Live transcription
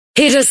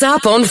Hit us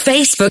up on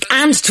Facebook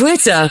and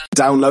Twitter.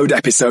 Download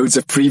episodes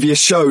of previous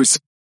shows.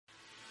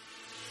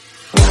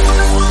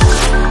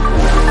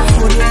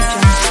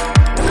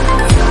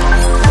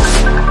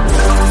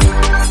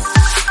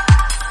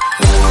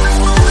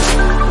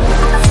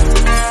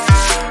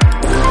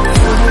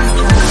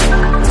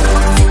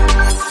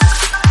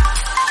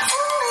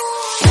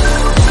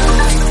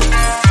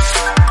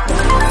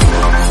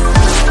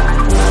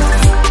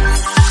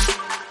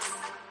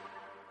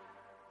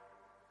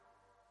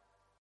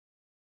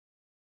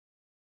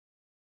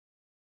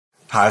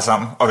 Hej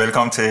sammen, og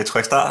velkommen til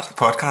Tryk Start,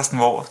 podcasten,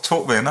 hvor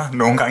to venner,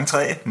 nogle gange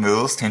tre,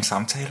 mødes til en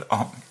samtale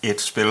om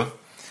et spil.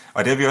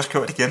 Og det har vi også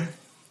gjort igen.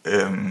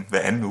 Hver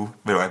anden uge.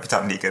 Ved du hvad, vi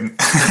tager den lige igen.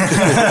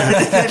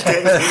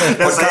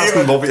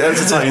 Podcasten, hvor vi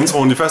altid tager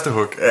introen i første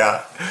hug. Ja.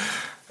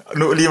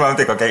 Nu lige meget om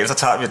det går galt, så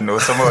tager vi den nu.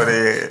 Så må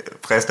det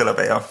briste eller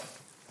bære.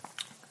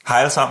 Hej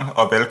alle sammen,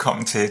 og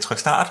velkommen til Tryk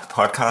Start,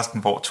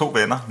 podcasten, hvor to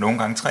venner, nogle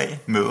gange tre,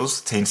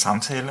 mødes til en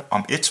samtale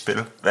om et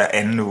spil hver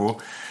anden uge.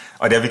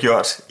 Og det har vi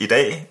gjort i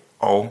dag.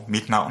 Og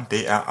mit navn,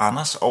 det er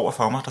Anders.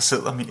 Overfor mig, der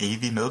sidder min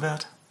evige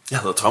medvært. Jeg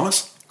hedder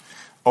Thomas.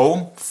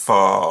 Og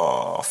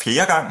for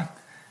fjerde gang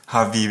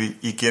har vi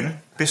igen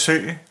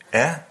besøg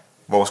af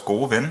vores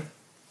gode ven.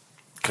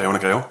 Greven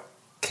og Greve.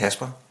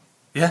 Kasper.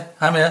 Ja,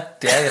 hej med jer.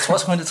 Det er, jeg tror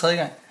også kun det tredje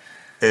gang.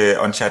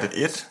 Uncharted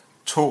 1,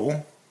 2,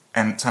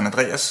 San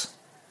Andreas.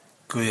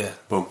 Gud ja.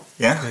 Bum.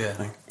 Ja. Gud,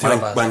 ja.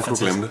 Hvordan kunne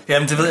du glemme det?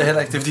 Jamen det ved jeg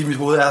heller ikke. Det er fordi mit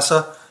hoved er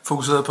så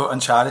fokuseret på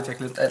Uncharted, jeg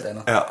glemte alt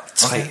andet. Ja,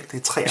 tre. Det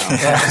er tre.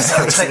 Ja,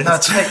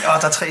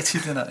 der er tre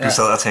titler der. Ja. Du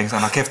sad og tænkte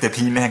sådan, kæft det er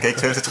pinligt, han kan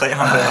ikke tælle til tre,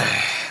 ham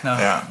der.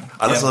 Ja.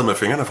 Alle sidder med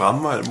fingrene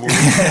fremme og alt muligt.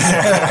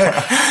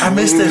 Jeg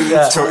mistede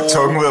det.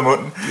 Tungen ud af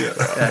munden.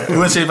 Ja.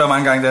 Uanset hvor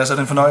mange gange det er, så er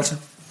det en fornøjelse.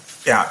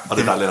 Ja, og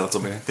det er dejligt at have dig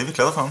tilbage. Det er vi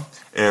glade for.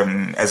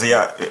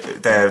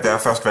 Da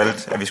jeg først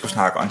valgte, at vi skulle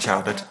snakke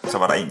Uncharted, så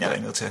var der en, jeg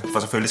ringede til. For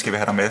selvfølgelig skal vi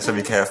have dig med, så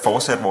vi kan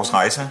fortsætte vores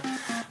rejse.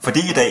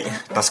 Fordi i dag,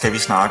 der skal vi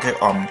snakke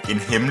om en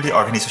hemmelig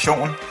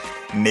organisation,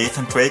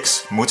 Nathan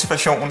Drakes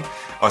motivation,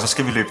 og så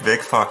skal vi løbe væk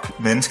fra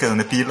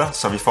menneskeædende biler,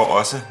 så vi får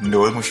også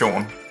noget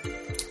motion.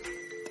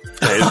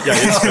 Jeg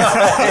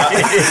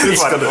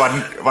elsker det.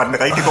 Var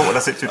den rigtig god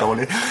eller sindssygt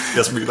dårlig?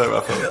 Jeg smiler i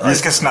hvert fald. Vi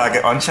skal snakke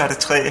Uncharted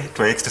 3,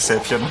 Drake's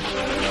Deception.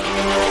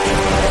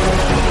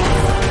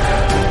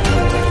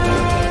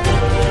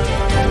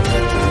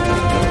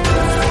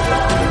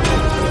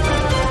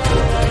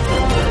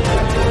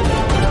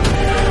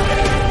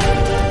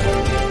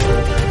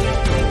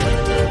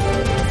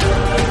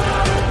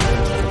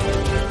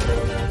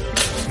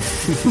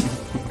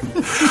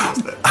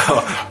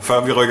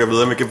 Før vi rykker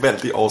videre med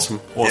gevaldig awesome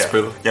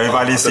ordspil. Jeg vil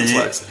bare lige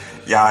sige,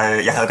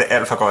 jeg havde det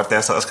alt for godt, da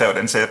jeg sad og skrev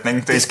den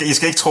sætning. I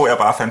skal ikke tro, at jeg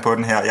bare fandt på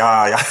den her.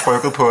 Jeg har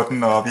trykket på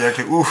den, og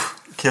virkelig,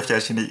 kæft, jeg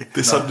er geni.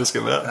 Det er sådan, det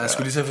skal være. Jeg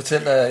skulle lige så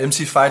fortælle, at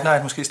MC Fight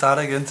Night måske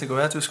starter igen. Det kunne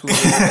være, at du skulle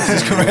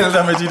melde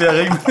dig med de der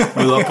ring.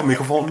 Møde op på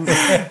mikrofonen.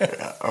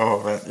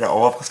 Jeg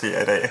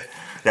overpræsterer i dag.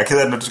 Jeg er ked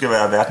af, at du skal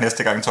være vært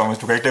næste gang, Thomas.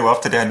 Du kan ikke leve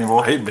op til det her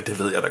niveau. Nej, men det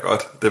ved jeg da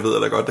godt.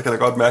 Det kan jeg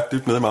da godt mærke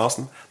dybt nede i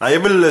mausen. Nej,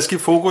 jeg vil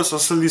skifte fokus og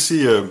så lige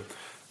sige...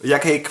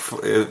 Jeg kan ikke...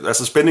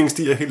 spændingen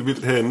stiger helt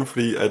vildt herinde,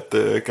 fordi at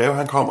Greve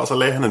han kom, og så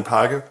lagde han en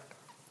pakke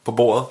på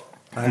bordet,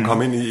 og han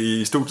kom ind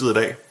i studiet i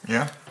dag.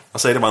 Ja. Og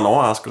sagde, at det var en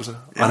overraskelse.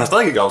 Og han har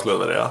stadig ikke afsløret,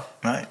 hvad det er.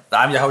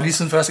 Nej, men jeg har jo lige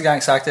siden første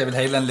gang sagt, at jeg vil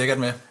have et eller andet lækkert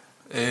med.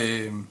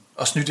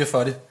 Og snydt jer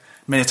for det.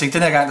 Men jeg tænkte,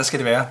 den her gang, der skal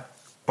det være.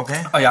 Okay.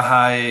 Og jeg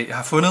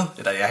har fundet,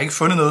 eller jeg har ikke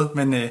fundet noget,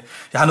 men jeg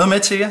har noget med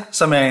til jer,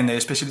 som er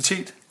en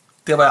specialitet.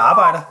 Der, hvor jeg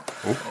arbejder.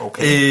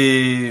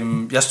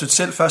 Okay. Jeg stødte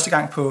selv første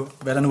gang på,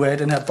 hvad der nu er i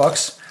den her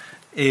boks,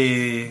 da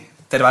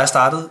det var, jeg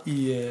startede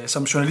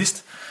som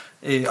journalist.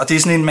 Og det er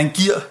sådan en, man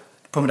giver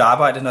på mit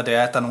arbejde, når det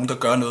er, at der er nogen, der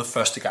gør noget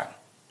første gang.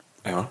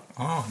 Ja.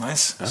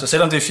 Nice. Så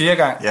selvom det er 4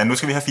 gang... Ja, nu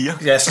skal vi have 4.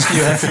 Ja, så skal vi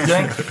jo have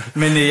 4, ikke?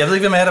 Men jeg ved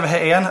ikke, hvem af jer, der vil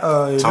have æren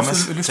og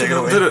Thomas, løfte take it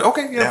away. det.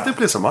 Okay, ja, det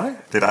bliver så mig.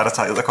 Det er dig, der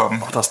tager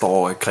edderkoppen. Og der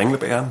står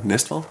kringlebæren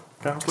Næstved.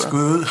 Skud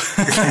ud.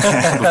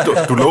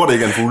 Du lover det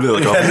ikke er en fugle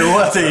edderkop. Jeg lover,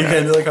 at det ikke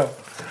er en edderkop.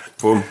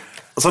 Bum.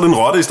 Og så er det en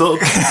rotte i stedet.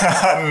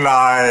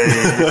 Nej.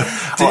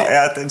 Hvor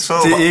er den så?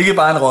 Det er ikke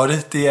bare en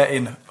rotte, det er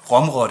en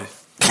romrotte.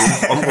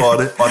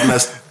 Romrotte. Og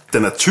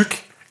den er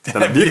tyk.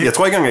 Den er virkelig. Jeg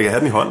tror ikke engang, jeg kan have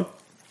den i hånden.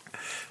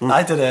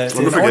 Nej, det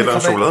er nu fik jeg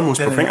en chokolademus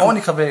på fingeren. fingeren. En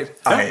ordentlig krabat.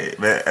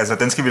 Altså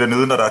den skal vi da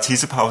nyde, når der er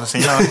tissepause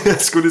senere. Jeg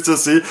skulle lige til at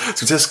sige, jeg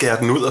skulle til at skære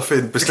den ud og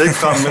finde bestik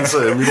frem, mens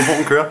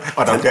mikrofonen kører.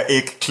 Og der bliver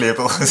ikke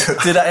klippet.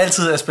 Det, der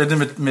altid er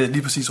spændende med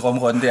lige præcis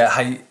romrotten, det er,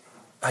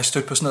 har I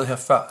stødt på sådan noget her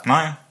før?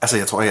 Nej. Altså,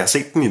 jeg tror, jeg har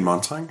set den i en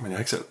montre, men jeg har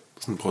ikke selv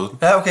sådan prøvet den.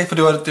 Ja, okay, for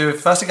det var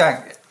første gang,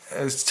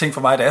 ting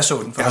for mig, da jeg så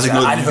den. Jeg har set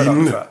noget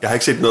lignende. Jeg har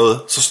ikke set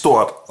noget så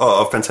stort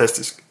og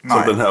fantastisk,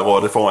 som den her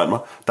rotte foran mig.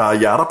 Der er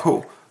hjerter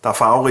på. Der er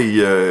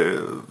farverige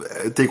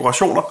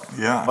dekorationer.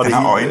 Ja, og den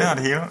har øjne og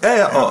det hele.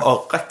 Ja,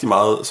 og rigtig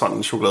meget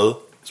sådan chokolade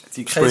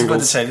De kredser på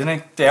detaljen,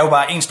 ikke? Det er jo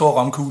bare en stor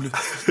romkugle,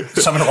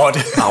 som en rotte.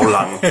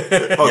 Aflang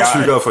og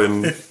tykkere for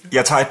enden.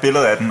 Jeg tager et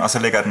billede af den, og så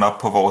lægger jeg den op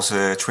på vores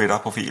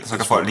Twitter-profil, så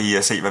kan folk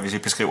lige se, hvad vi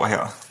beskriver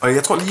her. Og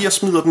jeg tror lige, jeg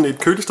smider den et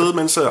køligt sted,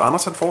 mens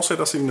Anders han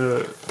fortsætter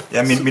sin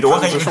ja, mit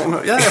ordring.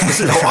 Ja,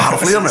 præcis. Har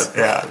du flere, mand?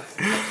 Ja.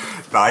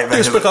 Nej,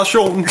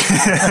 desperation.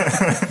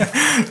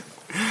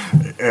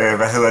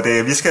 Hvad hedder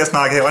det? Vi skal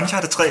snakke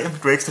Uncharted 3,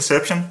 Drake's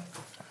Deception.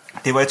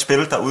 Det var et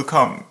spil, der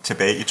udkom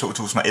tilbage i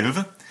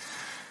 2011.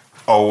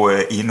 Og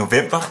i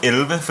november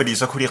 11, fordi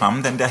så kunne de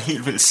ramme den der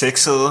helt vildt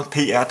sexede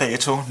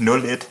PR-dato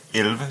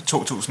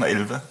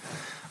 01/11/2011.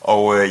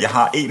 Og jeg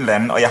har en eller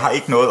anden, og jeg har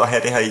ikke noget at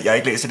have det her, jeg har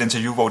ikke læst et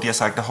interview, hvor de har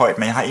sagt det højt,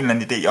 men jeg har en eller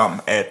anden idé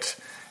om, at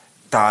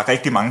der er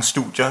rigtig mange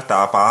studier,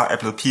 der bare er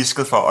blevet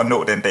pisket for at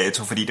nå den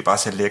dato, fordi det bare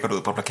ser lækkert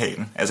ud på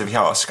plakaten. Altså vi har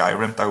også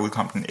Skyrim, der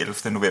udkom den 11.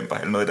 november,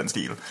 eller noget i den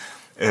stil.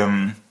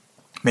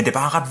 Men det er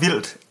bare ret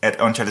vildt, at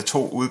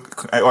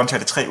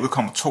Uncharted 3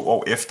 udkom 2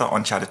 år efter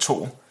Uncharted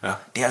 2. Ja.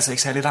 Det er altså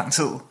ikke særlig lang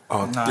tid.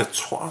 Og jeg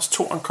tror også,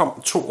 2'eren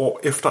kom 2 år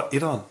efter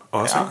 1'eren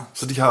også. Ja.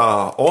 Så de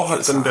har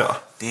overholdt den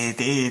der.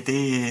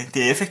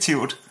 Det er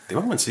effektivt. Det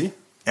må man sige.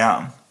 Ja.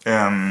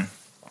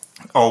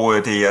 Og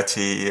det er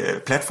til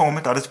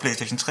platforme, der er det til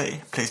PlayStation 3,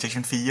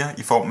 PlayStation 4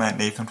 i form af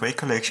Nathan Drake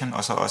Collection,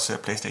 og så også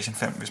PlayStation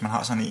 5, hvis man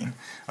har sådan en.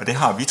 Og det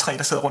har vi 3,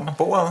 der sidder rundt om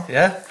bordet.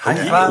 Ja,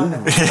 hej.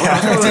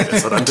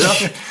 Sådan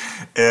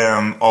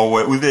der. Og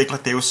udvikler,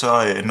 det er jo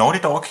så Naughty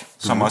Dog,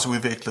 som også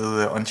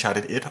udviklede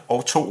Uncharted 1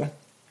 og 2.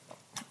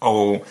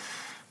 Og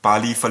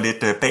bare lige for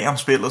lidt bag om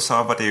spillet, så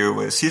var det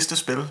jo sidste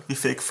spil, vi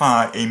fik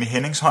fra Amy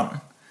Hennings hånd.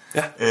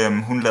 Ja.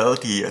 Hun lavede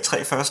de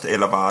 3 første,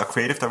 eller var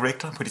creative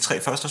director på de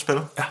 3 første spil.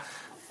 Ja.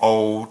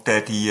 Og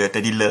da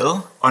de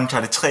lavede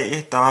Uncharted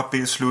 3, der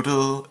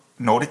besluttede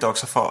Naughty Dog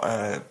sig for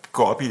at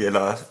gå op i,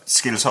 eller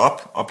skille sig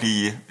op og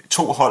blive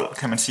 2 hold,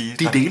 kan man sige.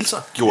 De delte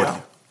sig, gjorde de.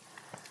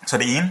 Så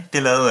det ene,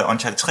 det lavede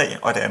Uncharted 3,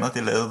 og det andet,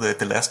 det lavede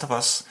The Last of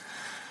Us.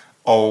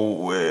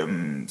 Og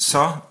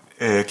så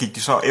gik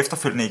de så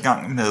efterfølgende i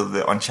gang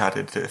med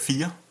Uncharted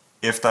 4,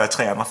 efter at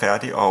 3 var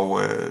færdig,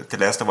 og The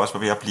Last of Us var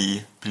ved at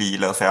blive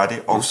lavet færdig.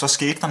 Og så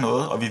skete der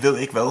noget, og vi ved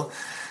ikke hvad.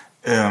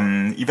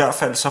 I hvert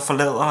fald så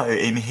forlader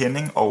Amy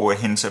Henning og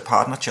hendes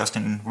partner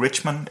Justin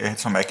Richmond,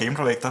 som er game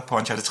director på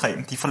Uncharted 3,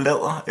 de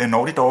forlader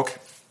Naughty Dog,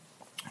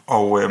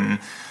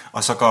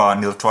 og så går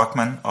Neil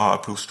Druckmann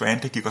og Bruce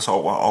Strand, de gik også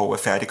over og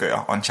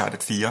færdiggør Uncharted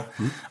 4.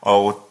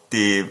 Og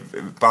det er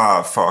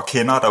bare for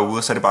kendere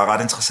derude, så er det bare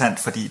ret interessant,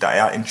 fordi der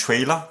er en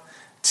trailer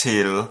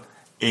til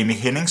Amy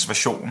Hennings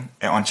version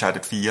af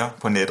Uncharted 4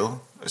 på nettet,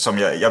 som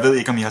jeg ved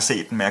ikke, om I har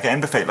set den, men jeg kan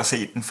anbefale at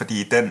se den,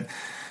 fordi den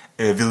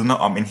vidner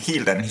om en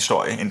helt anden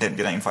historie, end den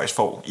vi rent faktisk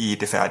får i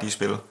det færdige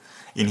spil.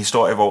 En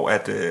historie, hvor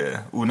at,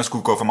 uden at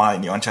skulle gå for meget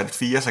ind i Uncharted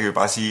 4, så kan vi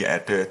bare sige,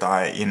 at der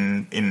er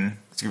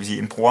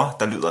en bror,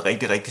 der lyder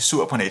rigtig, rigtig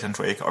sur på Nathan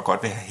Drake, og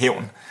godt vil have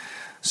hævn.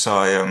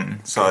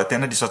 Så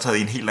den har de så taget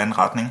i en helt anden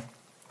retning.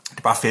 Det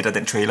er bare fedt, at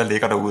den trailer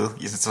ligger derude,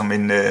 som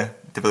en,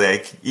 det ved jeg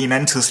ikke, i en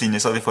anden tidslinje,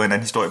 så har vi fået en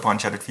anden historie på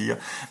Uncharted 4.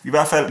 I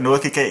hvert fald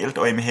noget gik galt,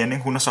 og Amy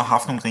Henning, hun har så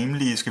haft nogle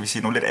rimelige, skal vi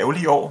sige, nogle lidt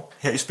ærgerlige år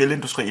her i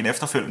spilindustrien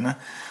efterfølgende.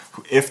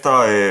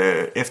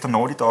 Efter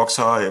Naughty Dog,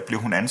 så blev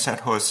hun ansat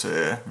hos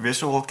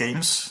Visual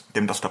Games,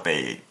 dem der står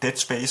bag Dead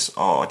Space,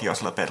 og de har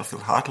også lavet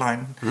Battlefield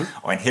Hardline,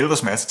 og en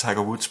helvedes masse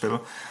Tiger Woods-spil,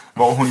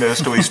 hvor hun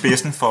stod i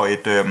spidsen for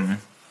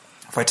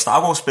et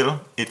Star Wars-spil,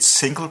 et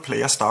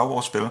single-player Star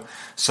Wars-spil,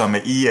 som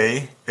EA,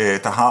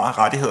 der har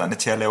rettighederne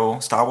til at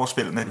lave Star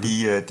Wars-spillene,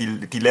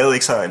 de lavede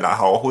ikke så, eller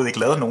har overhovedet ikke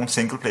lavet nogen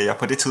single-player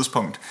på det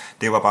tidspunkt.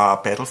 Det var bare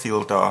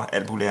Battlefield og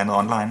alt muligt andet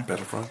online.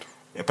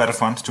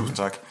 Battlefront, tusind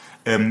tak.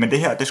 Men det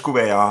her, det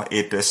skulle være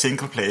et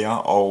single-player,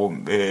 og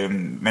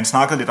man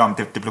snakkede lidt om,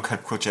 det blev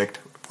kaldt Project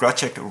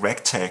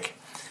Ragtag,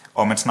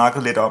 og man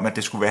snakkede lidt om, at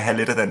det skulle have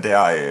lidt af den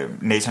der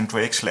Nathan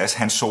Drake /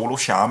 Han Solo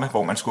charme,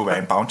 hvor man skulle være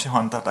en bounty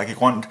hunter, der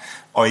gik rundt.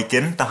 Og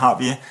igen, der har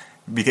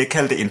vi kan ikke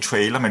kalde det en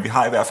trailer, men vi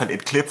har i hvert fald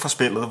et klip fra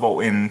spillet,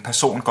 hvor en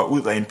person går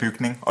ud af en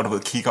bygning, og du ved,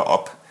 kigger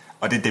op,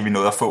 og det er det, vi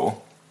nåede at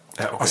få.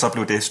 Ja, okay. Og så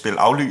blev det spil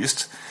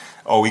aflyst.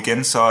 Og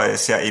igen så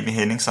ser Amy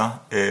Henning sig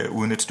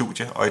uden et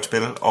studie og et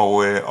spil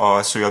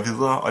og søger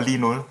videre. Og lige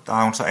nu, der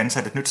har hun så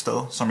ansat et nyt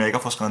sted, som jeg ikke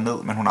har fået skrevet ned,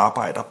 men hun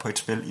arbejder på et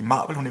spil i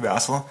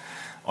Marvel-universet.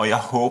 Og jeg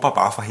håber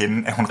bare for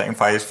hende, at hun rent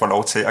faktisk får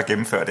lov til at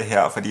gennemføre det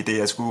her, fordi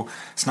det er sgu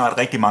snart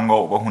rigtig mange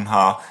år, hvor hun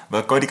har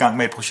været godt i gang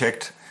med et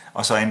projekt,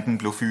 og så enten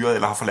blev fyret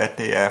eller har forladt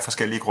det af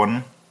forskellige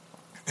grunde,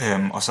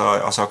 og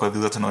så gået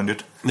videre til noget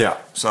nyt. Ja.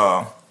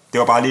 Så det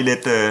var bare lige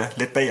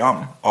lidt bagom,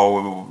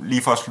 og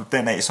lige for at slutte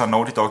den af, så er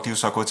Naughty Dog, de jo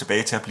så gået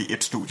tilbage til at blive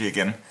et studie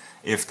igen,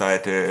 efter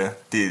at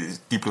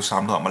de blev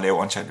samlet om at lave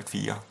Uncharted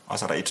 4, og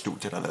så er der et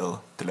studie, der lavede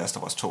The Last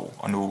of Us 2,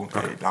 og nu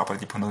arbejder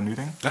de på noget nyt,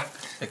 ikke? Ja.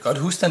 Jeg kan godt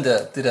huske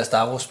det der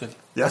Star Wars-spil.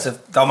 Ja. Altså,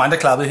 der var mange,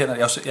 der klappede her.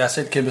 Jeg er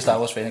selv kæmpe Star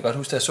Wars-fan. Jeg kan godt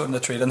huske, at jeg så den der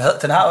trailer.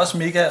 Den har også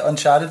mega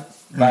Uncharted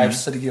vibes,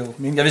 så det giver jo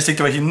mening. Jeg vidste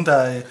ikke, det var hende,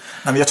 der...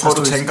 Jamen, jeg tror,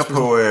 du tænker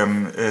på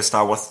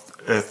Star Wars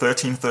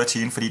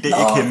 1313, fordi det er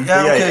ikke hende.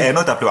 Ja, okay. Det er et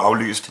andet, der blev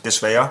aflyst,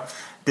 desværre.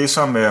 Det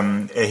som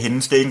er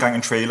hendes, det er ikke engang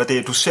en trailer. Det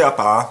er, du ser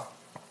bare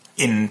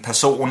en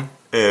person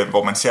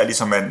hvor man ser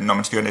ligesom, at når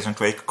man styrer Nathan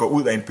Drake, gå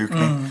ud af en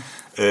bygning.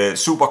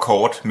 Super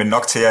kort, men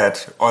nok til,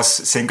 at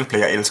os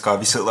singleplayer-elskere,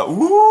 vi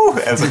sidder,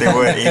 altså det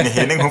var Amy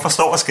Henning, hun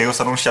forstår at skrive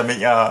sådan nogle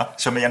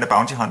charmerende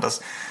bounty hunters.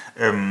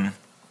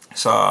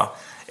 Så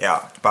ja,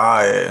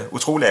 bare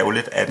utrolig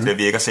ærgerligt, at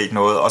vi ikke har set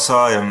noget. Og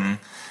så...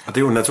 Og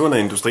det er jo naturen af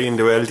industrien, det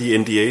er jo alle de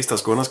NDA's, der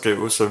skal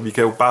underskrives, så vi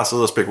kan jo bare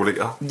sidde og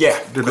spekulere. Ja,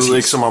 det lyder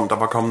ikke som om, der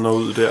var kommet noget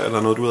ud der,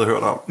 eller noget, du havde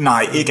hørt om.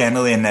 Nej, ikke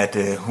andet end, at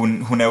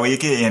hun er jo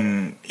ikke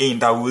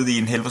en, der er ude i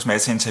en helvedes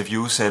masse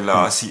interviews,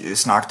 eller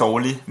snakke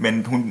dårligt,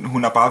 men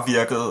hun har bare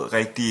virket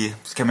rigtig,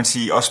 skal man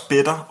sige, også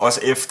bitter, også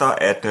efter,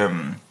 at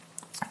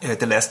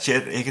The Last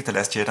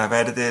Jedi, hvad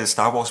er det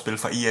Star Wars-spil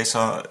fra EA,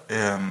 så...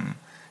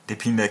 det er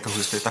pinligt, jeg ikke kan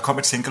huske det. Der kom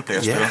et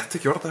singleplayer-spil. Ja,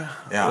 det gjorde der.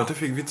 Ja. Og det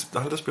fik vi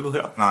aldrig spillet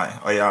her. Nej,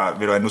 og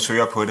jeg nu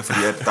søger på det, fordi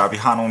vi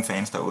har nogle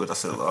fans derude, der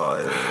sidder og...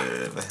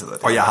 hvad hedder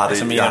det? Og jeg har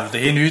det... Altså,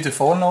 det er nye, det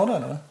Fallen Order,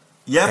 eller hvad?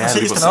 Ja,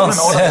 præcis. Det Fallen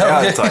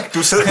Order. Ja, tak.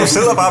 Du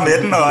sidder bare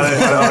med den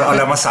og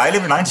lader mig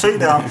sejle min egen sø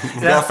der. I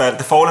hvert fald,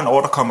 The Fallen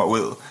Order kommer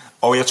ud.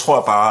 Og jeg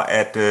tror bare,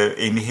 at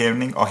Amy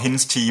Henning og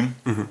hendes team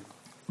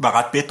var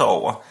ret bitter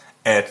over,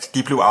 at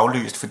de blev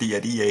aflyst, fordi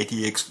at EA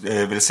de ikke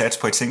ville satse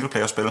på et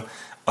singleplayer-spil.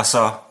 Og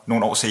så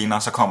nogle år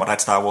senere, så kommer der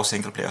et Star Wars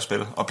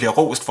singleplayer-spil, og bliver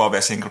rost for at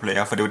være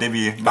singleplayer, for det er jo det,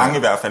 vi mange i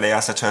hvert fald er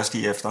så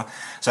tørstige efter.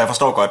 Så jeg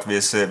forstår godt,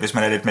 hvis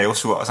man er lidt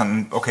mavesur, og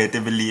sådan, okay,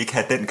 det vil I ikke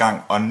have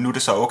dengang, og nu er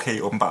det så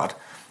okay, åbenbart.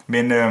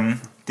 Men det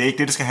er ikke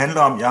det, det skal handle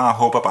om. Jeg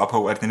håber bare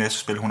på, at det næste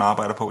spil, hun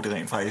arbejder på, det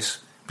rent faktisk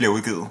bliver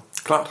udgivet.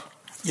 Klart.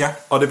 Ja.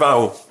 Og det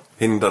var jo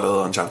hende, der lavede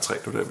Uncharted 3,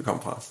 det var der, vi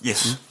kom fra.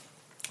 Yes.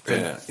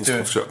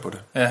 Instruktør på det.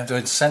 Ja, det var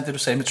interessant, det du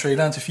sagde med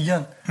traileren til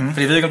 4'eren.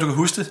 Fordi jeg ved ikke, om du kan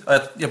huske det, og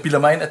jeg bilder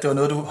mig ind, at det var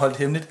noget, du holdt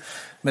hemmeligt.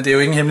 Men det er jo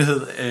ingen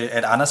hemmelighed,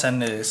 at Anders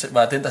han,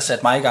 var den, der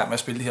satte mig i gang med at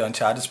spille de her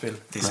Uncharted-spil.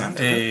 Det er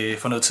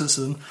sandt. For noget tid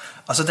siden.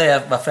 Og så da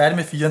jeg var færdig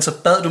med 4'eren, så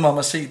bad du mig om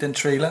at se den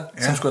trailer,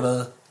 som skulle have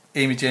været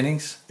Amy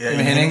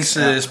Hennings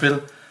spil.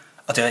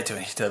 Og det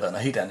havde været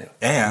noget helt andet.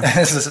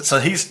 Ja. så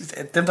helt,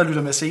 dem, der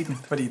lytter med at se den,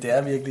 fordi det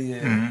er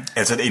virkelig...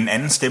 Altså det er en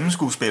anden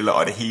stemmeskuespiller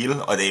og det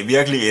hele, og det er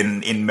virkelig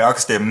en mørk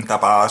stemme, der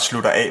bare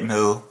slutter af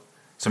med,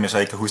 som jeg så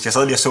ikke kan huske. Jeg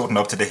sad lige og så den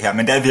op til det her,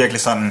 men det er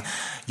virkelig sådan,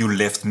 you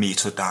left me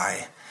to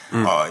die.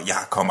 Og jeg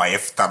kommer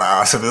efter dig,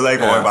 og så videre,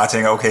 ikke? Hvor jeg bare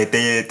tænker, okay,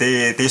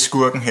 det er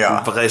skurken her.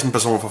 En forræsen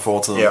person fra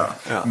fortiden. Ja.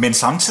 Men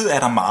samtidig er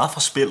der meget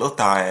fra spillet,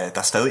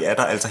 der stadig er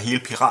der, altså hele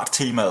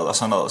pirattemaet og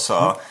sådan noget,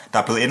 så der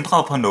er blevet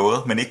ændret på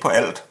noget, men ikke på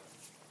alt.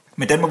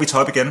 Men den må vi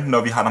tage op igen,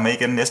 når vi har dig med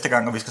igen næste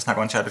gang, og vi skal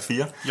snakke Uncharted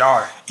 4. Ja.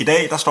 I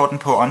dag, der står den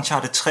på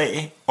Uncharted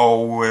 3,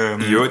 og...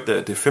 Jo,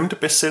 det 5.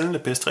 bedst sælgende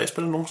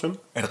PS3-spil nogensinde.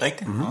 Er det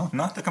rigtigt?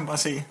 Nå, det kan man bare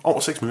se. Over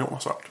 6 millioner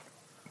solgt.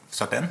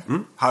 Sådan.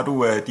 Har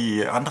du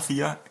de andre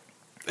 4...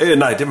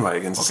 Nej, det var jeg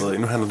ikke interesseret i.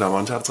 Nu handler det om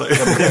Uncharted 3.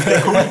 Jamen, det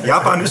er cool. Jeg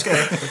er bare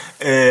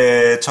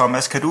nysgerrig.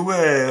 Thomas, kan du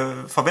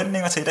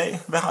forventninger til i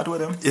dag? Hvad har du af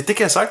dem? Ja, det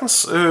kan jeg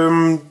sagtens.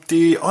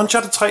 Det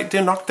Uncharted 3, det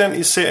er nok den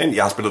i serien...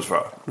 Jeg har spillet det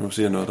før. Nu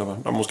siger jeg noget,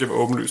 der måske var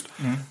åbenlyst.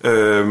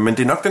 Men det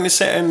er nok den i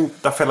serien,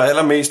 der falder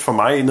allermest for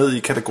mig ned i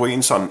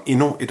kategorien sådan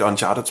endnu et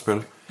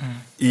Uncharted-spil.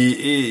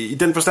 I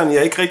den forstand,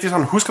 jeg ikke rigtig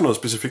sådan husker noget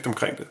specifikt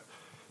omkring det.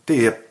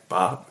 Det er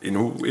bare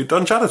endnu et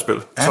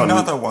Uncharted-spil.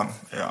 Another one,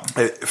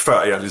 ja.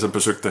 Før jeg ligesom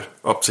besøgte det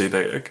op til i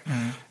dag, ikke?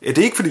 Det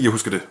er ikke, fordi jeg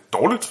husker det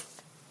dårligt.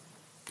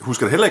 Jeg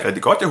husker det heller ikke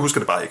rigtig godt, jeg husker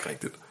det bare ikke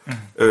rigtigt.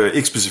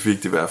 Ikke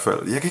specifikt i hvert fald.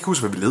 Jeg kan ikke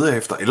huske, hvad vi leder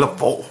efter, eller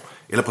hvor.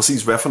 Eller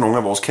præcis, hvad for nogle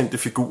af vores kendte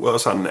figurer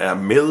sådan er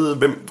med.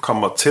 Hvem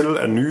kommer til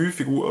af nye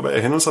figurer, hvad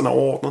er hændelserne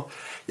overordnet.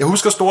 Jeg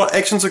husker store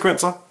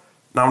actionsekvenser,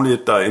 navnlig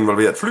der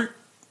involverer et fly.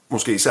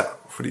 Måske især,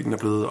 fordi den er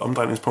blevet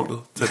omdrejningspunktet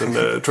til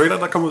den trailer,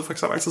 der kom ud for ikke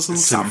så lang tid siden.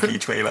 Samtlige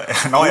trailer.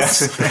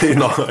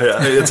 Nå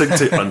ja. Jeg tænkte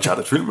til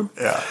Uncharted-filmen.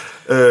 Ja.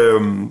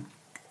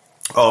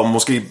 Og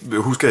måske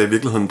husker jeg i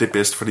virkeligheden det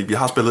bedst, fordi vi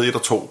har spillet 1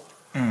 og 2.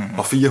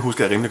 Og 4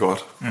 husker jeg rimelig godt.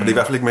 Og det er i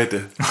hvert fald ikke med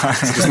det. Så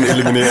det er sådan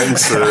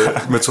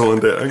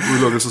elimineringsmetoden der, ikke?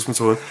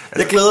 Udelukkelsesmetoden.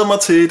 Jeg glæder mig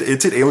til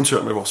et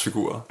eventyr med vores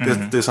figurer.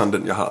 Det er sådan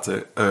den, jeg har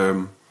til.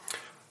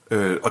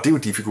 Og det er jo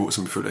de figurer,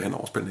 som vi følger hen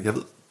over spillet. Jeg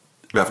ved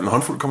i hvert fald en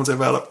håndfuld kommer til at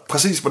være der.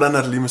 Præcis, hvordan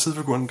er det lige med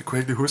sidefiguren? Det kunne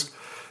jeg ikke lige huske.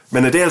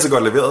 Men det er altså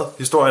godt leveret.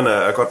 Historien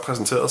er godt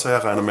præsenteret, så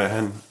jeg regner med at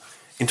have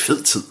en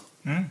fed tid.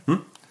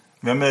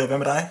 Hvad med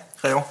dig,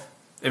 Greve?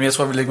 Jamen, jeg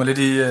tror, vi lægger mig lidt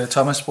i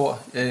Thomas' spor.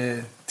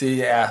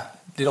 Det er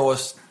lidt over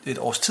et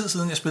års tid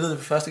siden, jeg spillede det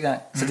for første gang.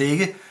 Så det er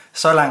ikke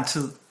så lang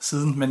tid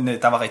siden, men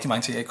der var rigtig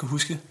mange ting, jeg ikke kunne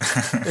huske.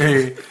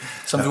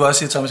 Som du også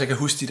siger, Thomas, jeg kan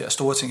huske de der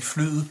store ting.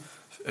 Flyet,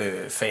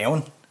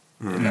 færgen,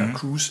 eller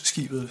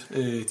cruise-skibet,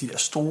 de der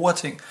store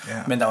ting. Ja.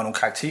 Men der var nogle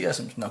karakterer,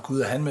 som når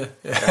Gud er han med.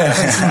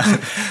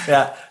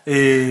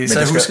 Så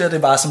jeg husker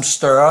det bare som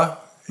større,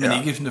 men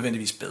ikke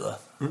nødvendigvis bedre.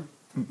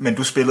 Men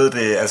du spillede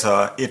det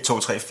altså 1, 2,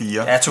 3, 4 i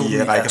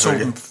rækkefølge. Jeg tog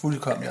dem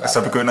fuldkommen. Og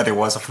så begynder det jo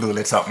også at flyde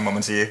lidt sammen, må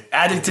man sige.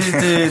 Ja,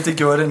 det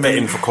gjorde det. Men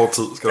inden for kort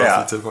tid skal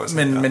også tilføjes.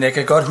 Men jeg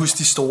kan godt huske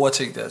de store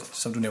ting der,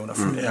 som du nævner,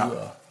 flyet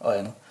og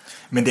andet.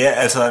 Men det er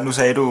altså, nu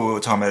sagde du,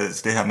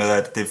 Thomas, det her med,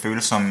 at det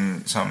føles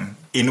som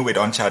endnu et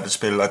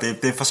Uncharted-spil, og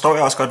det forstår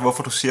jeg også godt,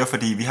 hvorfor du siger,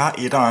 fordi vi har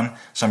etteren,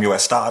 som jo er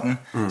starten,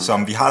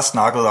 som vi har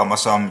snakket om, og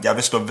som jeg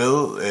vil stå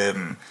ved,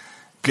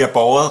 bliver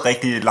båret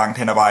rigtig langt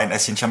hen ad vejen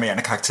af sine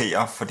charmerende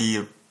karakterer, fordi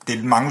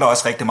det mangler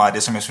også rigtig meget af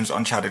det, som jeg synes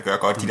Uncharted gør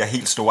godt, de der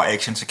helt store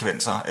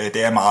actionsekvenser.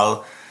 Det er meget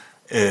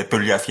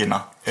bølger af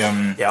fjender.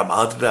 Ja,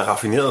 meget af det der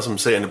raffinerede, som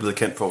serien er blevet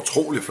kendt for,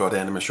 utrolig flotte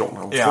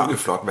animationer, utrolig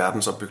flot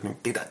verdensopbygning.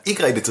 Det er der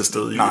ikke rigtig til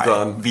stede i. Nej,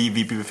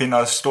 vi befinder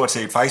os stort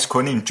set faktisk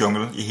kun i en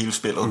jungle i hele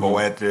spillet, hvor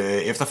at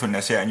efterfølgende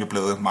er serien jo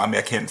blevet meget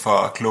mere kendt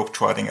for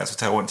globetrotting, altså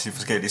tage rundt til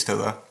forskellige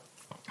steder.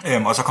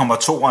 Og så kommer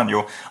toeren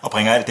jo og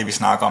bringer alt det, vi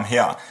snakker om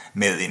her,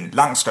 med en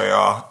langt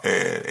større,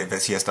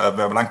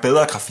 langt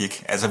bedre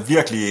grafik. Altså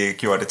virkelig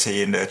gjorde det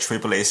til en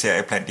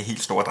AAA-serie blandt de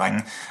helt store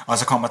drenge. Og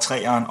så kommer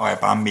treeren og er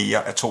bare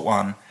mere af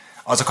toeren.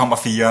 Og så kommer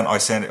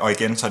 4'eren, og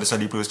igen så er det så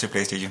lige pludselig til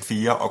PlayStation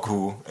 4 og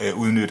kunne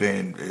udnytte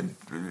en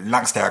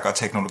langt stærkere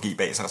teknologi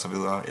bag sig og så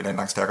videre, eller en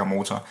langt stærkere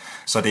motor.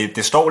 Så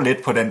det står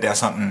lidt på den der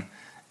sådan,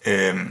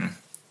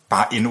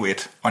 bare endnu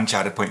et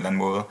Uncharted på en eller anden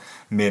måde.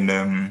 Men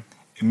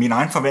mine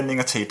egne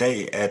forventninger til i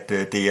dag, at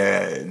det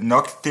er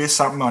nok det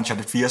sammen med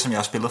Uncharted 4, som jeg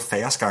har spillet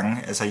færrest gange,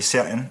 altså i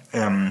serien.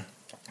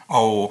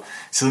 Og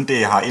siden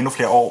det har endnu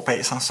flere år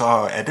bag sig,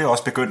 så er det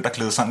også begyndt at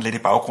glide sådan lidt i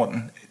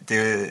baggrunden.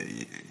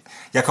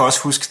 Jeg kan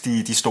også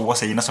huske de store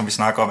scener, som vi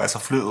snakker om, altså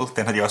flyet,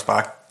 den har de også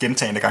bare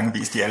gentagende gange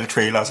vist i alle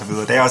trailer og så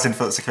videre. Det er også en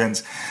fed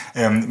sekvens.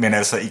 Men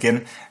altså igen,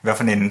 hvad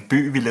for en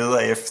by vi leder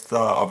efter,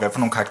 og hvad for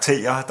nogle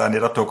karakterer, der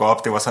netop dukker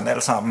op, det var sådan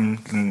alt sammen,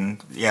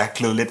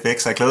 gled lidt væk.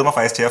 Så jeg glæder mig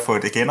faktisk til at få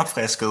det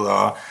genopfrisket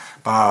og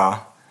bare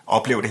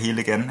opleve det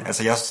hele igen.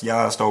 Altså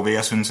jeg står ved,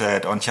 jeg synes,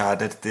 at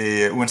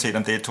Uncharted, uanset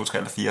om det er 2, 3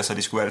 eller 4, så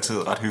de skulle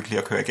altid ret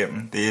hyggeligt at køre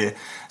igennem. Det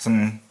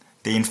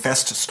er en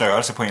fast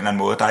størrelse på en eller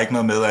anden måde. Der er ikke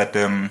noget med, at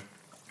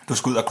du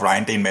skal ud og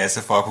grinde en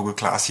masse for at kunne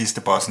klare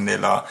sidste bossen,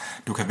 eller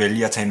du kan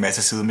vælge at tage en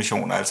masse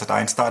sidemissioner. Altså der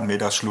er en start,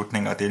 midt og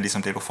slutning, og det er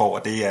ligesom det, du får,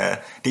 og det er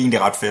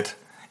egentlig ret fedt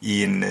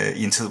i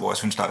en tid, hvor jeg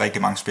synes, der er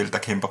rigtig mange spil, der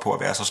kæmper på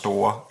at være så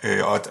store,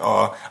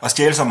 og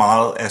stjæle så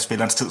meget af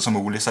spillerens tid som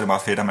muligt, så er det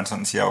meget fedt, at man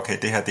sådan siger, okay,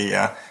 det her det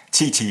er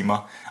 10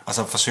 timer, og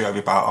så forsøger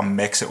vi bare at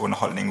maxe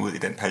underholdning ud i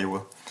den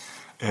periode.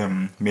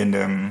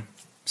 Men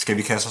skal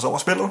vi kaste os over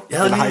spillet?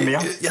 Eller har I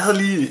mere? Jeg havde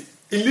lige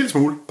en lille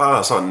smule,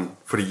 bare sådan,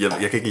 fordi jeg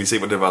kan ikke lige se,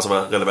 hvor det var så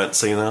relevant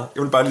senere.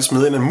 Jeg vil bare lige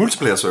smide ind en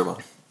multiplayer-server.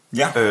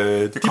 Ja,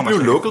 de blev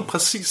lukket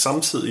præcis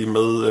samtidig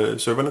med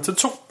serverne til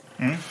 2.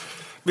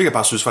 Hvilket jeg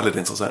bare synes var lidt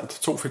interessant.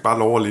 2 fik bare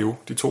lov at leve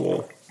de 2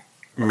 år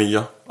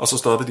mere, og så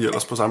stoppede de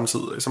ellers på samme tid.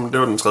 Det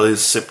var den 3.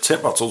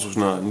 september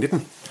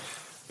 2019.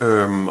 Og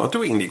det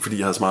var egentlig ikke, fordi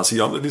jeg havde så meget at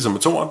sige om det, ligesom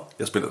med 2'eren.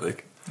 Jeg spillede det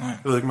ikke. Nej. Jeg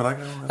ved ikke, med dig.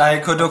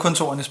 Nej, det var kun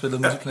 2'eren, jeg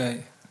spillede multiplayer i.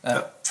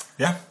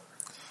 Ja.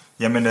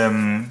 Jamen,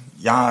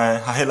 jeg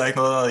har heller ikke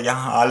noget. Jeg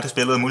har aldrig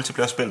spillet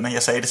multiplayer-spillene.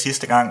 Jeg sagde det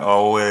sidste gang,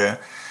 og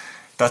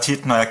der er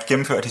tit, når jeg har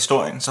gennemført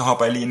historien, så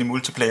hopper jeg lige ind i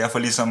multiplayer for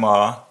ligesom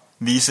at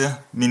vise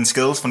mine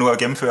skills, for nu har jeg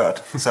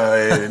gennemført.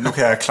 Så nu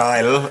kan jeg klare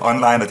alle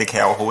online, og det kan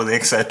jeg overhovedet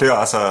ikke. Så jeg dør,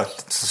 og så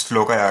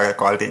slukker jeg og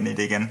går aldrig ind i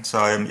det igen.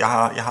 Så jeg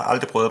har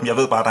aldrig prøvet dem. Jeg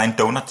ved bare, at der er en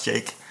donut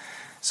shake,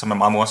 som er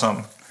meget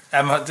morsom.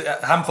 Jamen,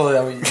 ham prøvede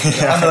jeg jo i.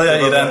 Ham havde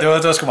jeg i den. Det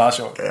var sgu meget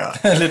sjovt.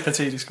 Ja. Lidt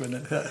patetisk,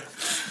 men ja.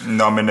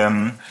 Nå,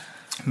 men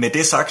med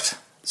det sagt,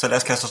 så lad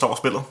os kaste os over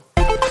spillet.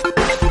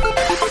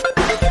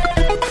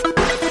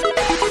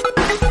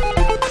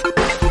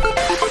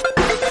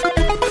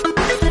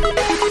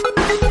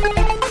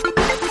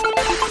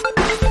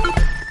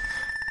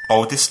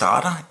 Og det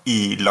starter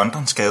i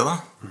Londons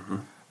gader.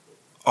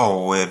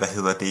 Og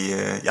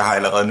jeg har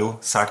allerede nu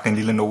sagt en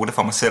lille note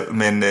for mig selv,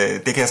 men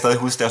det kan jeg stadig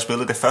huske, da jeg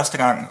spillede det første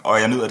gang, og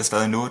jeg nyder det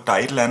stadig nu. Der er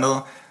et eller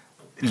andet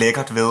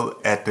lækkert ved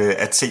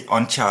at se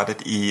Uncharted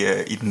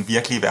i den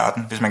virkelige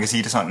verden, hvis man kan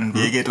sige det sådan. Vi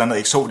er ikke et eller andet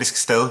eksotisk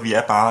sted, vi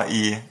er bare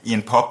i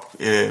en pub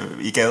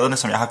i gaderne,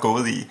 som jeg har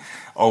gået i.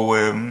 Og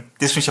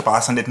det synes jeg bare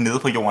er sådan lidt nede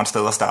på jordens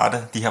sted at starte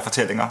de her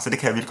fortællinger, så det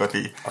kan jeg vildt godt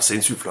lide. Og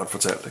sindssygt flot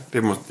fortalt,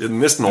 ikke? Det er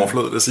næsten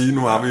overflødigt at sige.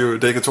 Nu har vi jo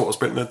dækket 2 af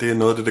spillene, det er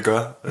noget af det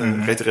gør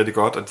rigtig, rigtig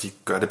godt, og de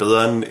gør det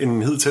bedre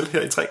end hidtil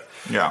her i 3.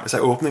 Ja. Altså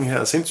åbningen her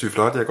er sindssygt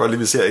flot. Jeg kan godt lide,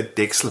 at vi ser et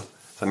dæksel,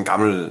 sådan en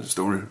gammel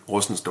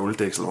rusten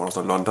ståldæksel, hvor der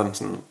står London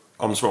sådan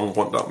omsvungen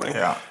rundt om, ikke?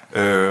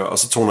 Ja. Og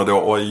så toner det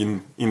over i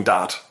en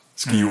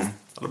dart-skive,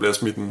 og der bliver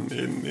smidt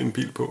en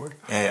bil på,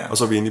 ikke? Ja. Og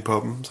så er vi inde i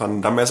poppen.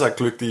 Sådan, der er masser af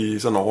kløgtige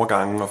sådan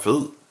overgange og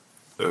fed.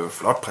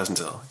 Flot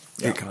præsenteret.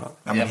 Ja,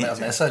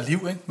 masser af liv,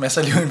 ikke?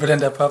 Masser af liv på den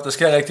der pop. Der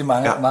sker rigtig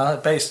meget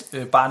bag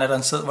baren er der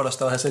en sæd, hvor der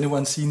står, has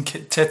anyone seen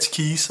Ted's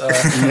keys? Og,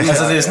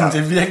 altså det er, sådan, det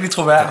er virkelig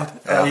troværdigt,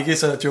 og ikke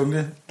så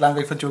langt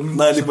væk fra junglen.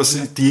 Nej, det er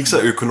præcis. De er ikke så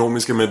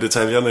økonomiske med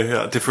detaljerne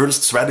her. Det føles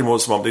tværtimod,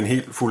 som om det er en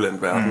helt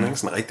fuldendt verden, ikke?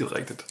 Sådan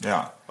rigtigt. Ja.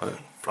 Og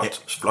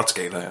flot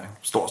skala, ja.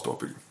 Stor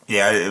by.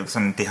 Ja,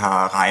 sådan, det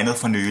har regnet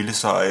for nylig,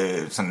 så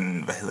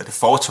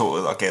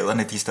fortovet og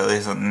gaderne, de er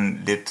stadig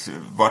sådan lidt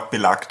vådt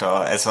belagt,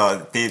 og altså,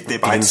 det er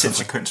bare et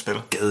sindssygt kønt spil.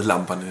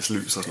 Gadelampernes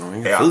lys og sådan noget,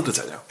 ikke? Ja. Fede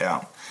detaljer. Ja.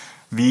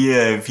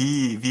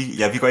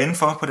 Vi går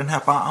indenfor på den her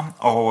bar,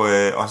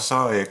 og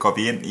så går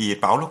vi ind i et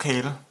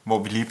baglokale,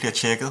 hvor vi lige bliver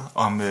tjekket,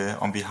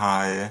 om vi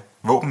har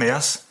våben med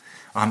os,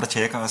 og ham, der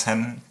tjekker os,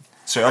 han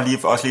sørger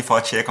også lige for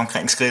at tjekke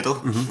omkring skridtet.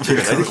 Det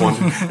er rigtig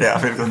grundigt. Ja,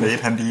 hvilket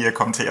Nate han lige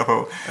kommenterer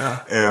på.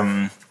 Ja.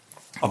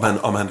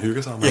 om han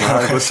hygger sig, om han har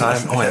en good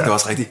time. Ja, det er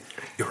også rigtigt.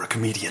 You're a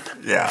comedian.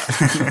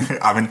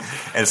 Ja, men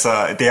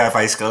altså, det har jeg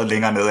faktisk skrevet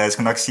længere ned. Jeg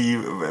skal nok sige,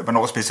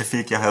 hvornår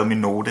specifikt jeg havde min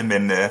note,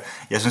 men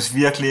jeg synes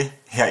virkelig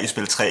her i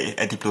spil 3,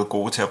 at de er blevet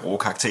gode til at bruge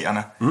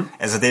karaktererne.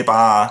 Altså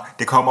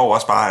det kommer jo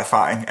også bare af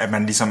erfaring, at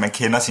man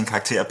kender sin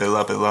karakter bedre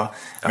og bedre,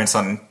 men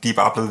sådan, de er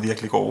bare blevet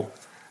virkelig gode.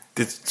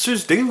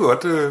 Det kan vi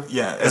godt.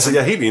 Altså, jeg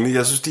er helt enig.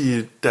 Jeg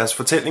synes, deres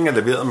fortælling er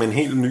leveret med en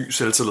helt ny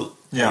selvtillid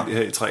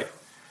her i 3.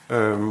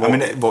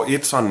 Hvor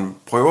et sådan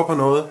prøver på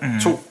noget,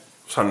 2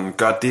 sådan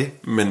gør det,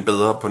 men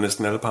bedre på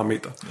næsten alle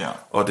parametre. Ja.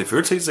 Og det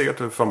føles helt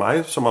sikkert for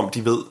mig, som om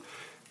de ved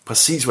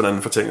præcis, hvordan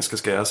en fortælling skal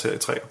skæres her i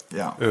 3.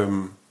 Ja.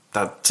 Der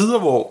er tider,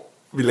 hvor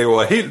vi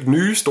laver helt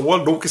nye,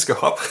 store, logiske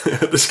hop.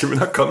 Det skal vi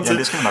nok komme til.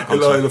 Det skal vi nok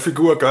komme til. Eller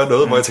figurer gør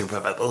noget, hvor jeg tænker,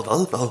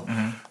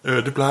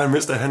 hvad? Det plejer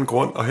mindst at have en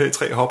grund, og her i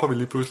 3 hopper vi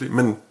lige pludselig.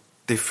 Men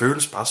det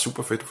føles bare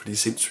super fedt, fordi de er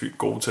sindssygt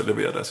gode til at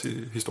levere deres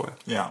historie.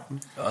 Ja.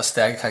 Og også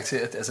stærke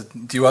karakterer. Altså, de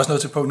er jo også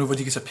nået til punkt nu, hvor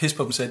de kan tage pis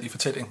på dem selv i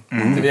fortællingen.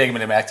 Det ved jeg ikke, om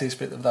jeg mærke til i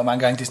spillet. Der er mange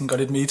gange, de sådan går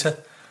lidt meta.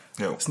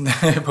 Sådan,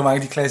 på mange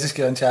af de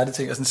klassiske Uncharted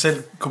ting, og sådan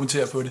selv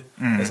kommenterer på det.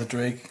 Altså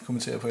Drake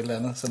kommenterer på et eller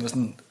andet, som er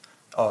sådan,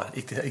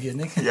 ikke det her igen,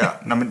 ikke?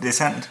 Ja, men det er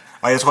sandt.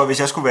 Og jeg tror, hvis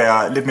jeg skulle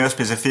være lidt mere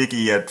specifik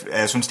i, at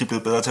jeg synes, de er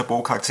blevet bedre til at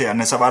bruge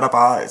karaktererne, så var der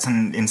bare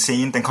sådan en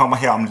scene, den kommer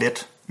her om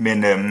lidt.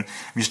 Men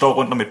vi står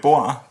rundt om et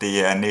bord.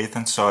 Det er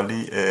Nathan,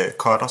 Sully,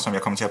 Cutter, som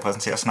jeg kommer til at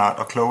præsentere snart,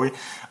 og Chloe.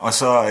 Og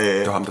så,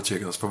 det var ham, der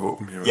tjekkede os på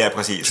våben. Ja,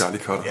 præcis. Charlie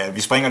Cutter. Ja,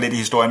 vi springer lidt i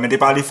historien, men det er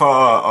bare lige for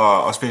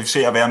at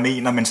specificere, hvad jeg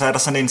mener. Men så er der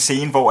sådan en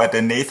scene, hvor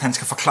at Nathan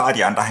skal forklare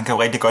de andre. Han kan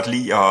jo rigtig godt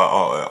lide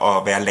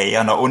at være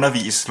læreren og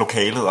undervise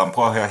lokalet om.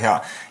 Prøv at høre her.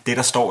 Det,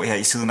 der står her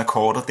i siden af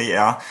kortet, det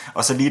er...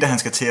 Og så lige da han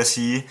skal til at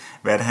sige,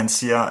 hvad det han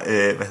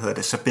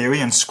siger,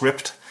 Siberian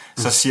script,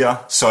 så siger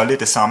Sully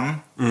det samme.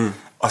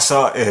 Og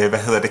så,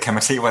 kan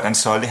man se, hvordan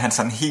Sully, han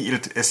sådan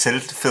helt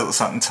selvfed,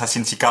 sådan tager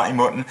sin cigar i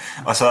munden,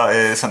 og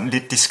så sådan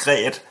lidt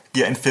diskret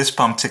giver en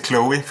fistbump til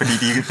Chloe, fordi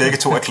de begge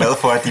to er glade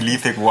for, at de lige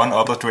fik one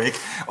up af Drake.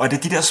 Og det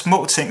er de der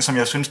små ting, som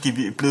jeg synes, de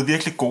er blevet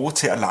virkelig gode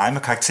til at lege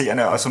med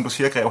karaktererne, og som du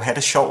siger, Greve, have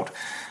det sjovt.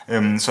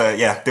 Så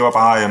ja, det var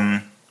bare...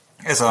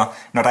 Altså,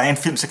 når der er en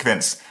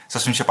filmsekvens, så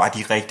synes jeg bare,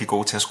 de er rigtig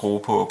gode til at skrue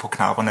på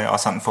knapperne, og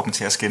sådan få dem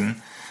til at skinne.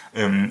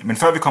 Men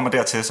før vi kommer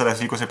dertil, så lad os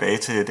lige gå tilbage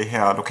til det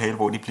her lokale,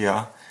 hvor de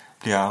bliver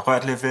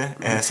rørt lidt ved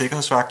af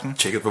sikkerhedsvagten.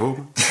 Tjekket på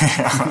våben.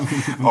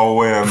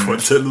 Og får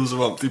det til at lyde, som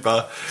om de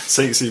bare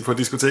ses i på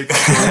diskotek.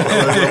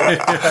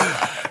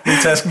 Det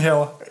er tasken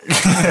herover.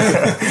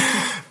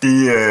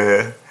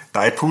 Der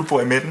er et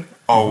poolbord i midten,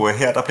 og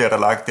her der bliver der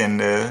lagt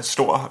en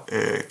stor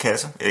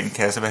kasse,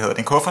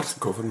 en kuffert,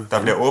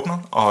 der bliver åbnet,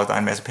 og der er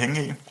en masse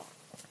penge i.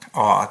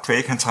 Og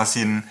Drake, han tager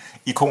sin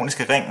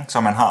ikoniske ring,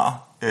 som han har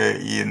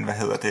i en,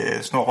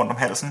 snor rundt om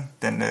halsen,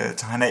 den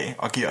tager han af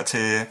og giver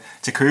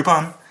til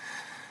køberen.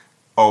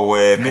 Og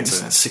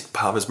mens... Sig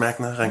Parvis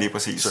Magna ring. Lige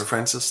præcis. Sir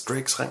Francis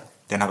Drakes ring.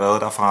 Den har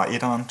været der fra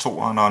 1'eren,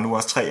 2'eren og nu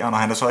også 3'eren, og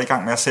han er så i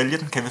gang med at sælge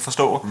den, kan vi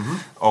forstå.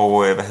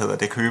 Og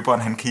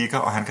køberen, han kigger,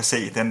 og han kan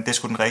se, det er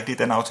sgu den rigtige,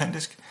 den er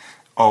autentisk.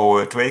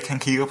 Og Drake, han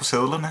kigger på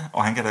sedlerne,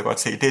 og han kan da godt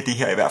se, det er de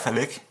her i hvert fald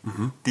ikke.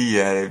 Vi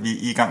er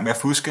i gang med at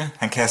fuske.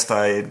 Han kaster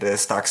et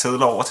stak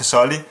sedler over til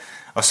Sully,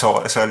 og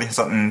så Sully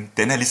sådan,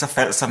 den er lige så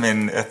falsk som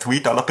en $3 bill,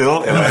 eller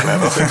et eller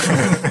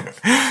andet.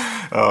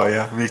 Og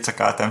ja, Victor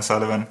Goddamn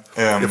Sullivan.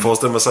 Jeg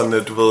forestiller mig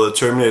sådan, du ved,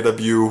 Terminator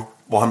View,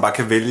 hvor han bare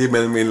kan vælge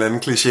mellem en eller anden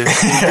kliché.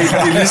 Det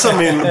er ligesom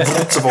en,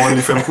 så får han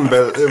lige 15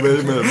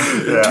 vælge mellem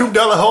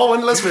 $2 hår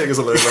i Las Vegas,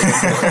 eller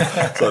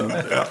sådan,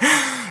 ja.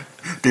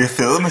 Det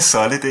fede med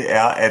Sully, det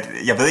er, at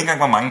jeg ved ikke engang,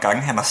 hvor mange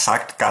gange han har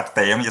sagt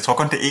goddamn. Jeg tror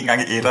kun, det er en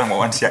gang i etteren,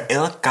 hvor han siger,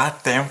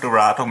 goddamn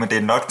Dorado, men det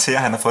er nok til, at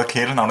han har fået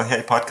kælenavnet her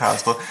i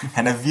podcastet.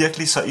 Han er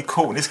virkelig så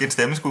ikonisk en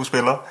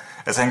stemmeskuespiller.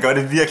 Altså, han gør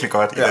det virkelig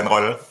godt i den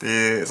rolle.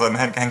 Det er sådan,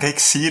 han kan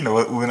ikke sige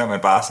noget, uden at man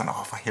bare sådan,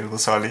 for helvede,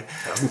 Sully. Det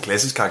er sådan en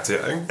klassisk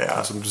karakter, ikke? Ja.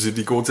 Og som du siger,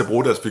 de er gode til at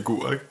bruge deres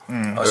figur, ikke?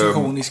 Også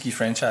ikonisk i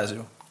franchise,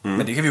 jo.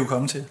 Men det kan vi jo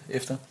komme til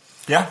efter.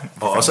 Ja,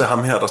 og også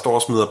ham her, der står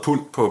og smider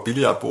pund på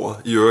billiardbordet.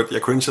 I øvrigt,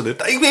 jeg cringer lidt.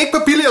 Der er ikke på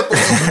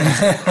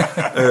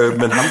billiardbordet!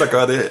 Men ham, der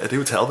gør det, det er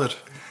jo Talbot.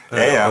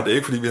 Ja. Og det er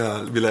ikke, fordi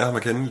vi lærer ham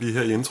at kende lige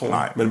her i introen.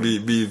 Nej. Men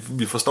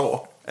vi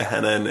forstår, at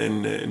han er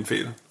en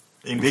fæl.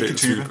 En vigtig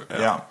type,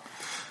 ja.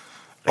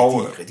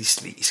 Rigtig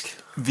slæsk.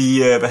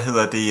 Vi,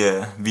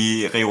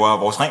 vi river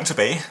vores ring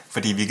tilbage,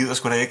 fordi vi gider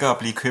sgu da ikke at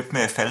blive købt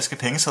med falske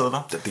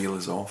pengesedler. The deal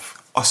is off.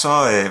 Og så,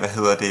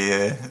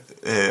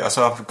 og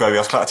så gør vi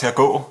os klar til at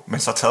gå, men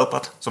så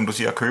Talbot, som du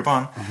siger,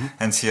 køberen,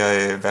 han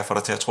siger, hvad får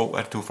dig til at tro,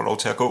 at du får lov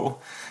til at gå?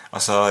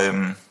 Og så er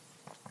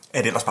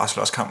det ellers bare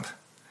slåskamp.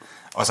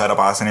 Og så er der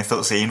bare sådan en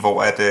fed scene,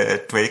 hvor at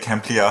Drake, han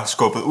bliver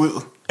skubbet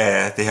ud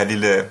af det her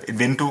lille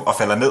vindue og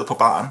falder ned på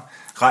baren,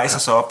 rejser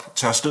sig op,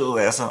 tør stødet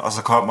af sig, og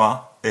så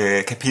kommer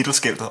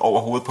kapitelskiltet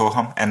over hovedet på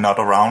ham, and not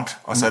around,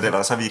 og så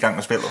er vi i gang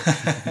med spillet.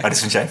 Og det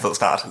synes jeg er en fed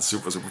start.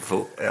 Super, super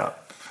fed. Ja.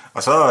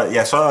 Og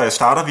så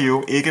starter vi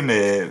jo ikke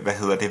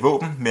med,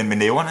 våben, men med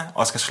næverne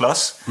og skal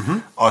slås.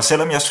 Mm-hmm. Og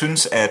selvom jeg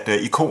synes, at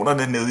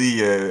ikonerne nede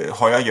i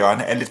højre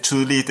hjørne er lidt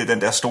tydelige, det er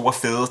den der store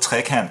fede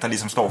trekant, der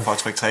ligesom står for at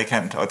trykke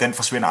trekant, og den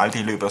forsvinder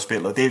aldrig i løbet af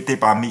spillet. Det er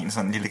bare min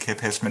sådan lille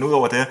kæphest. Men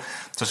udover det,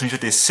 så synes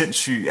jeg, det er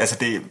sindssygt, altså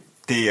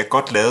det er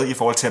godt lavet i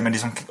forhold til, at man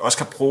ligesom også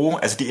kan bruge,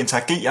 altså de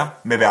interagerer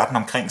med verden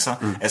omkring sig.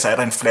 Altså er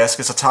der en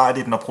flaske, så tager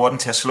de den og bruger den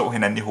til at slå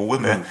hinanden i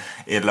hovedet med,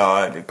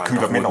 eller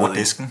kylder dem ind over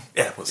disken.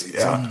 Ja, præcis.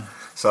 Ja.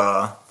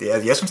 Så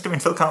jeg synes, det er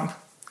en fed kamp.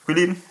 Kunne I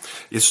lide den?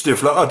 Jeg synes, det er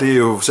flot, og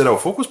det sætter jo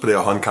fokus på det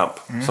her håndkamp,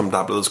 som der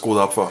er blevet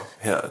skruet op for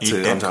her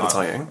til Uncharted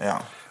 3. Ikke? Ja.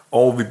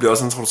 Og vi bliver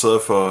også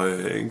introduceret for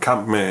en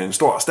kamp med en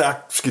stor, stærk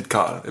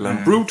skidtkarl, eller en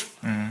brute.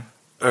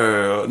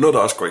 Noget, der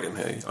også går igen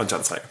her i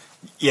Uncharted 3.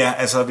 Ja,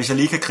 altså hvis jeg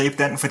lige kan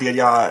gribe den, fordi at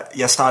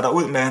jeg starter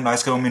ud med, når jeg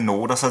skriver mine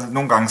noter, så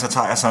nogle gange så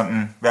tager jeg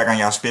sådan, hver gang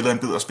jeg har spillet en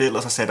bid af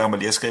spillet, så sætter jeg mig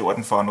lige og skriver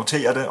den for at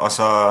notere det, og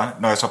så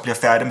når jeg så bliver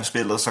færdig med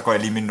spillet, så går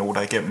jeg lige mine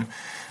noter igennem.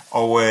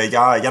 Og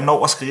jeg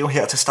når at skrive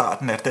her til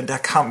starten, at den der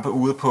kamp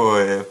ude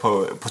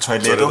på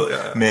toilettet,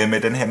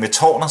 med den her med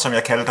tårnet, som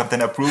jeg kaldte dem, den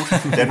her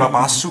brute, den var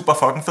bare super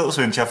fucking fed,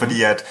 synes jeg,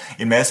 fordi at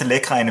en masse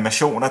lækre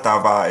animationer,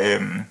 der var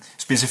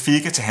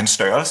specifikke til hans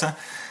størrelse,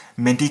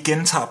 men de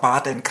gentager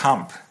bare den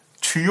kamp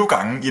 20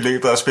 gange i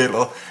løbet af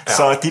spillet. Ja.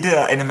 Så de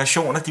der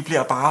animationer, de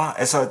bliver bare,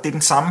 altså det er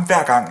den samme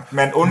hver gang.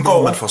 Man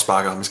undgår... Man får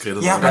sparket ham i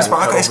skridtet. Ja, man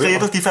sparker i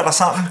skridtet, de falder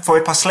sammen, får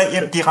et par slag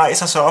ind, de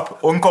rejser sig op,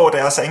 undgår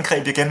deres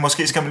angreb igen,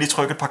 måske skal man lige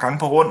trykke et par gange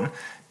på runden.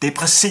 Det er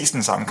præcis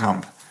den samme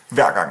kamp.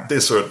 Hver gang. Det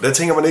er sødt. Det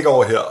tænker man ikke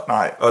over her.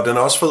 Nej. Og den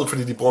er også fed,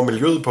 fordi de bruger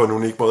miljøet på en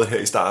unik måde her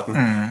i starten.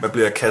 Man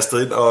bliver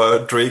kastet ind, og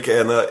Drake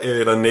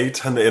eller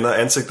Nate, han ender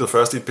ansigtet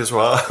først i et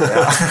pissoir.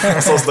 Ja.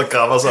 Og så der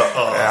grabber sig,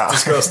 det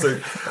skal også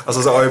stykke. Og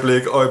så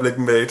øjeblik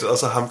Nate, og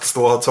så ham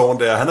store tårn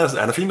der.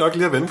 Han er fint nok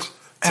lige at vente.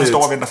 Han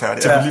står og venter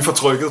færdig. Til vi lige får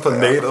trykket på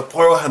Nate, og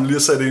prøver han lige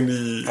at sætte ind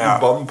i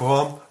bomben på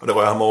ham. Og det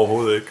rører ham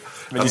overhovedet ikke.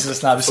 Men lige så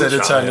snart vi sætter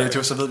et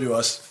toilet, så ved vi jo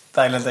også,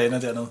 der er en eller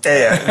anden, der ender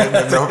dernede.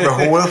 Ja, med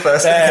hovedet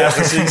først. Ja,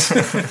 præcis.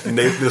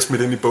 Nate bliver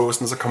smidt ind i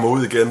båsen, så kommer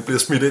ud igen, bliver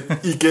smidt ind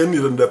igen i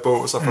den der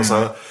bås, og får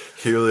så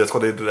hævet, jeg tror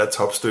det er det der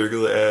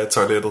topstykket af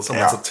toilettet, som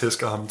man så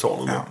tæsker ham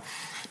tårnet med.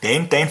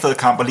 Det er en fed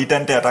kamp, og lige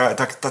den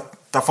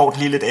der får det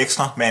lige lidt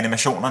ekstra med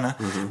animationerne,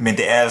 men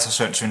det er altså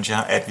synd, synes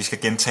jeg, at vi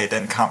skal gentage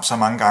den kamp så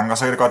mange gange, og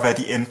så kan det godt være, at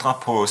de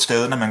ændrer på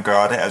stederne, man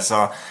gør det,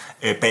 altså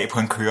bag på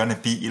en kørende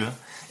bil,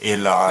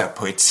 eller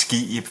på et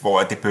skib,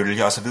 hvor det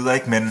bølger og så videre,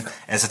 ikke? Men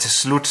altså til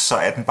slut, så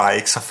er den bare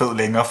ikke så fed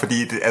længere,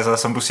 fordi det, altså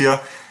som du siger,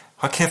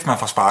 hold kæft, man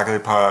får sparket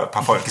et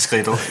par folk i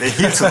skridtet. Det er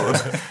hele tiden.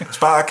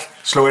 Spark,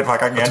 slå et par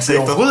gange i ansigtet.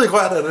 Du bliver overhovedet ikke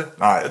rørt af det.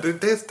 Nej.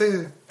 Det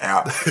det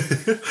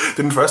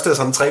er den første af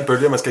sådan 3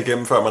 bølger, man skal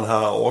igennem, før man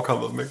har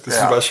overkommet dem. Ikke? Det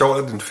synes jeg bare er sjovt,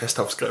 at det er en fast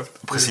opskrift.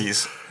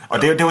 Præcis.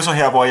 Og det er jo så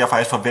her, hvor jeg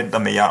faktisk forventer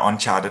mere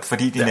Uncharted,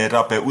 fordi de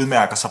netop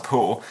udmærker sig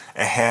på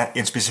at have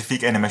en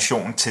specifik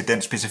animation til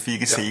den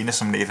specifikke scene,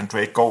 som Nathan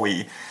Drake går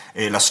i,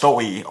 eller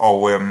står i,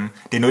 og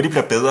det er noget, de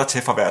bliver bedre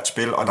til for hvert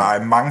spil, og der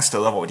er mange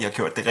steder, hvor de har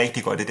gjort det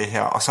rigtig godt i det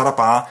her, og så er der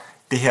bare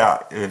det her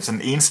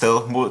sådan en sted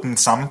mod den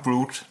samme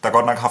brute, der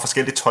godt nok har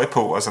forskellige tøj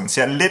på, og sådan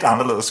ser lidt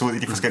anderledes ud i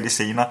de forskellige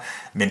scener,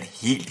 men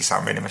helt de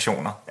samme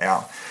animationer. Ja.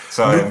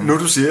 Så, nu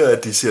du siger,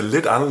 at de ser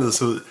lidt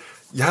anderledes ud,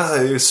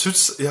 jeg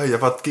synes, jeg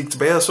gik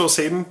tilbage og så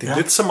scenen. Det er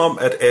lidt som om,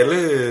 at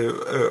alle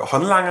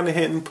håndlangerne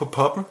herinde på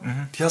poppen,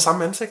 de har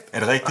samme ansigt. Er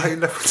det rigtigt?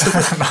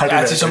 Nej,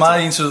 det er så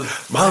meget ens ud.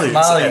 Meget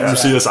ens.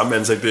 Du siger samme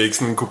ansigt, det er ikke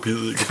sådan en kopi.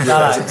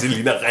 Det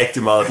ligner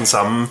rigtig meget den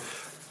samme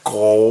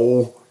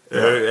grove,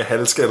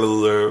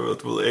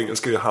 halvskaldede,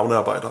 engelske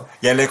havnearbejdere.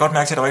 Jeg lagde godt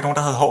mærke til, at der var ikke nogen,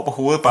 der havde hår på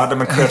hovedet, bare da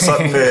man kørte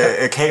sådan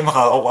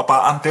kameraet over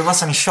baren. Det var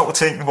sådan en sjov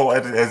ting, hvor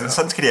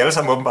sådan skal de alle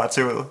sammen åbenbart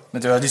se ud.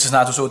 Men det var lige så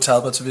snart du så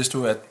Talbot, så vidste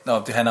du, at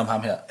det handler om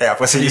ham her. Ja,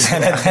 præcis.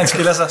 Han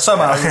skiller sig så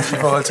meget i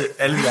forhold til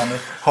alle de andre.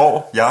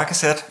 Hår,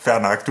 jakkesæt, fair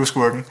nok, du er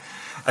skurken.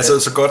 Altså,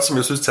 så godt som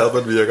jeg synes,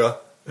 Talbot virker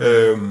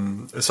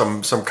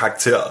som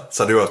karakter,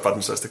 så er det jo også bare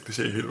den største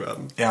kliché i hele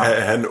verden. Ja.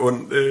 Han er en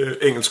ond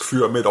engelsk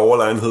fyr med et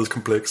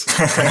overlegenhedskompleks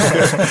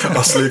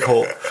og slik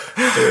hår.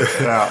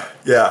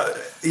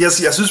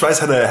 Jeg synes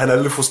faktisk, han er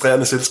lidt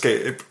frustrerende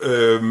selskab,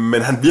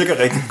 men han virker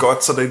rigtig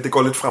godt, så det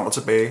går lidt frem og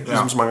tilbage,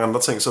 ligesom så mange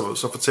andre ting,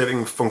 så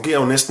fortællingen fungerer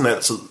jo næsten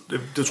altid.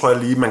 Det tror jeg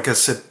lige, man kan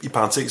sætte i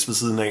parentes ved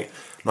siden af,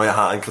 når jeg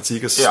har en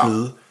kritik at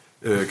smide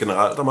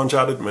generelt om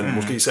Uncharted, men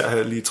måske især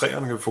her lige i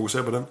 3'erne kan vi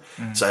fokusere på den,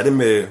 så er det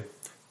med...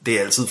 Det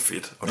er altid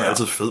fedt, og der er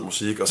altid fed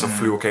musik, og så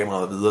flyver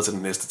kameraet videre til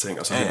den næste ting,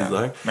 og så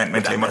videre. Ikke?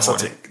 Men der er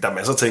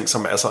masser af ting,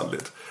 som er sådan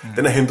lidt.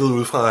 Den er hentet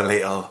ud fra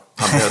lageret,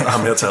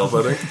 ham her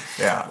Talbot, ikke?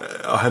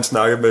 Og han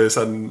snakker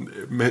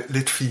med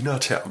lidt finere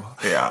termer,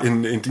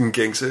 end din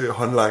gængse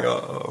håndlanger.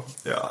 Og,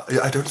 I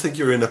don't think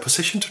you're in a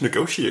position to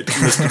negotiate,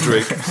 Mr.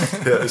 Drake,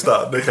 her i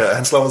starten. Ikke?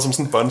 Han slår mig som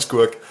sådan en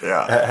båndskurk.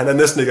 Han er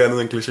næsten ikke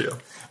andet end klichéer.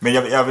 Men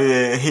jeg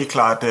vil helt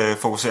klart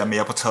fokusere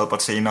mere på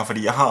Talbot senere,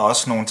 fordi jeg har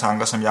også nogle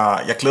tanker, som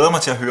jeg glæder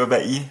mig til at høre,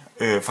 hvad I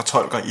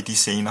fortolker i de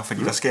scener,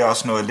 fordi der sker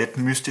også noget lidt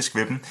mystisk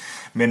ved dem.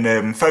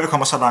 Men før vi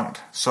kommer så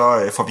langt,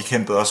 så får vi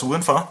kæmpet os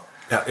udenfor.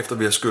 Ja, efter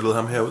vi har skyllet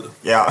ham herud.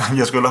 Ja, vi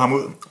har skyllet ham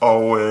ud,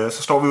 og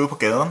så står vi ude på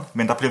gaden,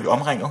 men der bliver vi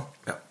omringet.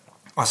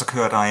 Og så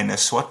kører der en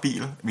sort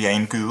bil, vi er i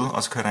en gyde,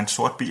 og så kører der en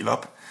sort bil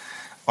op,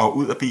 og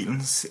ud af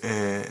bilen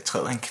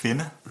træder en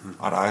kvinde,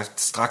 og der er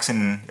straks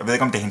en, jeg ved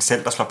ikke om det er hende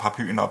selv, der slår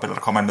paraplyen op, eller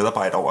der kommer en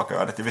medarbejder over at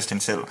gøre det, det er vist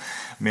hende selv.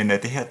 Men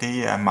det her,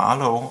 det er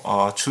Marlowe,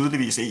 og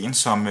tydeligvis en,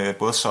 som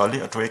både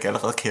Sully og Drake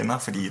allerede kender,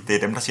 fordi det er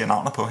dem, der siger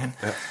navnet på hende.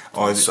 Ja,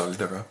 og det er Sully,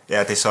 der gør. Ja,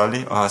 det er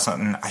Sully, og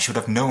sådan, I should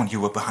have known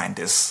you were behind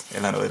this,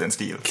 eller noget i den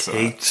stil.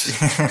 Kate.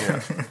 Ja.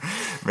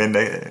 Men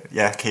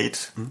Kate,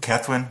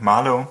 Catherine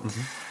Marlowe.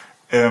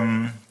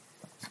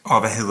 Og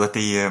hvad hedder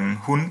det,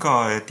 hun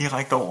går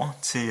direkte over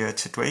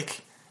til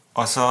Drake,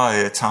 og så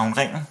tager hun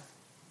ringen,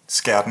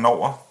 skærer den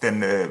over,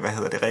 den,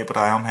 rebet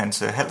der er om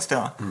hans hals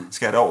der,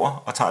 skærer det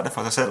over og tager det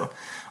for sig selv.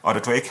 Og da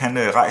Drake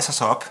han rejser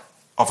sig op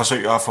og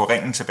forsøger at få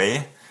ringen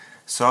tilbage,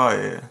 så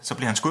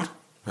bliver han skudt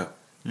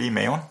lige i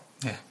maven.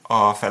 Yeah.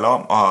 Og falder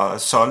om,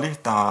 og Sully,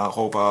 der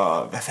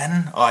råber, hvad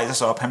fanden, og rejser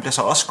sig op, han bliver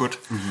så også skudt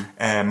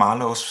af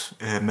Marlowes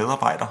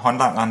medarbejder,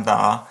 håndlangeren,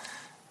 der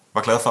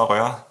var glad for at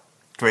røre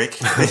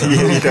Drake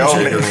i det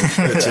øjeblik.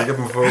 Jeg tjekker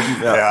dem på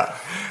dem. Ja.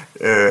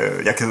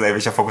 Jeg er ked af,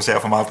 hvis jeg fokuserer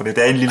for meget på det.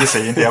 Det er en lille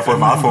scene, det har fået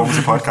meget fokus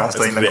i podcast.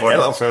 Altså, det er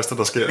allerførste,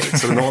 der sker, ikke?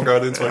 Så det er nogen, der gør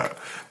det indtryk.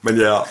 Men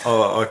ja,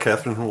 og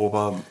Catherine, hun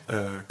råber,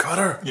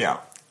 cutter! Ja.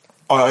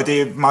 Og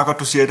det er meget godt,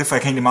 du siger det, for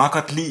jeg kan egentlig meget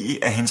godt lide,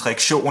 at hendes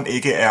reaktion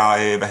ikke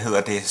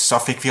er, så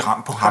fik vi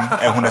ramt på ham.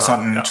 At hun er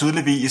sådan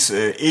tydeligvis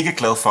ikke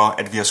glad for,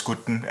 at vi har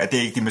skudt den. At det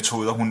er ikke de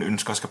metoder, hun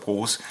ønsker skal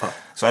bruges. Ja.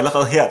 Så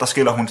allerede her, der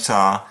skiller hun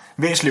sig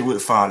væsentligt ud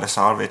fra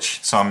Lazarevich,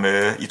 som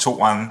i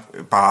toeren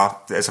bare,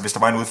 altså hvis der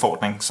var en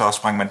udfordring, så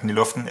sprang man den i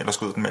luften, eller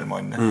skød den mellem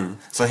øjnene.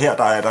 Så her,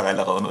 der er der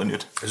allerede noget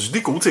nyt. Jeg synes, de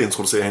er gode til at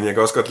introducere hende. Jeg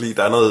kan også godt lide,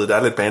 der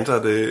er lidt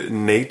banter, det er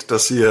Nate, der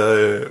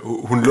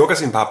siger, hun lukker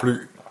sin paraply,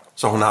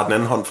 så hun har den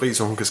anden hånd fri,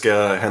 så hun kan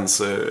skære hans,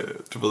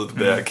 det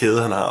der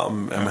kæde, han har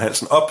om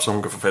halsen op, så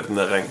hun kan få fat i den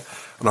der ring.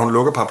 Og når hun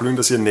lukker paraplyen,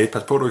 der siger Nate,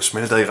 pas på, du ikke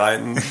smelter i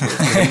regnen.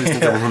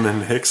 Så hun er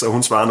en heks, og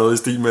hun svarer noget i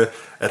stil med,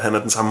 at han er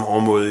den samme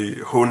overmåde i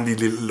hundige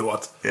lille lort.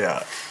 Ja.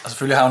 Og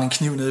selvfølgelig har hun en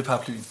kniv nede i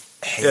paraplyen.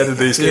 Ja, det er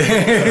det, skal.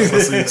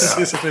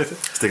 Ja,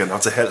 stikker den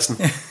op til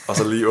halsen, og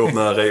så lige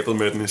åbner rebet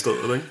med den i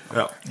stedet, ikke?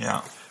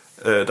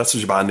 Ja. Der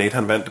synes jeg bare, at Nate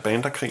han vandt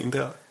banderkrigen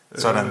der.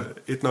 Sådan.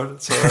 1-0,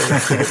 så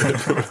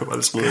det var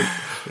lidt smidigt.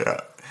 Ja.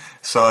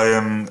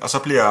 Så, og så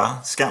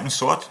bliver skærmen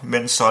sort,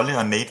 mens Sully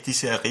og Nate, de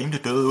ser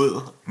rimelig døde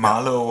ud.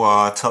 Marlowe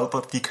og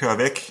Talbot, de kører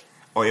væk,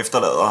 og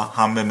efterlader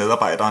ham med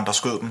medarbejderen, der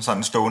skød dem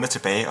sådan stående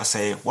tilbage og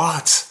sagde,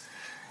 what?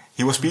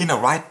 He was being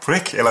a right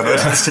prick, eller noget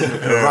af stil.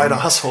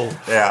 Right asshole.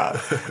 Ja,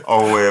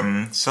 og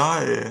så...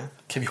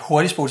 Kan vi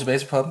hurtigt spole tilbage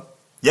til poppen?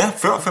 Ja,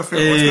 før.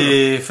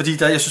 Fordi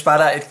jeg synes bare,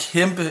 der er et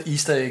kæmpe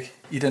easter egg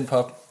i den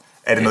pop.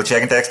 Er det noget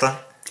Jack and Dexter?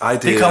 Ej,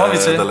 det kommer vi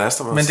til, The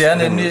Last of Us. men det er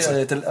nemlig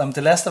om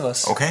The Last of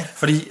Us. Okay.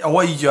 Fordi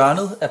over i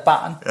hjørnet af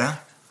baren, ja.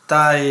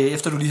 der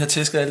efter du lige har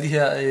tæsket alle de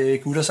her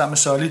gutter sammen med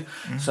Sully,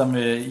 som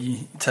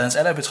i taget hans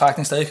alder i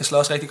betragtning stadig kan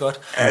slås rigtig godt.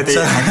 Ja, det,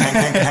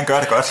 han gør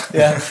det godt.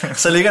 Ja,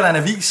 så ligger der en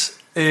avis,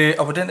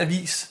 og på den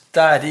avis,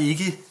 der er det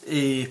ikke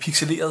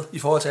pixeleret i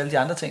forhold til alle de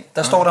andre ting.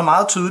 Der står der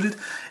meget tydeligt,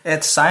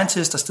 at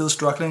scientists are still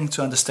struggling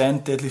to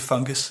understand deadly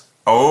fungus.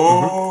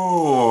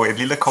 Et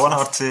lille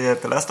call-out til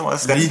The Last of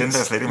Us.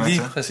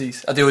 Lige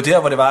præcis. Og det er jo der,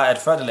 hvor det var, at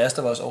før The Last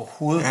of Us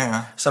overhovedet,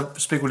 så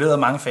spekulerede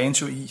mange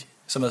fans jo i,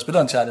 som havde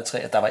spillet Uncharted 3,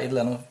 at der var et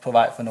eller andet på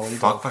vej for Naughty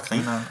Dog. Fuck, hvor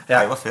griner.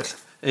 Ej, hvor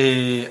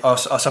fedt.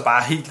 Og så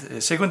bare helt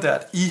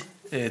sekundært i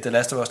The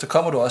Last of Us, der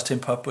kommer du også til en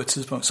pub på et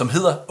tidspunkt, som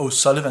hedder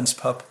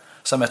O'Sullivan's Pub,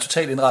 som er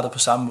totalt indrettet på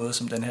samme måde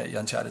som den her i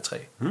Uncharted 3.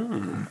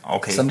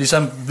 Okay. Som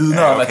ligesom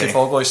vidner om, at det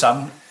foregår i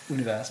samme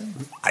univers. Ikke?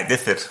 Ej, det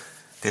er fedt.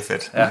 Det er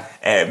fedt.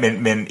 Ja.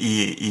 Men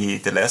i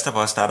The Last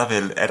of Us,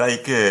 er der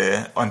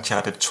ikke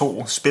Uncharted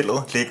 2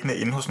 spillet liggende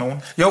inde hos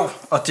nogen? Jo,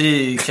 og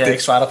det kan jeg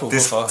ikke svare dig på,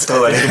 hvorfor. Det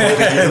strider lidt imod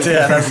det.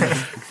 Det er der.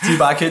 De er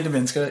bare kendte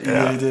mennesker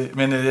i det.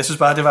 Men jeg synes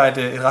bare, det var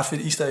et ret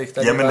fedt easter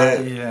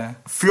egg.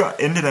 Fyr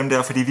endelig dem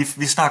der, fordi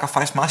vi snakker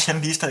faktisk meget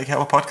sjældent easter egg her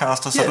på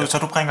podcaster, så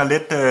du bringer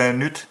lidt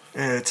nyt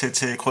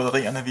til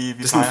krydderierne, vi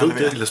det er sådan en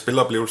fed del af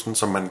spiloplevelsen,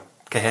 som man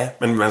kan have,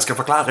 men man skal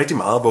forklare rigtig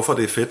meget, hvorfor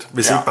det er fedt,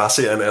 hvis ikke bare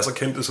serien er så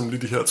kendte som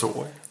lige de her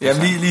to. Ikke?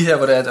 Ja, lige her,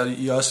 hvor det er, at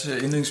I også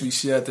indledningsvis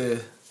siger, at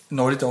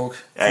Naughty Dog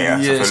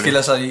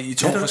skiller sig i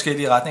to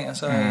forskellige retninger.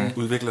 Så,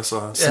 udvikler sig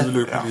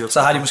sideløbende.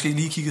 Så har de måske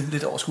lige kigget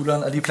lidt over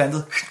skulderen og lige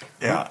plantet.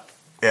 Ja.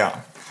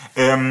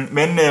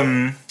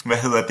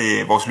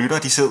 Vores lyttere,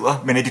 de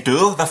sidder, men er de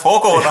døde? Hvad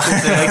foregår der?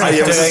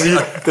 Jeg vil sige,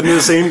 den her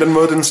scene, den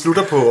måde, den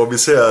slutter på, og vi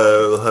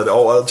ser,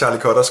 over Charlie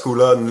Cutters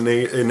skulder,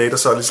 Nate og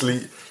Sullys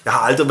lig. Jeg har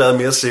aldrig været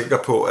mere sikker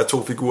på, at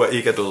to figurer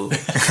ikke er døde.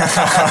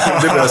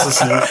 Det vil jeg så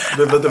sige.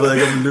 Det ved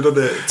jeg ikke, om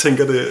lytterne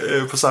tænker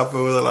det på samme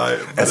måde eller ej.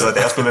 Altså,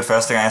 da jeg spillede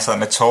første gang, jeg sad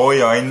med tårer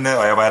i øjnene,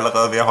 og jeg var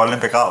allerede ved at holde en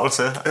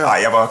begravelse. Nej,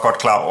 jeg var godt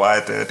klar over,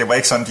 at det var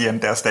ikke sådan, de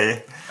endte deres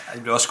dage. De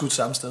blev også skudt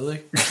samme sted,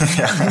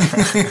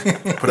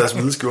 ikke? På deres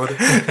hvide skjorte.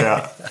 Ja.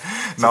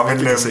 Nå,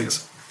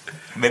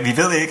 men vi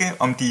ved ikke,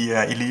 om de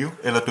er i live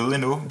eller døde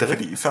endnu.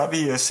 Fordi før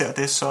vi ser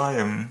det,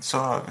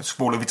 så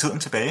spoler vi tiden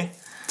tilbage.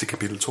 Til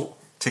kapitel 2.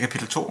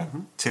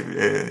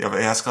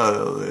 Jeg har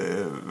skrevet,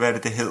 hvad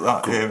det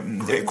hedder?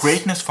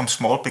 Greatness from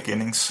Small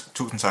Beginnings.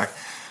 Tusind tak.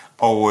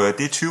 Og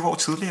det er 20 år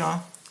tidligere,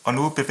 og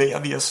nu bevæger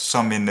vi os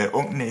som en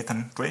ung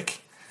Nathan Drake.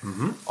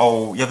 Mm-hmm.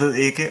 Og jeg ved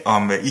ikke,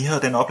 om I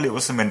havde den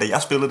oplevelse, men da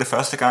jeg spillede det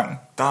første gang,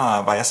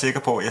 der var jeg sikker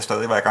på, at jeg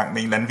stadig var i gang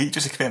med en eller anden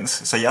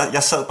videosekvens. Så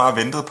jeg sad bare og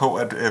ventede på,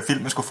 at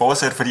filmen skulle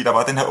fortsætte, fordi der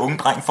var den her unge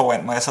dreng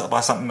foran mig. Jeg sad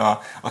bare sådan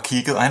og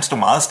kiggede, og han stod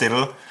meget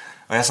stille.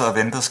 Og jeg sad og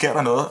ventede, sker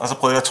der noget? Og så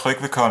prøvede jeg at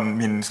trykke ved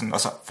min sådan,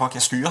 og så, fuck,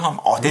 jeg styrer ham.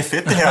 Det er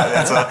fedt det her.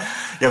 Altså,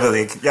 jeg ved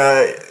ikke.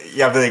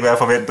 Jeg ved ikke, hvad jeg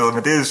forventede,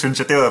 men det synes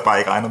jeg, det havde jeg bare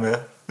ikke regnet med.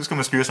 Nu skal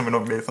man styre som en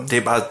ung Nathan. Det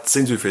er bare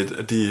sindssygt fedt,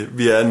 at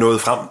vi er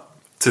nået frem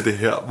til det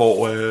her,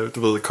 hvor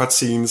du ved,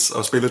 cutscenes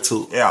og spilletid,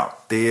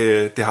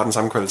 det har den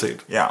samme kvalitet.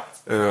 Ja.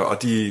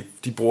 Og de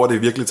bruger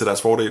det virkelig til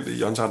deres fordel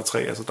i Uncharted 3.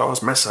 Altså, der er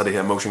også masser af det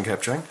her motion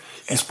capture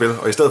i spil,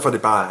 og i stedet for at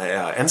det bare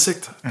er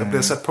ansigt, der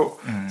bliver sat på,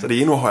 så det er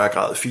i endnu højere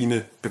grad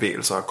fine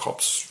bevægelser og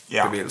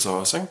kropsbevægelser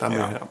også, ikke? Der er med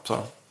her. Så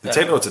det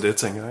taler jo til det,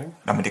 tænker jeg, ikke?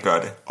 Nå, men det gør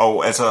det.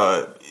 Og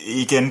altså,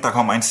 igen, der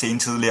kommer en scene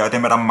tidligere, og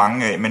dem er der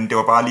mange af, men det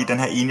var bare lige den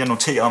her ene, jeg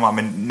noterede mig,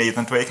 men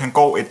Nathan Drake, han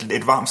går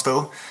et varmt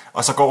sted,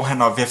 og så går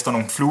han og vifter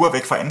nogle fluer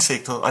væk fra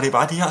ansigtet, og det er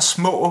bare de her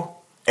små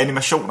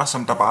animationer,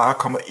 som der bare er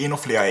kommet endnu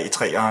flere af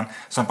i 3'eren,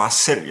 som bare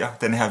sælger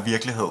den her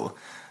virkelighed,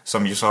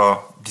 som jo så,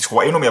 de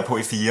skruer endnu mere på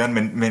i 4'eren,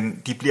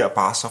 men de bliver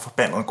bare så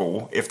forbandet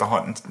gode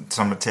efterhånden,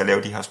 som til at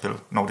lave de her spil,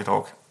 Naughty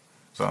Dog.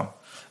 Så.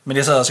 Men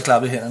jeg sad også og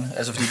klappede i hænderne,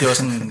 altså fordi det var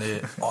sådan,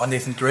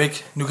 Nathan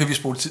Drake, nu kan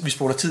vi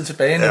spoler tiden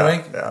tilbage nu,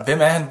 ikke? Ja.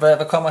 Hvem er han?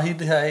 Hvad kommer hele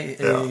det her af?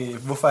 Ja.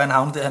 Hvorfor er han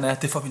havnet der, han er?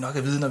 Det får vi nok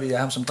at vide, når vi er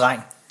ham som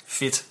dreng.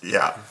 Fedt. Ja.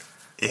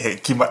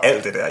 Giv mig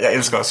alt det der. Jeg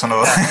elsker også sådan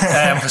noget.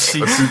 Ja,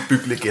 præcis. Og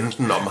bygge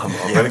legenden om ham.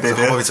 Og så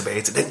hopper vi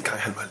tilbage til den gang,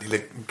 han var en lille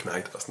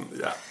knægt og sådan,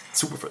 ja.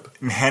 Super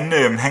fedt.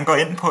 Han går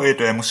ind på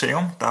et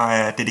museum, der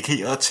er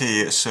dedikeret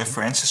til Sir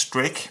Francis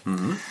Drake.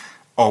 Mm-hmm.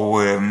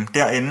 Og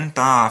derinde,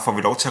 der får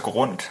vi lov til at gå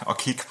rundt og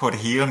kigge på det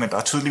hele, men der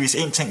er tydeligvis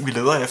én ting, vi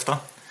leder efter.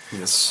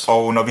 Yes.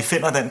 Og når vi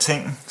finder den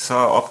ting, så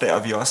opdager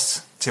vi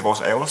også til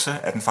vores ærgelse,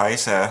 at den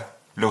faktisk er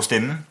låst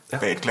inde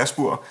bag et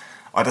glasbur.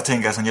 Og der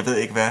tænker jeg sådan, jeg ved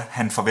ikke, hvad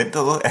han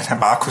forventede, at han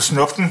bare kunne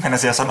snuppe den. Han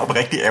ser sådan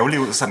oprigtig ærgerlig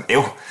ud, sådan,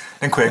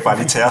 den kunne jeg ikke bare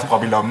lige tage og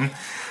proppe i lommen.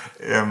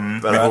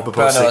 Hvad er på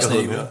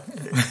sikkerheden her?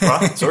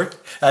 Hvad? Sorry?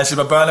 Jeg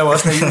siger bare, børn er jo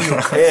også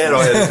naive. Ja,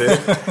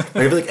 det.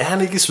 Men jeg ved ikke, er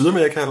han ikke i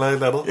Sydamerika eller et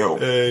eller andet? Jo.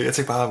 Jeg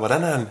tænker bare,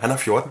 hvordan er han? Han er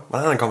 14.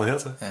 Hvordan er han kommet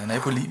hertil? Ja, han er i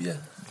Bolivia.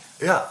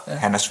 Ja.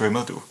 Han er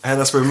svømmet, du. Han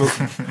er svømmet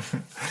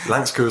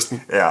langs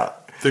kysten. Ja.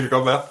 Det kan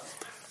godt være.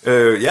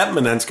 Ja,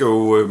 men han skal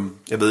jo...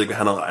 jeg ved ikke, hvad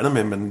han har regnet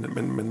med,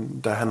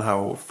 men han har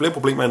jo flere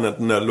problemer, end at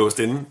den er låst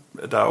inde.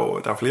 Der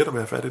er flere, der vil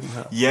have fat i den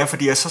her. Ja,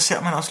 fordi så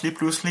ser man også lige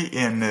pludselig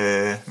en,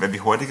 hvad vi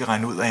hurtigt kan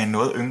regne ud af, en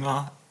noget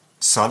yngre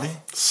Sully.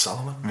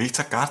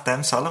 Victor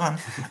Goddamn Sullivan.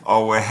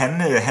 Og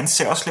han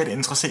ser også lidt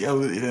interesseret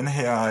ud i den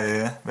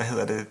her,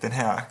 den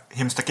her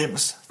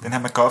himstergems, den her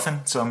MacGuffin,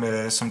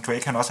 som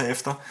Drake han også er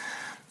efter.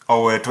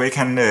 Og Drake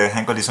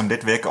han går ligesom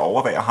lidt væk og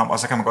overværer ham, og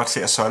så kan man godt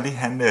se, at Sully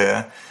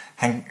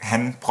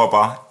han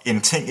propper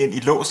en ting ind i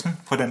låsen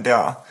på den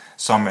der,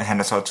 som han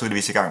er så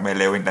tydeligvis i gang med at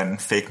lave en eller anden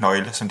fake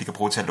nøgle, som de kan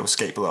bruge til at låse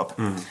skabet op.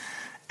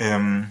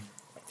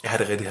 Ja,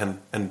 det er rigtigt.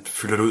 Han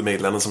fylder det ud med et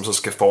eller andet, som så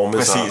skal forme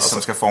præcis, sig. Præcis,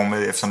 som skal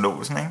forme efter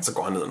låsen, ikke? Så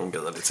går han ned ad nogle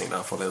gader, det ting, der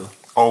er for lavet.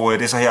 Og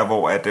det er så her,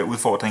 hvor at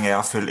udfordringen er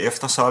at følge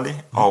efter Sully,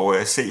 og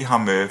se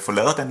ham få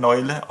lavet den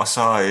nøgle, og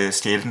så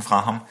stjæle den fra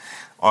ham.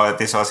 Og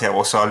det er så også her,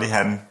 hvor Sully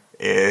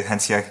han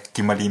siger,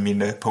 giv mig lige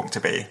min punkt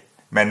tilbage.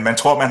 Men man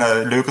tror, man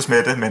havde lykkes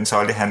med det, men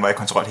Sully han var i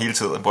kontrol hele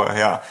tiden. Hvor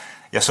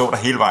jeg så dig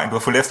hele vejen, du har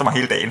fulgt efter mig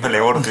hele dagen, hvad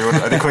laver du det? Og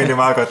det kunne jeg egentlig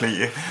meget godt lide.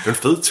 Det er en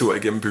fed tur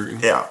igennem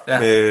byen,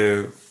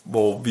 ja.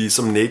 Hvor vi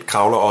som Nate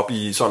kravler op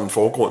i sådan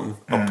forgrunden,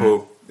 og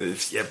på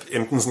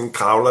enten sådan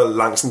kravler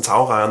langs en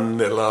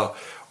tagrende, eller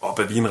op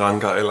ad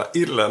vinranker, eller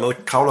et eller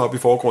andet, kravler op i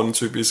forgrunden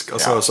typisk,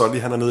 og så Sully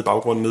han er nede i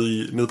baggrunden,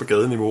 nede på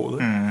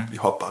gadeniveauet. Vi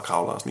hopper bare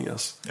kravler og sniger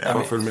os. Ja, for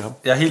at følge med ham.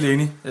 Jeg er helt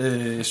enig.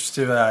 Jeg synes,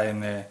 det var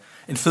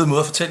en fed måde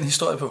at fortælle en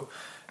historie på.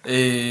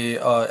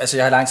 Og altså,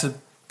 jeg har lang tid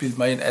bildet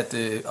mig ind, at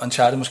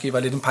Uncharted måske var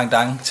lidt en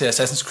pendant til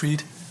Assassin's Creed,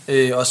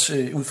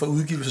 også ud fra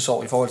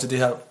udgivelsesår i forhold til det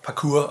her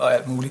parkour og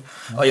alt muligt.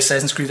 Og i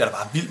Assassin's Creed er der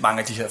bare vildt mange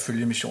af de her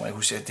følgemissioner. Jeg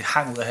kunne sige, at det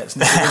hang ud af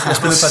halsen. Jeg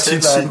spillede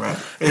et par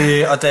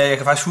titler, og da jeg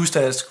kan faktisk huske,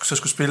 at jeg så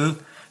skulle spille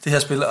det her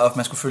spil, og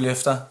man skulle følge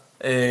efter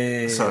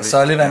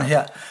Sullivan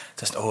her,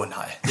 så sådan,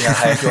 nej, det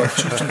har jeg gjort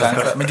 1000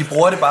 gange før. Men de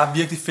bruger det bare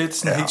virkelig fedt,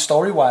 sådan helt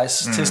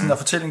story-wise, til sådan at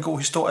fortælle en god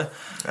historie.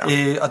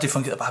 Og det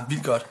fungerede bare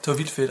vildt godt. Det var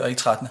vildt fedt og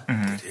ikke trættende.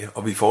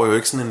 Og vi får jo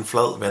ikke sådan en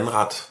flad,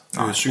 vandret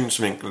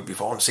synsvinkel. Vi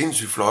får en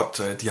sindssygt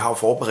flot. De har jo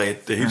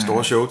forberedt det helt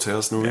store show til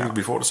os nu. Ja.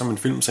 Vi får det som en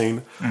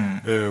filmscene.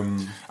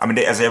 Men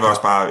det, altså jeg vil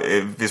også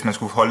bare, hvis man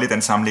skulle holde i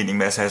den sammenligning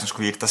med Assassin's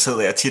Creed, der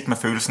sidder jeg tit med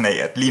følelsen af,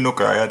 at lige nu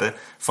gør jeg det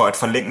for at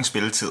forlænge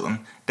spilletiden.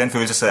 Den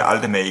følelse sidder jeg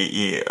aldrig med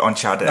i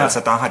Uncharted. Ja.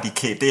 Altså der har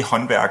det er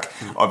håndværk,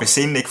 og hvis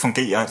scenen ikke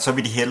fungerer, så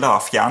vil de hellere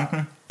fjerne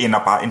den, end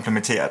at bare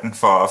implementere den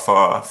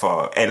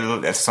for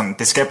alle. Altså sådan,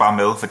 det skal bare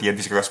med, fordi at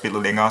vi skal gøre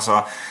spillet længere.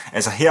 Så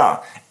altså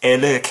her,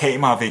 alle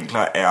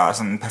kameravinkler er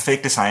sådan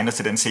perfekt designet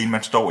til den scene,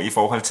 man står i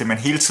forhold til, man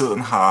hele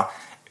tiden har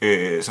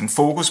sådan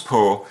fokus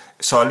på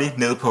Sully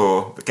nede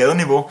på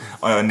gadeniveau,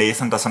 og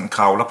Nathan, der sådan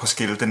kravler på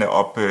skiltene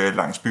op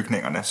langs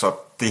bygningerne. Så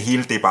det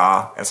hele, det er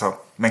bare, altså,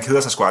 man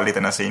keder sig sgu aldrig i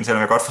den her scene,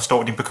 selvom jeg godt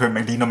forstår din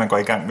bekymring lige når man går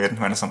i gang med den.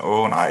 Man er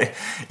sådan, nej,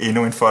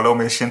 endnu en follow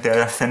mission, det har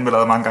jeg fandme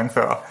lavet mange gange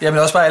før. Ja, men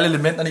også bare alle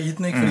elementerne i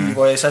den, ikke? Fordi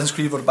hvor i Assassin's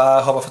Creed, hvor du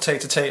bare hopper fra tag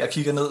til tag og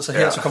kigger ned, så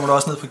her så kommer du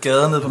også ned på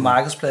gaden, ned på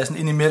markedspladsen,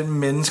 ind imellem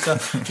mennesker.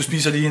 Du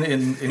spiser lige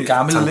en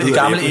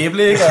gammel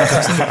æble, ikke? Og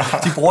sådan,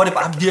 de bruger det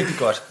bare virkelig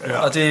godt.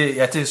 Og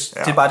det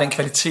er bare den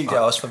kvalitet, jeg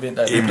også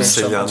forventer.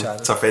 Æblesælgeren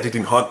tager fat i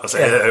din hånd, og så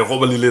jeg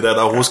råber lige lidt af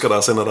dig og rusker dig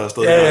og sender dig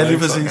afsted. Ja, lige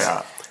præcis.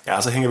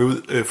 Ja, så hænger vi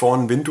ud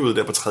foran vinduet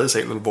der på 3.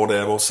 sal, hvor det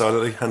er, hvor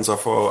Sully, han så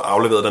får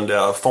afleveret den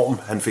der form,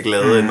 han fik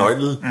lavet i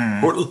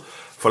nøglehullet.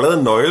 Får lavet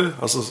en nøgle,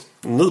 og så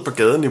ned på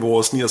gadeniveau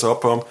og sniger sig op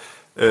på ham,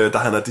 da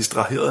han er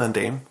distraheret af en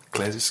dame.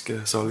 Klassisk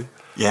Sully.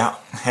 Ja,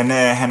 han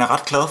er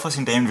ret glad for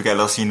sin dame, vi kan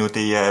allerede sige nu.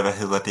 Det er,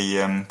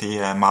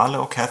 det er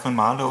Marlowe, Catherine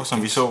Marlowe,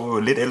 som vi så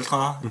lidt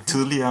ældre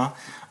tidligere.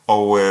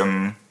 Og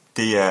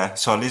det er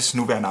Sullys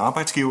nuværende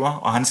arbejdsgiver,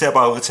 og han ser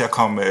bare ud til at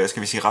komme,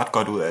 skal vi sige, ret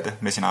godt ud af det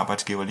med sin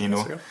arbejdsgiver lige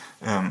nu.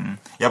 Jeg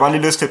har bare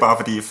lige lyst til, bare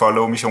fordi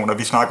follow-missioner,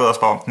 vi snakkede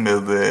også bare om den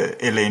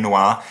med L.A.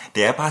 Noire,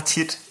 det er bare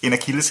tit en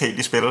akilleshæl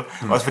i spil,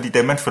 også fordi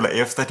dem man følger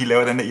efter, de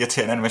laver den der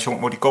irriterende animation,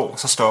 hvor de går,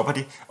 så stopper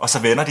de, og så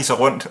vender de sig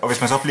rundt, og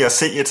hvis man så bliver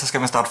set, så skal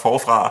man starte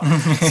forfra.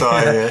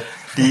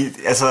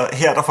 Så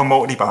her der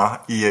formår de bare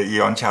i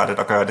Uncharted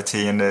at gøre det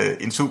til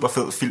en super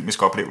fed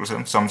filmisk oplevelse,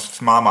 som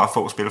meget, meget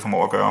få spil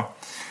formår at gøre.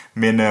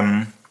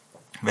 Men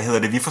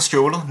vi får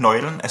stjålet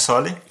nøglen af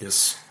Sully,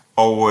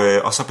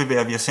 og så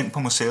bevæger vi os ind på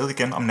museet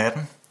igen om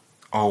natten,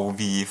 og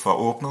vi får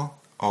åbnet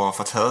og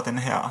får taget den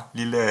her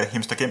lille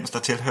himstergems, der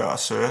tilhører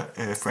Sir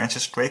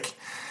Francis Drake,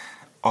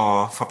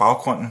 og fra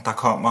baggrunden der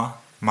kommer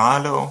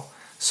Marlowe,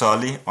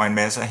 Sully og en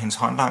masse af hendes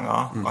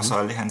håndlangere, og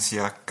Sully han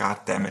siger, God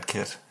damn it,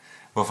 kid,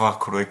 hvorfor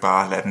kunne du ikke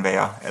bare lade den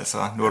være, altså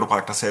nu har du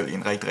bragt dig selv i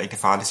en rigtig, rigtig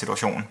farlig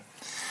situation.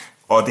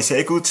 Og det ser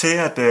ikke ud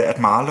til, at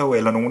Marlowe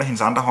eller nogle af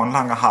hendes andre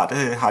håndlanger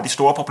har de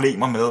store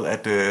problemer med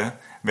at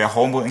være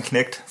hård mod en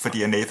knægt,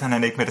 fordi Nathan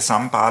han ikke med det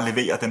samme bare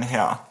leverer den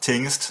her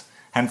tingest.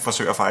 Han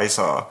forsøger faktisk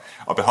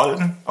at beholde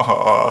den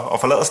og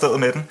forlade stedet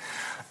med den.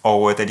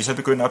 Og da de så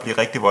begynder at blive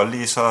rigtig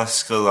voldelige, så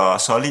skrider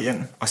Sully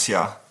ind og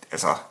siger,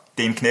 altså,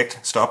 det er en knægt,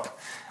 stop.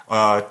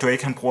 Og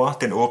Drake han bruger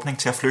den åbning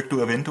til at flygte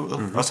ud af vinduet,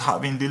 og så har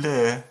vi en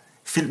lille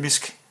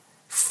filmisk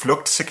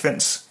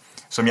flugtsekvens,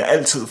 som jeg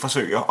altid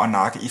forsøger at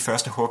nakke i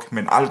første hug,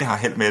 men aldrig har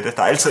held med det.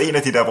 Der er altid en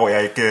af de der, hvor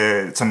jeg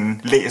ikke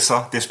sådan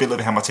læser det spillet,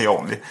 vil have mig til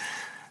ordentligt.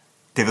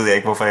 Det ved jeg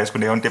ikke, hvorfor jeg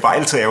skulle nævne. Det er bare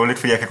altid ærgerligt,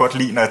 for jeg kan godt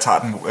lide, når jeg tager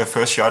den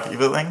first shot, I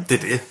ved, ikke?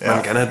 Det er det. Man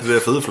kan gerne have det der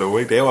fede flow,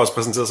 ikke? Det er jo også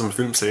præsenteret som en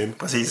filmscene.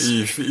 Præcis.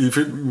 I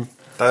filmen,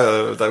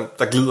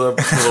 der glider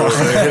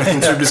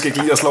en typisk ikke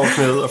lige at slå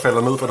knæet og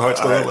falder ned på et højt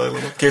sted.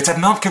 Eller. Kan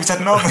vi tage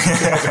den op?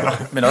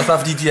 Men også bare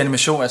fordi de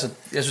animationer, altså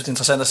jeg synes det er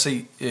interessant at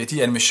se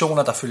de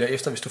animationer, der følger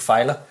efter, hvis du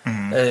fejler.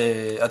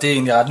 Og det er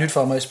egentlig ret nyt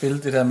for mig at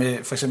spille, det der med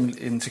for eksempel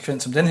en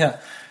sekvens som den her.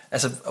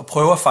 Altså at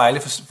prøve at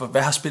fejle, for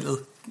hvad har spillet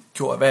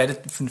gjort? Hvad er det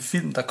for en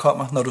film, der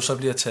kommer, når du så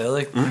bliver taget?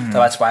 Ikke? Der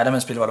var et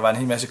Spider-Man-spil, hvor der var en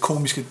hel masse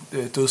komiske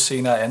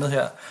dødsscener og andet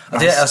her. Og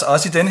det er altså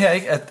også i den her,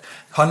 ikke, at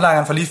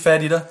håndlangeren får lige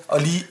fat i dig,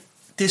 og lige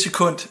det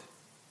sekund,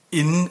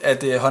 inden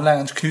at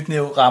håndlangerens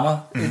knytnæve rammer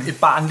et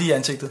barn lige i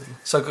ansigtet,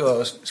 så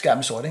går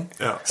skærmen sort, ikke?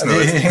 Ja,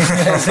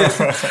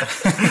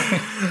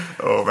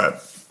 mand.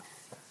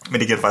 Men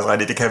det giver faktisk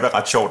ret i. Det kan være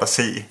ret sjovt at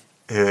se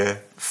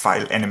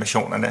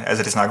fejlanimationerne.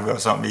 Altså det snakker vi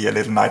også om i A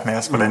Little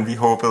Nightmares, hvordan vi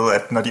håbede,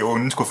 at når de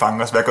onde skulle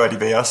fange os, hvad gør de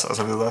ved os, og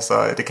så videre.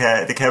 Så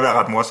det kan være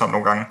ret morsomt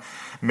nogle gange.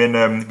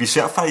 Men vi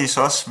ser faktisk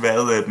også,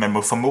 hvad man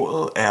må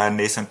formode er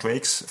Nathan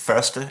Drakes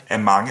første af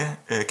mange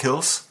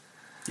kills.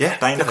 Ja,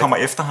 der er en, der kommer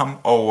efter ham,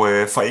 og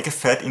får ikke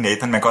fat i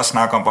Nathan. Man kan også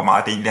snakke om, hvor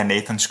meget det egentlig er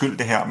Nathans skyld,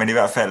 det her. Men i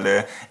hvert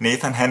fald,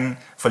 Nathan, han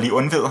får lige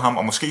undvedet ham,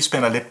 og måske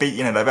spænder lidt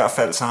ben, eller i hvert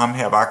fald så ham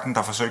her vagten,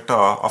 der forsøgte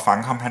at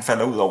fange ham. Han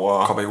falder ud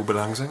over...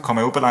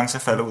 Kommer i ubalance,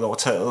 falder ud over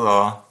taget,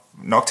 og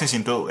nok til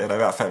sin død, eller i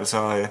hvert fald, så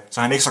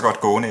er han ikke så godt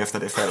gående efter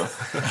det fald.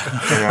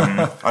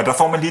 Og der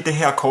får man lige det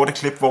her korte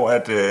klip, hvor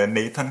at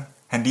Nathan...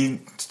 Han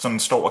lige sådan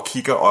står og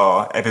kigger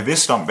og er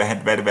bevidst om, hvad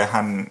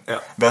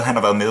han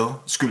har været med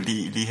skyld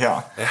i lige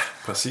her. Ja,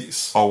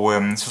 præcis. Og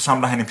så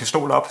samler han en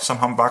pistol op, som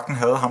ham vagten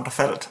havde, ham der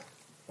faldt.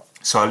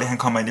 Sully han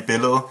kommer ind i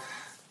billedet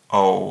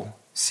og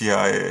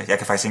siger, jeg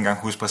kan faktisk ikke engang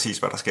huske præcis,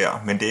 hvad der sker.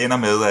 Men det ender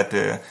med,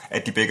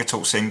 at de begge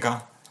to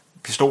sænker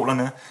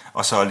pistolerne,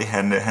 og Sully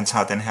han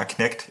tager den her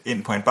knægt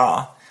ind på en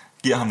bar,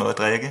 giver ham noget at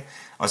drikke,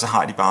 og så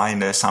har de bare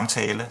en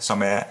samtale,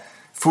 som er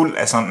fuld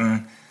af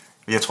sådan...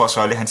 Jeg tror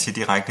Sully han siger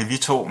direkte,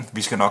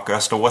 vi skal nok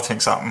gøre store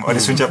ting sammen. Og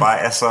det synes jeg bare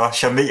er så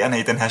charmerende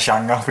i den her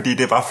genre, fordi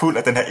det er bare fuld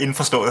af den her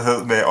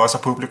indforståethed med os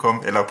og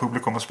publikum, eller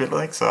publikum og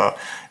spillet, ikke? Så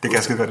det kan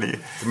jeg skide godt lide.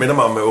 Det minder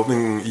mig om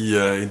åbningen i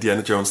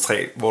Indiana Jones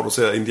 3, hvor du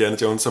ser Indiana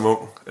Jones som ung,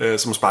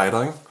 som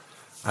spider, ikke?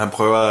 Han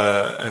prøver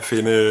at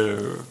finde,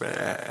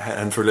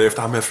 han følger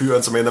efter ham her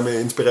fyren, som ender med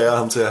at inspirere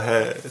ham til at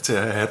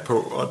have hat på,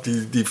 og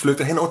de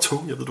flygter hen over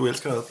tog. Jeg ved, du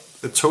elsker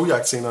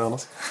togjagt senere,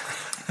 Anders.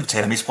 Du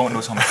taler misbrug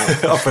nu som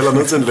og falder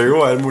ned til en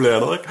løve og alt muligt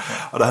andet, ikke?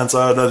 Og da han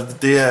så,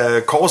 det er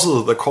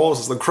korset,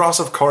 the cross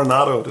of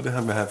Coronado, det er det,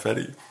 han vil have fat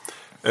i.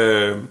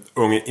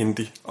 unge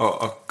indie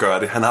og gøre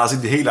det. Han har sit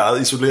helt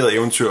eget isoleret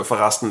eventyr for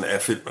resten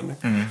af filmen.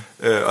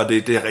 Ikke? Og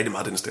det er rigtig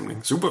meget den stemning.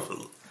 Super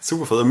fed.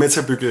 Super fed. Med til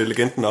at bygge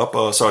legenden op,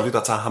 og Sully,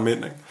 der tager ham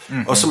ind.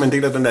 Ikke? Også som en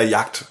del af den der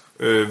jagt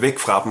væk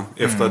fra dem,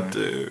 efter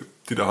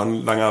de der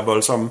håndlanger er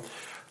voldsomme.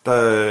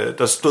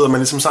 Der støder man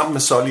ligesom sammen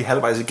med Sully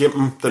halvvejs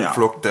igennem den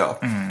flugt der. Og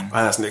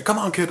han er sådan,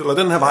 come on kid, eller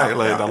den her vej,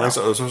 eller et eller andet.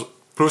 Og så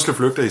pludselig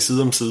flygter I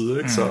side om side.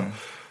 Ikke? Så,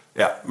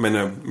 ja, men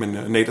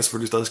Nate er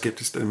selvfølgelig stadig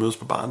skeptisk, da de mødes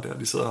på baren der.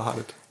 De sidder og har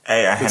lidt...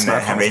 Ja,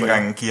 han vil ikke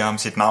engang give ham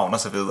sit navn og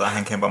så videre.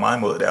 Han kæmper meget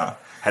imod der.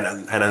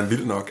 Han er en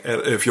vild nok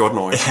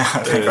 14-årig.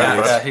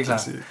 Ja, helt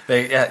klart.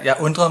 Jeg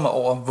undrede mig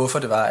over, hvorfor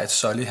det var, at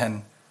Sully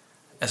han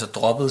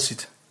droppede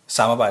sit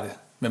samarbejde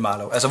med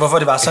Marlowe. Altså hvorfor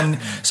det var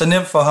så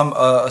nemt for ham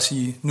at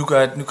sige, nu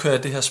kører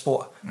jeg det her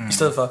spor i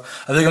stedet for.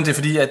 Jeg ved ikke, om det er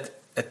fordi, at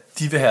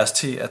de vil have os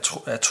til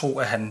at tro,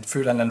 at han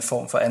føler en eller anden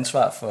form for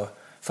ansvar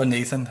for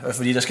Nathan.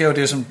 Fordi der sker jo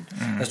det, som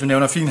du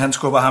nævner fint, han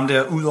skubber ham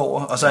der ud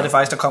over, og så er det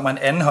faktisk, der kommer en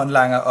anden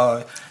håndlanger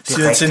og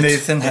siger til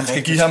Nathan, han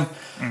skal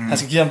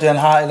give ham det, han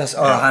har, ellers,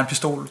 og har en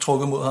pistol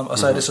trukket mod ham, og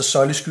så er det så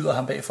Sully skyder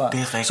ham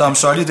bagfra. Så om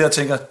Sully der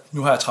tænker,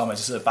 nu har jeg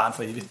traumatiseret et barn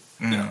for evigt.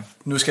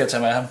 Nu skal jeg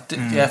tage med ham.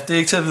 Det er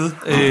ikke til at vide.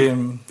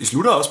 Vi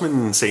slutter også med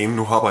en scene,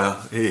 nu hopper jeg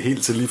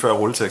helt til lige før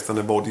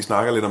rulleteksterne, hvor de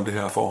snakker lidt om det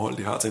her forhold,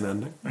 de har til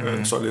hinanden.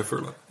 Ikke? Sully og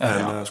føler, at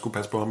han skulle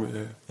passe på ham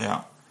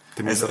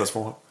det meste af deres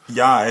forhold.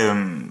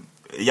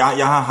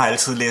 Jeg har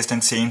altid læst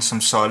den scene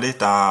som Sully,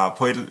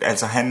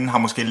 der han har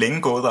måske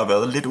længe gået og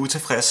været lidt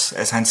utilfreds.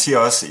 Altså han siger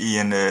også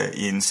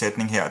i en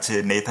sætning her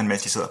til Nathan,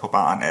 mens de sidder på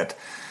baren, at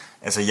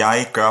altså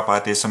jeg gør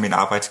bare det, som min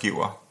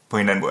arbejdsgiver på en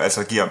eller anden måde,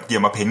 altså giver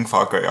mig penge for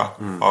at gøre.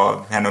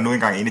 Og han er nu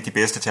engang en af de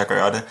bedste til at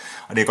gøre det.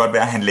 Og det kan godt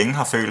være, at han længe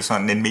har følt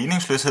sådan en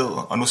meningsløshed,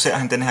 og nu ser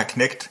han den her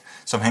knægt,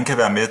 som han kan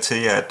være med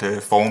til at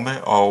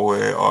forme,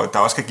 og der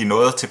også kan give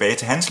noget tilbage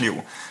til hans liv.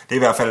 Det er i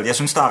hvert fald, jeg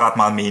synes, der er ret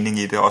meget mening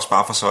i det, også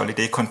bare for Sully. Det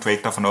er ikke kun Drake,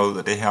 der får noget ud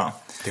af det her.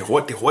 Det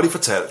er hurtigt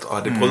fortalt,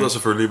 og det bryder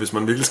selvfølgelig, hvis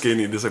man virkelig skal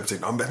ind i det, så kan man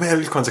tænke, hvad med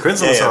alle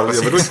konsekvenserne,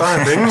 Sully? Vil du ikke bare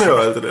have pengene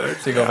og alt det der?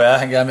 Ikke? Det kan være, at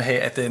han gerne vil have,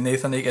 at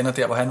Nathan ikke ender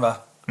der, hvor han var.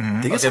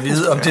 Det kan jeg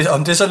vide,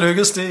 om det så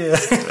lykkes, det...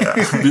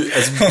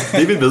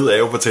 det vi ved er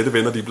jo, hvor tætte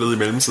venner de er blevet i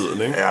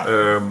mellemtiden, ikke?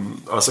 Ja.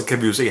 Og så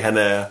kan vi jo se, at han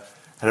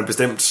er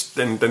bestemt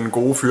den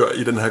gode fyr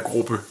i den her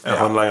gruppe af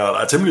håndlanger, der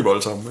er temmelig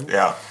voldsomme. Ikke?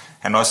 Ja,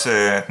 han er også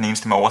den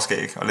eneste med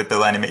overskæg og lidt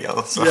bedre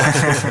animeret. Så.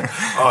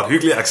 Og et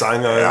hyggeligt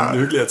accent og en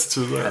hyggelig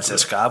attitude. Han ser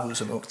skarp ud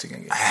som ung til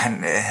gengæld.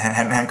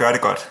 Han gør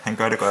det godt. Han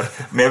gør det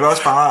godt. Men jeg vil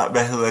også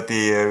bare,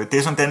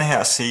 det som denne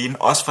her scene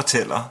også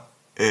fortæller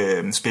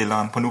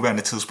spilleren på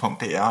nuværende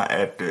tidspunkt, det er,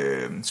 at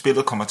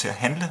spillet kommer til at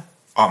handle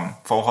om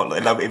forholdet,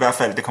 eller i hvert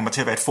fald det kommer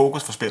til at være et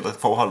fokus for spillet,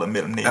 forholdet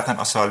mellem Nathan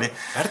og Sully.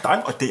 Er det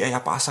dejligt? Og det er jeg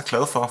bare så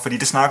glad for, fordi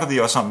det snakker vi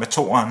også om med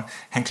toeren.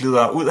 Han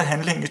glider ud af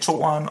handlingen i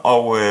toeren,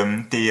 og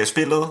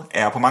spillet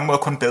er på mange måder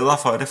kun bedre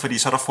for det, fordi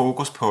så er der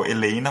fokus på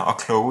Elena og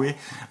Chloe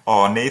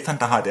og Nathan,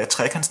 der har det her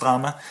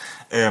trekantsdrama.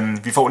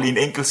 Vi får lige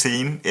en enkelt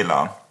scene,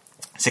 eller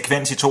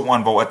sekvens i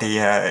toeren, hvor det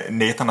er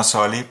Nathan og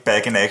Sully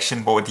back in action,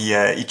 hvor de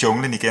er i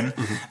junglen igen.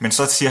 Men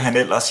så siger han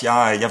ellers,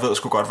 jeg ved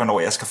sgu godt, hvornår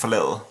jeg skal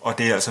forlade, og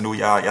det er altså nu,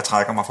 jeg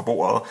trækker mig fra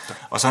bordet.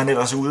 Og så er han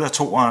ellers ude af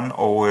toeren,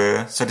 og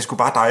så er det sgu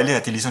bare dejligt,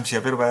 at de ligesom siger,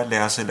 ved du hvad,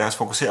 lad os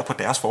fokusere på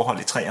deres forhold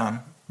i treeren.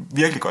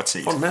 Virkelig godt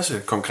set. Og en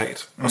masse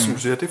konkret. Og som du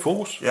siger, det er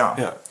fokus. Ja.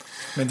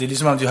 Men det er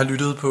ligesom om de har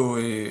lyttet på,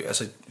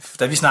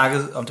 da vi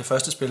snakkede om det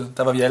første spil,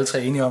 der var vi alle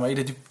tre enige om, at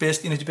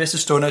en af de bedste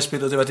stunder i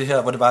spillet, det var det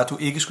her, hvor det var, at du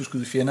ikke skulle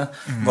skyde fjender,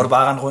 hvor du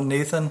bare rendte rundt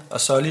Nathan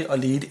og Sully og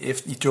ledte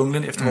i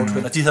junglen efter hvor du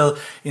finder. De havde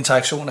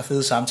interaktion og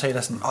fede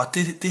samtaler, sådan,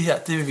 det her,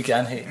 det vil vi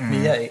gerne have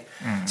mere af.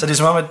 Så det er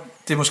som om, at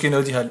det er måske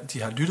noget,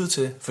 de har lyttet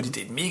til, fordi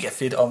det er et mega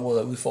fedt område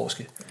at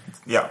udforske.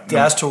 Ja,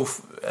 deres to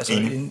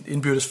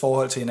indbyrdes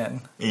forhold til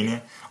hinanden.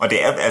 Enig. Og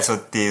det er altså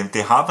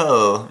det har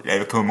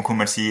været, kunne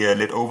man sige,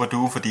 lidt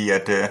overdue, fordi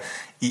at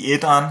i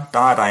etteren,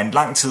 der er der en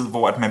lang tid,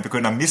 hvor at man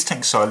begynder at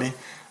mistænke Sully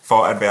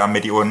for at være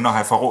med de onde og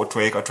have forrådt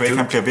Drake, og Drake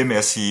han bliver ved med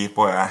at sige,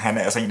 at han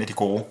er altså en af de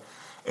gode.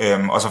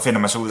 Og så finder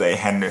man så ud af, at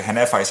han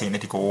er faktisk en af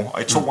de gode.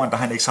 Og i toeren, der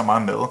er han ikke så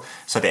meget med.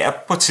 Så det er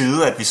på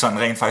tide, at vi sådan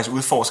rent faktisk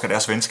udforsker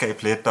deres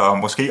venskab lidt, og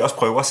måske også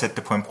prøver at sætte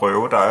det på en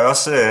prøve. Der er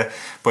også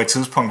på et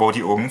tidspunkt, hvor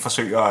de unge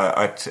forsøger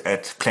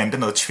at plante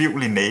noget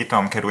tvivl i Nate,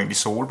 om kan du egentlig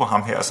sole på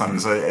ham her. Sådan.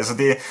 Så altså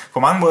det, på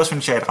mange måder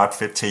synes jeg er et ret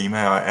fedt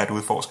tema at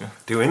udforske.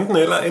 Det er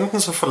jo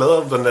enten så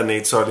forlader den der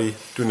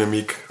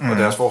Nate-Sully-dynamik og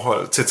deres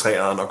forhold til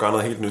træeren og gør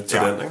noget helt nyt til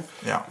den. Ikke?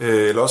 Ja.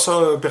 Eller også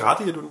så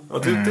berettiger du den.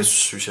 Og det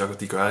synes jeg,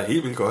 de gør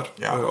helt vildt godt.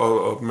 Ja.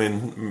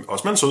 Men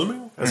også med en sødming.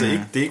 Altså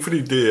det er ikke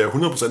fordi det er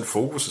 100%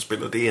 fokus i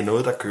spillet. Det er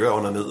noget der kører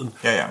under neden.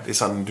 Det er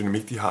sådan en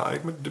dynamik de har,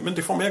 ikke? Men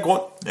det får mere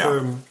grund.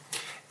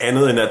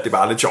 Andet end at det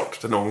bare er lidt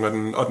sjovt, den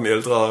unge og den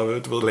ældre,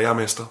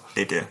 lærermester.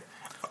 Det er det.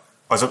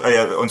 Og så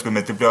undskyld,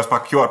 men det bliver også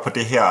bare gjort på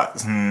det her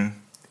sådan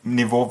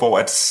niveau, hvor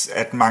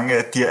at mange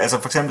altså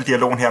for eksempel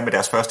dialogen her med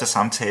deres første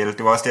samtale,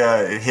 det var også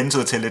der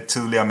hentede til lidt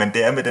tidligere, men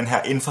det er med den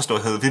her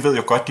indforståethed. Vi ved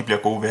jo godt, de bliver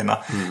gode venner,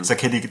 så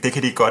det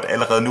kan de godt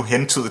allerede nu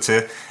hentyde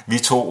til.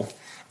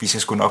 vi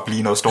skal sgu nok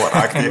blive noget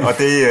stort-agtigt. Og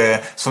det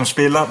som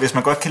spiller, hvis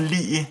man godt kan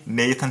lide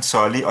Nathan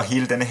Solly og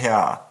hele denne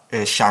her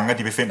genre,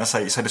 de befinder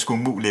sig i, så er det sgu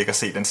umuligt ikke at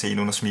se den scene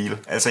uden at smile.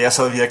 Altså jeg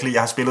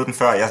har spillet den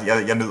før,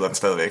 jeg nyder den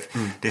stadigvæk.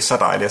 Det er så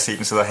dejligt at se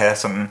den sidde og have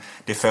sådan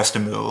det første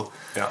møde.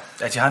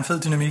 Ja, de har en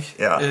fed dynamik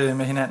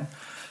med hinanden.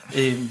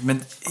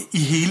 Men i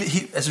hele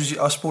altså hvis vi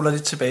også spoler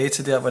lidt tilbage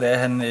til der, hvor det er,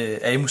 han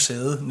er i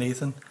museet,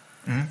 Nathan.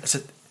 Altså,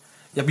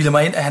 jeg bilder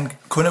mig ind, at han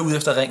kun er ude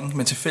efter ringen,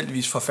 men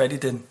tilfældigvis får fat i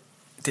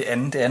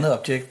det andet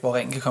objekt, hvor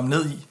ringen kan komme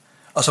ned i.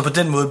 Og så på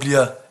den måde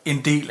bliver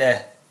en del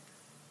af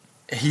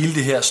hele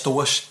det her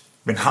store.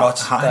 Men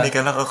har han ikke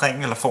allerede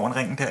ringen, eller får en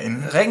ringen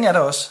derinde? Ringen er der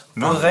også.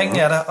 Både ringen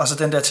er der, og så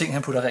den der ting,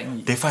 han putter ringen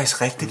i. Det er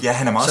faktisk rigtigt. Ja,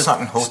 han er meget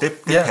sådan, det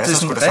passer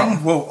sgu da ringen, sammen.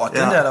 wow, og den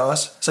der er der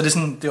også. Så det er,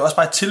 sådan, det er også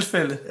bare et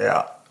tilfælde,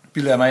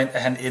 bilder jeg mig ind,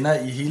 at han ender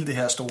i hele det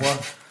her store.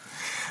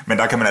 Men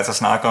der kan man altså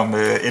snakke om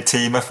et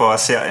tema for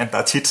serien, der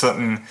er tit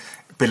sådan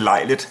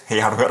belejligt.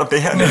 Hey, har du hørt om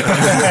det her?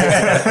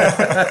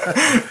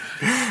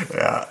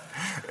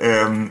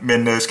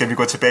 Men skal vi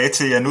gå tilbage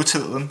til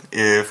nutiden?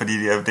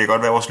 Fordi det kan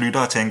godt være, at vores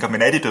lyttere tænker,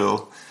 men er de døde?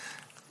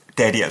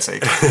 Det er de altså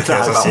ikke, kan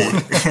jeg så sige.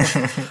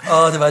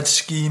 Det var et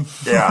scheme.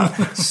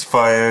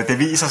 For det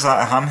viser sig,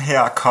 at ham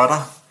her,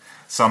 Cutter,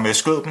 som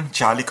skød dem,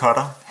 Charlie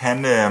Cutter,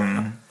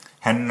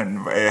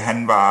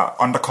 han var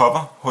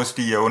undercover hos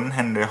de onde.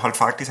 Han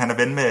er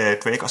ven med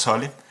Drake og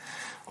Sully,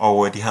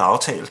 og de havde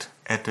aftalt,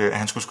 at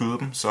han skulle skyde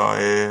dem.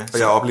 Og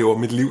jeg oplever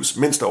mit livs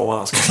mindste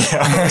overraskelse.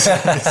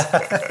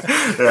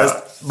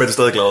 Men det er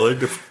stadig glad,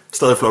 ikke? Det er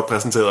stadig flot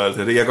præsenteret og alt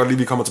det. Jeg kan godt lide, at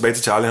vi kommer tilbage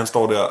til Charlie. Han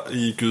står der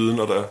i gyden,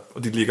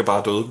 og de ligger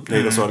bare døde.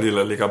 Nate og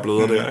Sully ligger og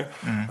bløder der, ikke?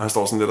 Og han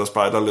står sådan lidt og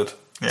spejder lidt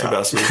til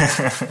hver side.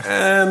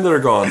 And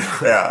they're gone.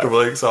 Du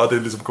ved ikke, så er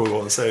det ligesom Cold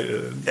War sag.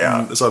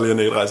 Sully og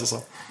Nate rejser sig.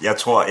 Jeg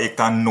tror ikke,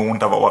 der er nogen,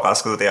 der var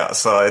overrasket der.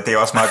 Så det er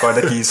også meget godt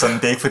at give sådan.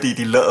 Det er ikke fordi,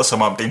 de lader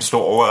som om, det er en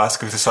stor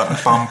overraskelse. Sådan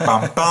bam,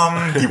 bam, bam.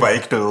 De var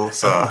ikke døde.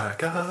 Så. Oh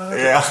my God.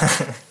 Ja.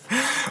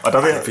 Og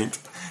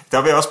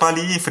der vil jeg også bare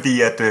lige,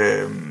 fordi at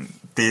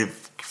det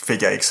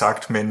fik jeg ikke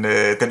sagt, men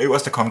den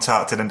øverste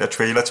kommentar til den der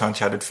trailer til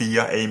Uncharted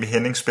 4 er Amy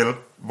Hennings spil,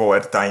 hvor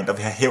der er en, der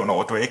vil have hævn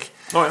over Drake.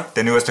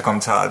 Den øverste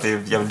kommentar,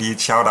 jeg vil lige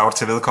et shout-out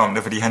til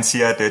vedkommende, fordi han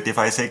siger, at det er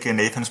faktisk ikke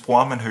Nathans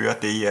bror, man hører,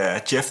 det er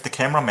Jeff the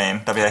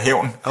cameraman, der vil have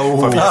hævn,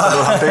 for vi har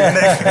forlod ham døden,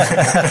 ikke?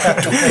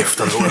 Du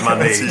efterlod mig,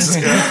 Nate.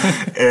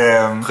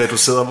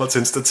 Reducerede mig til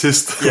en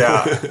statist.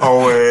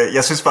 Og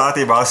jeg synes bare,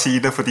 det er bare at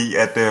sige det, fordi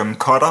at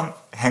Cutter,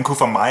 han kunne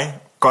for mig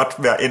godt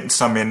være ind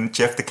som en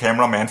Jeff the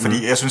cameraman,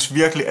 fordi jeg synes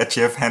virkelig, at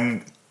Jeff,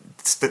 han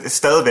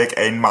stadigvæk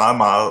er en meget,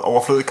 meget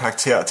overflødig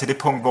karakter til det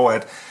punkt, hvor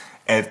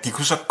at de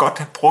kunne så godt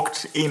have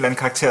brugt en eller anden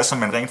karakter, som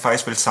man rent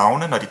faktisk ville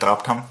savne, når de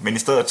dræbte ham, men i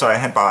stedet så er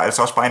han bare,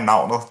 altså også bare en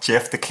navnet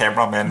Jeff the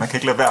cameraman. Man kan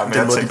ikke lade være med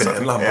den måde, de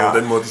behandler ham på,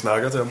 den måde, de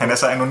snakker til ham. Han er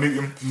så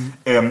anonym.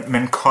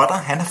 Men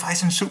Cutter, han er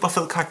faktisk en super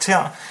fed karakter,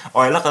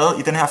 og allerede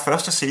i den her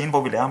første scene,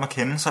 hvor vi lærer ham at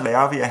kende, så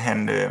lærer vi, at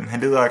han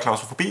lider af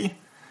klaustrofobi.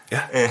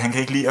 Han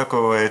kan ikke lide at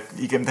gå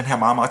igennem den her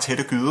meget, meget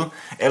tætte gyde.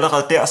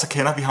 Allerede der, så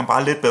kender vi ham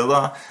bare lidt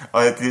bedre.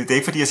 Og det er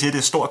ikke fordi, jeg siger, at det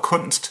er stor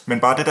kunst, men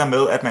bare det der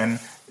med, at man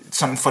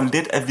sådan får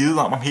lidt at vide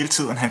om ham hele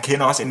tiden. Han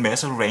kender også en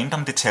masse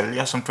random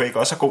detaljer, som Drake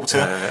også er god til.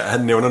 Han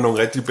nævner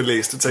nogle rigtig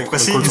belæste ting.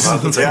 Præcis,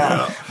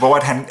 hvor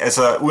at han,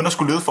 altså uden at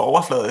skulle lyde for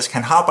overfladisk,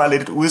 han har bare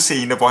lidt et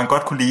udseende, hvor han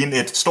godt kunne ligne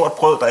et stort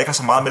brød, der ikke har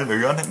så meget mellem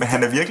ørerne, men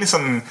han er virkelig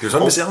sådan. Det er jo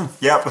sådan, vi ser ham.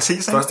 Ja,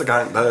 præcis. Første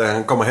gang,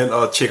 han kommer hen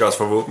og tjekker os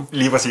for våben.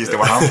 Lige præcis, det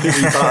var ham.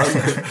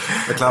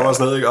 Jeg klapper os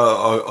ned,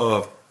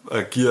 og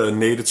giver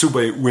Nate et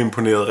super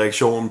uimponeret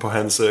reaktion på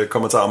hans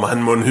kommentar, om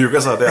han må hygger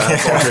sig der, han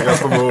får tjekker os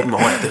på våben.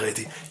 Det er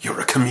rigtigt. You're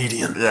a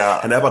comedian.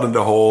 Han er bare den der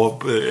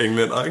hårde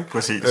englænder, ikke?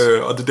 Præcis.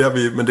 Og det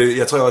der men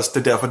jeg tror også,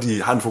 det er derfor,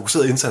 de har en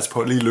fokuseret indsats på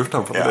at lige løfte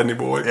ham fra den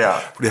niveau, ikke?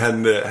 Fordi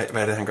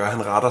hvad er det, han gør?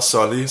 Han retter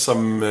Sully,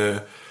 som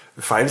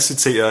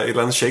fejlciterer et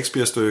eller andet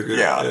Shakespeare-stykke.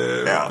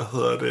 Hvad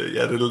hedder det?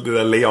 Ja, det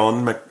der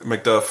Leon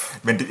Macduff.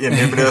 Men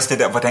det er også det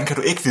der, hvordan kan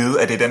du ikke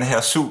vide, at det er den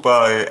her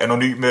super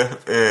anonyme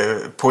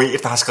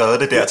poet, der har skrevet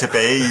det der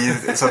tilbage i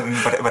sådan,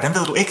 hvordan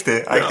ved du ikke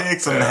det? Det er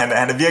ikke sådan,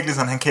 han er virkelig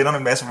sådan, han kender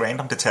en masse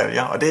random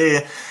detaljer, og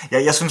det,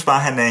 jeg synes bare,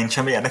 han er en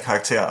charmerende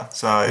karakter,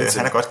 så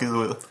han er godt givet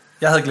ud.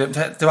 Jeg havde glemt,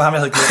 det var ham,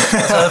 jeg havde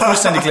glemt. Og så havde jeg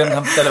fuldstændig glemt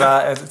ham, da det var,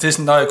 at det er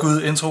sådan, når jeg går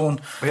ud introen.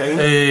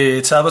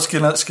 Talbot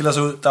skiller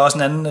sig ud. Der er også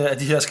en anden af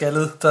de her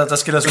skaldede, der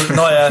skiller sig ud.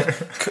 Når jeg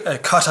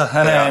Cutter,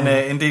 han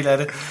er en del af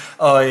det.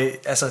 Og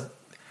altså,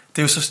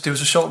 det er jo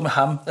så sjovt med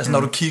ham. Altså, når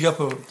du kigger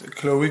på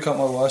Chloe,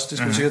 kommer jo også, det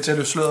skulle sikkert til at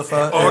løbe sløret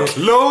for.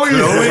 Chloe!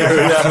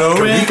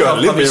 Kan vi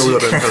gøre lidt mere ud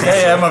af den?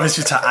 Ja, men hvis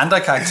vi tager andre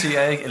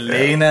karakterer, ikke?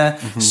 Elena,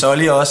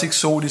 Sully er også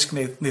eksotisk,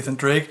 Nathan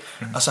Drake,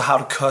 og så har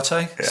du Cutter,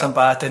 ikke? Som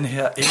bare er den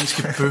her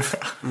engelske bøf.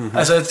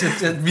 Altså,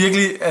 det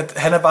virkelig, at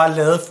han er bare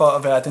lavet for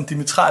at være den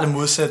diametrale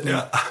modsætning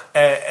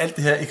af alt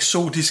det her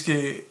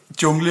eksotiske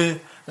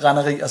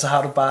jungle-renderi, og så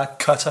har du bare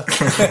Cutter.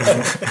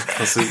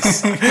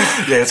 Præcis.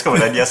 Jeg elsker,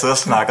 hvordan jeg sidder og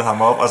snakkede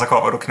ham op, og så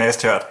kommer du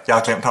knastørt. Jeg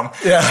har glemt ham.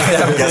 Jeg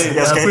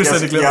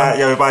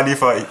vil bare lige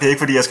for, det er ikke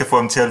fordi, jeg skal få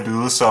ham til at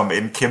lyde som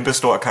en kæmpe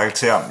stor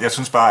karakter. Jeg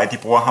synes bare, at de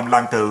bruger ham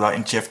langt bedre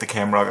end Jeff the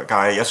Camera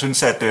Guy. Jeg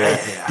synes, at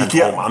de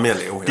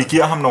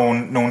giver ham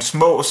nogle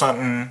små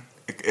sådan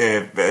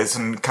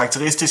sådan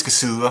karakteristiske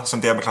sider,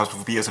 som det er med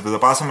klaustrofobi og så videre.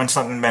 Bare så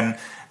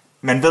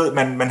man ved,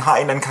 man har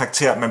en eller anden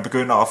karakter, man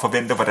begynder at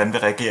forvente, hvordan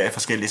det reagerer i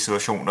forskellige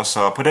situationer.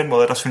 Så på den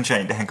måde, der synes jeg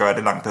egentlig, at han gør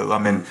det langt bedre.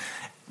 Men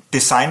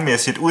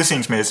designmæssigt,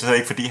 udseendsmæssigt, så er det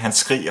ikke fordi, han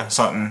skriger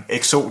sådan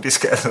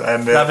eksotisk. Altså,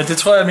 Nej, men det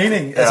tror jeg er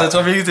meningen. Altså, jeg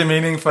tror virkelig, det er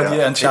meningen, fordi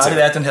Uncharted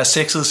er den her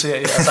sexede serie,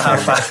 altså har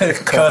han bare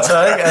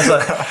cutter, ikke?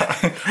 Altså,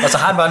 og så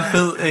har han bare en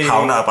fed...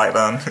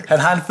 havnearbejderen. Han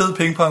har en fed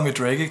pingpong med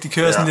Drake, ikke? De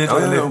kører sådan lidt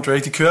Nathan Drake,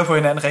 de kører på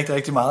hinanden rigtig,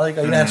 rigtig meget,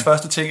 ikke? Og en af hans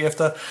første ting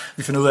efter,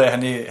 vi finder ud af, at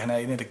han er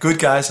en af de good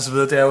guys og så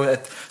videre, det er jo, at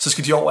så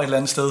skal de over et eller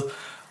andet sted.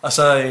 Og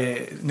så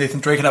Nathan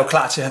Drake, han er jo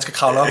klar til, at han skal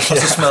kravle op, og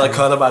så smadrer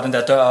Cutter bare den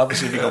der dør op, og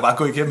siger, vi kan jo bare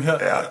gå igennem her.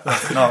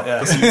 Ja.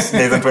 Præcis.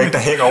 Nathan Drake, der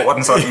hænger over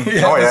den sådan.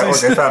 Okay,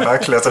 fair nok,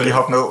 klæder lige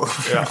hoppe ned.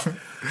 Ja.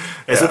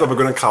 Jeg sidder og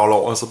begynder at kravle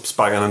over, og så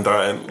sparker han en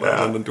dør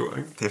ind. Den dur,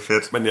 ikke? Det er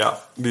fedt. Men ja,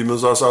 vi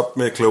mødes også op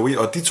med Chloe,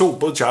 og de to,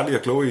 både Charlie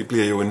og Chloe,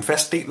 bliver jo en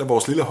fast del af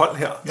vores lille hold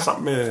her,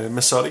 sammen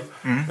med Sully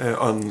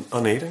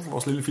og Nate,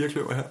 vores lille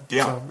firekløver her.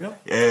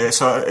 Ja.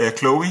 Så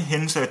Chloe,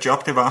 hendes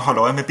job, det var at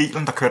holde øje med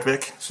bilen, der kørte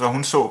væk. Så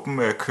hun så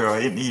dem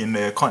køre ind i en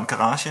grøn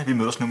garage. Vi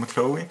mødes nu med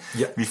Chloe.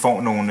 Ja. Vi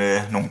får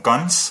nogle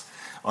guns,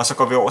 og så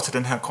går vi over til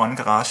den her grønne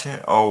garage,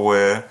 og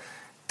det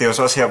er jo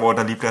så også her, hvor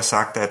der lige bliver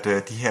sagt, at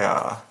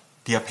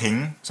de her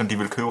penge, som de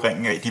ville købe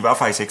ringen af, de var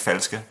faktisk ikke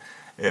falske.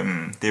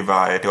 Det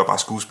var bare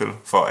skuespil,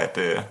 for at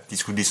de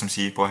skulle ligesom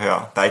sige, prøv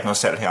her, der er ikke noget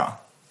salg her,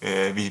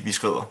 vi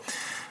skrider.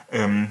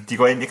 De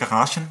går ind i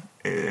garagen,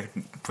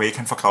 Drake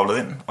han får kravlet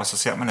ind, og så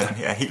ser man, at den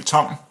her er helt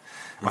tom,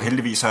 og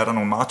heldigvis så er der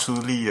nogle meget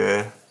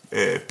tydelige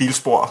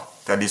bilspor,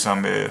 der er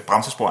ligesom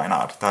bremsespor af en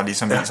art, der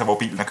ligesom viser, hvor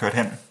bilen er kørt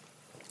hen.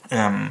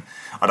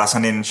 Og der er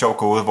sådan en sjov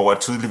gåde, hvor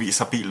tydeligvis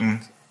har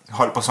bilen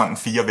holdt på sådan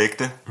 4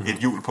 vægte, et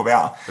hjul på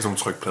hver. Altså nogle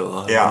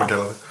trykplader, ja. Man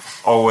kalder det.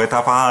 Og der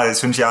er bare,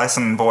 synes jeg,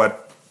 sådan, hvor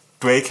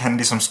Drake han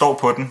ligesom står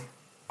på den,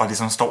 og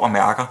ligesom står og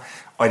mærker.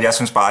 Og jeg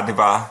synes bare, at det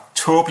var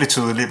tåbeligt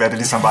tydeligt, hvad det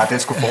ligesom var,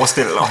 det skulle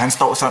forestille. Og han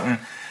står sådan,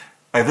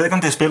 og jeg ved ikke,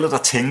 om det er spillet, der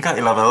tænker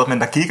eller hvad,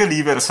 men der gik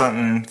alligevel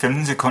sådan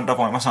 15 sekunder,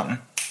 hvor jeg var sådan,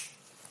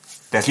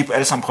 lad os lige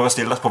alle sammen prøve at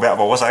stille os på hver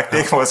vores akt. Det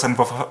er sådan,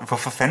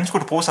 hvorfor fanden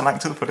skulle du bruge så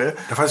lang tid på det?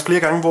 Der er faktisk flere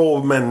gange,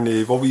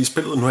 hvor vi i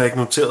spillet, nu har jeg ikke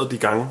noteret de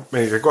gange,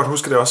 men jeg kan godt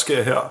huske, at det også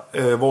sker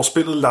her, hvor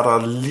spillet lader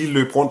dig lige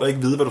løbe rundt og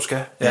ikke vide, hvad du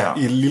skal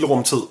i et lille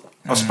rumtid.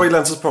 Og så på et eller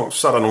andet tidspunkt,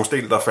 så er der nogle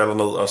sten, der falder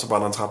ned, og så var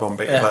der en trappe om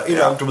bag. Eller en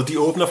gang, du ved, de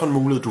åbner for en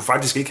mulighed, du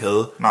faktisk ikke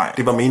havde. Nej.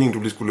 Det var meningen, du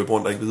lige skulle løbe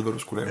rundt og ikke vide, hvad du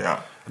skulle lave. Ja. Og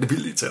det er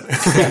vildt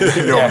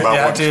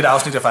irriterende. Det er et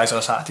afsnit, jeg faktisk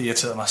også har. Det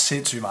irriterede mig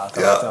sindssygt meget.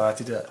 Der var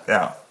de der... Ja.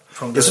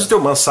 Jeg synes, det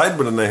var meget sejt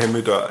med den her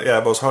hemmelige dør. Ja,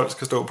 vores hold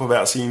skal stå på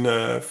hver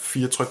sine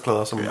 4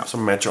 trykplader, som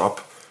matcher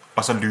op.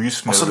 Og så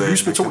lys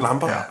med 2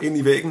 lamper ind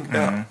i væggen, med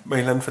en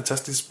eller anden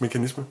fantastisk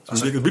mekanisme,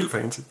 som virkede vildt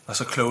fancy. Og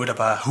så Chloe, der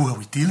bare, who are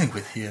we dealing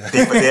with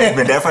here?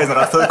 Men det er faktisk en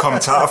ret fed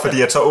kommentar,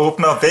 fordi at så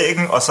åbner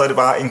væggen, og så er det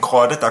bare en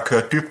grotte, der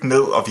kører dybt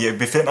ned, og vi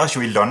befinder os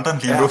jo i London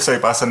lige nu, så er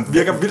det bare sådan...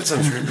 Virker vildt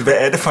sandsynligt. Hvad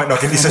er det for en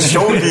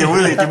organisation, vi er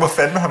ude i? De må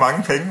fandme have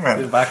mange penge, mand.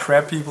 Det er bare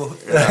crab people.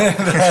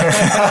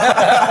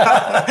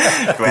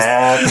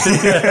 Crab.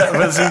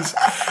 Præcis.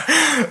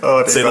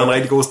 Det sender en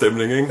rigtig god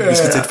stemning, ikke? Vi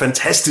skal til et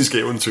fantastisk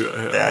eventyr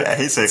her. Ja,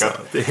 helt sikkert.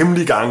 Så det er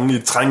hemmelige gange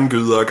i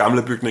trænggyder og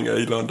gamle bygninger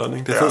i London,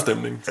 ikke? Det er fed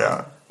stemning. Ja.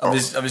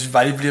 Og hvis vi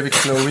bare lige bliver ved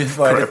Chloe,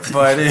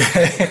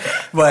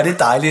 hvor er det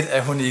dejligt,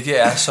 at hun ikke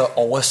er så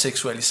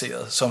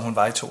overseksualiseret, som hun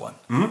var i toeren.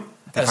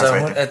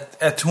 Altså,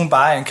 at hun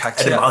bare er en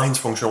karakter. Er det meget hendes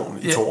funktion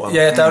i toeren?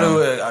 Ja, der er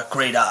jo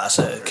great ass,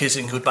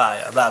 kissing goodbye,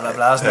 og bla bla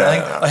bla, sådan noget,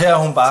 ikke? Og her er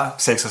hun bare...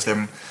 Sex og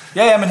stemme.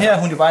 Ja, men her er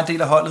hun jo bare en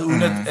del af holdet,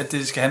 uden at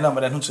det skal handle om,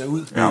 hvordan hun ser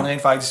ud. Men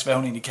rent faktisk, hvad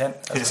hun egentlig kan.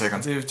 Altså,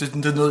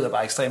 det nød jeg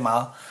bare ekstremt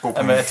meget,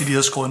 at de lige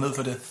havde skruet ned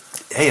for det.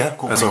 Ja.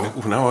 Altså,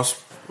 hun er jo også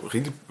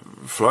rigtig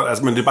flot.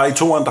 Altså, men det er bare i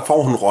toeren, der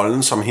får hun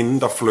rollen som hende,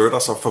 der flytter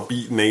sig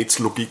forbi Nates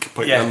logik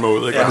på en eller anden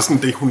måde. Ikke? Og det er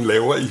sådan det, hun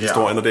laver i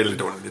historien, og det er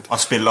lidt underligt. Og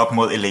spille op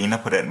mod Elena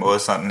på den måde,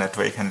 sådan at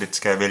Drake han lidt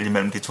skal vælge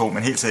mellem de to.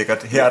 Men helt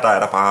sikkert, her der er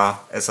der bare,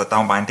 altså der er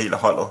hun bare en del af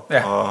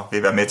holdet, og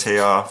vil være med til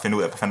at finde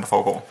ud af, hvad fanden der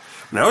foregår.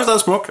 Men er jo stadig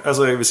smuk,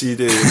 altså jeg vil sige,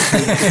 det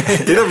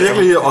der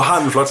virkelig, og har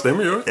en flot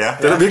stemme jo, det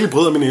der virkelig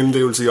bryder min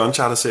indlevelse i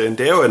Uncharted-serien,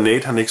 det er jo, at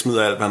Nate han ikke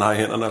smider alt, hvad han har i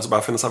hænderne, altså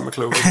bare finder sammen med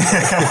Chloe.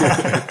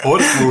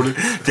 Hurtigst muligt.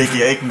 Det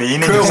giver ikke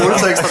mening. Kør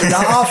rulletekster, jeg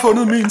har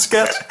fundet min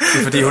skat. Det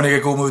er fordi, hun ikke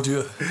er god mod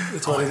dyr.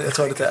 Jeg tror, det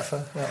er derfor.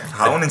 Ja.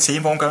 Har hun en scene,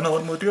 hvor hun gør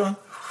noget mod dyr?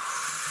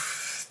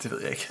 Det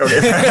ved jeg ikke.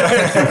 Okay.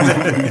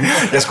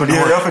 Jeg skulle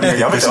lige høre, fordi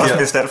jeg vil også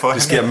blive stald for hende.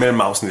 Det sker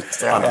mellem afsnit.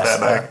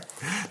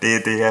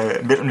 Det er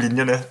mellem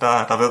linjerne,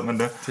 der ved man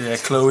det. Det er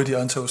Chloe, the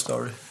untold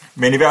story.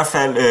 Men i hvert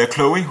fald,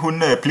 Chloe,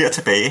 hun bliver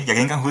tilbage. Jeg kan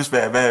ikke engang huske,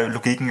 hvad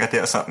logikken er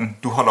der sådan.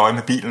 Du holder øje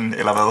med bilen,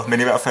 eller hvad. Men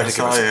i hvert fald,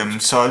 så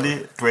Sully,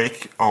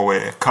 Drake og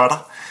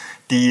Cutter,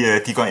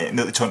 de går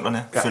ned i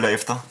tunnelerne, følger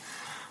efter.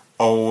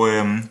 Og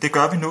det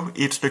gør vi nu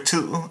i et stykke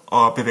tid,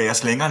 og bevæger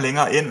os længere og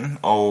længere ind,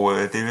 og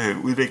det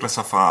udvikler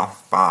sig fra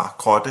bare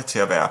grotte til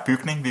at være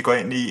bygning, vi går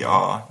ind i,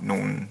 og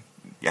nogle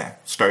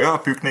større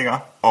bygninger.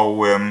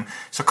 Og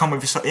så kommer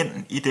vi så ind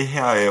i det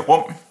her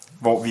rum,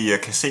 hvor vi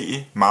kan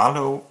se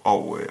Marlowe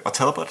og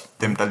Talbot,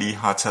 dem der lige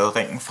har taget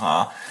ringen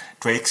fra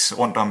Drakes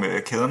rundt om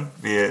kæden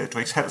ved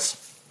Drakes hals.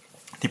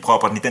 De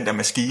propper den i den der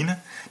maskine.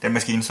 Den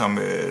maskine, som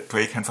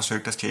Drake han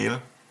forsøgte at stjæle.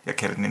 Jeg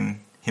kaldte den en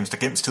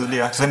hemstergems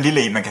tidligere. Så en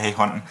lille en, man kan have i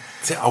hånden.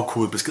 Til at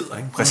afkode beskeder,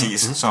 ikke?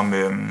 Præcis,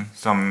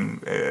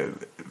 som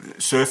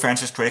Sir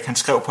Francis Drake, han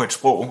skrev på et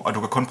sprog, og du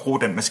kan kun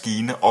bruge den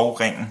maskine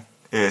og ringen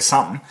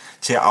sammen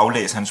til at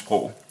aflæse hans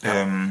sprog.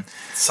 Ja.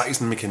 Så er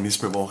sådan en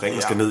mekanisme, hvor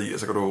ringen skal ned i, og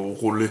så kan du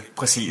rulle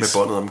med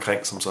båndet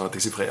omkring, som så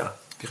decifrerer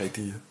de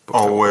rigtige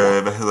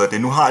bogstaver. Og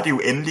nu har de jo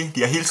endelig,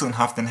 de har hele tiden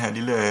haft den her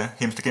lille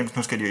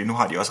hemstergems, nu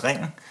har de også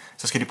ringen,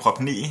 så skal de proppe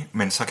den i,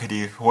 men så kan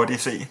de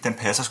hurtigt se, den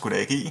passer sgu da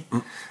ikke i.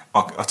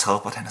 Og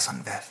Talbot, han er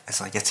sådan,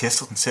 altså jeg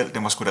testede den selv,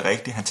 den var sgu da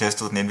rigtigt, han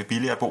testede den inde ved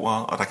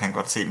billiardbordet, og der kan han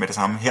godt se med det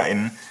samme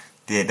herinde,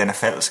 den er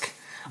falsk.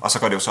 Og så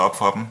går det jo så op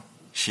for dem,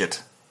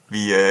 shit, det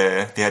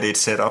her det er et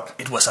setup.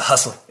 It was a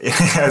hustle.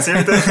 Ja,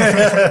 siger det?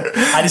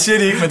 Nej, det siger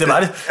det ikke, men det var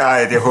det.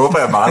 Nej, det håber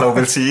jeg, Marlowe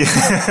vil sige.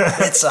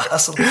 It's a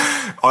hustle.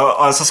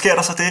 Og så sker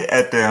der så det,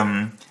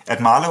 at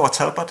Marlowe og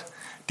Talbot,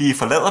 de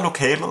forlader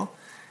lokalet,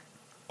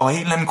 og af en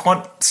eller anden grund,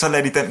 så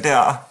lader de den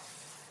der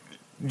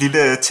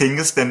lille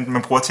tingest,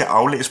 man bruger til at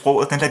aflæse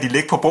sproget, den lader de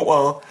ligge på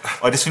bordet,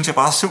 og det synes jeg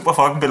bare er super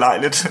fucking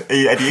belejligt,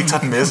 at de ikke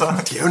tager den med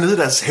sig. De er jo nede i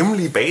deres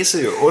hemmelige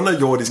base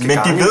underjordiske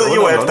gange. Men de ved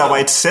jo, at der var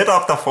et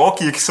setup, der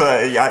foregik, så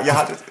jeg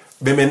har det.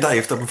 Hvem end der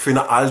efter dem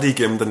finder aldrig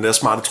igennem den der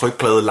smarte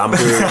trykplade lampe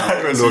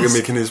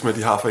lukkemekanisme,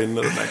 de har for inden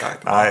af den her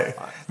gang. Nej.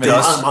 Men det er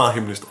meget, meget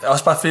hemmeligt. Det er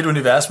også bare fedt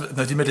univers,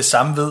 når de med det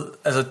samme ved.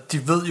 Altså,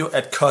 de ved jo,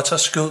 at Cutter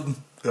skød dem.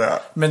 Ja.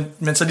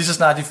 Men så lige så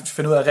snart de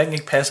finder ud af, at ringen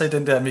ikke passer i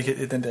den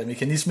der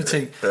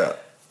mekanisme-ting,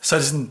 så er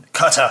det sådan,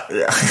 Cutter.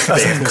 Ja.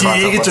 Altså, de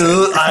er ikke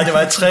døde. Ej, det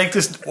var et trick. Det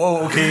er sådan,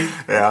 wow, okay.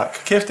 Ja.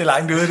 Kæft, det er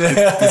langt ude, det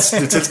her.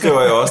 Det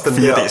tilskriver jeg også den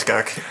her.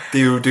 4D-skak.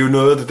 Det er jo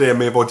noget af det der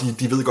med, hvor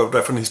de ved godt,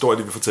 hvad for en historie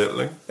de vil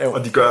fortælle. Ikke?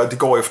 Og de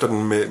går efter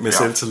den med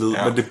selvtillid.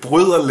 Ja. Men det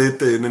bryder lidt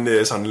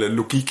den sådan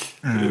logik,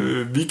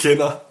 vi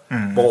kender.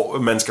 Hvor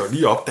man skal jo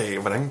lige opdage,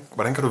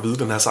 hvordan kan du vide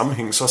den her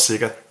sammenhæng så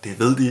sikkert? Det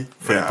ved de,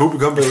 for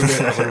publikum ved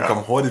det, og så kan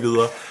komme hurtigt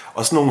videre.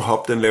 Og sådan nogle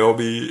hop, den laver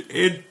vi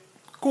et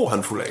god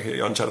håndfuld af her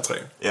i Uncharted 3.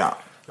 Ja.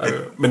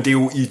 Men det er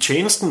jo i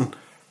tjenesten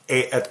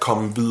af at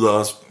komme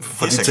videre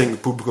for de ting,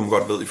 publikum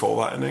godt ved i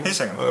forvejen.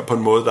 Ikke? På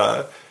en måde, der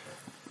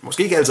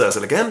måske ikke altid er så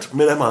elegant,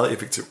 men er meget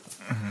effektiv.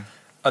 Mm-hmm.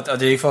 Og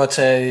det er ikke for at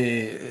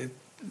tage...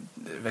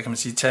 hvad kan man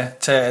sige,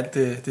 tage alt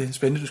det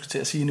spændende, du skal til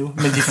at sige nu.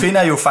 Men de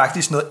finder jo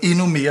faktisk noget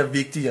endnu mere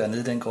vigtigere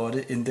nede i den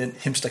grotte, end den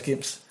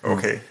hemstergems.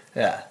 Okay.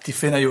 Ja, de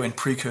finder jo en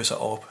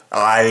precursor orb.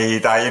 Ej,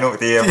 der er endnu,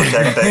 det er på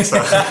Jack and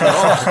Daxter.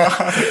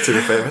 Til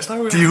det fag, hvad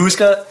snakker vi? De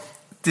husker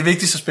det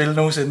vigtigste spil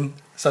nogensinde,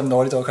 som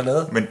Naughty Dog har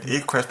lavet. Men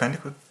ikke Crash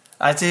Bandicoot?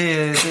 Nej,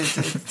 det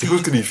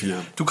husker de i 4.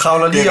 Du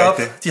kravler lige op.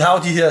 De har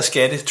jo de her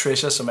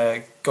treasures, som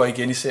går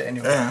igen i serien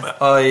jo. Ja.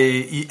 Og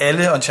i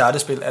alle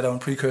Uncharted-spil er der jo en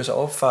precursor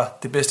op fra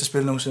det bedste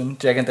spil nogensinde,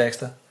 Jack and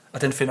Daxter.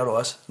 Og den finder du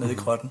også nede i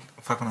grotten.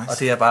 Fuck, nice. Og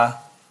det er bare,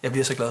 jeg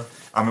bliver så glad.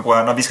 Men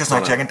bror, når vi skal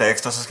snakke Jack and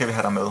Daxter, så skal vi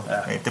have dig med.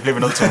 Ja. Det bliver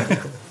vi nødt til.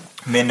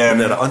 Men er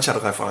der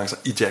Uncharted-referencer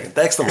i Jack and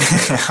Daxter?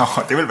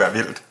 Det vil være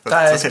vildt. Der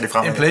er så ser de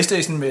frem en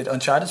PlayStation med et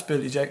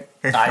Uncharted-spil i Jack.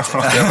 Nej, det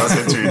er bare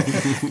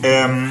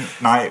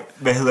sindssygt. Nej,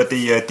 hvad hedder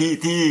det?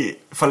 De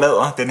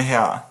forlader den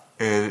her,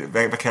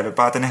 hvad kalder det,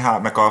 bare den her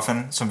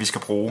MacGuffin, som vi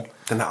skal bruge.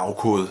 Den er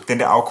afkodet. Den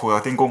der afkoder,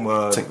 det er en god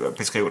måde at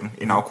beskrive den.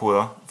 En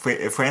afkoder.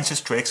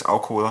 Francis Drakes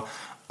afkoder.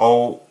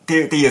 Og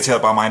det irriterer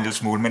bare mig en lille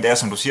smule, men det er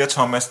som du siger,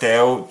 Thomas, det er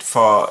jo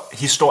for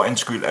historiens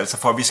skyld, altså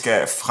for at vi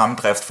skal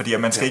fremdrift, fordi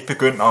man skal ikke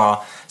begynde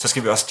så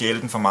skal vi også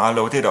stjæle den fra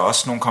Marlowe, det er der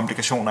også nogle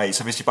komplikationer i,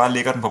 så hvis de bare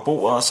lægger den på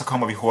bordet, så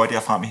kommer vi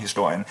hurtigere frem i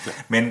historien. Ja.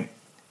 Men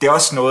det er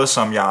også noget,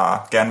 som jeg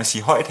gerne vil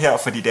sige højt her,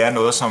 fordi det er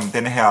noget, som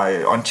denne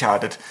her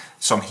Uncharted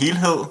som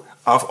helhed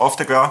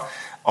ofte gør,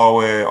 og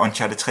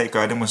Uncharted 3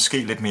 gør det måske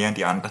lidt mere end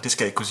de andre, det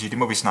skal jeg ikke kunne sige, det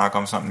må vi snakke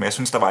om sådan, men jeg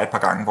synes, der var et par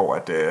gange,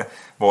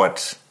 hvor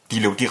de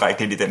løb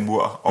direkte ind i den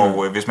mur,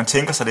 og hvis man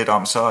tænker sig lidt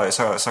om,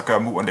 så gør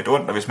muren lidt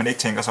ondt, og hvis man ikke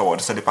tænker sig over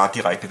det, så er det bare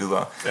direkte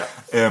videre.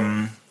 Ja.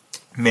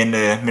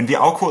 Men vi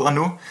afkoder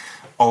nu,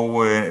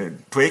 og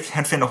Drake,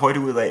 han finder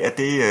hurtigt ud af, at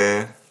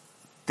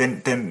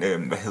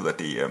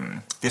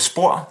det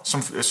spor,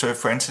 som Sir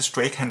Francis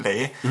Drake han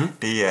lagde,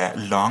 det er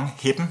long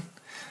hidden,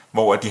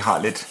 hvor de har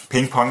lidt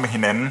ping-pong med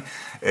hinanden.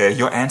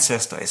 Your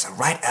ancestor is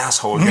a right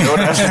asshole, you know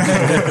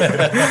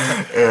that?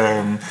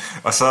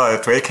 Og så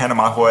Drake, han er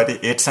meget hurtig.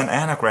 It's an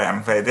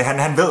anagram.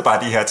 Han ved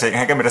bare de her ting.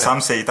 Han kan med det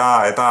samme se, der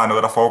er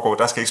noget, der foregår.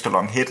 Der skal ikke stå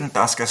long hidden.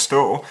 Der skal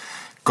stå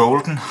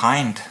golden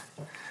hind.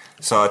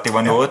 Så det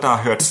var noget, der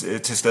hørte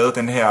til stede.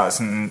 Den her,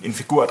 sådan, en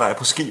figur, der er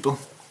på skibet,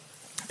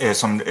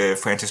 som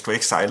Francis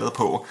Drake sejlede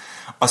på.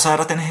 Og så er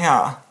der den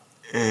her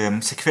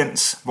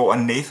sekvens, hvor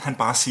Nathan han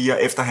bare siger,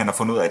 efter han har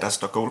fundet ud af, at der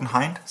står golden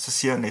hind, så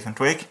siger Nathan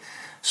Drake,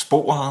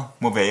 sporet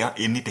må være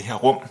inde i det her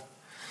rum.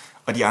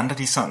 Og de andre,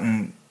 de er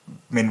sådan,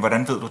 men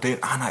hvordan ved du det?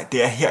 Nej,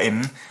 det er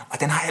herinde. Og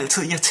den har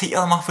altid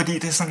irriteret mig, fordi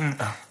det er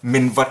sådan,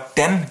 men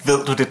hvordan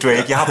ved du det,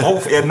 Drake?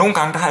 Nogle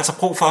gange, der har jeg altså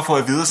brug for at få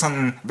at vide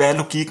sådan, hvad er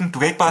logikken? Du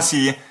kan ikke bare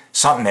sige,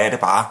 sådan er det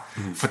bare.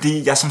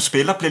 Fordi jeg som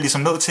spiller bliver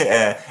ligesom nødt til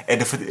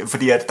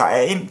fordi at der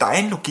er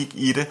en logik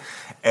i det,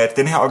 at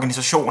den her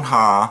organisation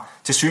har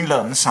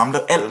tilsyneladende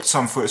samlet alt,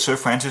 som Sir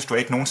Francis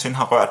Drake nogensinde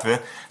har rørt ved.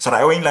 Så der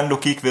er jo en eller anden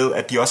logik ved,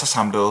 at de også har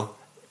samlet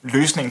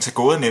løsningen til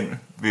gåden ind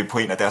på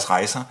en af deres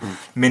rejser.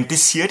 Men det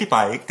siger de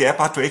bare ikke. Det er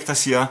bare Drake, der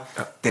siger,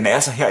 den er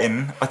altså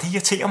herinde. Og det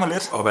irriterer mig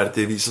lidt. Og hvad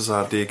det viser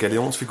sig, det er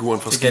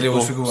galeonsfiguren fra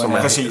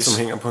skibet, som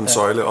hænger på en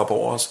søjle op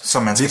over os.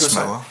 Som man skal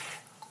smadre.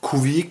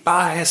 Kunne vi ikke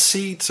bare have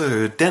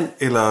set den,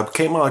 eller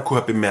kameraet kunne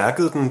have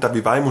bemærket den, da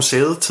vi var i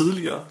museet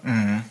tidligere?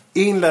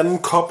 En eller anden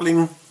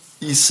kobling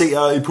i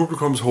seere i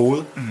publikums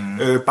hoved.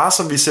 Bare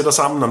så vi sætter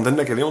sammen, om den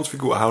der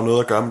galeonsfigur har jo noget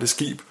at gøre med det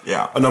skib.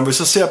 Ja. Og når vi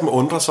så ser dem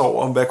undre sig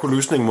over, hvad kunne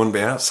løsningen må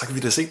være, så kan vi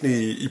da se den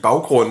i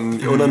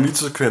baggrunden under en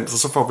videosekvens, og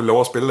så får vi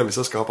lov at spille, at vi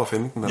så skal op og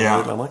finde den. Eller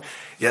noget eller andet.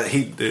 Jeg er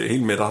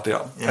helt med dig der.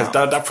 Ja. Altså,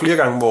 der er flere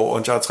gange, hvor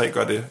Uncharted 3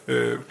 gør det.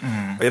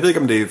 Og jeg ved ikke,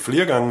 om det er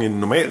flere gange end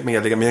normalt, men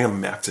jeg lægger mere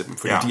mærke til dem.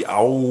 Fordi de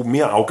er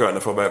mere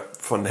afgørende for, hvad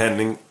for en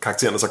handling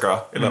karaktererne så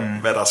gør. Eller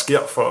hvad der sker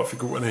for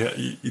figurerne her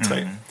i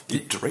 3.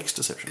 I Drake's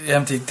Deception.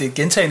 Jamen, det er et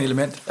gentagende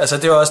element. Altså,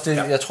 det er også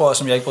det, jeg tror,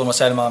 som jeg ikke bryder mig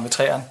særlig meget om med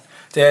træerne.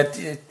 Det er, at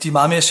de er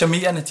meget mere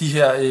charmerende, de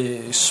her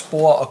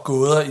spor og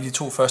gåder i de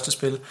 2 første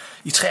spil.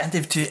 I træerne,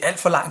 det er alt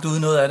for langt ude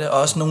noget af det,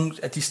 og også nogle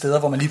af de steder,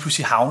 hvor man lige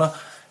pludselig havner.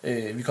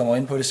 Vi kommer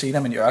ind på det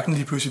senere, men i ørkenen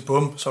lige pludselig,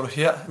 bum, så er du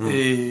her.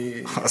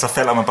 Og så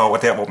falder man bare over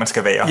der, hvor man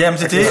skal være. Jamen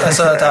det er det,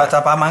 altså der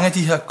er bare mange af de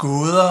her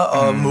gåder,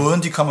 og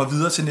måden de kommer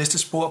videre til næste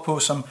spor på,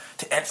 som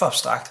det er alt for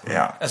abstrakt.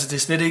 Ja. Altså det er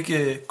slet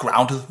ikke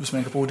grounded, hvis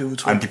man kan bruge det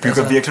udtryk. Jamen, de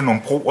bygger virkelig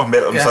nogle broer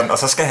mellem sådan, og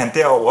så skal han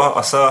derover,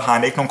 og så har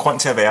han ikke nogen grund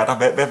til at være der.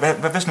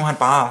 Hvad hvis nu han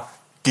bare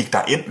gik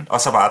derind,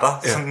 og så var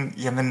der sådan,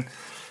 jamen...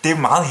 Det er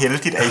meget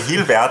heldigt, at i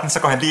hele verden, så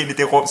går han lige ind i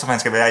det rum, som han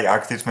skal være i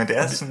agtigt, men det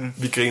er sådan...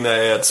 Vi griner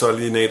af, at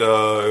Sully, Nate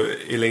og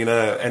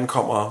Elena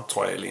ankommer,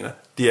 tror jeg Elena,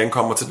 de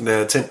ankommer til den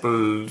der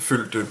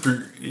tempelfyldte by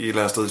i et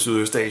eller andet sted i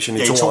Sydøstasien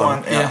i Toren.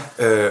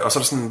 Og så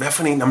er det sådan, hvad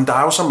for en? Jamen, der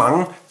er jo så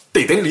mange...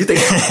 Det er den lige der,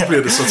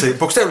 bliver det så til.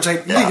 Bogstaveligt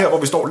talt, lige her, hvor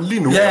vi står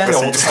lige nu. Ja,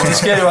 og det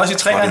sker jo også i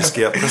træerne. Det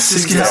sker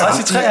præcis. Det sker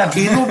også i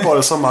træerne. Endnu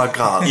voldsommere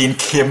grad. I en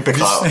kæmpe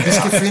grad. Vi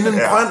skal finde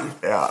en brønd.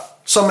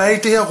 Som er i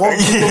det her rum,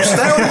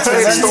 bogstaveligt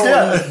talt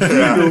står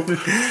lige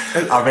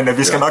nu. Men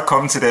vi skal nok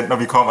komme til den, når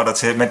vi kommer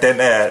dertil. Men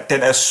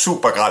den er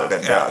super gral,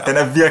 den der. Den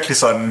er virkelig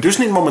sådan... Det er jo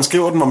sådan en, hvor man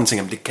skriver den, hvor man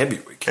tænker, det kan vi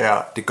jo ikke.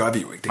 Det gør vi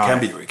jo ikke. Det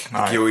kan vi jo ikke.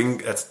 Det giver jo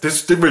ingen...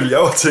 Altså, det vil jeg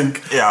jo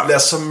tænke. Lad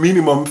os som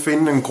minimum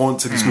finde en grund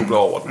til, at de snubler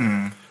over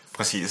den.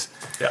 Præcis.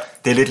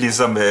 Det er lidt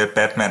ligesom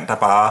Batman, der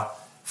bare...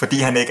 Fordi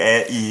han ikke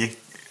er i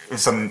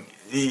sådan...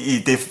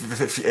 I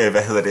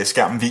det,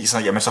 skærmen viser,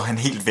 jamen så er han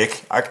helt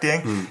væk.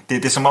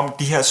 Det er som om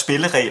de her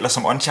spilleregler,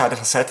 som Uncharted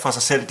har sat for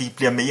sig selv, de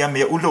bliver mere og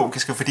mere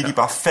ulogiske, fordi de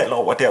bare falder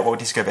over der, hvor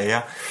de skal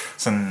være.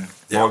 Sådan,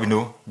 hvor er vi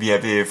nu? Vi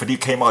er ved, fordi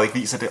kameraet ikke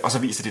viser det, og så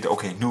viser de det,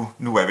 okay,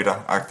 nu er vi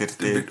der.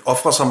 Det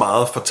offrer så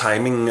meget for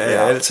timingen, at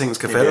alting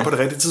skal falde på det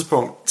rigtige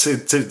tidspunkt,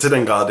 til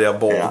den grad der,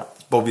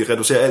 hvor vi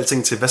reducerer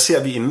alting til, hvad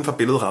ser vi inden for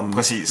billedrammen?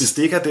 Præcis. Hvis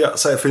det ikke er der,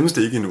 så findes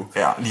det ikke endnu.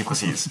 Ja, lige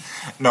præcis.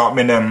 Nå,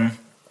 men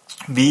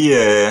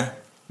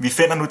vi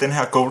finder nu den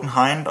her Golden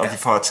Hind, og vi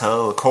får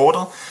taget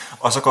kortet,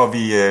 og så går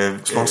vi...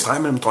 Slår en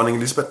streg mellem dronning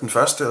Elizabeth den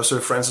første og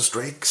Sir Francis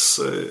Drakes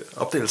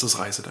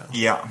opdagelsesrejse der.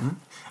 Ja,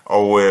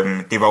 og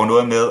det var jo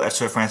noget med, at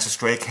Sir Francis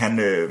Drake,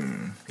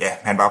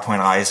 han var på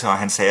en rejse, og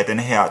han sagde, at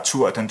denne her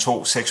tur, den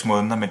tog 6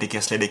 måneder, men det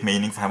giver slet ikke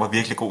mening, for han var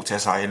virkelig god til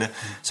at sejle,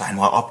 så han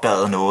må have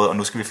opdaget noget, og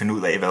nu skal vi finde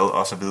ud af hvad,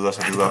 og så videre, og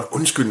så videre. Det var en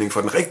undskyldning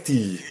for den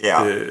rigtige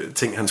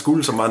ting, han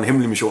skulle, som var en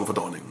hemmelig mission for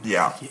dronningen.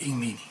 Ja. Ingen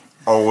mening.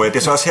 Og det er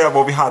så også her,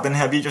 hvor vi har den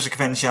her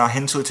videosekvens, jeg har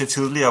hentydet til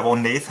tidligere, hvor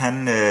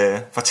Nathan han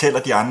fortæller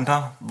de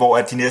andre, hvor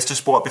at de næste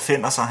spor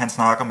befinder sig. Han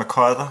snakker med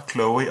Cutter,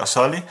 Chloe og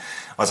Sully.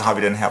 Og så har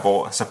vi den her,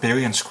 hvor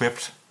Siberian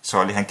Script,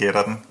 Sully han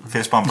gætter den,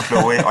 fistbomb på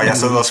Chloe, og jeg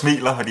sidder og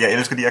smiler, fordi jeg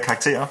elsker de her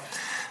karakterer.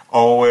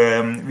 Og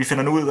vi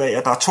finder nu ud af,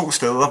 at der er 2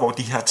 steder, hvor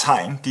de her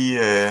tegn,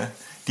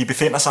 de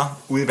befinder sig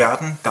ude i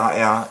verden. Der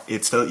er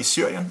et sted i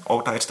Syrien,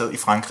 og der er et sted i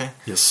Frankrig.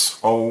 Yes.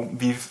 Og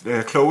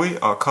Chloe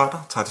og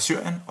Cutter tager til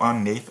Syrien, og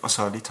Nate og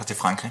Sully tager til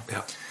Frankrig. Ja.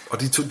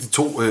 Og de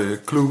to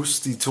clues,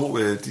 de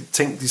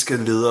ting, de skal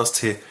lede os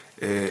til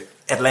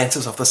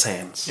Atlantis of the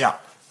Sands. Ja.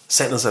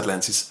 Sandets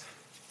Atlantis.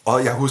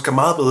 Og jeg husker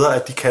meget bedre,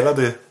 at de kalder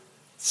det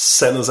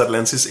Sandets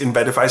Atlantis, end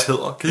hvad det faktisk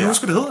hedder. Kan I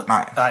huske, hvad det hedder?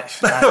 Nej.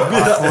 Vi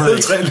har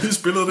alle 3 lige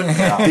spillet det.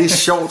 Ja. Det er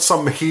sjovt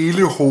som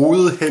hele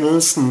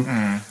hovedhændelsen,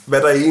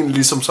 hvad der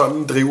egentlig som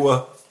sådan driver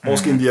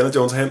måske Indiana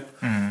Jones hen.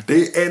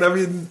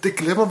 Det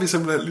glemmer vi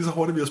simpelthen lige så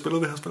hurtigt, vi har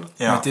spillet det her spil.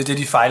 Ja. Det er det,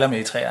 de fejler med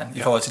i træerne,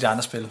 i forhold til de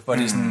andre spil, hvor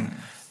det er sådan,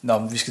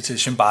 når vi skal til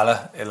Shambhala,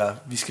 eller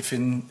vi skal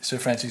finde Sir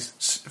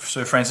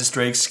Francis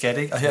Drakes skat,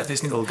 ikke? Og her det er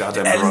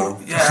sådan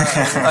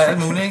alt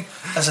muligt, ikke?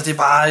 Altså det er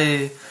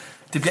bare...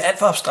 Det bliver alt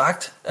for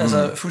abstrakt,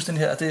 altså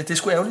fuldstændig her. Det er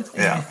sgu ærgerligt.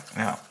 Ja.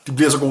 De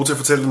bliver så gode til at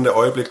fortælle den der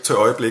øjeblik til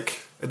øjeblik,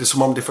 at det er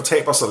som om, det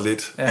fortaber sig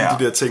lidt, de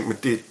der ting. Men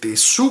det er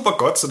super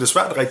godt, så det er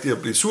svært rigtigt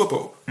at blive sur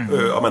på.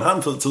 Og man har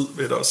en fed tid,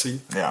 vil jeg da også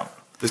sige. Ja.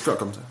 Det skal jeg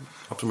komme til.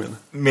 opsummerende.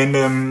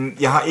 Men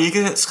jeg har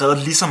ikke skrevet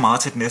lige så meget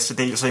til den næste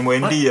del, så I må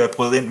endelig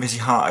bryde ind, hvis I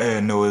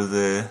har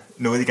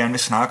noget I gerne vil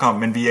snakke om.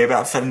 Men vi er i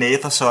hvert fald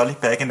Nate og Sully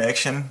back in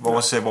action,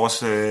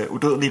 vores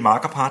udødelige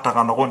makkerpar,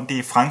 der render rundt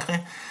i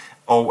Frankrig.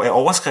 Og af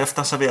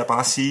overskrifter, så vil jeg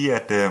bare sige,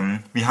 at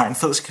vi har en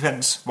fed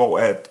sekvens, hvor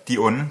at de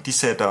onde, de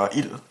sætter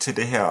ild til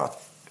det her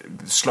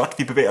slot,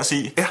 vi bevæger os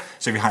i. Ja.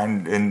 Så vi har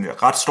en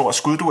ret stor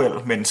skudduel,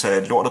 mens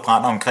lortet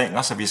brænder omkring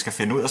os, så vi skal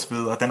finde ud af så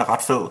videre. Den er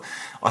ret fed.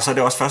 Og så er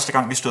det også første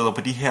gang, vi støder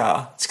på de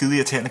her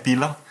skideirriterende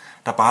biller,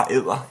 der bare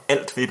æder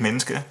alt ved et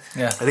menneske.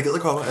 Ja. Er det ikke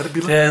edderkopper? Er det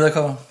biller? Det er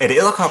edderkopper. Er det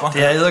edderkopper?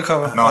 Det er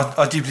edderkopper,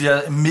 og de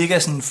bliver mega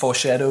sådan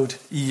foreshadowed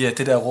i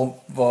det der rum,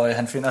 hvor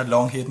han finder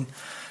Long Hidden.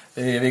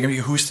 Jeg ved ikke, om I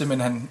kan huske det,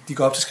 men de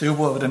går op til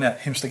skrivebordet, hvor den her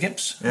Hemster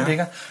Gems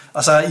ligger.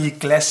 Og så i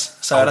glas,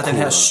 så er der den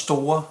her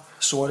store,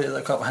 sorte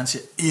edderkop, og han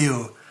siger,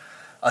 ew.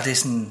 Og det er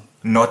sådan...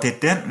 Nå, det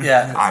er den?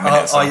 Ja, men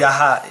altså. Og jeg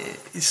har,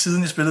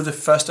 siden jeg spillede det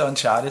første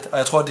Uncharted, og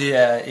jeg tror, det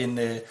er en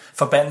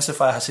forbandelse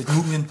for, at jeg har set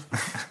Mumien,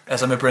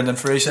 altså med Brendan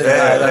Fraser,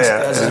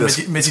 altså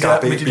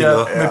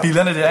med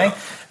billerne der, ikke?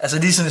 Altså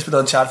lige siden jeg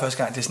spillede Uncharted første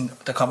gang, det er sådan,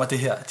 der kommer det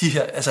her,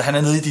 altså han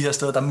er nede i de her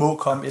steder, der må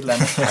komme et eller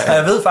andet. Og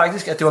jeg ved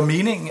faktisk, at det var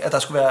meningen, at der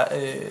skulle være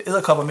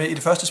edderkopper med i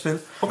det første spil,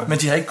 men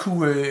de har ikke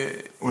kunne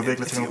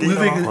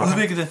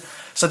udvikle det.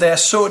 Så da jeg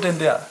så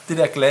det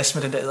der glas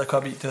med den der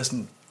edderkop i, det var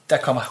sådan, der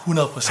kommer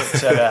 100%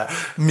 til at være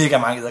mega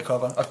mange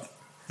edderkopper. Og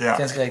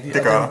ganske rigtigt.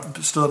 Det gør og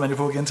den støder man jo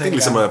på igen. Det er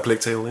ligesom A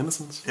Plague Tale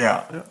Innocence. Ja,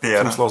 det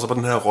er som slår sig på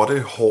den her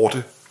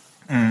rotte-horde,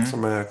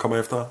 som kommer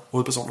efter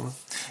hovedpersonerne.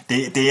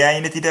 Det er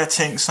en af de der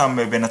ting, som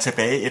vender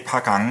tilbage et par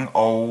gange,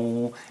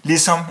 og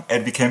ligesom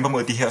at vi kæmper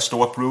mod de her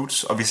store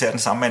brutes, og vi ser den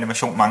samme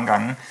animation mange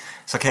gange,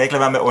 så kan jeg ikke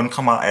lade være med at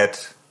undre mig,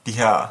 at de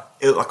her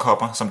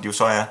edderkopper, som de jo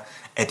så er,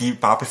 at de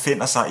bare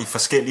befinder sig i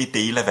forskellige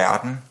dele af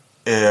verden.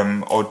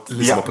 Og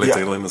ligesom A Plague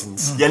Tale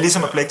Innocence. Ja,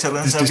 ligesom A Plague Tale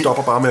Innocence. De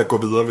stopper bare med at gå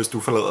videre, hvis du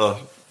forlader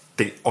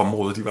det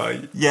område, de var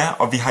i. Ja,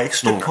 og vi har ikke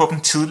stødt på dem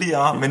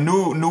tidligere, men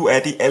nu er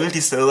de alle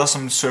de steder,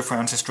 som Sir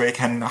Francis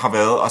Drake han har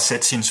været og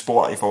sat sine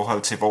spor i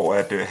forhold til, hvor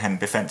han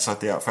befandt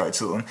sig der før i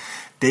tiden.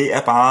 Det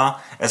er bare,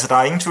 altså der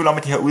er ingen tvivl om,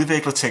 at de har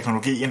udviklet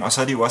teknologien, og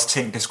så er de jo også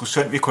tænkt, det skulle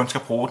synd, vi kun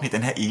skal bruge den i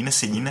den her ene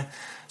scene.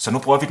 Så nu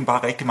bruger vi den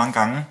bare rigtig mange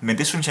gange, men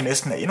det synes jeg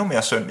næsten er endnu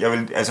mere synd.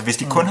 Altså hvis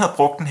de kun havde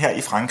brugt den her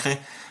i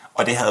Frankrig,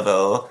 og det havde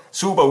været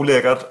super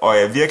ulækkert og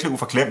virkelig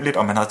uforglemmeligt,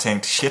 og man havde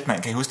tænkt, shit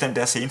man, kan I huske den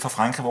der scene fra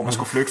Frankrig, hvor man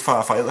skulle flygte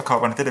fra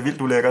edderkopperne, det er da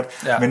vildt ulækkert.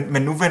 Ja.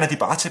 Men nu vender de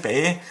bare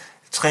tilbage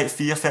 3,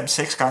 4, 5,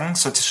 6 gange,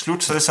 så til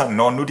slut så er det sådan,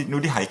 nu er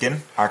de her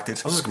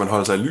igen-agtigt. Og så skal man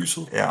holde sig i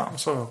lyset, ja. Og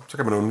så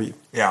kan man undvige.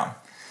 Ja,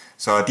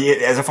 så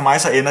altså for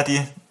mig så ender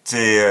de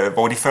til,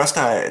 hvor de første,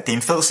 det er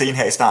en fed scene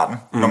her i starten,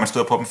 når man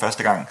støder på dem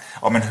første gang,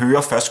 og man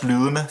hører først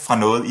lydene fra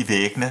noget i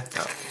væggene,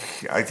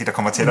 de der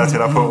kommer tættere og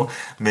tættere på,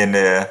 men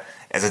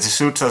altså til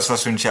slut så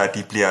synes jeg, at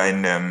de bliver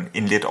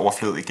en lidt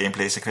overflødig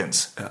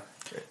gameplay-sekvens. Ja.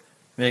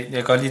 Jeg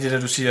kan godt lide det, der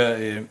du siger,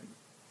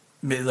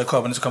 med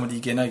edderkopperne, så kommer de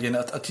igen og igen,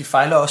 og de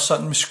fejler også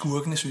sådan med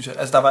skurkene, synes jeg.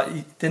 Altså der var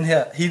i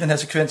hele den her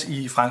sekvens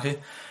i Frankrig,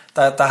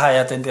 der har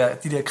jeg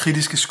de der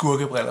kritiske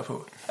skurkebriller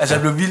på. Altså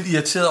jeg blev vildt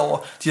irriteret over,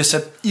 de har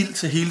sat ild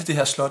til hele det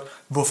her slot.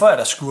 Hvorfor er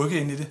der skurke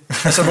inde i det?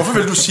 Altså hvorfor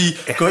vil du sige,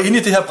 gå ind i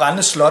det her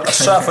brændende slot og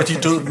sørg for, at de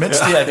er død, mens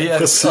det er ved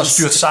at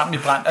styrte sammen i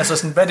brand? Altså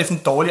sådan, hvad er det for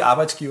en dårlig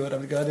arbejdsgiver, der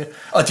vil gøre det?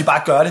 Og de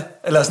bare gør det?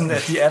 Eller sådan,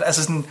 at de er,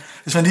 altså sådan,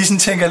 hvis man lige sådan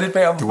tænker lidt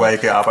bagom. Du har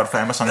ikke arbejdet for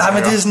Amazon? Nej,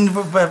 men det er sådan,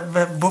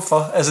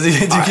 hvorfor? Altså det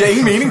giver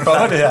ingen mening for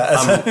mig, det her.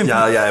 Altså.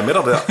 Jeg er med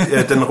dig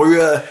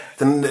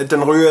der.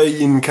 Den ryger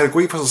i en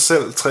kategori for sig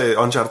selv,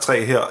 Uncharted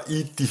 3 her,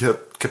 i de her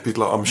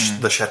kapitler om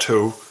The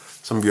Chateau,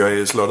 som vi er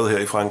i slottet her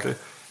i Frankrig.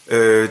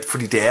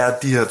 Fordi det er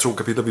de her 2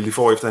 kapitler, vi lige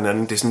får efter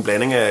hinanden. Det er sådan en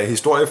blanding af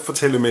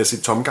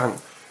historiefortællemæssigt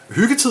tomgang,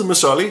 hyggetid med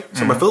Sully,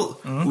 som er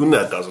fed, uden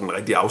at der sådan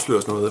rigtig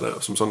afsløres noget, eller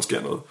som sådan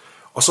sker noget.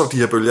 Og så de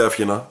her bølger af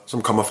fjender,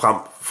 som kommer frem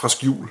fra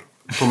skjul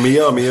på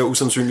mere og mere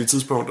usandsynlige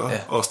tidspunkter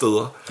og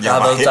steder.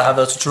 Der har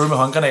været tutorial med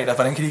håndgranater,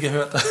 hvordan kan de ikke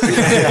have hørt det?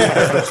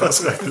 Ja, det er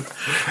faktisk rigtigt.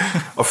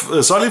 Og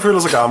Sully føler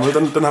sig gammel,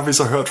 den har vi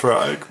så hørt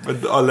før,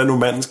 ikke? Og lad nu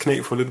mandens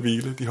knæ få lidt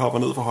hvile, de hopper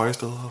ned fra høje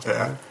steder.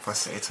 Ja, for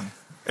satan.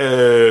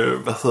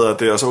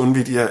 Og så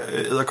undviger de her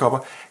edderkopper.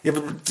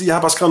 Jeg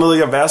har bare skrevet noget,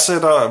 jeg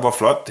værdsætter, hvor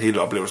flot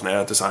hele oplevelsen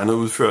er designet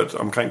udført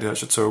omkring det her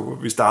chateau.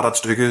 Vi starter et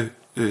stykke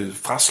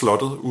fra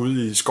slottet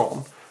ude i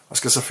skoven, og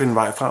skal så finde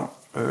vej frem.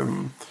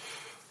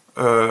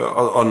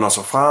 Og når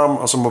så frem,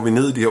 og så må vi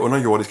ned i de her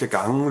underjordiske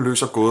gange,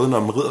 løser gåden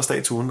om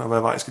ridderstatuen, og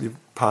hvad vej skal de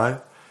pege,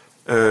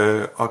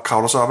 og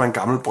kravler så op ad en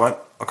gammel brønd,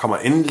 og kommer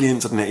endelig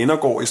ind til den her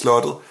indergård i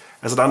slottet.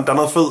 Altså der er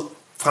noget fedt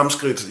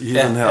fremskridt i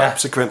hele den her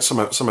sekvens,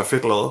 som er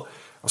fedt lavet.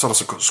 Og så er der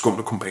så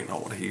skumle kumpaner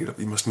over det hele, og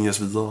vi må snige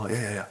os videre.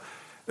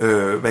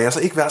 Hvad jeg så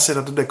ikke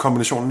værdsætter, den der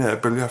kombinationen af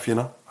bølger og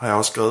fjender, har jeg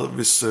også skrevet,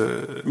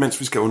 mens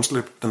vi skal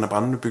undslippe den her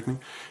brændende bygning.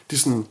 Det er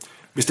sådan,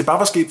 hvis det bare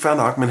var sket fair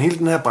nok, men hele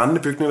den her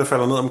brændende bygning, der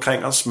falder ned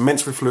omkring os,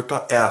 mens vi flygter,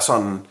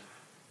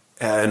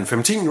 er en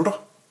 5-10 minutter.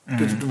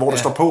 Hvor det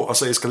står på, og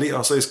så eskalerer,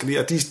 og så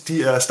eskalerer.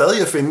 De er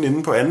stadig at finde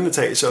inde på anden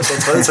etage, og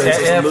så tredje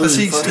etage, og så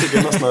ned i første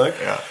igen og sådan noget. Ikke?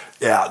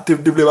 Ja,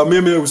 det bliver bare mere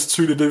og mere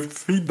usandsynligt. Det er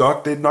fint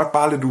nok. Det er nok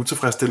bare lidt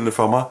utilfredsstillende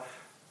for mig,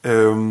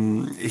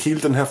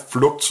 Hele den her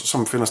flugt,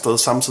 som finder sted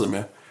samtidig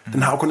med,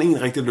 den har jo kun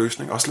én rigtig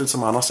løsning, også lidt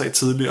som Anders sagde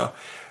tidligere.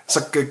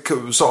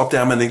 Så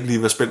opdager man ikke lige,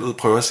 hvad spillet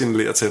prøver at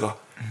signalere til dig.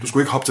 Du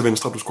skulle ikke hoppe til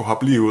venstre, du skulle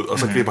hoppe lige ud, og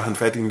så griber han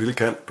fat i en lille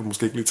kant, du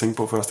måske ikke lige tænkte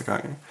på første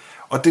gang. Ikke?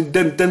 Og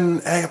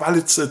den er jeg bare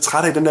lidt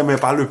træt af, den der med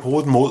at bare løbe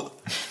hovedet mod,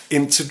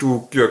 indtil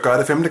du gør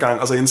det 5.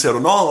 gang, og så indser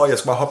du, jeg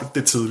skal bare hoppe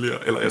det tidligere,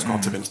 eller jeg skal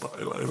hoppe til venstre,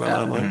 eller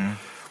andet.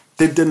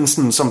 Det er den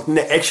sådan, som den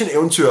er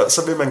action-eventyr,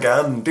 så vil man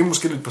gerne, det er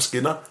måske lidt på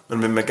skinner,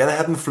 men man vil gerne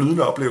have den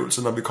flydende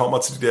oplevelse, når vi kommer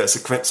til de der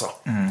sekvenser.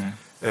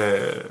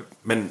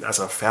 Men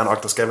altså, fair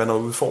nok, der skal være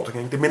noget udfordring.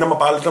 Ikke? Det minder mig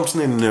bare lidt om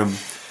sådan en... det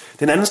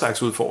er en anden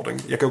slags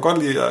udfordring. Jeg kan jo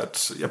godt lide,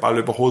 at jeg bare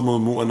løber hovedet mod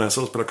muren, når jeg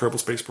sidder og spiller Kerbal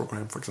Space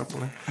Program, for eksempel.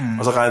 Ikke?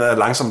 Og så regner jeg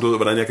langsomt ud,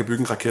 hvordan jeg kan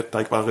bygge en raket, der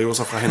ikke bare river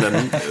sig fra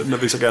hinanden, når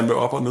vi så gerne vil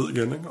op og ned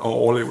igen, ikke? Og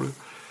overleve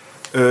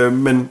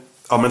det.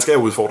 Og man skal jo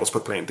udfordres på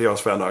et plan, det er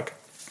også fair nok.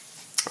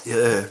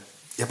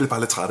 Jeg bliver bare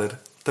lidt træt af det.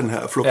 Den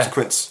her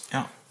flugtsekvens. Ja.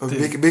 Og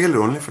virkelig lidt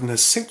underligt, for den er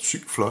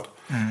sindssygt flot.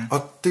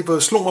 Og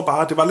det slog mig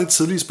bare, det var lidt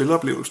tidligt i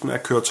spilleoplevelsen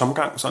at køre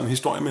tomgang, sådan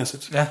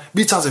historiemæssigt. Ja.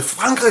 Vi tager til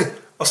Frankrig,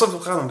 og så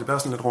render det bare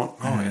sådan lidt rundt.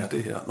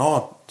 Det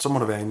her. Så må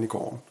det være inde i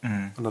gården.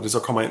 Og når det så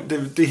kommer ind,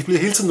 det bliver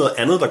hele tiden noget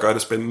andet, der gør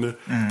det spændende.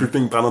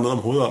 Bygningen brænder ned om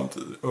hovedet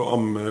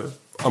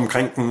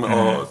omkring den,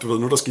 og du ved,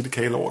 nu er der skidte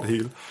kale over det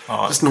hele. Og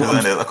det er sådan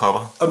nogle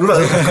edderkopper. Og nu er der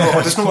edderkopper, og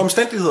det er sådan nogle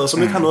omstændigheder,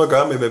 som ikke har noget at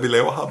gøre med, hvad vi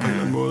laver her på en eller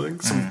anden måde,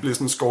 ikke? Som bliver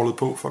sådan skålet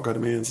på for at gøre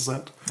det mere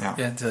interessant. Ja, det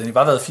havde egentlig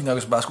bare været fint nok,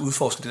 at bare skulle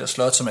udforske det der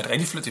slot, som er et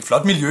rigtig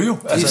flot miljø jo.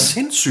 Altså. Det er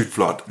sindssygt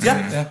flot.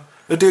 Ja.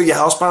 Jeg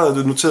har også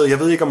bare noteret, jeg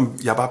ved ikke, om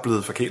jeg er bare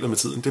blevet forkælet med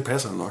tiden. Det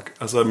passer nok.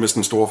 Altså med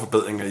sådan store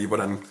forbedringer i,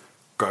 hvordan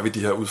gør vi de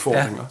her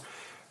udfordringer.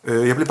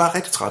 Jeg blev bare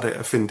rigtig træt af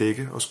at finde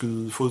dække og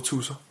skyde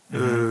fodtusser,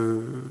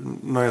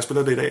 når jeg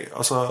spiller det i dag.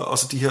 Og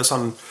så de her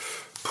sådan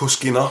på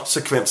skinner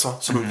sekvenser,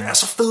 som er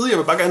så fede. Jeg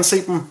vil bare gerne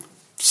se dem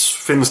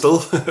finde sted.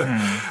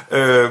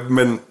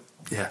 Men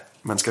ja,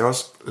 man skal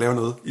også lave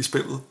noget i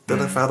spillet.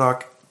 Det er fair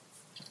nok.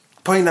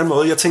 På en eller anden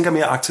måde, jeg tænker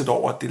mere aktivt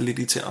over, at det lidt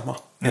irriterer mig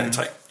her i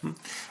 3.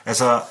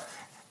 Altså,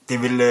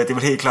 det vil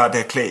helt klart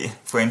klæde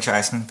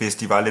franchisen, hvis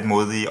de var lidt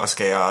modige og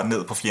skære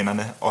ned på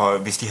fjenderne. Og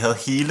hvis de havde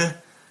hele,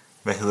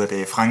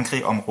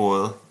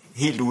 Frankrig-området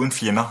helt uden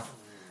fjender.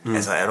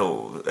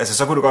 Altså,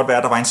 så kunne det godt være,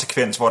 at der var en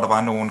sekvens, hvor der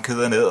var nogle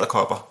kødende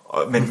edderkopper.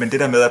 Men det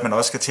der med, at man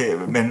også skal til...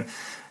 Men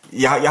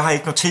jeg har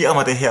ikke noteret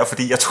mig det her,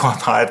 fordi jeg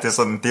tror bare, at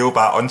det er jo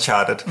bare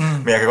Uncharted.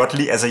 Men jeg kan godt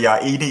lide... Altså, jeg er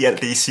enig i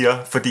alt det, I siger,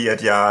 fordi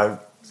at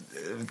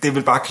det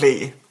vil bare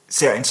klæde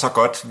serien så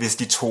godt, hvis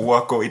de toger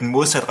går i den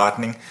modsatte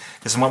retning.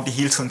 Det er som om, de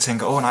hele tiden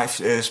tænker,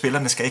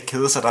 spillerne skal ikke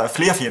kede sig, der er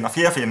flere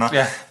fjender.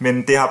 Ja.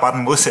 Men det har bare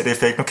den modsatte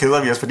effekt. Nu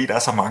keder vi os, fordi der er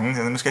så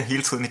mange. Nu skal jeg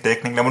hele tiden i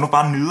dækning. Lad mig nu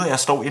bare nyde, at jeg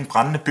står i en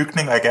brændende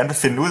bygning, og jeg gerne vil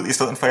finde ud, i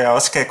stedet for at jeg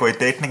også skal gå i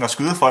dækning og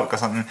skyde folk og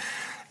sådan.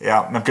 Ja,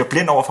 man bliver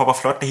blind over for, hvor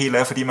flot det hele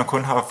er, fordi man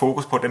kun har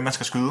fokus på dem, man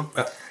skal skyde.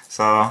 Ja.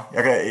 Så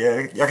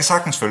jeg kan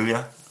sagtens følge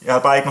jer. Jeg har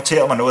bare ikke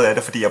noteret mig noget af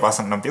det, fordi jeg bare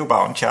sådan, det er jo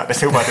bare Uncharted,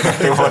 det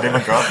er jo bare det,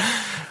 man gør.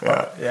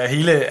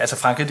 Ja,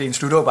 Frankrig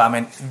slutter jo bare med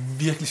en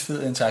virkelig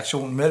fed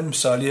interaktion mellem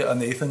Sully og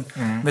Nathan.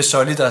 Med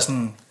Sully, der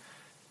sådan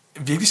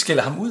virkelig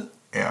skælder ham ud.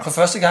 Ja. For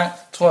første gang,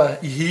 tror jeg,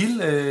 i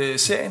hele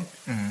serien,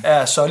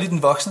 er Sully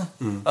den voksne,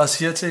 og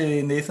siger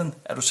til Nathan,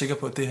 er du sikker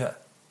på, at det her,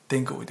 det er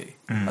en god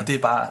idé? Og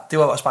det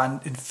var også bare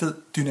en fed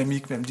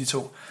dynamik mellem de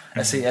to.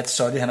 At se, at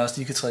Sully han også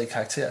lige kan træde i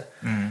karakter.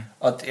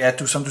 Og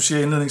ja, som du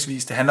siger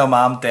indledningsvis, det handler jo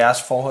meget om deres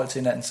forhold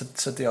til hinanden,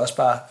 så det er også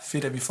bare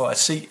fedt, at vi får at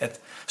se, at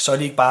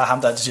Sully ikke bare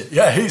ham, der siger,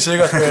 ja, helt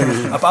sikkert,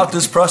 about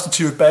this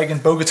prostitute back in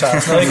Bogota,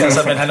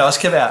 altså, men han også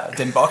kan være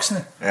den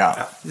voksne. Ja.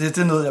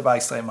 Det nød jeg bare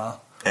ekstremt meget.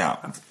 Ja,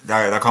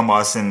 der kommer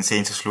også en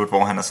scene til slut,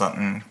 hvor han er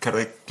sådan, kan du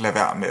ikke lade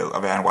være med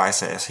at være en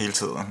wise ass hele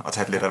tiden, og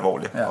tage det lidt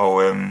alvorligt. Ja.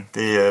 Og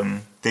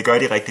det gør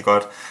de rigtig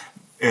godt.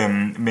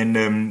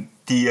 Men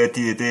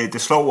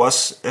det slår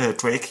også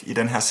Drake i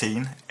den her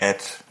scene,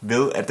 at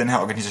ved at den her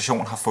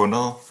organisation har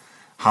fundet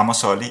ham og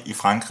Sully i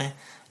Frankrig,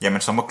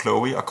 jamen så må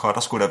Chloe og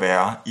Cutter skulle der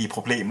være i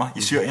problemer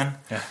i Syrien.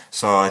 Ja.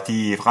 Så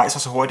de rejser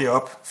så hurtigt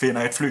op,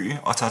 finder et fly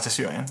og tager til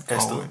Syrien.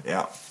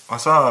 Og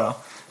så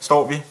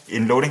står vi i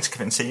en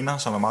loading-sekvens senere,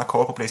 som er meget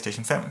kort på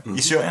PlayStation 5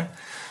 i Syrien.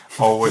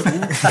 Og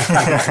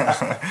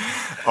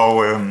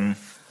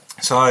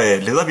så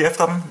leder vi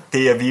efter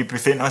dem. Vi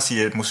befinder os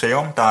i et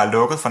museum, der er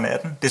lukket for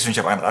natten. Det synes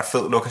jeg var en ret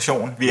fed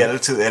lokation. Vi er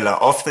altid, eller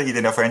ofte i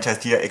den her franchise,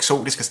 de her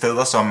eksotiske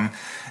steder, som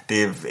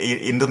det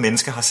intet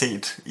menneske har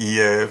set i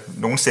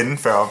nogensinde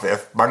før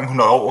mange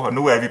 100 år. Og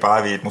nu er vi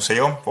bare ved et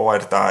museum, hvor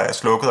der er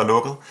slukket og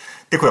lukket.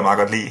 Det kunne jeg meget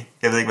godt lide.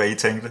 Jeg ved ikke, hvad I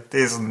tænkte.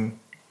 Det er sådan...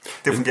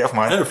 Det fungerer for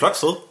mig. Det er et flot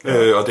sted,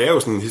 og det er jo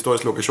sådan en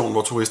historisk lokation,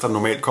 hvor turister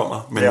normalt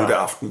kommer, men nu er det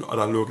aften, og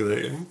der er lukket af.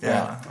 Ikke? Ja.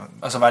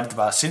 Og så var det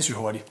bare sindssygt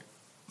hurtigt.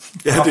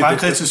 Ja, fra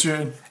Frankrig til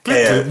Syrien.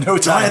 No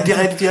time.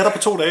 Nej, de er der på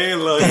 2 dage.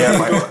 Eller?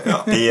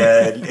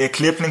 Det er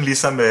klipning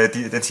ligesom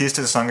den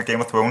sidste sæson af Game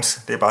of Thrones.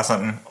 Det er bare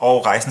sådan,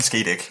 rejsen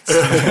skete ikke.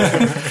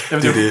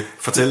 Det er det.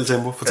 Fortæl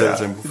tempo.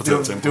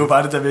 Det var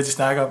bare det der ved, at de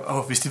snakker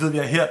om, hvis de ved, at vi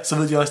er her, så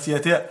ved de også, at de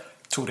er der.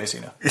 2 dage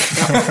senere.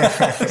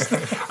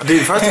 Og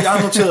det første, jeg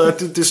har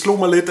noteret, det slog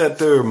mig lidt, at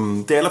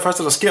det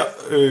allerførste, der sker,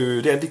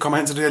 det er, at de kommer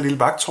hen til det her lille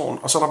vagttårn,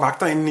 og så er der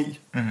vagter indeni.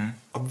 Mm-hmm.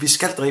 Og vi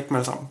skal dræbe dem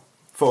alle sammen,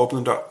 for at åbne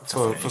en dør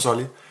for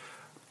Sully.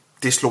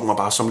 Det slog mig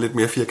bare som lidt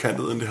mere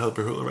firkantet, end det havde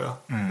behøvet at være.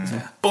 Mm. Så,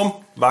 bum,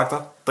 vagter,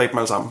 dræb dem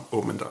alle sammen,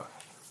 åbne en dør.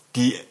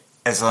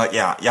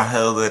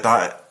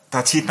 Der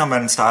er tit, når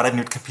man starter et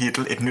nyt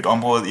kapitel, et nyt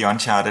område i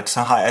Uncharted,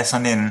 så har jeg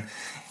sådan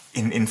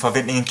en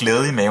forventning, en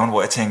glæde i maven,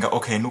 hvor jeg tænker,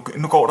 okay,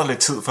 nu går der lidt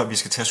tid, for at vi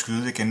skal til at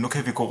skyde igen. Nu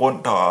kan vi gå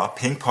rundt og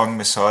pingpong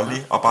med Sully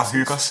og bare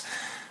hygge os.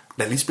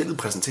 Lad lige spillet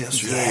præsentere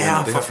Syrien.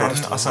 Ja, for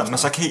fanden. Og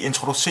så kan I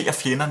introducere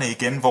fjenderne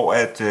igen, hvor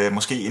at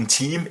måske en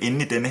time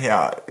inde i det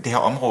her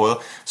område,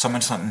 så er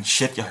man sådan,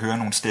 shit, jeg hører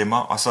nogle stemmer,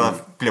 og så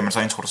bliver man så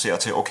introduceret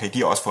til, okay, de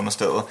har også fundet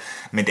stedet.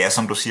 Men det er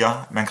som du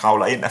siger, man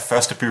kravler ind af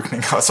første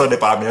bygning, og så er det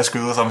bare mere at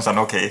skyde, og så er man sådan,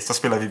 okay, så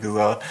spiller vi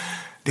videre.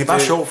 Det er bare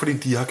sjovt, fordi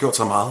de har gjort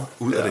så meget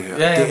ud af det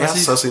her. Ja, det er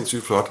så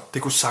sindssygt flot.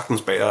 Det kunne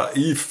sagtens bære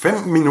i 5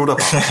 minutter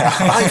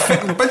bare. Bare i 5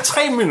 minutter, bare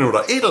 3 minutter,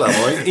 et eller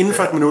andet, ikke? Inden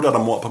for et minut er der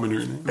mord på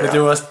menuen. Ikke? Men det er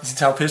jo også, de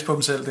tager jo pis på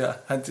dem selv der.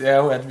 Det er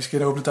jo, at vi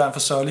skal åbne døren for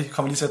Sully,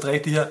 kommer lige til at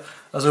dræbe de her,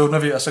 og så åbner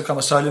vi, og så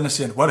kommer Sully og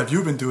siger, what have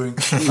you been doing?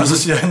 Og så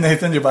siger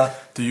Nathan jo bare,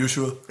 the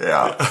usual.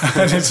 Ja.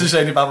 Det synes jeg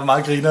egentlig bare var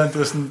meget grineren. Det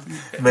var sådan,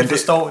 men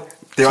det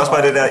er også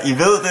bare det der, I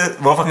ved det,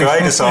 hvorfor gør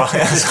I det så?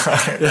 Altså,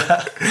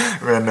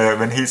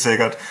 men helt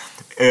sikkert.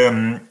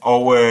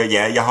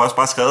 Jeg har også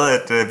bare skrevet,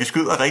 at vi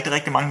skyder rigtig,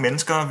 rigtig mange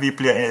mennesker. Vi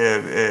bliver,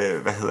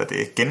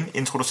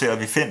 genintroduceret.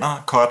 Vi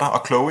finder Cutter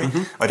og Chloe,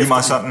 og de er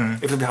meget sådan...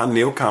 Efter vi har en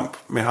nævekamp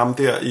med ham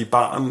der i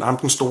baren, ham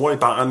den store i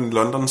baren,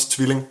 Londons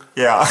tvilling.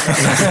 Ja,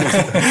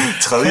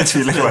 tredje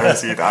tvilling, må jeg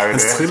sige.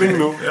 Hans tvilling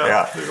nu,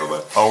 ja. Det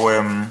og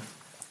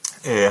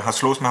har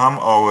slås med ham,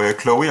 og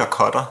Chloe og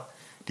Cutter,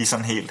 de er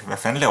sådan helt, hvad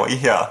fanden laver I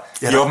her?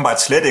 De har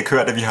åbenbart slet ikke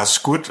hørt, at vi har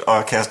skudt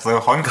og kastet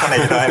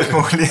håndgranater og alt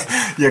muligt.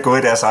 De har gået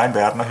i deres egen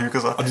verden og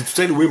hygget sig. Og de er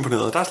totalt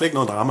uimponerede. Der er slet ikke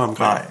noget drama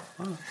omkring. Nej.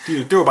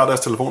 Det var bare deres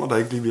telefoner, der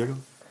ikke lige virkede.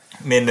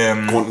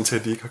 Men, grunden til,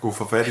 at de ikke har kunnet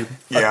få fat i dem.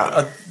 Ja.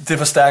 Og det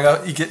forstærker,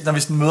 igen, når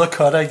vi møder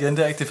Cutter igen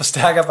der, det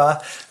forstærker bare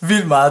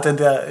vildt meget den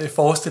der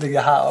forestilling,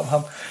 jeg har om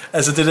ham.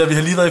 Altså det der, vi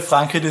har lige været i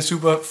Frankrig, det er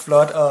super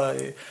flot, og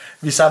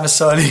vi er sammen med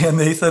Sully og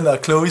Nathan og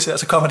Chloe, og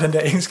så kommer den der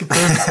engelske bøf,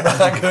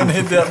 der er kørende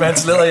ind der med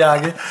hans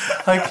læderjakke.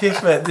 Hold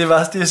kæft, mand.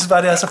 Jeg synes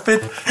bare, det er så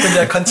fedt, den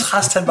der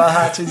kontrast, han bare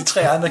har til de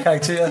 3 andre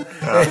karakterer.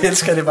 Jeg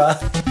elsker det bare.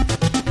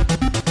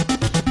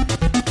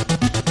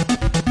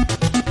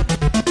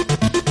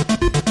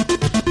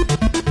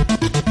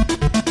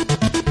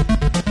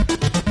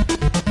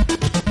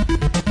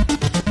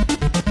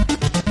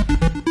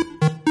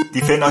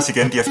 De finder os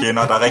igen, de her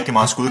fjender, der er rigtig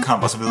meget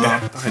skudkamp og så videre. Ja,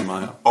 der er rigtig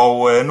meget, ja.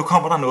 Og nu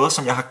kommer der noget,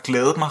 som jeg har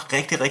glædet mig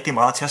rigtig, rigtig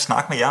meget til at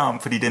snakke med jer om,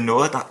 fordi det er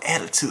noget, der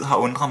altid har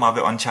undret mig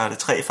ved Uncharted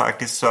 3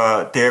 faktisk, så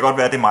det kan godt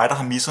være, at det er mig, der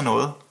har misset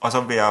noget, og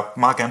så vil jeg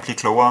meget gerne blive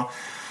klogere.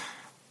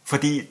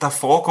 Fordi der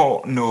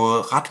foregår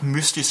noget ret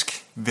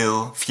mystisk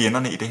ved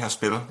fjenderne i det her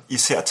spil,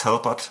 især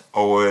Talbot,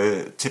 og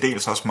til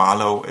dels også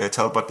Marlowe.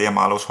 Talbot, det er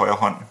Marlowes højre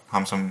hånd,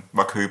 ham som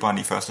var køberen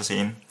i første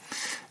scene.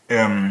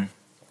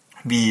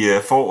 Vi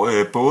får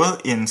både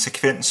en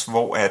sekvens,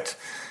 hvor at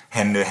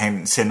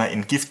han sender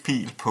en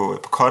giftpil på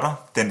Cutter.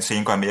 Den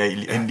scene går mere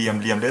ind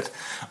lige om lidt.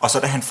 Og så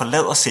da han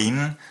forlader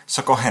scenen,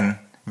 så går han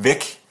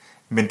væk.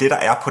 Men det der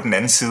er på den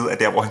anden side af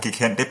der, hvor han gik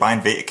hen, det er bare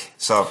en væg.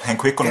 Så han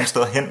kunne ikke gå nogen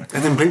steder hen. Ja,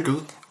 det er en blink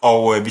ud.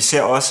 Og vi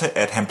ser også,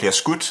 at han bliver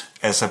skudt.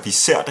 Altså vi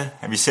ser det.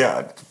 Vi ser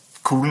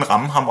kuglen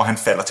ramme ham, og han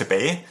falder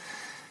tilbage.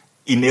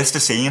 I næste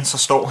scene, så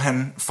står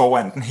han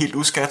foran den helt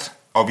uskat.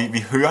 Og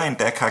vi hører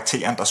endda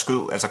karakteren, der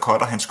skød, altså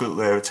Cutter, han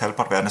skød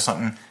Talbot-verdenen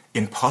sådan,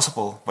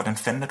 impossible, hvordan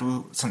fanden er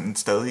du sådan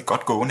stadig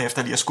godt gående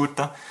efter lige at skudt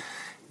dig?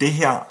 Det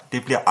her,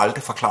 det bliver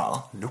aldrig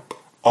forklaret. Nope.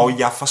 Og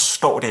jeg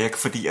forstår det ikke,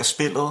 fordi at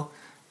spillet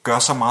gør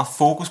så meget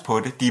fokus på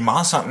det. De er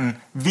meget sådan,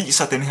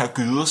 viser den her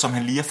gyde, som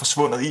han lige er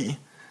forsvundet i,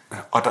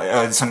 og der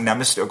er sådan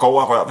nærmest går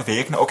over og rører ved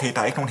væggene. Okay,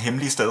 der er ikke nogen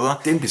hemmelige steder.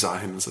 Det er en bizarre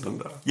hændelse, den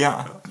der. Ja,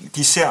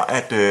 de ser,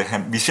 at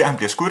vi ser, at han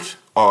bliver skudt,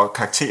 og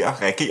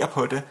karakterer reagerer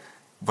på det.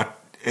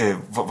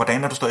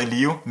 Hvordan er du stadig i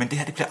live? Men det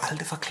her, det bliver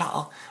aldrig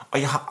forklaret.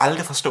 Og jeg har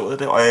aldrig forstået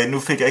det. Og nu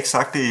fik jeg ikke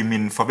sagt det i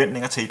mine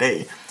forventninger til i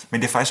dag.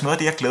 Men det er faktisk noget af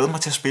det, jeg glæder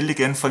mig til at spille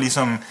igen, for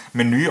ligesom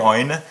med nye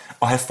øjne,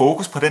 og have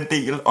fokus på den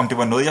del, om det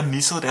var noget, jeg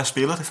missede, da jeg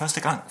spillede det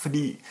første gang.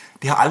 Fordi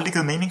det har aldrig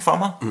givet mening for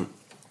mig.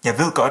 Jeg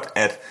ved godt,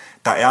 at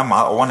der er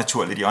meget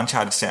overnaturligt i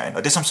Uncharted-serien,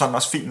 og det er som sådan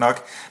også fint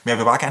nok, men jeg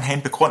vil bare gerne have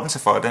en begrundelse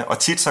for det, og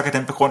tit så kan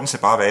den begrundelse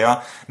bare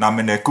være,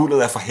 men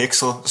guldet er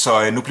forhekset,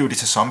 så nu bliver de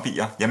til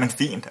zombier. Jamen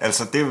fint,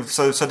 altså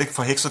så er det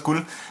forhekset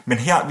guld, men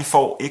her vi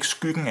får ikke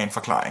skyggen af en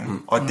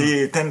forklaring, og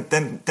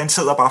den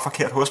sidder bare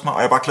forkert hos mig,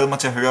 og jeg bare glæder mig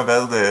til at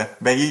høre,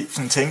 hvad I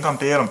sådan tænker om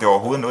det, eller om det er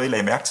overhovedet noget, I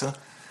lagde mærke til.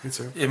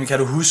 Jamen kan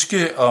du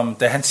huske, om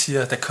da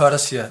Cutter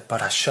siger,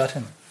 but I shot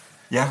him?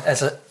 Ja.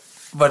 Altså,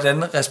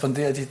 hvordan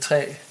responderer de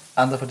 3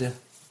 andre på det?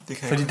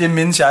 Fordi det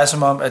mindes jeg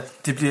som om, at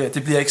det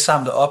bliver ikke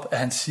samlet op, at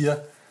han siger,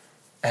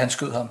 at han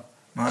skød ham.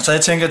 Nej. Så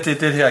jeg tænker, at det er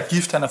det her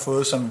gift, han har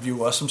fået, som vi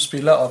jo også som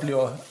spillere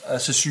oplever,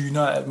 altså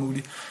syner og alt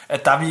muligt,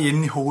 at der er vi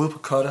inde i hovedet på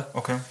Cutter,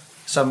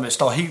 som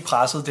står helt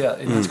presset der,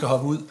 inden han skal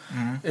hoppe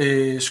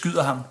ud,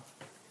 skyder ham.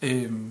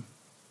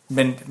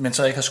 men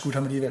så ikke har skudt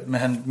ham alligevel. Men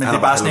Han det er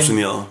bare sådan en,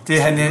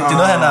 det er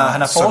noget,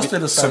 han har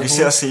forestillet sig. Så vi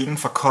ser scenen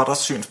fra Cutters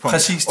synspunkt?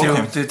 Præcis, det er jo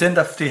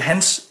det er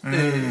hans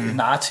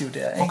narrativ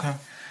der. Ikke? Okay.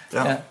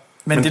 Ja.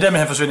 Men det der med, at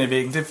han forsvinder i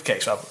væggen, det kan jeg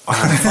ikke svare på. Og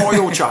han får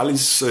jo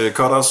Charlies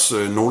Cutters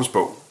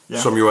notesbog,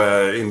 som jo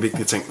er en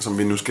vigtig ting, som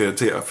vi nu skal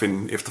til at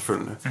finde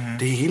efterfølgende.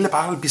 Det hele er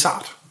bare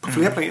bizart på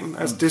flere planer.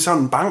 Altså, det er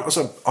sådan en bang, og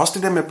så også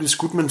det der med at blive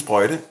skudt med en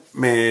sprøjte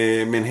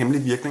med en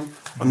hemmelig virkning.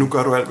 Og nu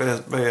gør du alt,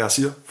 hvad jeg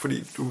siger,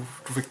 fordi du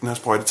fik den her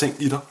sprøjte ting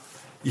i dig,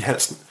 i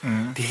halsen.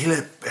 Det hele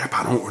er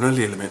bare nogle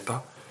underlige elementer.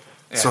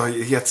 Ja. Så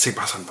jeg tænker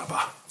bare sådan,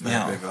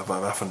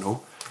 hvad for noget?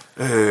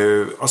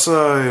 Og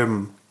så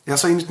jeg er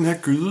så inde i den her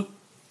gyde,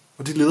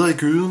 og de leder i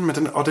gyden,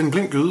 og det er en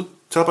blind gyde.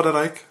 Talbot er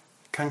der ikke.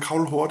 Kan han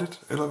kravle hurtigt?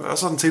 Og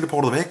så er den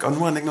teleportet væk, og nu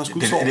har han ikke noget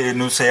skudsår.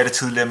 Nu sagde jeg det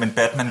tidligere, men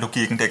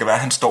Batman-logikken, det kan være,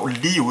 at han står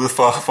lige ude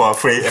for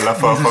Frey, eller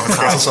for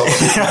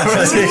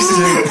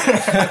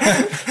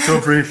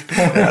Så brief.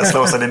 Jeg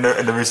slår sådan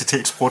en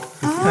nervøsitetsbrud.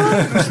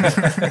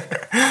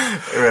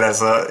 Men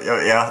altså,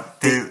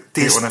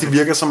 det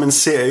virker som en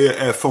serie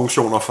af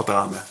funktioner for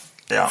drama.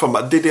 Ja. For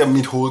mig, det er der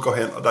mit hoved går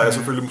hen, og der er jeg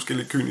selvfølgelig måske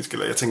lidt kynisk,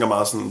 eller jeg tænker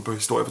meget sådan på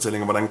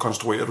historiefortællinger, hvordan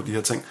konstruerer du de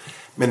her ting.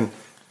 Men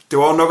det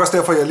var jo nok også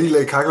derfor, jeg lige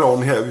lagde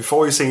kakkelovnen her. Vi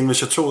får i scenen ved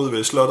chateauet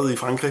ved slottet i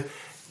Frankrig.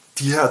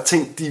 De her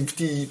ting,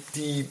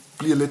 de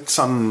bliver lidt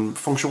sådan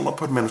funktioner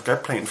på et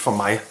manuskriptplan for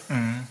mig.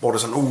 Hvor det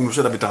er sådan, nu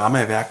sætter vi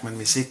drama i værk, men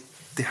hvis ikke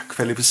det har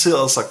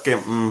kvalificeret sig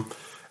gennem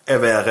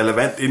at være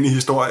relevant inde i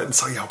historien,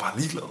 så er jeg jo bare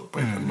ligeglad på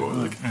en eller anden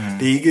måde.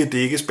 Ikke? Det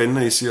er ikke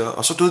spændende, at I siger,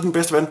 og så døde den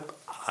bedste ven.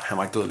 Han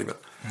var ikke død alligevel.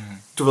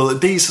 Du ved,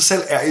 det i sig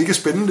selv er ikke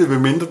spændende, ved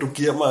mindre du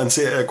giver mig en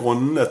serie af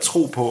grunden at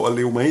tro på og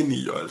leve mig ind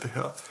i og alt det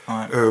her.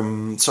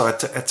 Så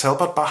at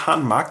Talbot bare har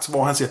en magt,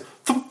 hvor han siger,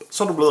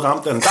 så er du blevet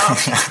ramt af en darm.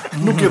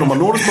 Nu giver du mig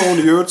notesbogen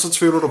i øvrigt, så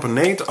tvivler du på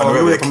Nate, og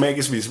nu er jeg på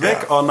magisk vis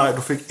væk, og nej,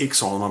 du fik ikke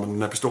såret mig med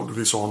den her pistol, du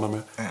lige såret mig med.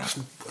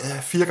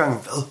 4 gange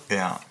hvad?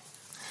 Ja.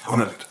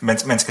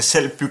 Man skal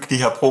selv bygge de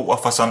her broer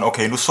for sådan,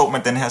 okay, nu så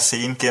man den her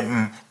scene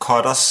gennem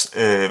Cutters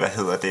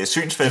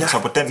synsfelt, så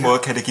på den måde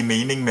kan det give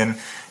mening, men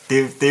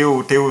det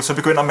er jo, så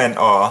begynder man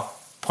at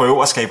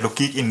prøve at skabe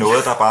logik i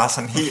noget, der bare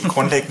sådan helt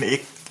grundlæggende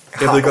ikke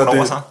har noget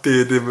over sig.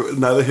 Det er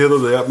neither here nor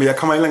there, men jeg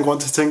kommer af en eller anden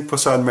grund til at tænke på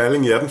Søren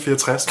Malling i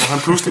 1864, hvor han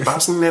pludselig bare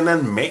sådan en eller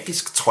anden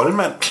magisk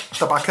troldmand,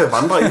 der bare kan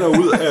vandre ind og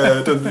ud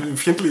af den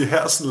fjendtlige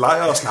hærs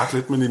lejr og snakke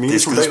lidt med de menige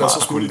soldater, og så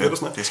skulle det.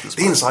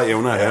 Det er en sej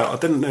evne her,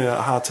 og den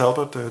har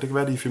Talbot, det kan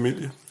være, de er i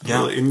familie,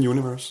 inden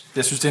universe.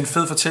 Jeg synes, det er en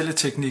fed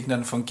fortælleteknik, når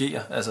den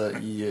fungerer, altså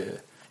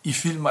i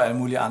film og alle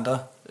mulige andre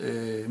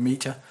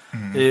medier.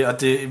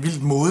 Og det er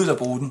vildt modigt at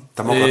bruge den.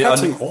 Der må godt være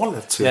ting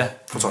overladt til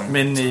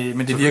fortolkning.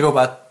 Men det virker jo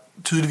bare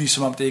tydeligvis,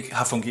 som om det ikke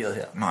har fungeret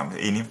her. Nej, men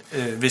enig.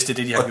 Hvis det er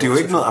det, de har gjort. Og det er jo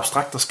ikke noget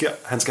abstrakt, der sker.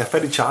 Han skal have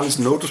fat i Charlies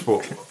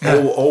notesbog,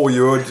 og i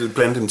øvrigt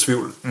blandt en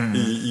tvivl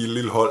i et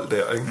lille hold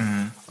der. Ikke?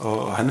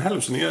 Og han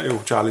hallucinerer jo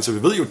Charlie, så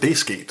vi ved jo, det er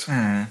sket.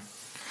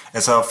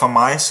 Altså for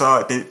mig,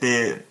 så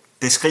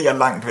det skriger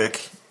langt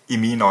væk i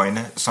mine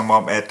øjne, som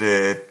om, at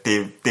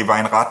det var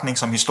en retning,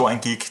 som historien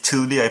gik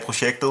tidligere i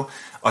projektet,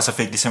 og så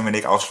fik de simpelthen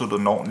ikke afsluttet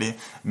den ordentligt.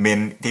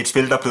 Men det er et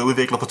spil, der er blevet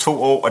udviklet på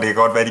 2 år, og det kan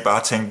godt være, at de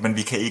bare tænkte, men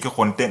vi kan ikke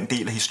runde den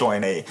del af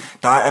historien af.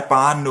 Der er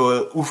bare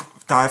noget,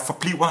 der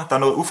er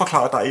noget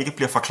uforklaret, der ikke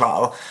bliver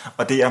forklaret,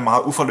 og det er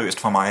meget uforløst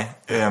for mig.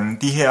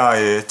 De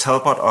her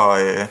Talbot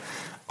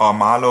og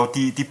Marlowe,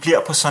 de bliver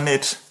på sådan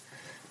et,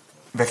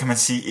 hvad kan man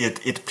sige,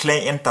 et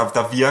plan,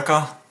 der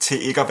virker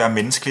til ikke at være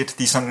menneskeligt.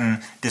 Det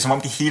er som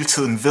om, de hele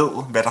tiden ved,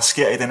 hvad der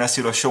sker i den her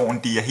situation.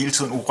 De er hele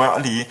tiden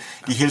urørlige.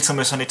 De er hele tiden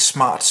med sådan et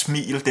smart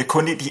smil. Det er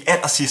kun i de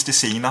aller sidste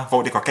scener,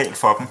 hvor det går galt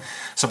for dem.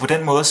 Så på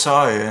den måde,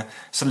 så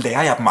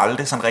lærer jeg dem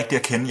aldrig sådan rigtigt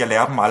at kende. Jeg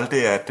lærer dem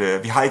aldrig,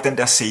 at vi har ikke den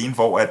der scene,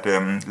 hvor at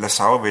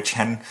Lazarevich,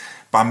 han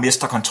bare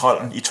mister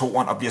kontrollen i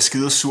toeren og bliver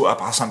skidesur og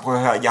bare sådan, prøv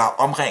at høre, jeg er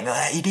omringet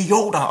af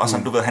idioter, og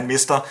sådan, du ved, han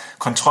mister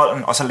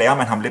kontrollen, og så lærer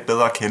man ham lidt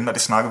bedre at kende, og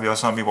det snakker vi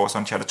også om i vores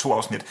Uncharted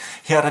 2-afsnit.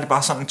 Her er det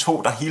bare sådan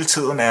 2, der hele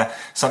tiden er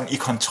sådan i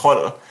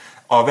kontrol,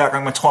 og hver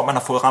gang man tror, man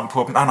har fået ramt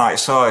på dem,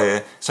 så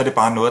er det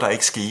bare noget, der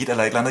ikke skete,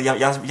 eller et eller andet.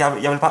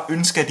 Jeg vil bare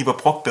ønske, at de var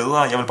brugt bedre,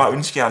 jeg vil bare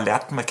ønske, at jeg har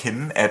lært dem at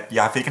kende, at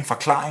jeg fik en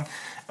forklaring,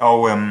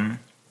 og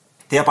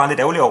det er jeg bare lidt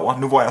ærgerlig over,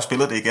 nu hvor jeg har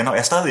spillet det igen, og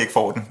jeg stadig ikke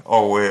får den,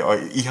 og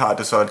I har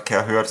det, så kan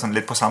jeg høre det sådan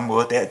lidt på samme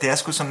måde. Det er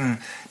sgu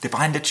sådan, det er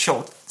bare en lidt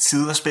sjov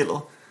side af spillet,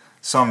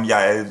 som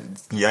jeg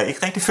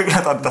ikke rigtig føler,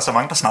 at der er så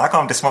mange, der snakker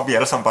om det, som om vi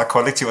alle sammen bare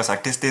kollektivt har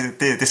sagt,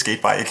 det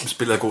skete bare ikke.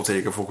 Spillet er god til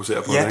ikke at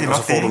fokusere på det, og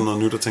så får du noget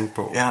nyt at tænke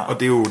på. Ja. Og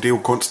det er jo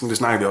kunsten, det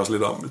snakker vi også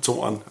lidt om i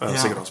toeren, og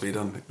sikkert også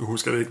vederen. Nu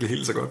husker jeg det ikke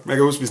helt så godt. Men jeg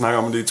kan huske, at vi snakker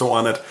om det i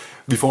toeren, at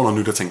vi får noget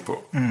nyt at tænke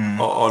på,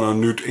 og noget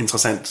nyt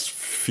interessant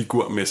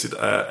figurmæssigt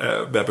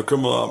at være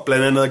bekymret om.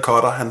 Blandt andet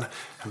Cutter, han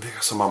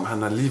virker som om,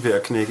 han er lige ved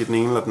at knække i den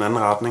ene eller den anden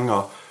retning,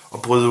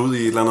 og bryde ud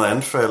i et eller andet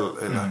anfald,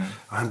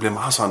 og han bliver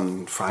meget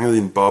sådan fanget i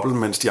en boble,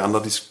 mens de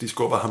andre, de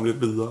skubber ham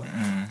lidt videre.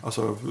 Og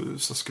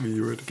så skal vi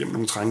jo igennem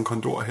nogle trænge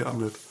kondorer her om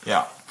lidt. Ja.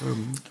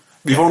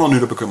 Vi får noget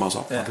nyt at bekymre os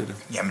om. Ja. Det er det.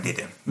 Jamen, det er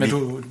det. Men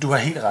du har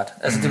helt ret.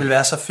 Altså, det ville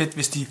være så fedt,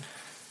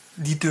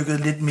 lige dykket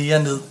lidt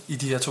mere ned i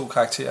de her to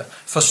karakterer.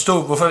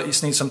 Forstå, hvorfor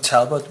sådan en som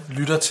Talbot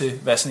lytter til,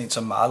 hvad sådan en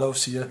som Marlowe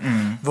siger.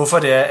 Hvorfor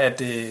det er,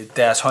 at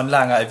deres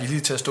håndlanger er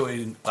villige til at stå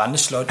i en brændende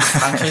slot i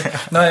Frankrig.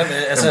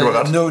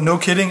 No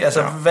kidding.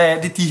 Altså, hvad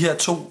er det, de her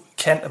to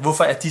kan?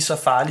 Hvorfor er de så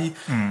farlige?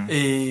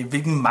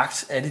 Hvilken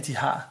magt er det, de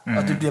har?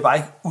 Og det bliver bare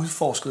ikke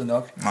udforsket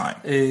nok.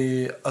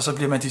 Og så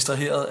bliver man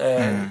distraheret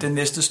af den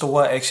næste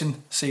store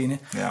action-scene.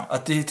 Ja.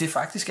 Og det er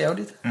faktisk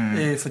ærgerligt,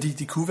 fordi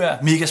de kunne være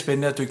mega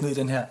spændende at dykke ned i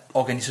den her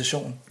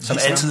organisation, som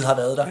altid har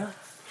været der.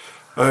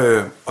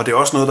 Ja. Og det er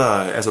også noget, der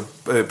altså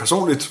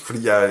personligt,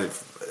 fordi jeg er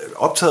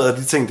optaget af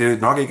de ting, det er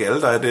nok ikke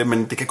alle, der er det,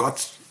 men det kan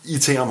godt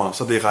irritere mig,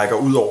 så det rækker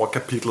ud over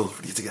kapitlet,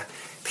 fordi jeg tænker,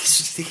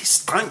 det er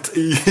strengt,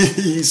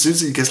 I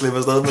synes, I kan slippe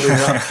afsted med det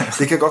her.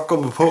 Det kan godt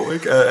gå på,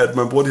 ikke, at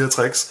man bruger de her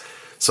tricks.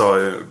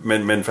 Så,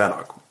 men fair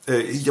nok.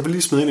 Jeg vil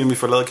lige smide ind, inden vi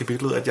forlader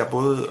kapitlet, at jeg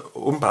både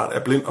åbenbart er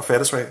blind og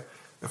fattesvag.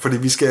 Fordi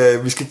vi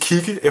skal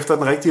kigge efter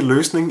den rigtige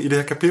løsning i det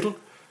her kapitel.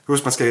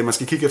 Husk, man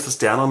skal kigge efter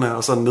stjernerne,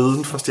 og så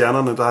neden for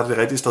stjernerne, der er det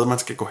rigtige sted, man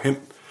skal gå hen.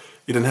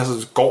 I den her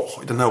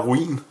gård, i den her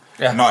ruin.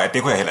 Ja. Nå, ja,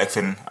 det kunne jeg heller ikke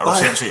finde. Er du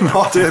sindssygt?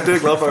 Nå, det er jeg glad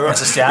for at høre.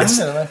 Altså stjernen,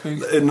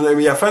 eller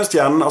hvad? Jeg fandt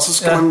stjernen, og så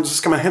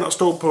skal man hen og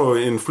stå på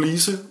en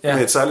flise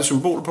med et særligt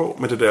symbol på,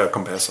 med det der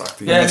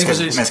kompasagtige. Ja,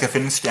 man skal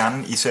finde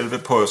stjernen i selve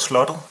på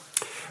slottet.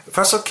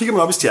 Først så kigger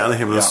man op i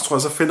stjernehimlen, så tror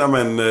jeg, så finder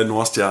man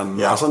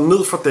Nordstjernen. Og så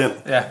ned for den,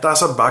 der er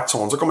så et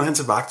vagtårn. Så går man hen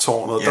til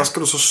vagtårnet, der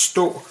skal du så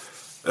stå.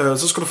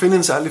 Så skal du finde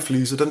en særlig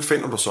flise, den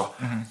finder du så.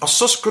 Og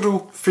så skal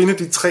du finde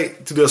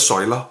de der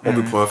søjler, hvor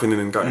vi prøver at finde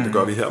en indgang. Det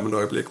gør vi her om et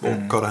øjeblik, hvor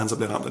Cutter han så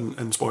bliver ramt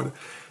af en sprøjte.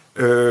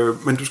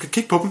 Men du skal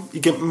kigge på dem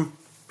igennem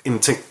en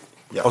ting.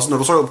 Ja. Og så når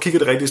du så kigger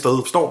det rigtige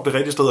sted, står det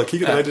rigtige sted og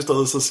kigger det rigtige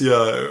sted, så siger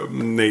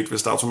Nate,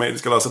 hvis det er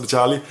automatisk, eller så er det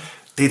Charlie,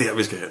 det er der,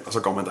 vi skal hen, og så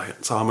går man derhen.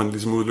 Så har man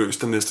ligesom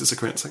udløst den næste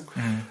sekvens.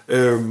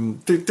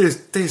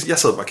 Jeg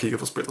sad bare og kiggede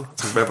på spillet, og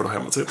tænkte, hvad vil du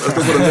have mig til? Altså,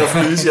 det var den der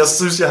flise, jeg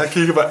synes, jeg har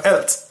kigget på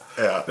alt.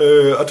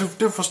 Ja. Og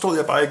det forstod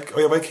jeg bare ikke,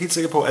 og jeg var ikke helt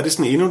sikker på, er det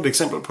sådan endnu et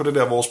eksempel på det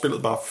der, hvor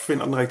spillet bare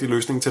finder den rigtige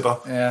løsning til dig,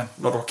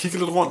 når du har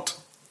kigget lidt rundt.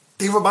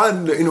 Det var bare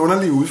en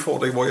underlig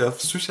udfordring, hvor jeg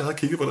synes, jeg havde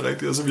kigget på det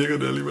rigtige, og så virkede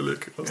det alligevel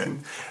ikke.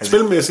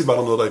 Spilmæssigt var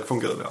der noget, der ikke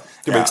fungerede der.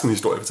 Det var ikke sådan en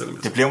historie, fortæller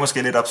mig. Det bliver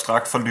måske lidt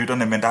abstrakt for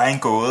lytterne, men der er en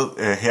gåde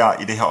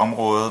her i det her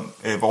område,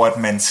 hvor at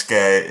man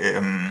skal...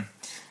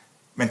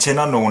 man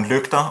tænder nogle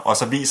lygter, og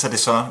så viser det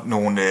så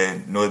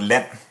noget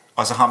land,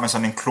 og så har man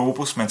sådan en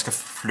globus, man skal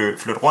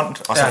flytte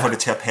rundt, og så få det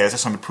til at passe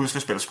som et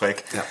puslespilsbrik.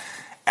 Ja.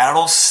 Er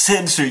du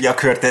sindssyg, jeg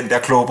kørte den der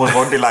globus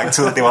rundt i lang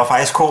tid. Det var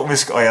faktisk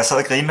komisk, og jeg sad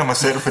og grinede mig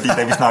selv, fordi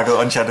da vi snakkede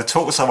Uncharted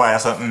 2, så var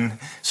jeg sådan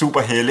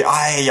super heldig.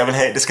 Jeg vil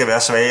have, det skal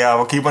være svagere,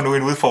 og giv mig nu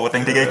en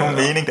udfordring. Det giver ikke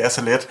nogen mening, det er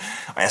så let.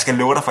 Og jeg skal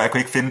love dig, for jeg kunne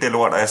ikke finde det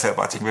lort, og jeg sad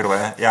bare og tænkte, ved du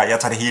hvad, jeg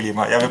tager det hele i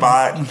mig.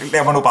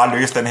 Lad mig nu bare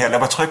løse den her. Lad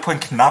mig trykke på en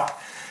knap,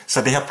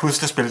 så det her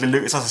puslespil, det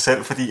løser sig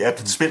selv, fordi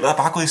at spillet er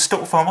bare gået i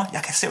stå for mig.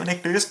 Jeg kan simpelthen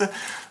ikke løse det.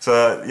 Så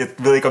jeg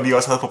ved ikke, om I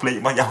også havde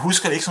problemer. Jeg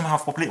husker det ikke, som jeg har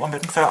haft problemer med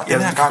den før. Jeg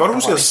kan godt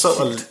huske, at jeg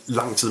sad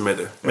lang tid med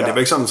det. Men det var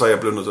ikke sådan, så jeg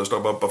blev nødt til at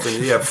stoppe op og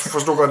finde. Jeg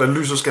forstår godt, at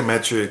lyset skal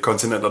matche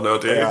kontinenterne,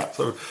 og det er ikke.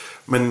 Så,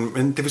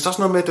 men det er vist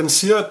også noget med, at den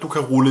siger, at du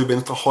kan rulle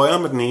venstre højre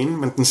med den ene,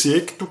 men den siger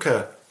ikke, at du kan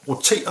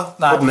rotere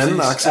på den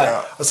anden akse. Ja.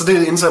 Og så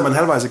det indser man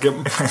halvvejs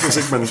igennem, hvis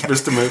ikke man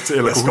vidste det med til,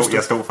 eller kunne huske det.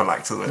 Jeg stod for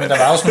lang tid. Men der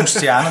var også nogle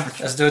stjerner.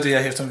 Altså det var det,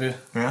 jeg hæfter ved.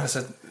 Ja.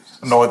 Altså,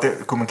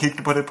 kunne man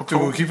kigge på det på du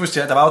kunne kigge på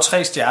stjerner. Der var jo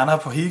 3 stjerner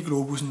på hele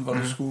globusen, hvor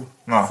du skulle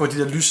få de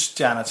der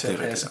lysstjerner til at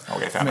passe.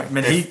 Okay,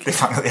 men det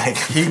fangede jeg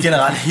ikke. Helt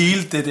generelt,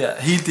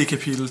 hele det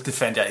kapitel, det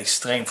fandt jeg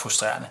ekstremt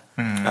frustrerende.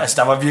 Altså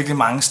der var virkelig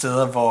mange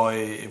steder,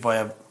 hvor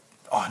jeg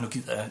nu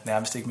gider jeg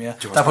nærmest ikke mere.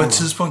 Der er på et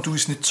tidspunkt, du er i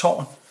sådan et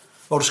tårn,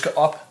 hvor du skal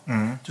op.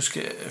 Du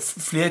skal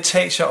flere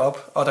etager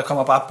op, og der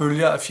kommer bare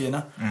bølger af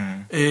fjender.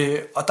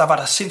 Og der var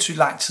der sindssygt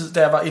lang tid,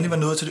 da jeg endelig var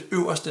nået til det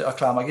øverste og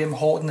klarede mig igennem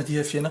horden af de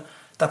her fjender.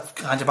 Der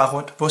rendte jeg bare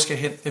rundt. Hvor skal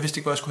jeg hen? Jeg vidste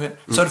ikke, hvor jeg skulle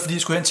hen. Så er det fordi,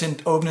 jeg skulle hen til en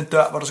åbne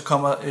dør, hvor der så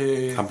kommer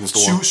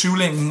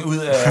syvlingen ud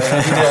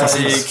af de der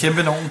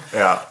kæmpe nogen.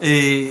 Ja.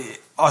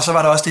 Og så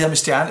var der også det her med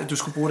stjerne, at du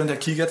skulle bruge den der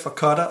kikkert for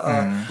Cutter.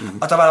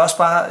 Og der var der også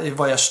bare,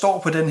 hvor jeg står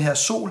på den her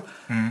sol.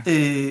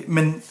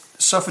 Men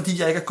så fordi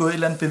jeg ikke er gået et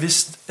eller andet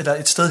bevidst, eller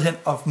et sted hen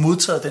og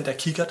modtaget den der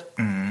kikkert.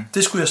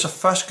 Det skulle jeg så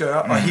først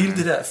gøre. Og hele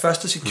det der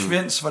første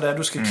sekvens, hvor der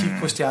du skal kigge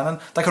på stjernerne,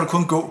 der kan du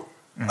kun gå.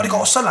 Og det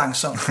går så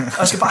langsomt. Og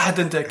jeg skal bare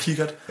have den der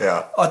kikkert.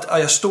 Og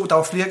jeg stod, der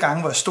var flere gange,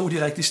 hvor jeg stod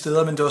de rigtige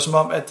steder, men det var som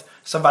om, at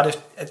så var det,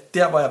 at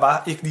der hvor jeg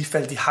var, ikke lige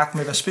faldt i hak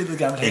med, hvad spillet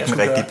gerne ville have.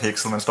 Ikke en rigtig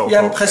pixel, man står på.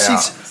 Ja, præcis.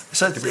 Ja.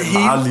 Så det bliver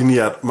meget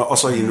lineært, og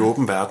så i en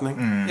åben verden,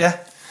 ikke? Ja.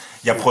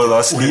 Jeg prøvede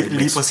også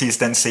lige præcis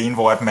den scene,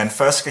 hvor at man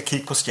først skal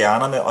kigge på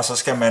stjernerne, og så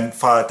skal man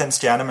fra den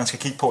stjerne, man skal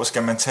kigge på,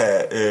 skal man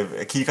tage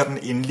kigger den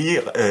en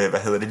lige,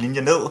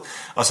 linje ned,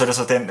 og så er det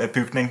så den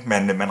bygning,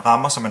 man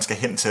rammer, som man skal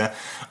hen til.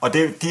 Og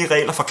de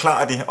regler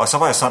forklarer de, og så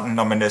var jeg sådan,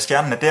 når man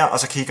stjernen er der, og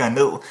så kigger jeg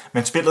ned,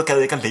 men spillet gad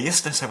ikke at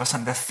læse det, så jeg var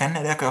sådan, hvad fanden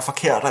er det, jeg gør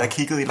forkert, og jeg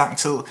kiggede i lang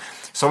tid.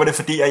 Så var det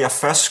fordi, at jeg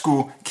først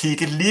skulle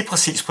kigge lige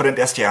præcis på den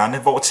der stjerne,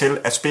 hvortil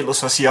at spillet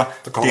så siger,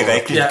 det er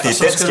rigtigt,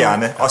 det er den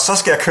stjerne, og så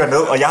skal jeg køre ned,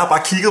 og jeg har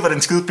bare kigget på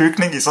den skide bygning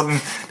bygning i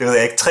sådan, det ved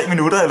jeg ikke, 3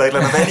 minutter eller et eller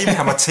andet. Hvad er det, vi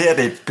kommer til? Er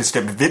det et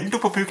bestemt vindue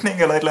på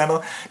bygningen eller et eller andet?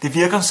 Det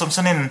virker som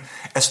sådan en,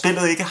 at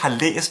spillet ikke har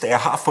læst, at jeg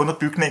har fundet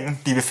bygningen.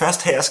 De vil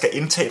først her skal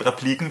indtale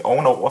replikken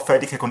ovenover, før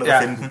de kan gå ned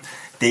og finde den.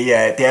 Det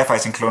er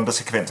faktisk en klunter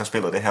sekvens af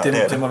spillet, det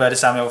her. Det må være det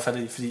samme, jeg var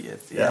fattig i, fordi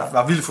at jeg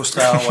var vildt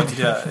frustreret over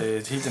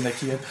hele den der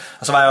kirke.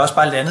 Og så var jeg også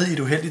bare landet i et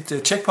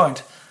uheldigt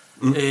checkpoint,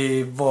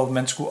 hvor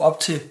man skulle op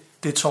til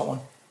det tårn,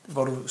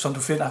 som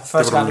du finder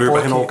første gang, du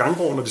løber hen over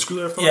gangbroen, når de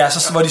skyder efter. Ja,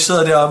 så hvor de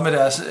sidder deroppe med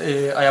deres,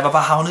 og jeg var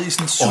bare havnet i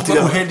sådan en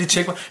super uheldig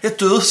checkpoint. Jeg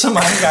døde så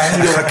mange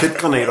gange. De der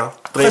raketgranater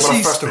dræber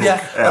dig første hug. Ja,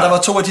 og der var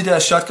 2 af de der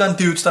shotgun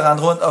dudes, der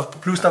rendte rundt, og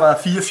plus der var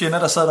 4 fjender,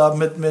 der sad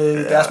deroppe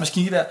med deres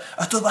maskingevær. Og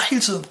jeg døde bare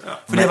hele tiden,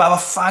 fordi jeg bare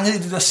var fanget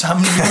i det der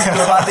samme liv. Det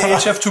var bare The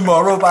Edge of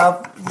Tomorrow, bare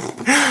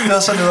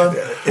noget sådan noget.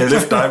 Live,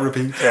 die,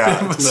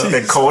 repeat.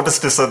 Den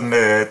korteste sådan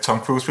Tom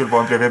Cruise-spil, hvor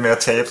han bliver ved med at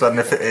tabe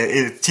sådan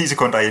 10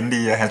 sekunder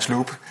inde i hans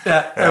loop.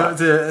 Ja.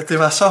 Det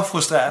var så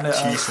frustrerende,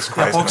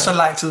 og jeg brugte så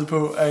lang tid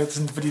på,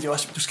 fordi det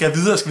også, du skal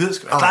videre, jeg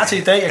er klar til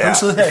i dag, jeg kan jo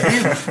sidde her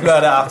hele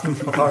lørdag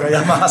aften, og jeg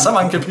har så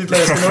mange kapitler,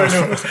 jeg skal nå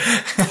endnu.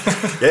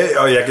 Ja,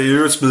 og jeg kan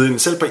jo smide ind,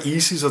 selv på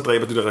Easy, så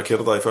dræber de der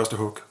raketter der i første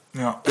hug.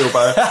 Ja.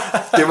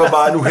 Det var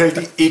bare en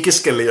uheldig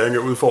ikke-skalering af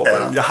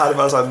udfordringen. Ja. Jeg har det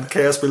bare sådan,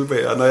 kan jeg spille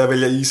bag, og når jeg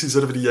vælger Easy, så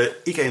er det fordi, jeg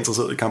ikke er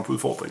interesseret i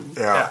kampudfordringen.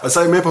 Ja. Og så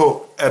er jeg med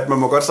på, at man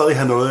må godt stadig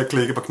have noget at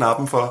klikke på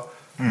knappen for,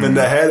 men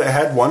at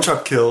have et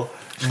one-shot kill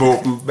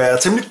våben være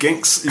temmelig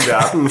gængs i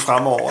verden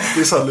fremover.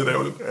 Det er sådan lidt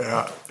ærgerligt.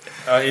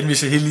 Ja. Og inden vi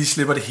så helt lige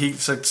slipper det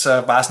helt,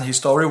 så bare sådan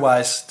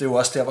story-wise, det er jo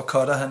også der, hvor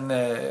Cutter,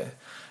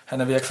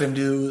 han er ved at klemme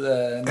livet ud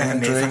af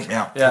Nathan Drake.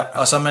 Ja.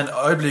 Og så man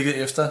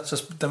øjeblikket efter,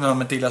 så når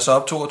man deler sig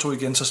op 2 og 2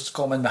 igen, så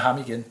går man med ham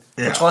igen.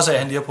 Ja. Jeg tror også, at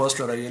han lige har prøvet at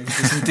slå dig ihjel.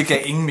 Det gav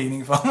ingen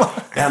mening for mig.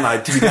 Ja, nej,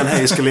 de vil gerne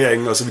have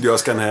eskaleringen, og så vil de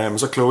også gerne have, men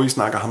så Chloe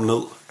snakker ham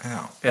ned.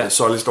 Ja.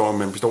 Sully står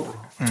med en pistol.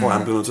 Jeg tror,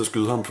 han bliver nødt til at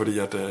skyde ham, fordi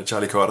at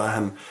Charlie Cutter,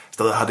 han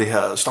stadig har det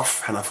her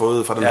stof, han har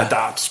fået fra den her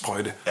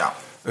dartsprøjte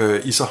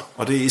i sig.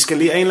 Og det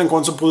eskalerer af en eller anden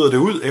grund, så bryder det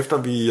ud, efter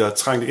vi har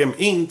trængt igennem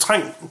en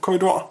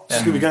trængkorridor. Så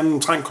skal vi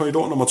gerne trænge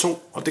korridor nummer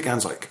 2, og det kan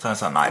han så ikke.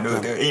 Så nej,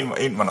 det er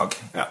en var nok.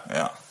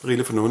 Ja.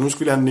 Rigeligt for nu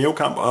skal vi have en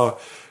neokamp,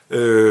 og det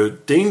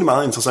er egentlig en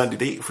meget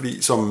interessant idé,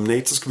 fordi som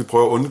Nate, så skal vi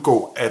prøve at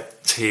undgå at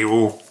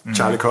tæve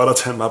Charlie Cutter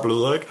til han var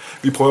bløder, ikke?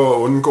 Vi prøver at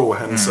undgå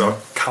hans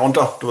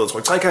counter,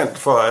 tryk trekant,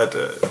 for at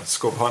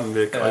skubbe hånden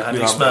væk. Ja, han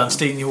ikke smadrer en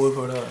sten i hovedet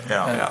på det.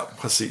 Ja,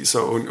 præcis, så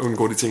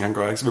undgå de ting, han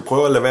gør, ikke? Så vi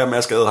prøver at lade være med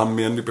at skade ham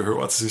mere, end vi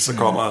behøver. Til sidst så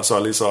kommer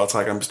Sully så og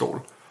trækker en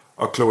pistol,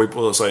 og Chloe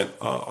bryder sig ind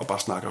og bare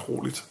snakker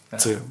roligt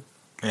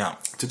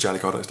til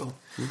Charlie Cutter i stedet.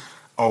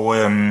 Og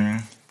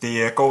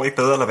det går ikke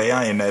bedre eller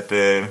værre, end at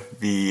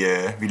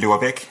vi løber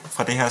væk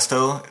fra det her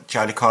sted.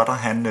 Charlie Cutter,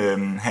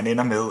 han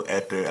ender med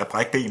at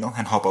brække benet.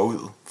 Han hopper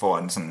ud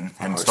foran sådan,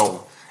 han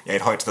står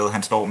et højt sted.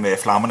 Han står med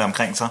flammerne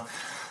omkring sig.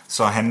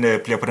 Så han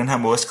bliver på den her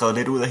måde skrevet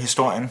lidt ud af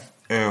historien.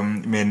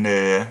 Men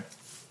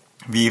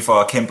vi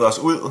får kæmpet os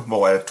ud,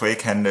 hvor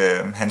Drake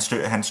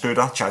han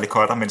støtter Charlie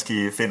Cutter, mens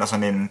de finder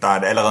sådan der er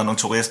allerede nogle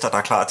turister, der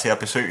er klar til at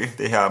besøge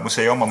det her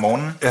museum om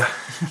morgenen. Ja.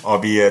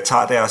 Og vi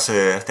tager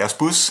deres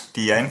bus,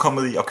 de er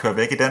ankommet i, og kører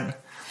væk i den.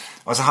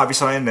 Og så har vi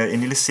så en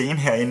lille scene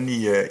herinde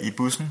i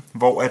bussen,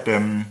 hvor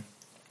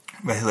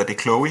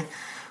Chloe,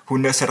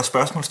 hun sætter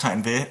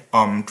spørgsmålstegn ved,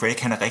 om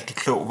Drake han er rigtig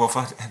klog.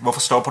 Hvorfor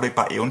stopper du ikke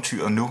bare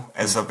eventyret nu?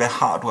 Altså, hvad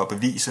har du at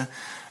bevise?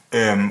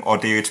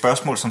 Og det er jo et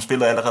spørgsmål, som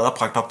spillet allerede har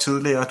bragt op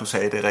tidligere. Du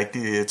sagde det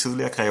rigtig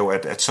tidligere, Greve,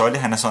 at Sully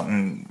han er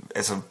sådan,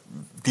 altså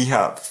de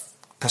her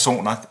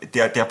personer,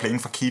 det er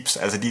playing for keeps.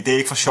 Altså det er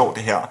ikke for sjov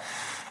det her.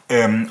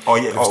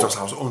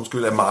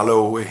 Undskyld, at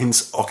Marlowe,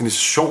 hendes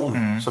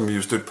organisation, som vi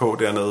jo stødte på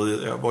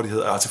dernede, hvor de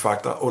hedder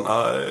Artefakter,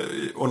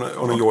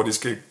 under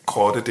jordiske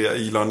grotte der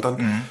i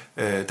London.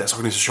 Deres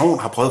organisation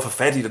har prøvet at få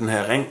fat i den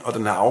her ring, og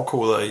den her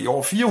afkoder i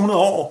over 400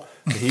 år.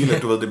 Det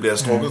hele, det bliver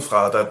strukket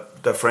fra,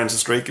 da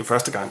Francis Drake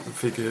første gang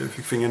fik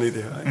fingrene i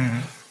det her. Ikke?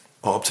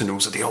 Og op til nu,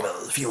 så det har jo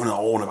været 400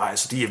 år undervejs,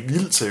 så de er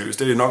vildt seriøst.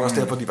 Det er nok også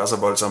derfor, de var så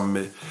voldsomme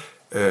med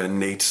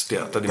Nate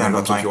der, da de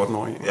var til 14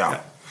 år. Ja.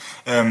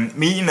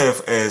 Min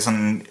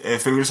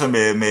følelse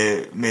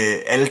med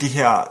alle de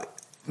her,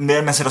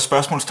 når man sætter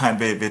spørgsmålstegn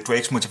ved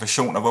Drakes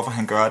motivation og hvorfor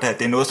han gør det,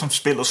 det er noget, som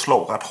spillet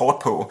slår ret hårdt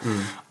på.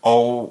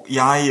 Og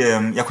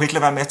jeg kunne ikke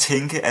lade være med at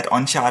tænke, at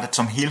Uncharted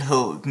som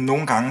helhed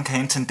nogle gange kan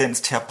have en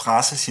tendens til at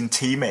presse sine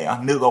temaer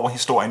ned over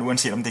historien,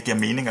 uanset om det giver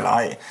mening eller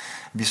ej.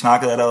 Vi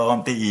snakkede allerede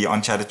om det i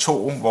Uncharted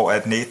 2, hvor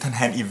at Nathan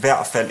han i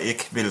hvert fald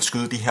ikke ville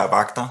skyde de her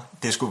vagter.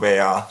 Det skulle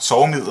være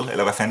sovemiddel,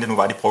 eller hvad fanden det nu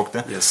var, de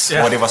brugte. Yes.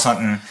 Hvor det var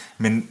sådan,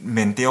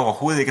 men det er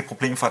overhovedet ikke et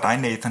problem for dig,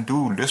 Nathan.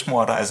 Du er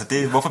løsmorder. Altså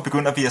hvorfor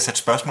begynder vi at sætte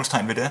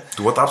spørgsmålstegn ved det?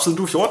 Du har dræbt siden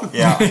du er 14.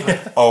 Ja,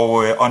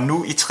 og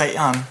nu i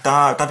 3'eren,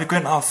 der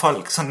begynder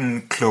folk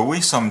sådan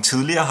Chloe, som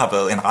tidligere har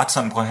været en ret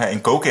sådan, en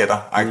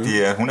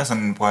go-getter-agtig. Hun er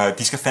sådan,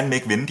 de skal fandme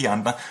ikke vinde de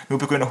andre. Nu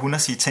begynder hun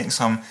at sige ting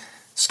som,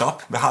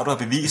 stop, hvad har du at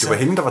bevise? Det var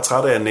hende, der var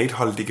træt af, at Nate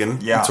holdt igen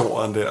i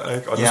 2'eren der,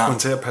 ikke? Og nu skulle han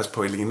til at passe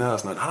på Elena og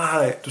sådan noget.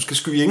 Nej, du skal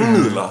skyde ingen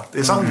midler. Det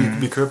er sådan,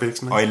 vi kører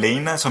bæksen. Og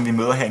Elena, som vi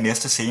møder her i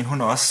næste scene,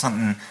 hun er også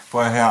sådan,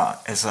 hvor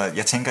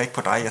jeg tænker ikke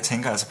på dig, jeg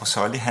tænker altså på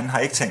Sully. Han har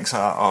ikke tænkt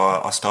sig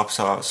at stoppe,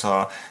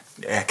 så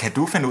kan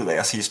du finde ud af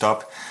at sige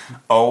stop?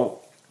 Og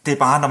det er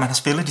bare, når man har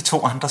spillet de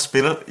 2 andre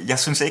spil, jeg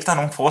synes ikke, der er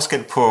nogen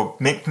forskel på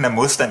mængden af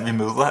modstand, vi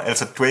møder.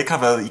 Altså, Drake har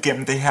været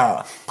igennem det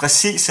her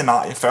præcis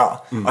scenarie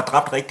før, og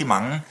dræbt rigtig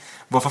mange.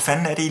 Hvorfor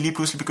fanden er det, I lige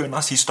pludselig begynder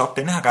at sige stop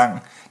denne her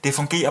gang? Det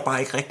fungerer bare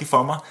ikke rigtigt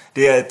for mig.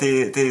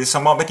 Det er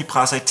som om, at de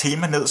presser et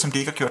tema ned, som de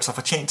ikke har gjort sig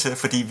fortjent til,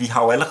 fordi vi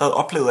har jo allerede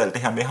oplevet alt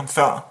det her med ham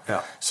før. Ja.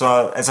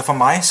 Så altså for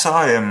mig,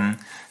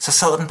 så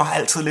sad den bare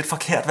altid lidt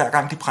forkert, hver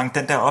gang de prangte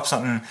den der op,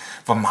 sådan,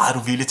 hvor meget er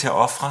du villig til at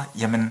ofre?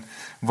 Jamen,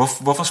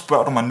 hvorfor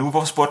spørger du mig nu?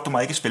 Hvorfor spurgte du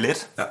mig ikke i spil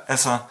 1? Ja.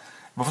 Altså,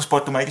 hvorfor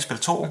spurgte du mig ikke i spil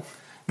 2?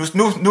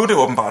 Nu er det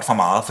åbenbart for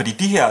meget, fordi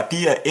de her,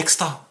 de er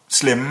ekstra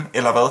slemme,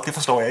 eller hvad? Det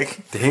forstår jeg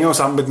ikke. Det hænger jo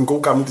sammen med den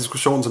gode gamle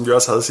diskussion, som vi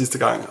også havde sidste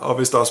gang, og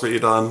hvis der også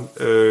var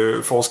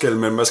forskel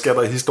mellem, hvad sker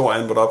der i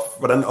historien,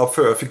 hvordan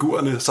opfører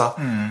figurerne sig,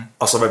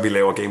 og så hvad vi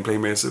laver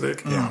gameplaymæssigt,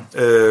 ikke?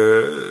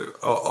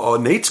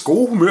 Og Nates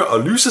gode humør og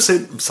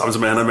lysesind,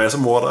 samtidig med, at han er en masse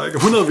morder, ikke?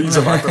 Hundredvis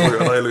af vagter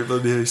der i løbet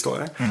af det her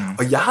historie.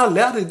 Og jeg har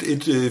lært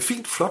et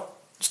fint, flot,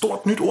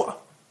 stort nyt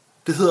ord.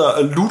 Det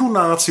hedder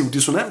ludonarrativ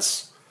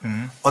dissonans.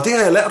 Og det har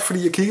jeg lært,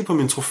 fordi jeg kiggede på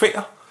mine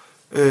trofæer.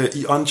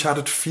 I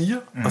Uncharted 4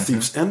 og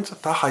Thieves End,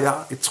 der har jeg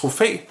et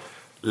trofæ,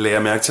 lærer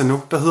jeg mærke til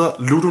nu, der hedder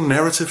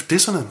Ludonarrative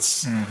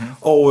Dissonance.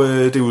 Og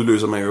det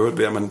udløser man jo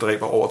ved, at man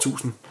dræber over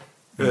 1000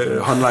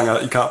 håndlanger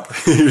i kamp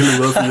i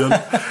løbet af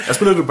 4'eren. Jeg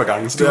spiller det et par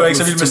gange. Du er ikke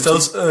så vild med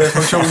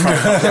stealth-funktionen.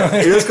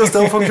 Jeg elsker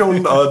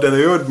stealth-funktionen, og den er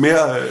jo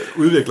mere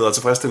udviklet og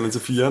tilfredsstillende til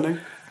 4'eren,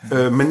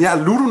 ikke? Men jeg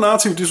er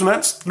ludonarrativ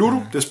dissonans. Ludo,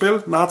 det er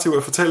spil, narrativ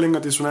er fortælling,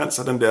 og dissonans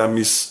er den der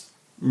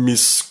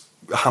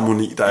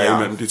harmoni, der er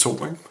imellem de to,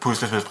 ikke?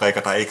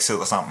 Puslespilsbrikker, der ikke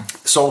sidder sammen.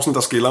 Sovsen, der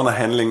skiller, når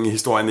handlingen i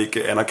historien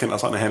ikke anerkender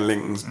sådan, at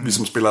handlingen, vi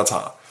som spillere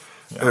tager.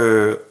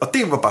 Ja. Og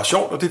det var bare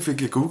sjovt, og det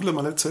fik jeg googlet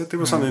mig lidt til. Det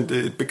var sådan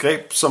et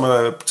begreb, som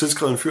er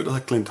tilskrevet en fyr, der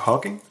hedder Clint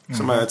Hocking,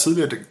 som er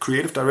tidligere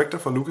creative director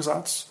for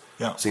LucasArts,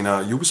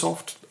 senere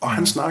Ubisoft, og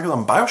han snakkede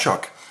om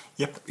BioShock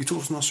i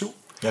 2007.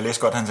 Jeg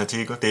læste godt hans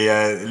artikel. Det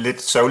er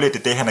lidt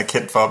sørgeligt, det han er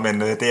kendt for,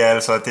 men det er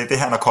altså det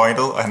han har coined,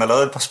 og han har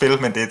lavet et par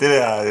spil, men det er det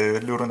der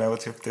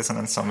ludonarrative, det er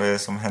sådan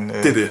som han...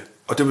 Det er det.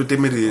 Og det er det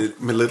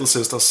med Little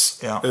Sisters,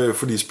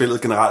 fordi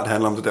spillet generelt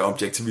handler om det der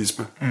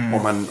objektivisme,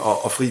 hvor man,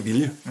 og fri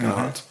vilje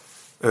generelt.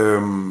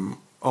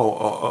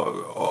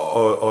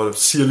 Og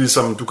siger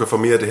ligesom, du kan få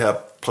mere af det her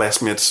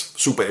plasmid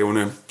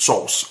superevne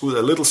source ud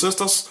af Little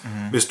Sisters,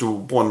 hvis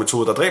du bruger en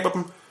metode, der dræber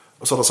dem.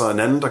 Og så er der så en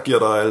anden, der giver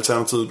dig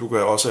alternativet. Du kan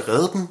også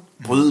redde dem,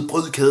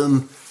 bryde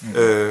kæden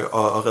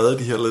og redde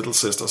de her Little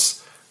Sisters.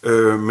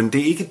 Men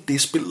det er ikke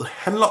det, spillet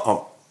handler om.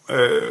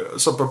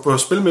 Så på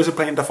spilmæssigt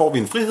plan, der får vi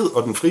en frihed,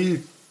 og den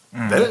frie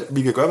valg,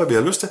 vi kan gøre, hvad vi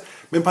har lyst til.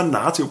 Men på en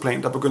narrativ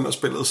plan, der begynder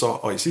spillet så,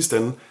 og i sidste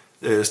ende,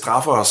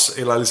 straffer os,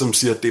 eller ligesom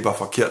siger, at det var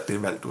forkert,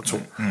 det valg, du tog.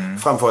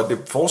 Frem for, at det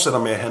fortsætter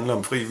med at handle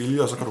om fri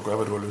vilje, og så kan du gøre,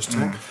 hvad du har lyst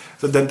til.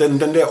 Så den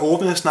der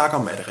åbne snak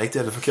om, er det rigtigt,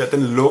 er det forkert,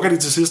 den lukker de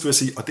til sidst ved at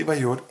sige, og det var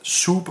jo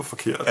super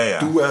forkert. Ja.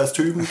 Du er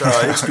typen,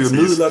 der ikke styrer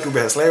midler, du vil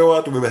have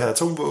slaver, du vil have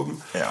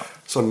atomvåben. Ja.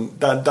 Så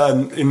der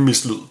er en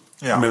mislyd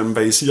mellem,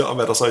 hvad I siger, og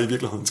hvad der så i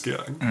virkeligheden sker.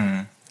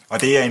 Ikke?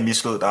 Og det er en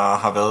mislyd, der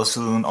har været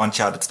siden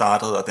Uncharted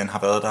startede, og den har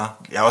været der.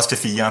 Ja, også til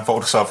 4'eren, hvor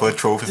du så har fået et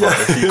trophy for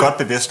det. De er godt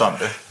bevidst om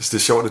det. Det er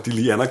sjovt, at de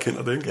lige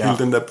anerkender det, ikke? Hele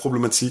den der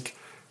problematik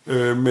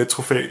med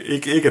trofæ.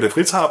 Ikke at det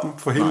fritager dem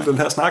for hele den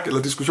her snak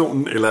eller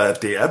diskussionen, eller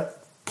at det er et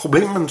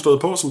problem, man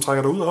stået på, som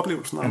trækker dig ud af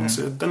oplevelsen.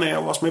 Den er jeg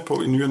jo også med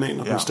på i ny og næ,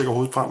 når den stikker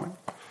hovedet frem, ikke?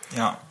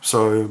 Ja.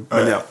 Så, men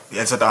ja.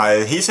 Altså, der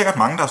er helt sikkert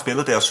mange, der har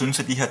spillet det og synes,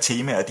 at de her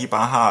temaer, de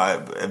bare har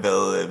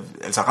været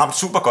ramt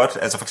super godt.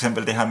 Altså for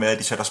eksempel det her med, at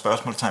de sætter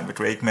spørgsmålstegn ved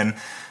Drake. Men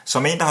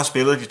som en, der har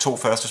spillet de 2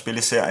 første spil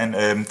i serien,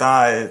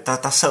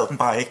 der sad den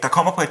bare ikke. Der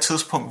kommer på et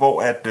tidspunkt,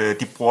 hvor at,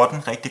 de bruger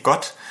den rigtig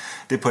godt.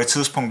 Det er på et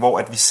tidspunkt, hvor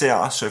at vi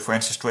ser Sir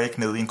Francis Drake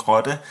nede i en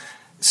grotte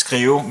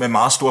skrive med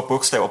meget store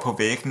bogstaver på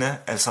væggene.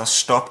 Altså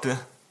stop det.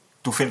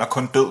 Du finder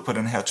kun død på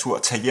den her tur.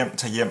 Tag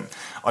hjem.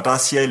 Og der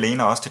siger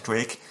Elena også til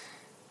Drake,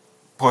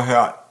 prøv at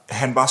høre,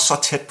 han var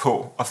så tæt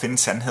på at finde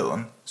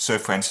sandheden, Sir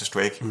Francis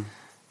Drake.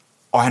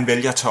 Og han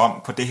vælger at tage om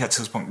på det her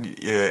tidspunkt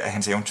af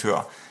hans eventyr.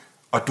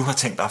 Og du har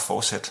tænkt dig at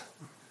fortsætte.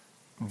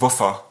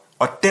 Hvorfor?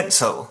 Og den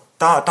sad.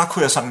 Der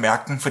kunne jeg sådan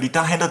mærke den, fordi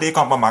der handlede det ikke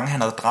om, hvor mange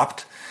han havde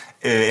dræbt,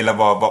 eller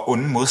hvor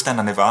onde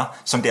modstanderne var,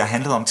 som det har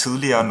handlet om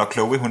tidligere, når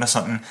Chloe, hun er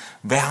sådan,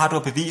 hvad har du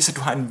at bevise?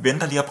 Du har en ven,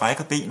 der lige har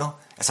brækket benet.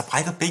 Altså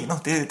brækket benet,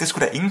 det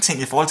skulle da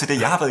ingenting i forhold til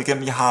det, jeg har været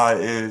igennem. Jeg har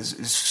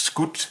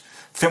skudt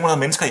 500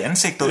 mennesker i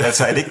ansigtet,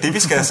 altså er det ikke det, vi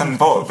skal sådan,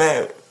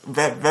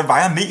 hvad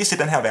vejer mest i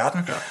den her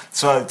verden? Ja.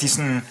 Så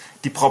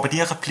de propper de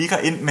her replikker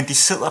ind, men de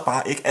sidder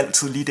bare ikke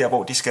altid lige der,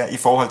 hvor de skal, i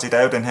forhold til, der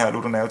er jo den her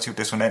ludonarrative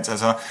dissonans,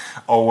 altså,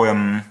 og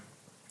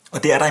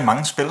det er der i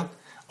mange spil,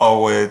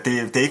 og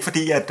det er ikke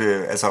fordi, at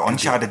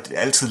Uncharted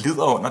altid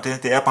lider under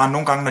det, det er bare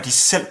nogle gange, når de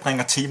selv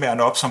bringer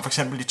temaerne op, som for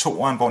eksempel i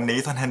 2'eren, hvor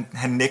Nathan,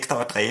 han nægter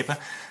at dræbe,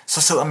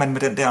 så sidder man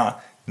med den der,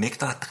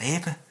 nægter at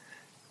dræbe?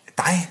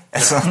 dig.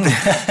 Altså,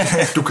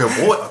 du kan jo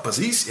bruge,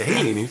 præcis, jeg er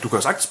helt enig. Du kan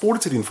jo sagtens bruge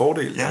det til din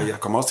fordel. Ja. Og jeg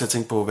kommer også til at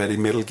tænke på, hvad det er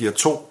i Metal Gear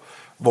 2,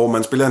 hvor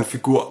man spiller en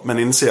figur, man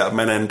indser, at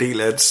man er en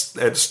del af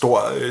et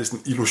stor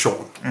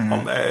illusion.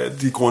 Om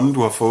de grunde,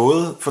 du har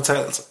fået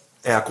fortalt,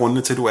 er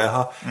grundene til, at du er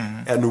her,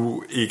 er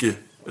nu ikke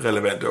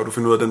relevante, og du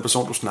finder ud af, at den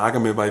person, du snakker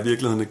med, var i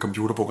virkeligheden et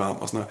computerprogram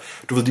og sådan noget.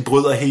 Du ved, de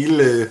bryder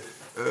hele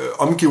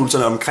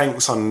omgivelserne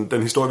omkring sådan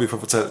den historie, vi får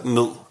fortalt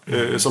ned,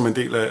 som en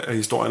del af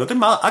historien. Og det er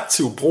meget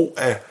aktiv brug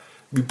af,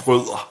 vi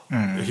bryder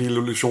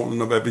hele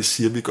illusionen, og hvad vi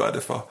siger, vi gør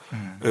det for.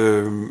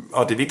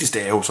 Og det vigtigste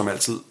er jo som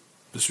altid,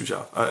 det synes jeg,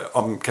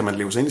 om kan man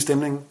leve sig ind i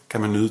stemningen,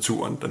 kan man nyde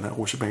turen, den her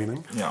rutsjebane,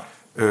 ikke?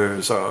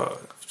 Ja. Så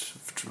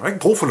du har ikke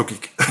brug for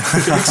logik.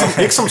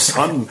 ikke som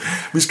sådan.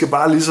 Vi skal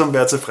bare ligesom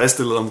være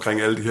tilfredsstillet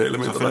omkring alle de her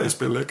elementer, der er i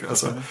spil. Ikke?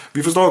 Altså,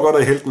 vi forstår godt,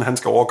 at helten han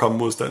skal overkomme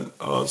modstand,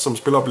 og som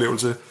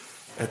spiloplevelse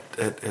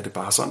er det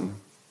bare sådan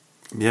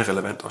mere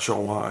relevant og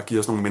sjovere at give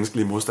os nogle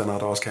menneskelige modstandere,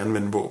 der også kan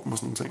anvende våben og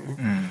sådan noget.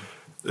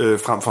 Ikke?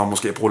 Frem for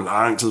måske at bruge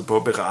lang tid på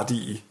at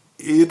berettige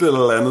et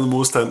eller andet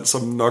modstand,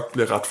 som nok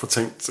bliver ret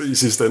fortænkt i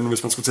sidste ende,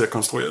 hvis man skulle til at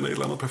konstruere noget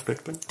eller andet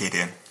perfekt. Ikke? Det er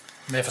det.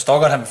 Men jeg forstår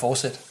godt, at han vil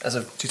fortsætte.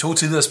 Altså, de 2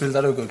 tidligere spil, der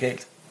er det jo gået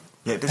galt.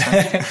 Ja, det er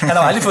sandt. Han har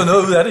aldrig fået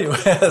noget ud af det jo.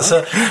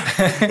 Altså.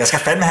 Jeg skal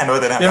fandme have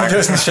noget af den her. Jamen, det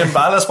var sådan,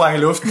 Shambhala sprang i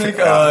luften,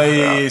 ikke? Og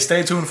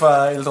statuen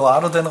fra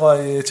Eldorado, den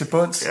røg til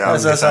bunds. Ja,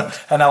 altså,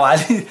 han har jo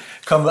aldrig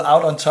kommet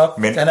out on top.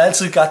 Men han har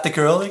altid got the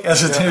girl, ikke?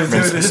 Altså,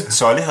 det.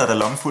 Solly havde da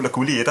lommen fuld af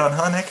guld i etteren,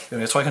 havde han ikke?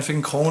 Jamen, jeg tror ikke, han fik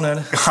en krone af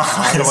det.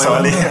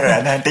 Solly,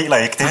 han deler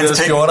ikke. Det er hans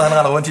ting. Skjorter, han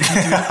render rundt i.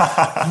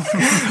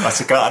 Og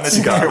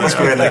cigarerne køber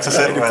sgu heller ikke sig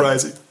selv.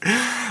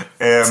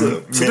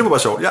 Så det var bare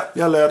sjovt. Ja,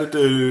 jeg har lært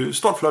et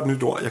stort flot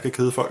nyt ord, jeg kan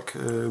kede folk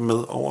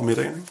med over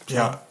middagen.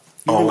 Ja.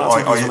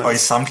 Og i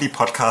samtlige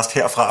podcast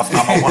herfra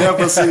fremover. Ja,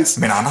 præcis.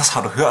 Men Anders,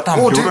 har du hørt om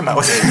Plutonau?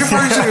 Det er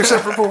faktisk et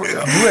eksempel på.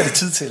 Ja. Nu er det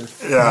tid til.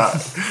 Ja.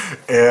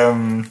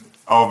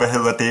 Og hvad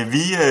hedder det?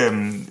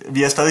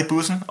 Vi er stadig i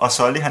bussen, og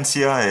Solly han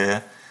siger,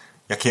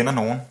 jeg kender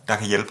nogen, der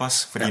kan hjælpe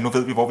os, fordi nu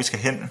ved vi, hvor vi skal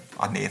hen.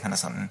 Og Nathan er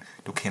sådan,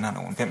 du kender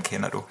nogen. Hvem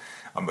kender du?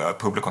 Og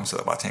publikum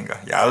sidder bare og tænker,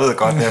 jeg ved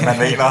godt, hvad man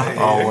mener.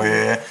 Og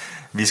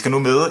vi skal nu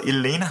møde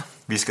Elena.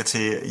 Vi skal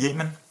til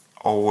Yemen,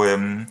 og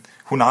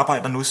hun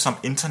arbejder nu som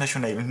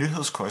international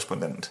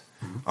nyhedskorrespondent.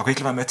 Og kan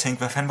ikke lade være med at tænke,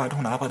 hvad fanden var det,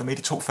 hun arbejdede med i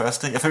de 2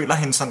 første? Jeg føler, at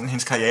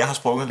hendes karriere har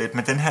sprukket lidt,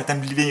 men den her,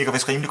 den ligger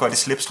vist rimelig godt i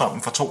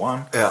slipstrømmen fra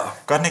 2'eren. Ja.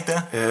 Gør den ikke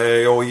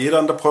det? Jo, i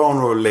 1'eren, der prøver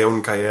hun at lave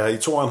en karriere. I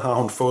 2'eren har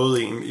hun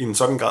fået en i en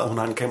sådan grad, hun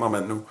har en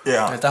kameramand nu.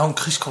 Ja, der er hun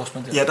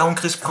krigskorrespondent. Ja, der er hun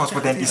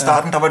krigskorrespondent. I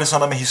starten, der var det sådan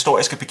noget med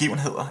historiske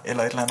begivenheder,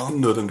 eller et eller andet.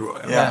 Noget den du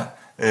ja.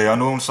 Og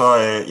nu er hun så,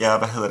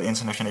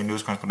 international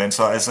nyhedskorrespondent.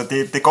 Så altså,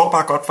 det går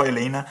bare godt for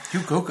Elena.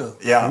 You go girl.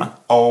 Ja,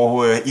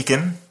 og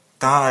igen,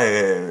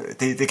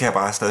 det kan jeg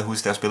bare stadig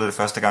huske, da jeg spillede det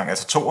første gang.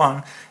 Altså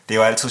 2'eren, det er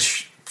jo altid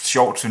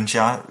sjovt, synes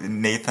jeg,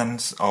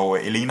 Nathans og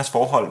Elenas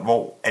forhold,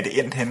 hvor er det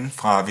endt henne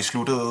fra vi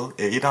sluttede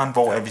 1'eren,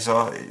 hvor er vi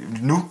så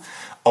nu,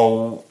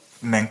 og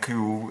man kan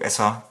jo,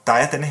 altså, der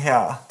er den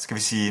her, skal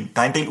vi sige,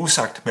 der er en del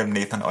usagt mellem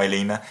Nathan og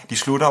Elena. De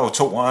slutter jo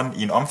 2'eren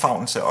i en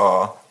omfavnelse,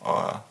 og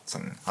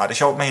sådan har det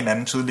sjovt med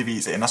hinanden,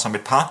 tydeligvis ender som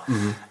et par.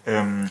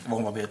 Hvor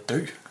hun var ved at dø.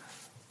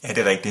 Ja, det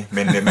er rigtigt,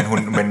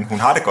 men hun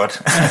har det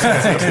godt.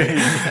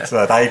 Så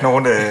der er ikke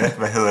nogen,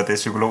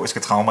 psykologiske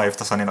traumer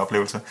efter sådan en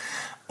oplevelse.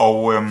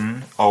 Og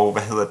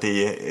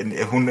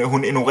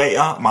hun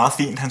ignorerer meget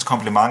fint hans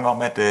kompliment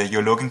om, at you're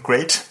looking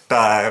great.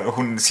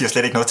 Hun siger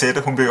slet ikke noget til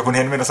det. Hun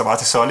henvender sig bare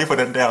til Solly på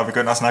den der, og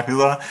begynder at snakke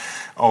videre.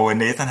 Og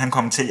Nathan, han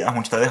kommenterer, at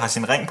hun stadig har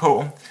sin ring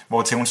på,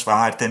 hvortil hun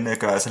svarer, at den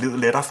gør altså livet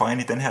lettere for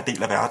hende i den her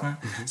del af verden.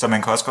 Så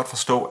man kan også godt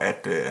forstå,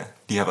 at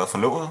de har været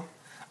forlovet,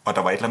 og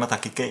der var et eller andet, der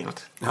gik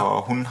galt. Ja.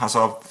 Og hun har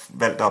så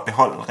valgt at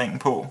beholde ringen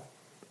på.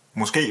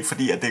 Måske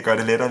fordi, at det gør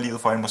det lettere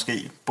livet for hende,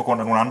 måske på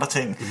grund af nogle andre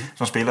ting.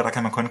 Som spiller, der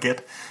kan man kun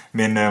gætte.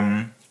 Men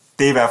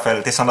det er i hvert fald,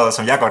 det er sådan noget,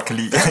 som jeg godt kan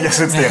lide. Jeg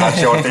synes, det er ret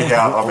sjovt, det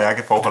her, at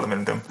mærke forholdet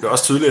mellem dem. Det er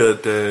også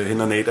tydeligt, at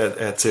hende og Nate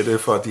er tætte,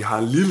 for de har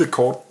en lille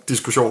kort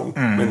diskussion,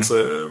 mens,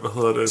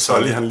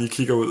 Solly han lige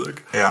kigger ud.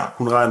 Ikke? Ja.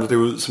 Hun regner det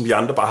ud, som de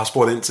andre bare har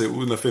spurgt ind til,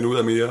 uden at finde ud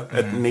af mere.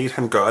 At Nate,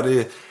 han gør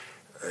det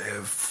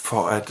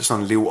for at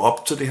sådan leve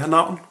op til det her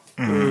navn.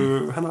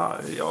 Han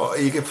har, og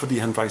ikke fordi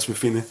han faktisk vil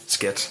finde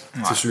skat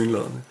til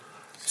synladende.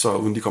 Så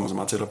uden de kommer så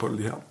meget tættere på det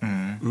lige her.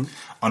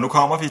 Og nu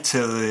kommer vi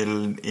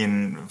til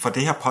en for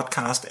det her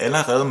podcast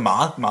allerede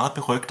meget, meget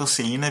berygtet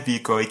scene. Vi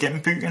går igennem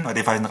byen, og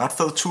det er faktisk en ret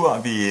fed tur.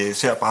 Vi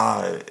ser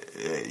bare,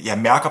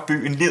 mærker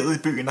byen, livet i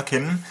byen at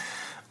kende.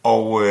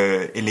 Og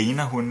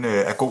Elena, hun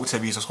er god til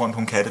at vise os rundt.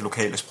 Hun kan det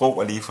lokale sprog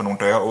og lige få nogle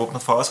døre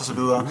åbnet for os og så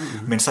videre.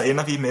 Men så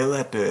ender vi med,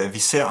 at vi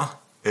ser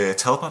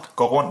Talbot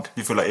går rundt,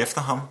 vi følger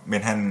efter ham,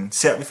 men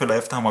vi følger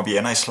efter ham, og vi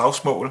ender i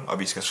slagsmål, og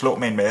vi skal slå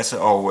med en masse,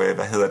 og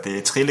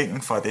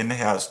trillingen fra det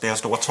her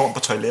store tårn på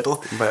toilettet.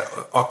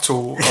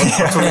 Octo.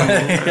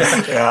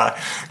 Ja,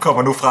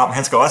 kommer nu frem.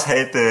 Han skal også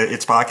have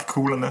et spark i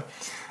kuglerne.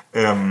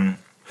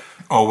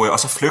 Og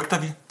så flygter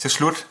vi til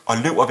slut, og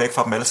løber væk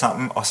fra dem alle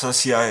sammen, og så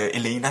siger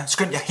Elena,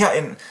 skynd jer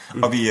herind,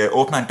 og vi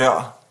åbner en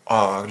dør,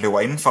 og løber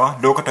indenfor,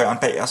 lukker døren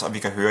bag os, og vi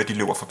kan høre, at de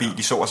løber forbi.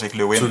 De så os ikke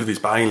løbe ind. Tydeligvis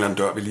bare en eller anden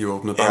dør, vi lige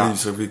åbnede, bare lige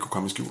så vi kunne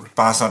komme i skjul.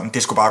 Bare sådan,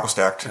 det skulle bare gå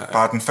stærkt.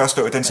 Bare den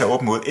første dør, den ser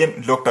åben ud ind,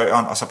 luk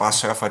døren, og så bare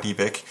sørge for, at de er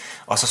væk.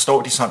 Og så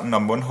står de sådan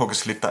og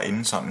mundhugges lidt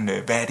derinde, sådan,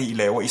 hvad er det, I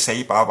laver? I sagde,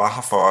 I bare var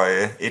her for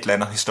et eller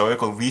andet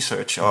historical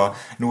research, og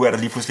nu er der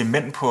lige pludselig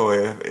mænd på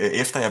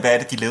efter jer. Hvad er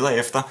det, de leder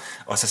efter?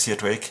 Og så siger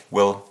Drake,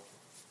 well,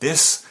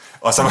 this...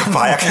 Og så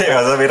peger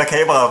kameraet, så vender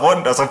kameraet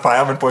rundt, og så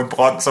peger man på en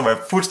brønd, som er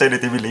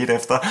fuldstændig det, vi ledte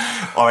efter.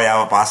 Og jeg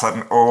var bare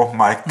sådan, oh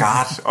my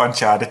god,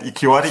 Uncharted. I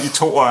gjorde det i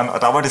 2'eren,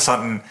 og der var det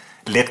sådan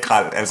let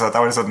gralt. Altså, der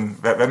var det sådan,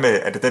 hvad med,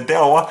 er det den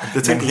derovre?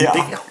 Det tænkte her.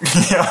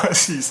 Ja,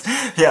 præcis.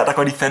 Her, der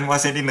går de fandme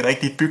også ind i den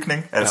rigtige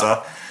bygning. Altså,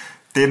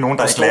 det er nogen,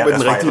 der ikke lærer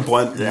deres fejl. Den rigtige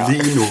brønd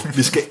lige nu.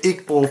 Vi skal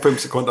ikke bruge 5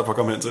 sekunder på at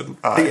komme hen til den.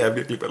 Det er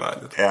virkelig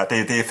belejligt. Ja,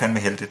 det er fandme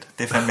heldigt.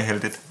 Det er fandme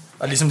heldigt.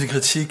 Og ligesom det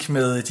kritik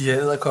med de her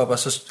edderkopper,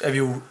 så er vi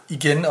jo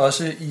igen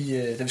også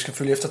i, da vi skal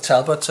følge efter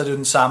Talbot, så er det jo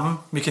den samme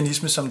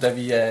mekanisme, som da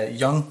vi er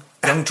Young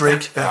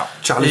Drake. Ja,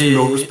 Charles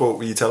Nobles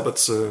bog i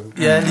Talbots...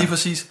 Ja, lige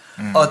præcis.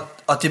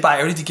 Og det er bare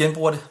ærgerligt, de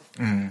genbruger det.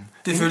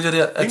 Det følte jeg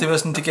der, at det var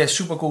sådan, det gav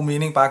super god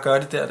mening bare at gøre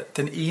det der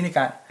den ene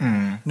gang.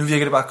 Nu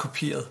virker det bare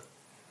kopieret.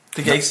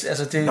 Det kan ikke,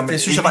 altså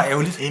det synes jeg var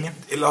ærgerligt.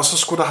 Ellers så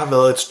skulle der have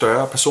været et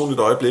større personligt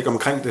øjeblik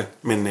omkring det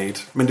med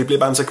Nate. Men det bliver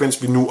bare en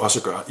sekvens, vi nu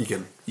også gør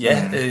igen.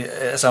 Ja,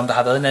 altså om der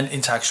har været en anden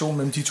interaktion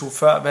mellem de to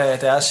før, hvad er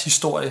deres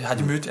historie? Har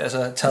de mødt,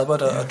 altså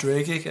Talbot og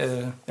Drake,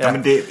 ikke? Ja,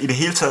 men i det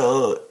hele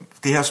taget,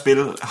 det her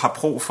spil har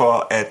brug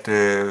for at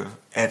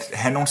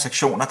have nogle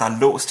sektioner, der er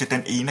låst til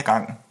den ene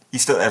gang. I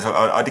stedet, altså,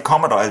 og det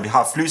kommer der, at vi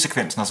har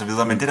flysekvensen og så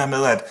videre, men det der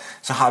med, at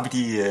så har vi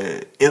de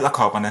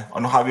edderkopperne,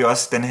 og nu har vi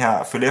også den her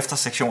følge efter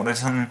sektion, det er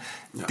sådan,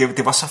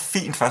 det var så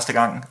fint første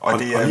gang, og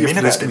det er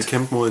mindeværdigt. Og vi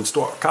kæmpe mod en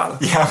stor karl.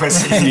 Ja,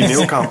 præcis. I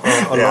nævekamp,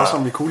 og også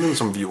om vi kuglede,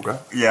 som vi jo gør.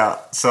 Ja,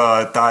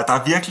 så der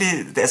er virkelig,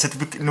 altså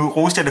nu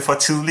roste jeg det for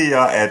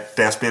tidligere, at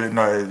der spillet,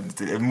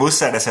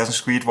 modsat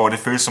Assassin's Creed, hvor det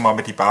føles som om,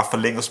 at de bare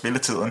forlængede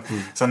spilletiden,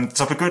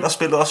 så begynder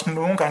spillet også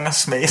nogle gange at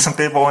smage som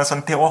det, hvor man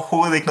sådan, det er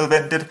overhovedet ikke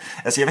nødvendigt.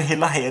 Altså jeg vil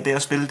hellere have, at det her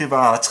spil, det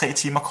var 3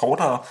 timer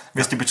kortere,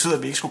 hvis det betyder,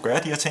 at vi ikke skulle gøre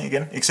de her ting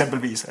igen,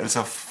 eksempelvis.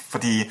 Altså,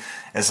 fordi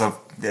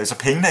altså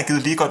pengene er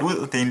givet lige godt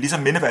ud. Det er en lige så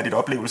mindeværdigt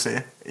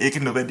oplevelse.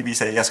 Ikke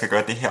nødvendigvis af, at jeg skal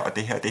gøre det her og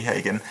det her og det her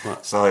igen. Ja.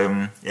 Så ja. En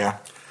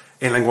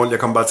eller anden grund, jeg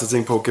kom bare til at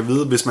tænke på, kan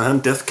vide, hvis man havde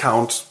en death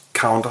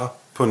counter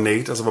på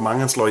Nate, altså hvor mange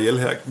han slår ihjel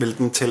her, vil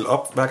den tælle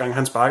op, hver gang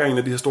han sparker en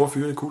af de her store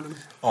fyre i kuglerne?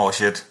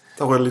 Shit.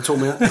 Der rører lige 2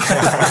 mere.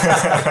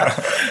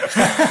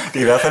 Det er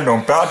i hvert fald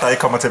nogle børn, der ikke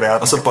kommer til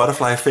verden. Og så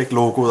Butterfly Effect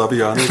logoet op i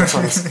hjørnet. Det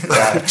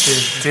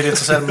er et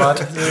interessant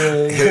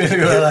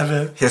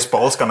mod. His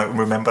balls gonna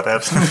remember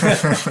that.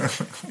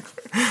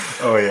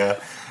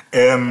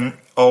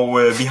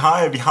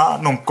 Vi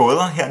har nogle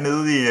gåder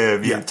hernede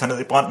vi tager ned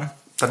i brønden.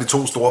 Der er de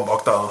 2 store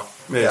vogtere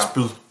med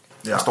spyd,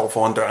 der står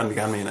foran døren, vi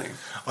gerne vil ind af.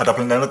 Og der er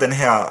blandt andet den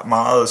her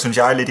meget, synes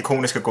jeg, lidt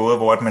ikoniske gåde,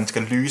 hvor at man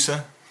skal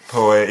lyse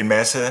på en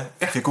masse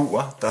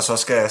figurer, der så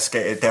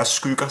skal deres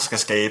skygger skal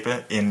skabe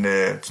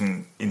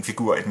en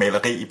figur, et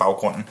maleri i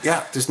baggrunden. Ja,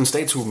 det er sådan en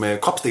statue med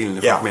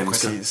kropsdelene fra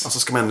mennesker. Præcis. Og så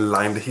skal man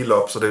line det hele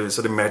op,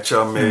 så det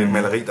matcher med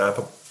maleri, der er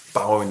på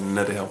bagenden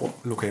af det her rum,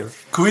 lokale.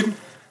 Kunne I den?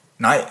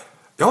 Nej.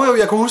 Jo,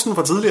 jeg kunne huske den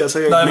fra tidligere. Så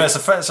men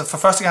altså for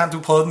første gang, du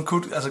prøvede den,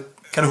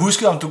 kan du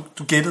huske, om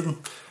du gættede den?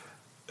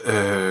 Det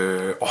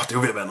er jo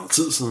ved at være noget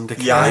tid siden. Det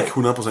kan jeg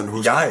ikke 100%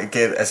 huske.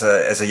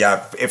 Jeg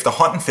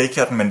efterhånden fik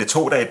jeg den, men det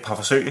tog da et par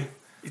forsøg.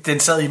 Den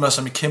sad i mig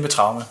som et kæmpe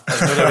traume.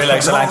 Altså, nu er det heller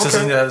ikke så lang tid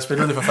siden, jeg havde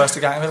spillet det for første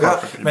gang.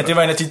 Men det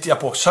var en af de, jeg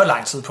brugte så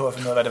lang tid på at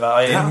finde ud af, hvad det var.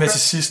 Og jeg endte med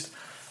til sidst,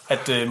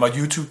 at måtte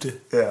YouTube det.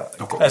 Ja.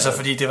 Altså,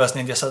 fordi det var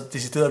sådan en, jeg sad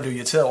decideret og blev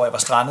irriteret over, at jeg var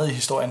strandet i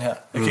historien her.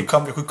 Jeg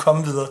kunne ikke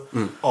komme videre.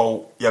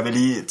 Og jeg vil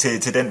lige,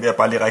 til den vil jeg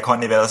bare lige række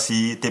hånden i vejret og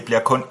sige, det bliver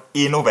kun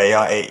endnu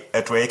værre af,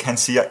 at Drake han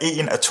siger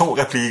 1 af 2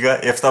 replikker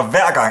efter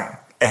hver gang,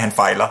 at han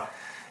fejler.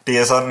 Det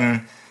er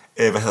sådan,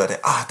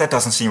 that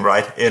doesn't seem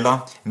right,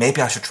 eller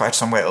maybe I should try it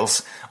somewhere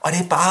else. Og det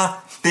er bare,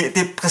 det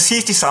er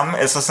præcis de samme,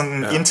 altså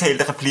sådan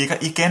indtalte replikker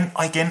igen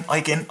og igen og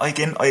igen og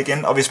igen og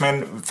igen. Og hvis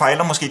man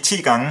fejler måske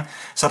 10 gange,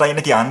 så er der en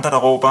af de andre, der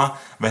råber,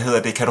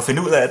 kan du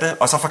finde ud af det?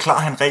 Og så forklarer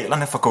han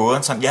reglerne for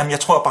gåden, sådan, jamen jeg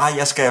tror bare,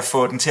 jeg skal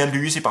få den til at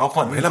lyse i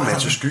baggrunden. Eller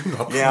matche skyggen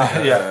op.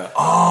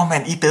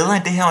 Man, I er bedre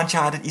end det her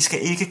Uncharted. I skal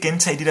ikke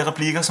gentage de der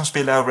replikker, som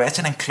spiller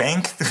Ratchet &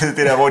 Clank. Det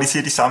der, hvor de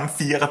siger de samme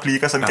 4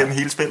 replikker sådan gennem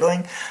hele spillet,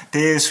 ikke?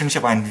 Det synes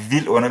jeg var en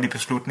vild underlig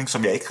beslutning,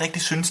 som jeg ikke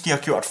rigtig synes, de har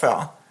gjort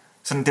før.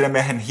 Sådan det der med,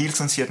 at han hele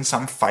tiden siger den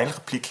samme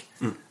fejlreplik.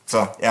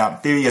 Så ja,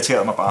 det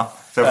irriterede mig bare.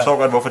 Så jeg forstår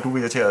godt, hvorfor du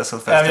er irriteret at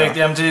sidde fast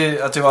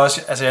der. Det var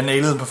også, altså jeg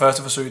nailede den på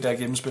første forsøg, da jeg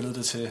gennemspillede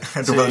det til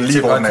du ved lige,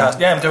 hvor den er.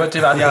 Ja, men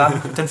det var jeg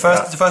ramte. Det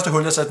første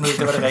hul, jeg satte ned,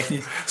 det var det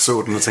rigtige.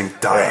 Så den og tænkte,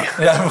 dig.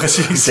 Ja,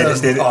 præcis.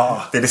 Det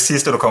er det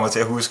sidste, du kommer til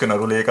at huske, når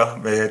du ligger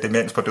med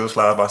demens på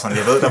dødslejet. Bare sådan,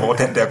 jeg ved da, hvor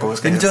den der gåde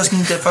skal. Det var sådan,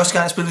 den første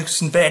gang jeg spillede,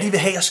 sådan, hvad er det, I vil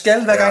have, jeg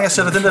skal? Hver gang jeg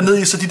sætter den der ned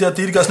i, så de gør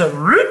sådan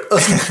noget,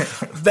 og sådan,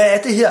 hvad er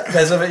det her?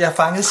 Altså, jeg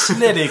fangede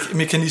slet ikke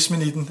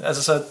mekanismen i den.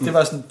 Altså, så det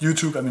var sådan,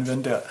 YouTube er min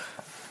ven der.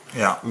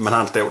 Ja. Man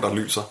har en stav, der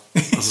lyser,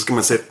 og så skal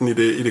man sætte den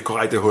i det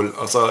korrekte hul,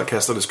 og så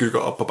kaster det skygger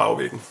op på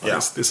bagvæggen. Og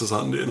det er så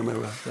sådan, det ender med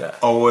at være.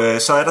 Ja.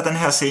 Og så er der den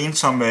her scene,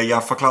 som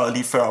jeg forklarede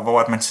lige før, hvor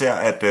at man ser,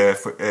 at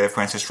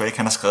Francis Drake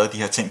han har skrevet de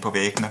her ting på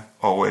væggene.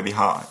 Og vi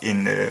har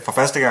for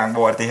første gang,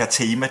 hvor det her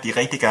tema, de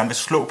rigtig gerne vil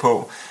slå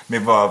på, med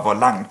hvor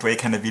langt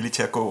Drake han er villig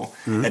til at gå.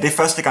 Er det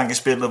første gang i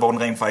spillet, hvor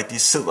den rent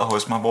faktisk sidder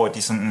hos mig,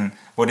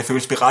 hvor det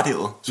føles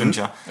berettiget, synes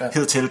jeg. Ja.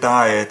 Hidtil,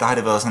 der har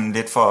det været sådan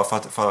lidt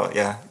for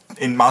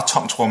en meget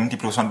tom tromme. De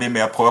blev sådan ved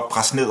med at prøve at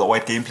presse ned over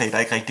et gameplay, der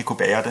ikke rigtig kunne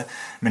bære det.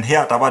 Men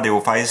her, der var det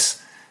jo faktisk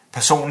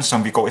personen,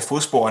 som vi går i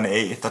fodsporene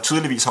af, der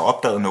tydeligvis har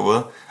opdaget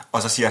noget,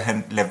 og så siger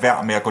han, lad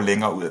være med at gå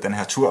længere ud af den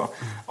her tur,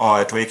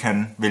 og Drake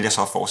han vælger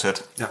så at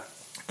fortsætte. Ja.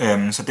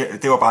 Så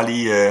det var bare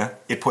lige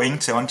et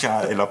point til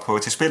Onjar, eller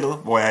til spillet,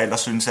 hvor jeg ellers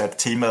synes, at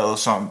temaet,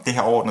 som det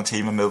her overordnede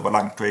tema med, hvor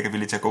langt Drake er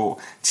villig til at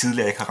gå,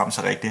 tidligere ikke har ramt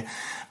sig rigtigt.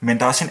 Men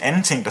der er også en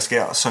anden ting, der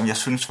sker, som jeg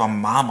synes var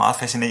meget, meget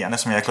fascinerende,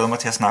 som jeg glæder mig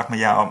til at snakke med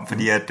jer om,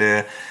 fordi at,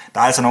 der er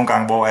altså nogle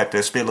gange, hvor at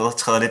spillet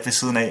træder lidt ved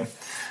siden af.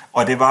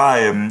 Og det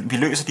var, vi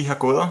løser de her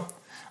gåder,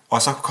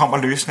 og så kommer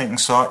løsningen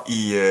så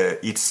i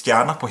et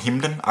stjerner på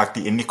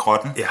himlen-agtigt inde i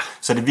grotten. Ja.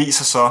 Så det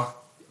viser så,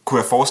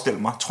 kunne jeg forestille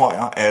mig, tror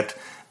jeg, at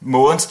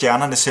måden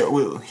stjernerne ser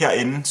ud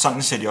herinde,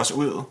 sådan ser de også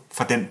ud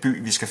fra den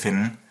by, vi skal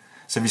finde.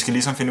 Så vi skal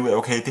ligesom finde ud af,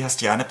 okay, det her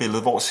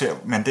stjernebillede, hvor ser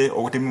man det?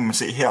 Og det må man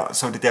se her,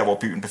 så er det der, hvor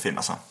byen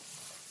befinder sig.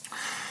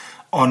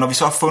 Og når vi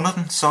så har fundet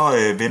den,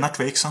 så vender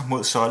Drake sig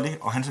mod Sully,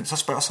 og så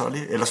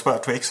spørger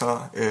Drake så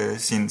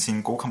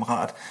sin gode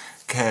kammerat,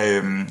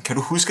 kan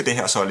du huske det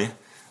her, Sully?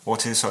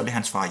 Hvortil Sully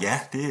han svarer, ja,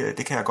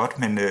 det kan jeg godt,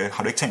 men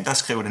har du ikke tænkt dig at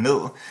skrive det ned?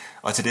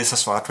 Og til det så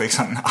svarer Drake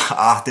sådan,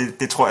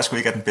 det tror jeg sgu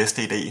ikke er den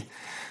bedste idé.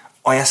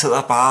 Og jeg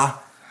sidder bare,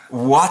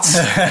 what?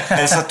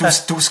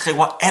 Altså, du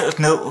skriver alt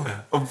ned,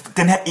 og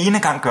den her ene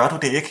gang gør du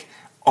det ikke.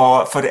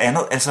 Og for det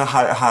andet, altså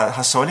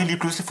har Sully lige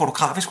pludselig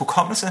fotografisk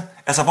hukommelse?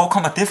 Altså, hvor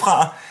kommer det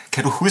fra?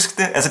 Kan du huske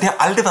det? Altså, det har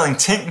aldrig været en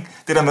ting,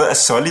 det der med, at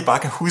Sully bare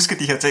kan huske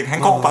de her ting.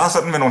 Han går bare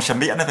sådan med nogle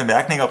charmerende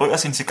bemærkninger og rører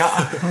sin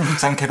cigar.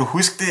 Så kan du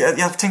huske det?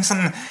 Jeg tænkte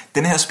sådan,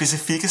 den her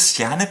specifikke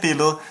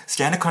stjernebillede,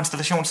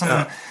 stjernekonstellation,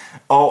 sådan,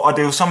 og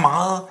det er jo så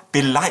meget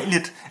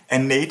belejligt,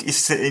 at Nate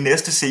i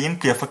næste scene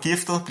bliver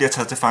forgiftet, bliver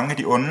taget til fange af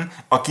de onde,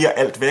 og giver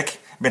alt væk.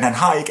 Men han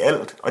har ikke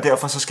alt, og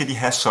derfor så skal de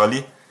have Sully.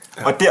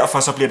 Ja. Og derfor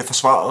så bliver det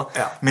forsvaret.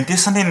 Ja. Men det er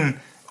sådan en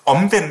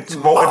omvendt,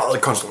 hvor...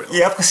 Meget konstrueret.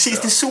 Ja, præcis.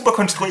 Det er super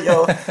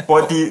konstrueret.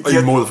 Hvor og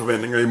imod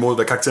forventninger, imod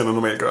hvad karaktererne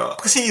normalt gør.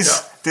 Præcis.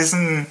 Ja. Det er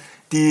sådan...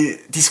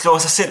 De skriver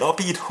sig selv op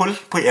i et hul,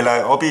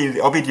 eller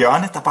op i et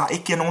hjørne, der bare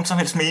ikke giver nogen som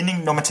helst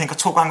mening, når man tænker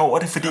 2 gange over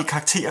det, fordi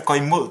karakterer går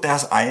imod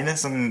deres egne,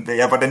 sådan,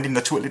 hvordan de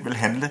naturligt vil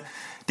handle.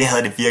 Det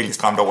havde det virkelig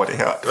stramt over det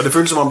her. Og det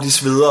føles som om, de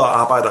sveder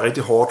og arbejder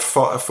rigtig hårdt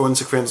for at få en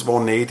sekvens, hvor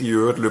Nate i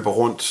øvrigt løber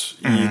rundt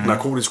i et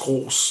narkotisk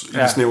ros i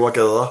de snævre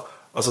gader,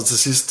 og så til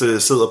sidst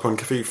sidder på en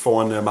café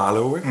foran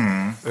Marlowe, ikke?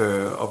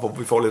 Og hvor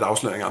vi får lidt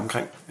afsløringer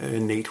omkring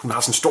Nate. Hun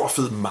har sådan en stor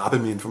fed mappe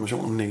med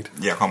information om Nate.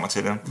 Jeg kommer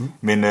til det.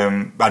 Men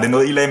var det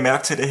noget, I lagde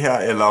mærke til det her,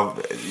 eller...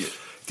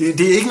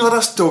 Det er ikke noget, der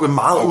er stukket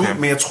meget ud,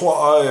 men jeg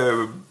tror,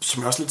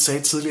 som jeg også lidt sagde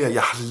tidligere,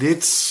 jeg har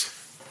lidt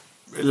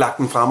lagt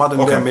den fra mig, den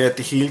der med, at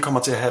det hele kommer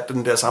til at have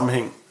den der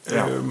sammenhæng.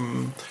 Ja.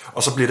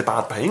 Og så bliver det bare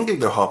et par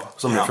enkelte hop,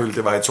 som jeg følte,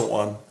 det var i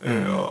 2'eren.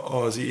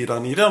 Og i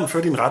 1'eren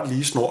førte de en ret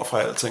lige snor fra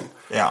alting.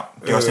 Ja,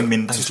 det er også en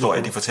mindre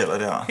historie, de fortæller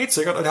der. Helt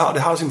sikkert, og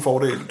det har sin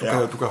fordel.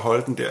 Du kan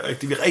holde den der.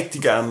 Ikke? De vil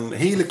rigtig gerne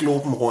hele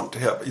globen rundt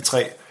her i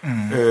 3,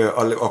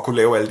 og kunne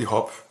lave alle de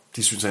hop,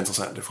 de synes er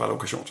interessante fra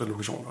lokation til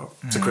lokation og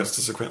sekvens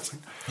til sekvens.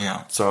 Ikke? Ja.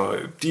 Så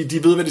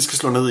de ved, hvad de skal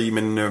slå ned i,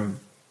 men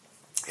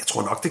jeg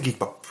tror nok, det gik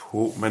bare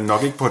på, men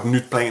nok ikke på et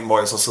nyt plan, hvor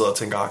jeg så sidder og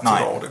tænker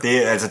aktivt over det.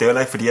 Det er heller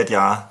ikke fordi, at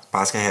jeg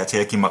bare skal have til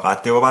at give mig ret.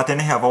 Det var bare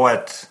denne her, hvor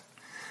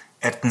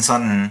at den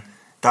sådan...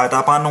 Der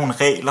er bare nogle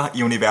regler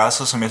i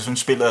universet, som jeg synes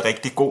spillet er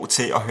rigtig god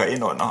til at høre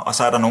ind under, og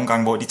så er der nogle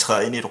gange, hvor de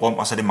træder ind i et rum,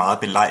 og så er det meget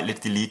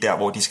belejligt, det er lige der,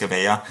 hvor de skal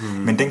være.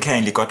 Men den kan jeg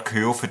egentlig godt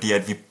købe, fordi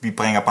at vi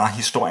bringer bare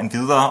historien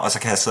videre, og så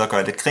kan jeg sidde og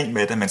gøre lidt grin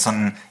med det, men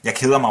sådan, jeg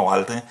keder mig jo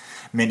aldrig.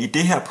 Men i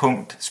det her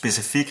punkt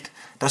specifikt,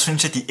 der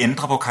synes jeg, de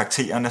ændrer på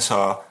karaktererne,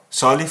 så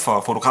Sully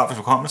får fotografisk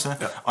hukommelse,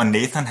 og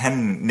Nathan,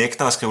 han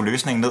nægter at skrive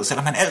løsningen ned,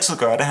 selvom han altid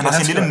gør det. Han har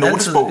sin lille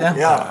notesbog,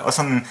 og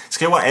sådan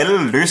skriver alle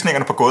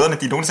løsningerne på gåderne,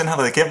 de nogensinde har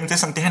været igennem.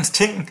 Det er hans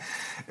ting,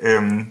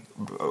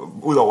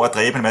 udover at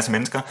dræbe en masse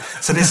mennesker.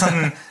 Så det er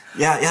sådan,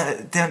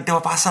 det var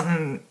bare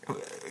sådan,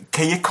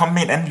 kan I ikke komme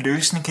med en anden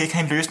løsning? Kan I ikke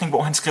have en løsning,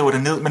 hvor han skriver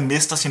det ned, men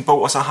mister sin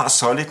bog, og så har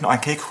Sully den, og han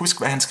kan ikke huske,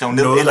 hvad han skrev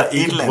ned, noget, eller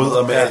et eller andet.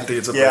 Noget, med alt det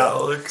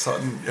etableret, ikke?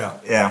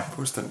 Sådan,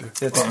 fuldstændig.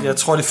 Jeg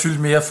tror, det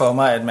fyldte mere for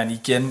mig, at man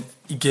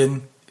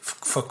igen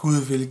for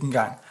Gud hvilken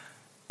gang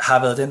har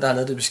været den, der har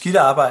lavet det beskidte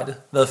arbejde,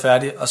 været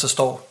færdig, og så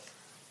står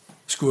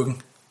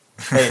skurken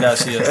bag der og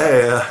siger,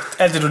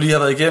 alt det du lige har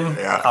været igennem,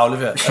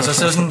 aflever. Altså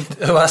så sådan,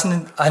 det var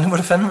sådan nu må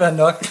det fandme være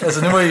nok.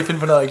 Altså nu må I finde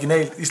på noget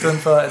originalt, i stedet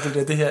for at det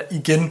bliver det her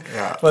igen,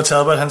 hvor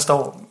Talbot han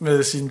står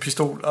med sin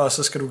pistol, og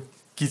så skal du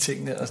give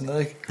tingene og sådan noget,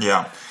 ikke? Ja,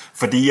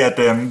 fordi at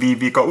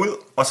vi går ud,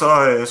 og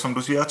så, som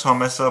du siger,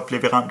 Thomas, så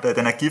bliver vi ramt af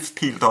den her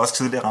giftpil, der også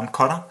tidligere ramt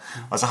Cutter.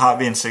 Og så har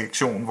vi en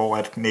sektion, hvor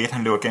at Nate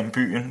han løber gennem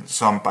byen,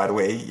 som by the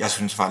way, jeg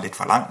synes var lidt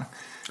for lang.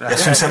 Jeg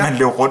synes simpelthen, han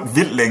løb rundt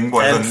vildt længe.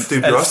 Hvor det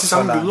bliver også de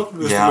samme billeder,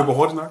 hvis du løber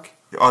hurtigt nok.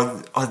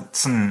 Og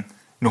sådan,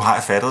 nu har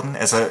jeg fattet den.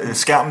 Altså,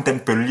 skærmen den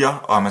bølger,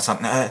 og man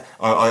sådan,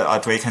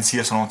 og Drake han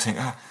siger sådan nogle ting,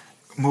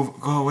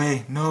 go away,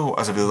 no,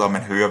 og så videre, og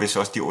man hører hvis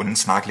også de onde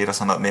snakke lidt og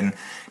sådan noget, men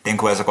den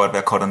kunne altså godt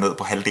være kottet ned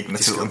på halvdelen af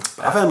tiden. Det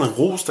skal bare være en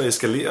ros, der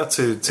eskalerer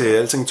til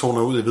alting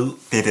toner ud i hvid.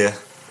 Det er det.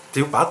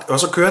 Det er jo bare, og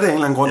så kører det en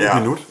eller anden grund et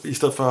minut, i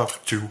stedet for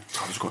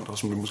 20-30 sekunder,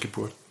 som det måske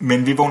burde.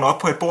 Men vi vågner op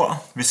på et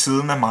bord ved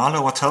siden af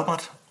Marlowe og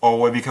Talbot,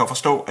 og vi kan jo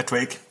forstå, at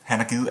Drake, han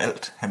har givet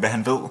alt, hvad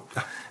han ved,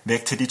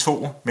 væk til de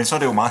to. Men så er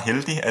det jo meget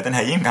heldigt, at den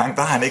her ene gang,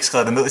 der har han ikke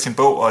skrevet det ned i sin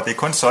bog, og det er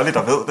kun Solly,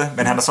 der ved det.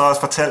 Men han har så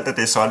også fortalt, at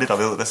det er Solly, der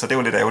ved det, så det er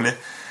jo lidt ærgerligt.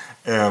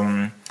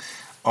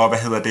 Og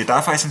der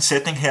er faktisk en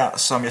sætning her,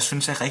 som jeg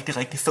synes er rigtig,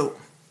 rigtig fed.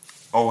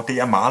 Og det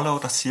er Marlowe,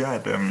 der siger,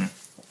 at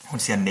hun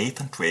siger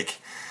Nathan Drake,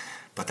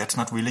 but that's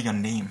not really your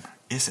name,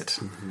 is it?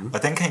 Mm-hmm.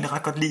 Og den kan jeg egentlig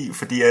ret godt lide,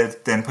 fordi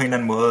at den på en eller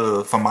anden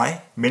måde for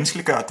mig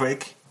menneskeliggør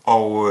Drake,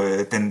 og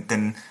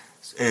den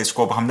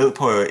skubber ham ned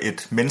på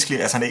et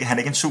menneskeligt, altså han er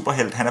ikke en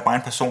superhelt, han er bare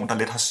en person, der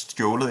lidt har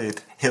stjålet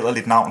et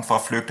hæderligt navn for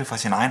at flygte fra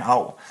sin egen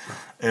arv.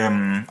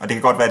 Og det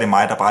kan godt være, det er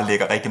mig, der bare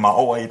lægger rigtig meget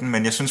over i den,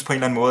 men jeg synes på en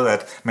eller anden måde,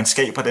 at man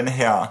skaber denne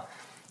her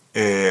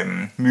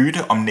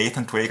myte om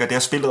Nathan Drake, og det har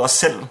spillet også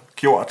selv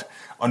gjort,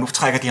 og nu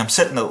trækker de ham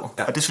selv ned,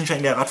 og det synes jeg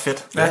egentlig er ret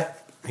fedt. Ja,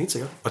 helt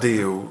sikkert. Og det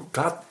er jo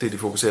klart, det de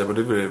fokuserer på,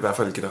 det vil i hvert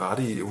fald give det ret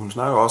i. Hun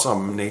snakker også om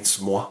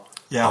Nates mor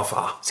og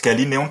far. Skal jeg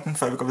lige nævne den,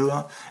 før vi går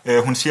videre?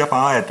 Hun siger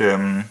bare,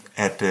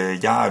 at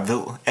jeg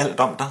ved alt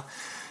om dig.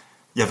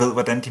 Jeg ved,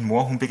 hvordan din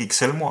mor hun begik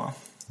selvmord.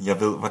 Jeg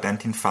ved, hvordan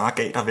din far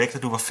gav dig væk, da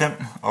du var 5,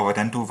 og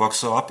hvordan du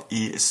voksede op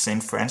i St.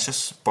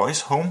 Francis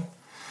Boys Home.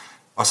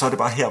 Og så er det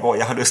bare her, hvor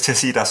jeg har lyst til at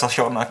sige, at der er så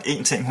sjovt nok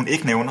en ting, hun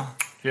ikke nævner.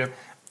 Yep.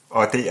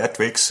 Og det er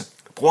Drakes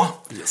bror.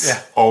 Yes. Yeah.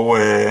 Og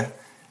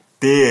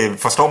det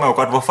forstår man jo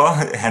godt, hvorfor.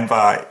 Han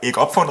var ikke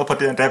opfundet på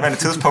det daværende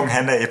tidspunkt.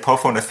 Han er et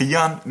påfund af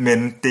 4'eren,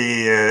 men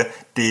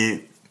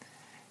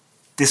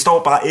det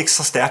står bare ikke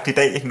så stærkt i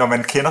dag, når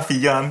man kender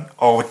 4'eren,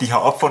 og de har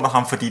opfundet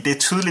ham, fordi det er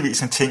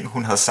tydeligvis en ting,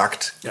 hun havde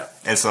sagt. Ja.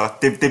 Altså,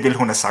 det ville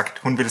hun have sagt.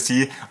 Hun ville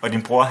sige, og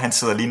din bror, han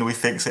sidder lige nu i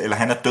fængsel, eller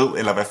han er død,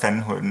 eller hvad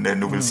fanden hun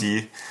nu vil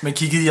sige. Men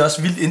kiggede I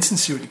også vildt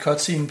intensivt i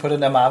cutscenen på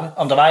den der mappe,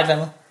 om der var et eller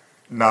andet?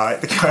 Nej,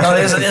 det kan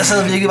jeg ikke. Jeg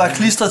sad virkelig bare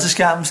klistret til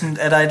skærmen, sådan,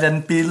 er der et eller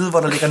andet billede, hvor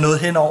der ligger noget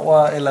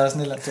henover, eller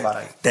sådan eller andet? Det var der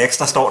ikke. Dax,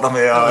 der står der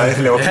med at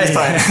lave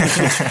pistegn.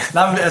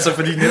 Nej, men altså,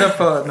 fordi netop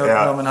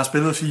når man har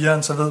spillet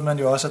 4'eren, så ved man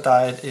jo også, at der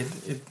er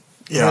et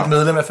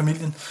medlem af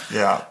familien.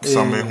 Ja,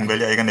 som hun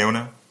vælger ikke at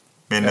nævne.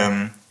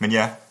 Men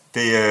ja,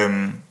 det...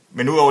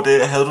 Men udover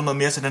det, havde du noget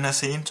mere til den her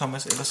scene,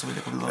 Thomas? Ellers så vil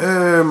jeg gå videre.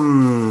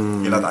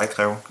 Eller dig,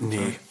 Kræve?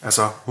 Nej,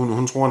 altså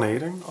hun tror Nate,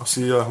 ikke? Og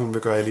siger, at hun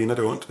vil gøre Elena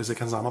det ondt, hvis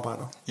ikke han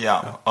samarbejder. Ja,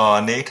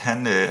 og Nate,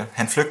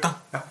 han flygter.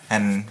 Ja.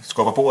 Han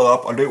skubber bordet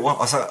op og løber.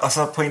 Og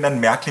så på en eller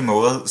anden mærkelig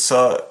måde,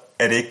 så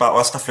er det ikke bare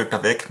os, der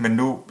flygter væk, men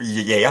nu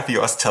jager vi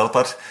også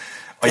Talbot.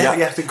 Og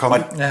det kommer.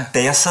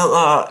 Da jeg sad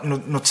og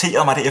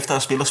noterede mig det efter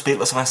at spille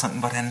og så var jeg sådan,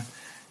 hvordan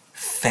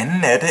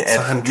fanden er det,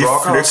 at han vi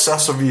flygter?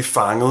 Så vi er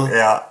fanget.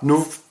 Ja.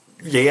 Nu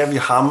jager vi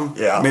ham,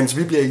 mens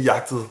vi bliver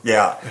jagtet.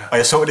 Ja, og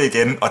jeg så det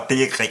igen, og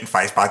det er rent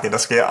faktisk bare det, der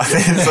sker. Det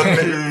er sådan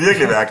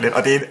virkelig mærkeligt.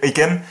 Og det er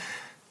igen,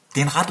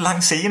 det er en ret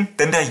lang scene.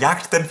 Den der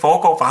jagt, den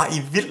foregår bare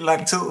i vildt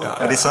lang tid. Ja.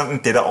 Og det er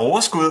sådan, det der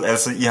overskud,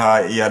 altså I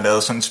har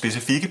lavet sådan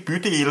specifikke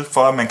bydele,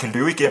 for at man kan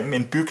løbe igennem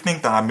en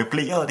bygning, der er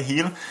møbleret og det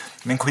hele.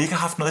 Man kunne ikke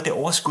have haft noget af det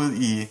overskud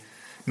i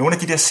nogle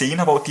af de der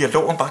scener, hvor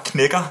dialogen bare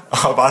knækker,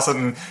 og bare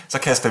sådan, så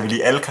kaster vi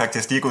lige alle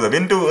karakteristikker ud af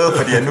vinduet,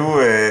 fordi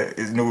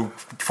nu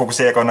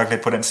fokuserer jeg godt nok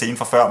lidt på den scene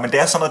fra før, men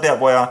det er sådan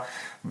noget der,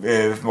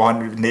 hvor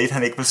Nate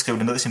han ikke vil skrive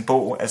det ned i sin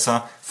bog, altså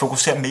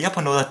fokuserer mere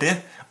på noget af det,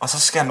 og så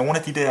skærer nogle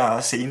af de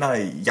der scener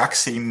i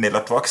jagtscenen eller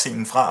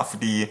drugscenen fra,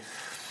 fordi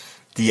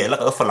de er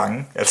allerede for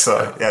lange. Altså,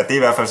 ja, det er i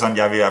hvert fald sådan,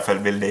 jeg i hvert fald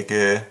vil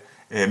lægge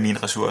mine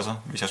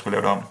ressourcer, hvis jeg skulle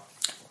lave det om.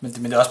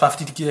 Men det er også bare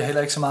fordi, det giver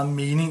heller ikke så meget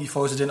mening i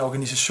forhold til den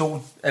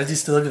organisation. Alle de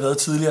steder, vi har været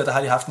tidligere, der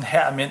har de haft en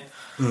hær af mænd.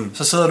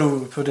 Så sidder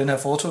du på den her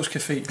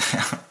fortogscafé,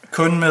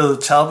 kun med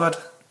Talbot,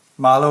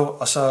 Marlowe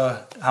og så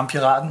ham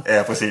piraten.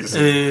 Ja, præcis.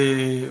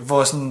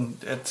 Hvor sådan,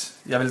 at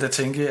jeg vil da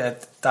tænke,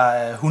 at der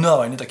er 100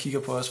 øjne, der kigger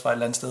på os fra et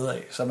eller andet sted af,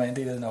 som er en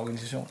del af den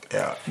organisation.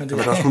 Ja. Men det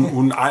er også,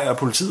 hun ejer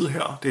politiet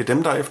her. Det er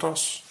dem, der er efter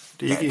os.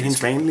 Det er ikke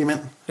hendes vanlige mænd.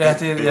 Ja,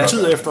 det er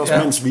politiet er efter os,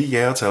 mens vi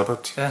jager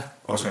Talbot. Ja.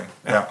 Okay.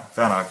 Ja,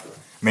 fair nok.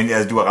 Men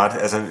altså, du har ret,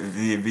 altså,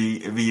 vi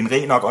er en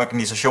ren nok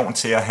organisation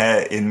til at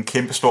have en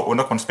kæmpe stor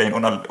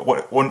undergrundsbane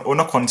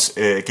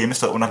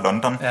gemmested under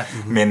London,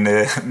 men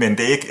det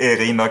er ikke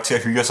ren nok til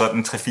at hyre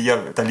sådan 3-4,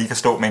 der lige kan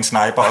stå med en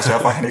sniper og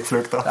sørge for, at han ikke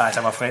flygter. Nej,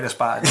 der var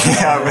fredagsbar.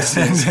 Ja,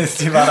 præcis.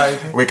 Det var der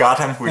ikke. We got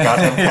him.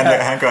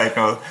 Han gør ikke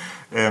noget.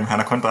 Han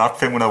har kun dræbt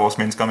 500 af vores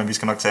mennesker, men vi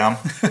skal nok tage ham.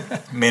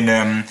 Men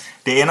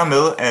det ender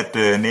med, at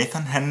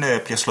Nathan han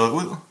bliver slået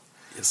ud.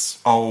 Yes.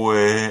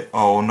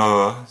 Og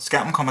når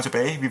skærmen kommer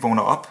tilbage, vi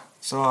vågner op,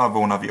 så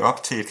vågner vi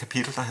op til et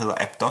kapitel, der hedder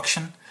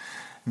Abduction.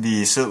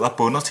 Vi sidder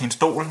bundet til en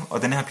stol,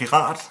 og den her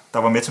pirat, der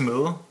var med til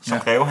møde, som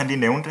Greve han lige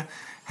nævnte,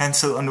 han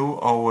sidder nu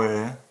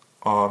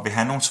og vil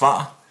have nogle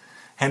svar.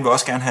 Han vil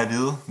også gerne have at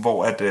vide,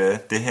 hvor at,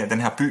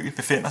 den her by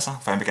befinder sig,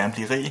 for han vil gerne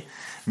blive rig.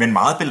 Men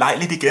meget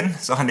belejligt igen,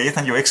 så har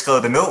Nathan jo ikke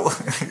skrevet det ned,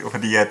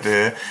 fordi at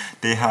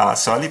det har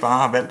Sully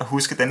bare valgt at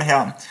huske denne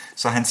her.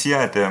 Så han siger,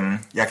 at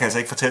jeg kan altså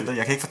ikke fortælle dig,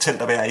 jeg kan ikke fortælle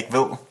dig, hvad jeg ikke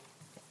ved.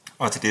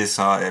 Og til det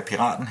så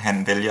piraten,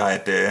 han vælger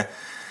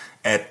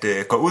at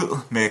gå ud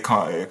med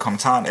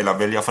kommentaren, eller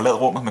vælger at forlade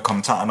rummet med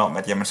kommentaren om,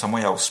 at jamen, så må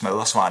jeg jo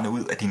smadre svarene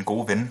ud af din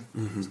gode ven,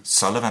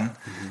 Sullivan.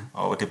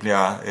 Og det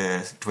bliver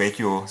Drake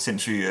jo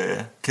sindssygt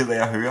ked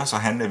af at høre, så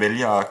han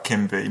vælger at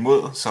kæmpe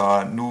imod.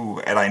 Så nu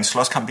er der en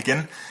slåskamp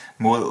igen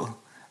mod,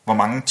 hvor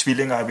mange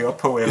tvillinger er vi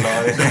oppe på,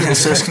 eller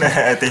søskende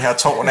af det her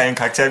tårn af en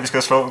karakter, vi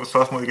skal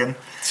slås mod igen.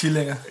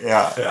 Tvillinger.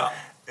 Ja.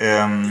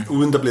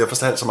 Uden der bliver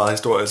fortalt så meget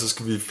historie, så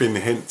skal vi finde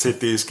hen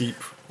til det skib,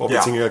 hvor vi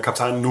tænker, at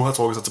kaptajnen nu har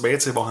trukket sig tilbage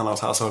til, hvor han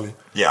også har Sully.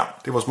 Ja.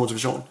 Det er vores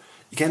motivation.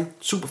 Igen,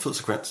 super fed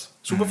sekvens.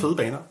 Super fede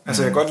baner.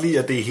 Altså jeg kan godt lide,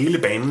 at det hele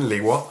banen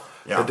lever.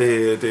 Ja.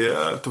 Det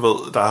er, du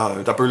ved,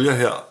 der bølger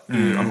her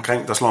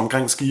omkring, der slår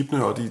omkring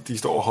skibene, og de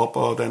står og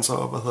hopper og danser,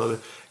 og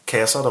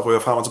kasser, der rører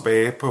frem og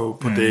tilbage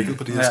på dækket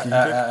på de her skibe.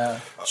 Ja.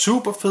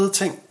 Super fede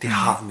ting. Det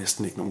har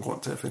næsten ikke nogen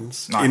grund til at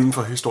findes inden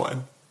for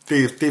historien.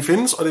 Det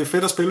findes, og det er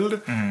fedt at spille det.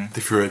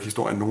 Det fører ikke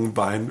historien nogen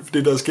vejen.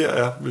 Det der sker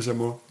er, hvis jeg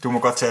må... Du må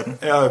godt tage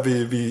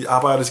den. Vi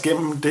arbejder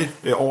igennem det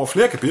over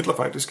flere kapitler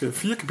faktisk.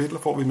 4 kapitler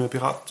får vi med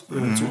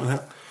piratturen her.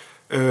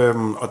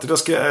 Og det der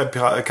sker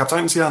er, at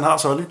kaptajnen siger, at han har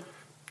Sully.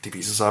 Det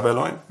viser sig at være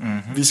løgn.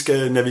 Vi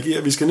skal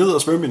navigere, vi skal ned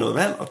og svømme i noget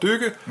vand og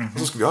dykke, og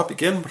så skal vi op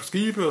igen på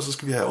skibe, og så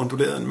skal vi have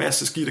unduleret en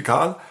masse skidte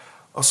Karl,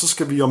 og så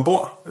skal vi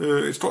ombord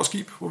et stort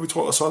skib, hvor vi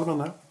tror, at Sullivan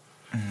er.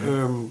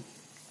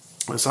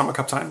 Sammen med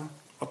kaptajnen.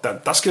 Og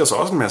der sker så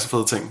også en masse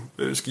fede ting.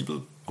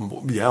 Skibet,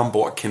 vi er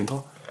ombord Kendra.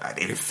 Ja,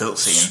 det er en fed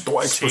scene.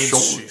 Stor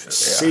eksplosion.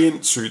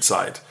 Sindssygt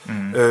sejt.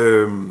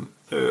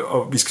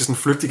 Og vi skal sådan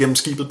flygte igennem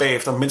skibet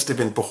bagefter, mens det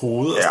vender på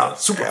hovedet.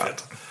 Super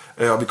fedt.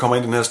 Og vi kommer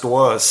ind i den her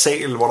store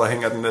sal, hvor der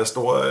hænger den der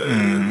store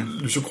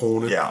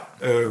lysekrone,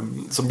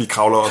 som vi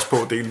kravler også på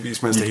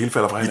delvis, mens det hele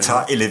falder fra hinanden. Vi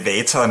tager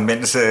elevatoren,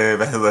 mens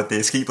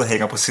skibet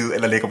hænger på siden,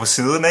 eller ligger på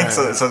siden, ikke?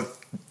 Så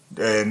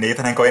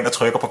Nathan han går ind og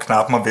trykker på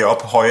knappen og vil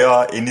op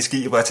højere inde i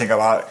skibet, og jeg tænker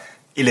bare,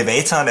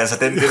 elevatoren, altså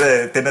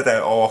den er der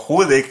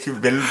overhovedet ikke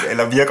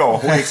eller virker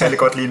overhovedet ikke særlig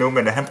godt lige nu,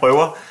 men han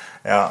prøver.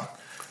 Ja.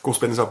 God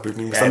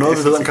spændingsopbygning. Hvis der er noget,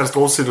 vi ved om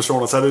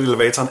katastrofesituationer, så er det, at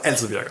elevatoren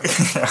altid virker.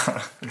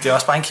 Det er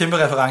også bare en kæmpe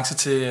reference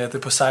til The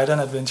Poseidon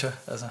Adventure.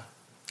 Altså,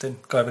 den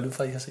går jeg vel ud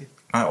fra, I har set.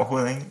 Nej,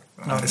 overhovedet ikke.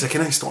 Altså, jeg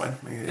kender historien,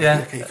 men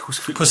jeg kan ikke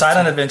huske filmen.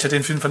 Poseidon Adventure, det er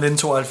en film fra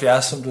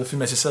 1972, som blev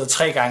filmatiseret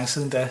 3 gange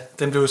siden da.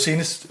 Den blev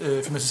senest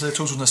filmatiseret i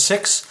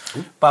 2006,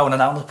 bare under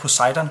navnet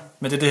Poseidon.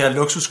 Men det er det her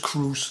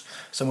luksus-cruise,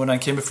 som under en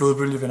kæmpe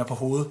flodbølge vender på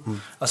hovedet.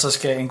 Og så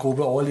skal en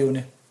gruppe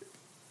overlevende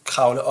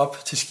kravle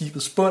op til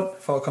skibets bund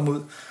for at komme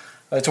ud.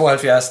 Og i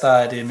 72, der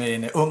er det med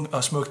en ung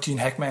og smuk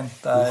Gene Hackman,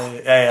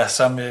 der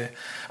som...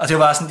 og det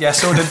var bare sådan, jeg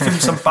så den film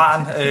som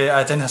barn,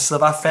 og den sidder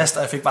bare fast,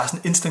 og jeg fik bare sådan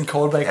instant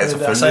callback.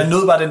 Der, så jeg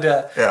nød bare den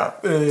der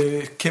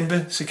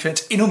kæmpe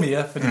sekvens endnu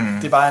mere, fordi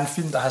det var en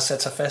film, der har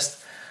sat sig fast.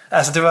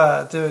 Altså,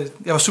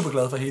 jeg var super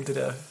glad for hele det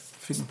der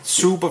film.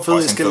 Super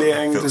fed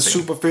eskalering, det er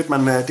super fedt,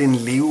 det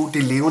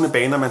er levende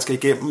baner, man skal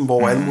igennem,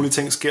 hvor alle mulige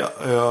ting sker.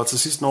 Og til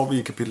sidst når vi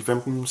i kapitel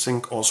 15,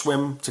 Sink or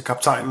Swim, til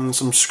kaptajnen,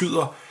 som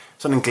skyder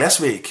sådan en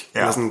glasvæg,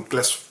 eller sådan en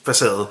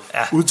glasfacade,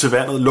 ud til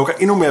vandet, lukker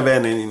endnu mere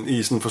vand ind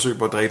i sådan et forsøg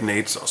på at dræbe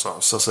Nate og så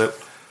sig selv.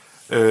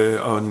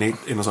 Og Nate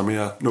ender så med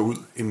at nå ud,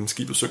 inden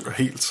skibet synker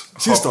helt.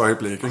 Sidste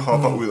øjeblik. Ikke?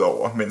 Hopper ud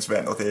over, mens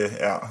vandet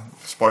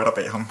sprøjter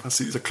bag ham.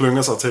 Præcis, og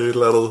klynger sig til et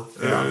eller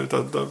andet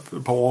der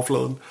på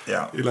overfladen. Et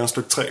eller andet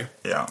stykke træ.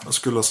 Og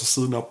skyller sig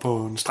siden op på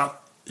en strand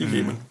i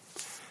Yemen.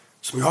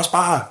 Som jo også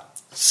bare har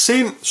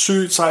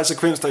sindssygt sej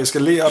sekvens, der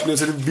eskalerer og bliver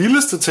til det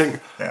vildeste ting,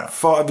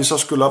 for at vi så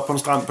skyller op på en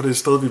strand på det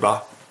sted, vi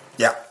var.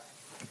 Ja,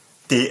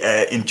 det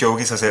er en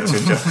joke i sig selv,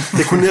 synes jeg.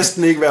 Det kunne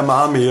næsten ikke være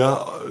meget mere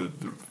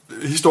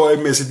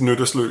historiemæssigt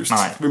nyttesløst.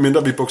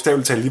 Medmindre vi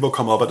bogstaveligt talt lige var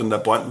kommet op af den der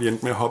brønd, vi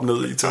endte med at hoppe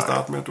ned i til at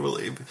starte med. Du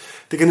ved,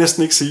 det kan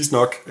næsten ikke siges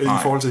nok i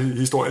forhold til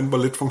historien, hvor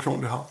lidt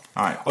funktion det har.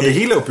 Og det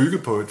hele er jo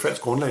bygget på et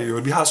falsk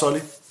grundlag. Vi har Sully.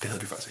 Det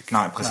havde vi faktisk ikke.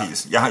 Nej,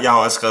 præcis. Jeg har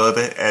også skrevet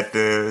det, at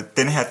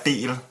den her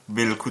del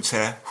vil kunne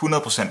tage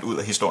 100% ud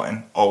af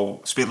historien,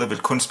 og spillet vil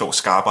kun stå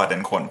skarpere af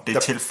den grund.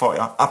 Det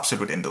tilføjer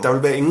absolut intet. Der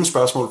vil være ingen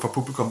spørgsmål fra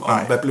publikum om,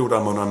 hvad blev der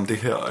om det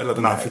her, eller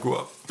den her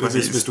figur,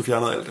 hvis du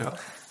fjernede alt det her.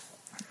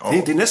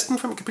 Det er næsten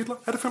 5 kapitler.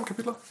 Er det 5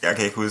 kapitler? Jeg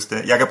kan ikke huske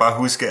det. Jeg kan bare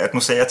huske, at nu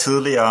sagde jeg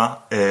tidligere,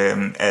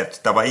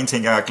 at der var en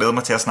ting, jeg glæder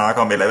mig til at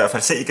snakke om, eller i hvert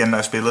fald se igen, når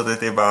jeg spillede det.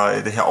 Det var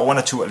det her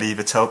overnaturlige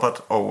ved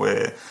Talbot og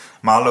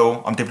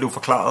Marlowe, om det blev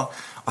forklaret.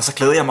 Og så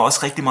glæder jeg mig også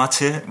rigtig meget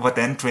til,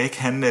 hvordan Drake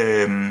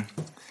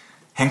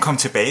han kom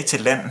tilbage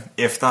til land,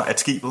 efter at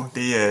skibet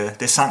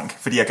det sank.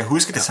 Fordi jeg kan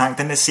huske, det sank.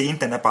 Den her scene,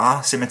 den er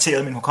bare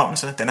cementeret i min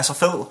hukommelse. Den er så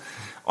fed.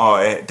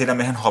 Og det der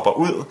med, at han hopper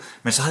ud,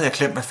 men så havde jeg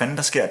glemt, hvad fanden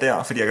der sker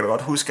der, fordi jeg kan da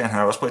godt huske, at han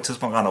også på et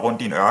tidspunkt render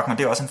rundt i en ørken, og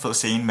det er også en fed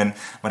scene, men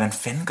hvordan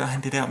fanden gør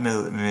han det der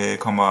med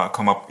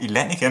kommer i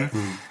land igen?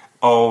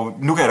 Og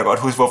nu kan jeg da godt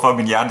huske, hvorfor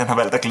min hjerne den har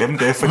valgt at glemme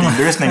det, fordi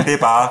løsningen det er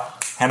bare,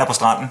 han er på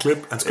stranden.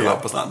 Klip, han spiller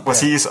op på stranden.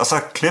 Præcis, og så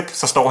klip,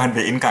 så står han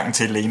ved indgangen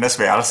til Lenas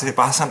værelse. Det er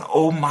bare sådan,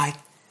 oh my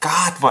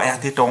god, hvor er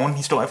det dog en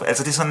historie.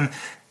 Altså det er sådan,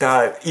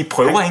 der I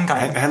prøver ikke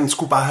engang. Han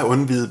skulle bare have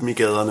undvidet dem i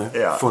gaderne,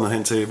 fundet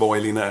hen til, hvor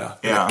Elena er.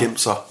 Eller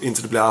gemt sig,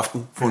 indtil det bliver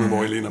aften, fundet,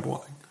 hvor Elena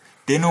bor. Ikke?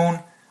 Det er nogen,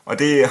 og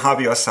det har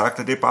vi også sagt,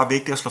 og det er bare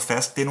vigtigt at slå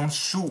fast, det er nogle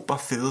super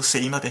fede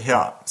scener, det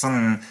her.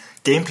 Sådan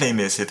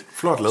gameplaymæssigt.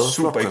 Flot lavet,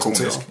 super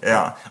ikonisk.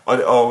 Ja.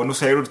 Og nu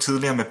sagde du det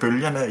tidligere med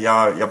bølgerne,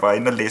 jeg var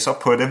inde og læse op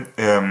på det,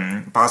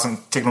 bare sådan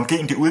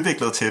teknologien de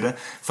udviklede til det,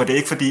 for det er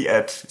ikke fordi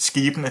at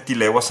skibene de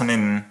laver sådan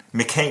en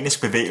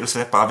mekanisk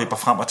bevægelse, bare vipper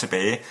frem og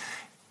tilbage.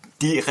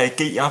 De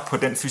reagerer på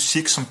den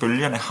fysik som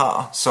bølgerne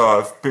har,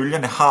 så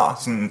bølgerne har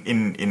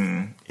sådan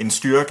en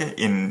styrke,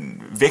 en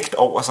vægt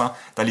over sig,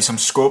 der ligesom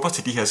skubber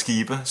til de her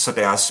skibe, så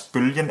deres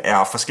bølgen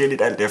er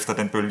forskelligt alt efter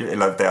den bølge,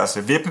 eller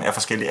deres vippen er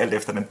forskellig alt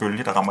efter den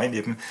bølge, der rammer ind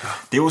i dem.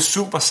 Det er jo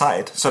super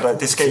sejt, så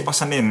det skaber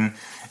sådan en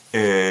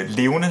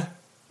levende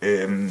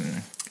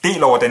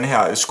del over den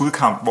her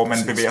skudkamp, hvor man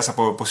bevæger sig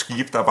på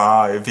skib, der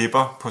bare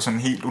vipper på sådan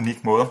en helt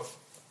unik måde.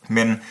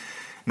 Men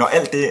når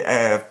alt det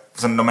er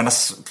sådan, når man har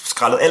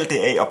skrællet alt det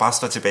af og bare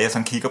står tilbage og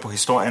sådan kigger på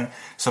historien,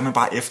 så er man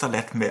bare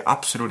efterladt med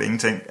absolut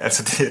ingenting.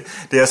 Altså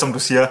det er som du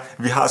siger,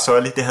 vi har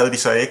Sully, det havde de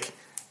så ikke.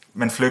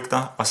 Man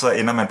flygter, og så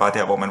ender man bare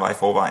der, hvor man var i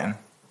forvejen.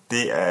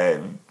 Det er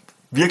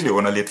virkelig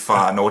underligt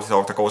fra Naughty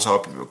Dog, der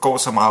går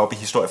så meget op i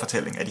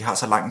historiefortælling, at de har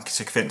så lang en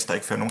sekvens, der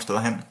ikke fører nogen steder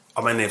hen.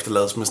 Og man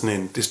efterlades med sådan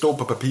en, det stod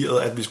på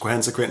papiret, at vi skulle have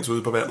en sekvens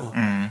ude på vandet.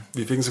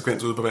 Vi fik en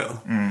sekvens ude på vandet.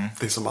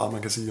 Det er så meget,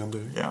 man kan sige om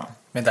det. Ja.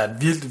 Men der er et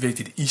virkelig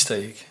vigtigt easter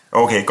egg.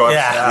 Okay, godt.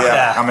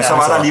 Ja, men så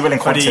var der alligevel en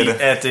grund til det.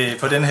 At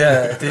på det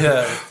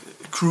her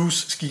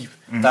cruise-skib,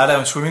 der er der jo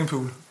en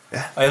swimmingpool.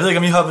 Ja. Og jeg ved ikke,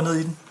 om I hoppede ned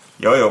i den?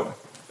 Jo.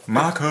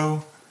 Marco.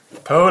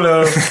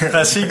 Polo,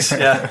 præcis,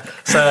 ja.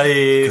 Så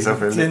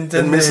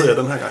den missede jeg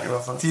den her gang i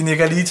hvert fald. De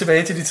nikker lige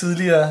tilbage til de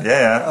tidligere.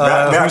 Ja.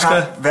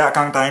 Hver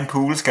gang der er en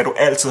pool, skal du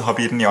altid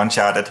hoppe i den i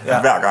Uncharted.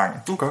 Ja. Hver gang.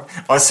 Okay.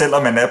 Også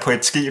selvom man er på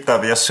et skib, der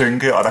er ved at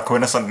synke, og der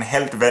kun er sådan en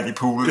halvt vand i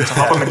poolen, så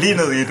hopper man lige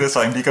ned i det, så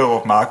man lige kan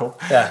råbe Marco.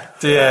 Ja,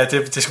 det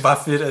er sgu bare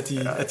fedt,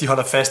 at de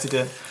holder fast i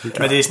den.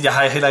 Men det er sådan, jeg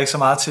har heller ikke så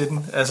meget til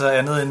den. Altså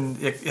andet end,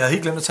 jeg havde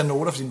helt glemt at tage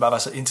noter, fordi den bare var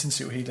så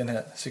intensiv, hele den her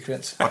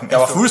sekvens. Jeg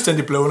var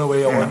fuldstændig blown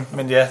away over den,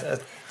 men ja.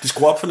 De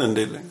skruer op for den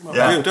del, ikke?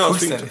 Ja, det er også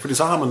fint, fordi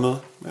så har man noget.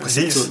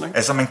 Præcis, tiden, ikke?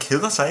 Altså man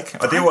keder sig ikke.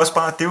 Og det er jo også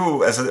bare,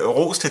 altså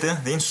ros til det.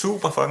 Det er en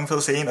super fucking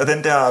fed scene. Og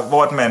den der,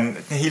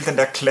 hvor hele den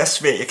der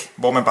glasvæg,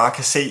 hvor man bare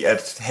kan se,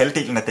 at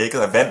halvdelen er dækket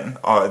af vand,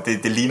 og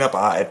det ligner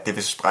bare, at det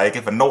vil sprække,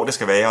 hvornår det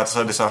skal være, og så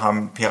er det så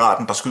ham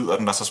piraten, der skyder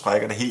den, og så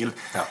sprækker det helt.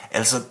 Ja.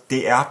 Altså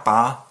det er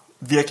bare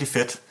virkelig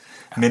fedt.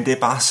 Men det er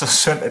bare så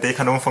synd, at det ikke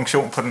har nogen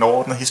funktion på den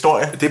overordnede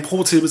historie. Det er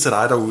pro-tippet til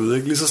dig derude,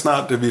 ikke? Lige så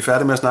snart vi er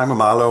færdige med at snakke med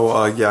Marlowe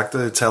og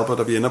jagte Talbot,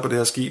 og vi ender på det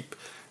her skib,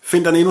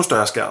 find dig en endnu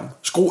større skærm.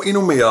 Skru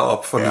endnu mere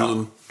op for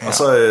lyden, og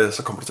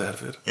så kommer du til at have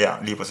det fedt. Ja,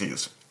 lige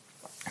præcis.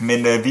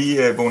 Men vi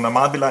vågner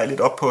meget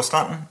belejligt op på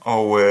stranden,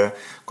 og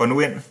går nu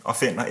ind og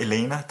finder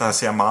Elena, der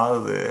ser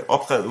meget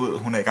oprevet ud.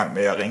 Hun er i gang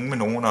med at ringe med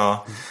nogen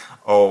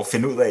og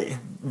finde ud af,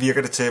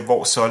 virker det til,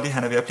 hvor Sully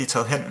han er ved at blive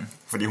taget hen.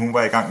 Fordi hun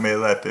var i gang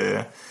med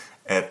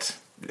at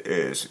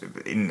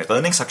en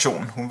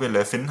redningsaktion. Hun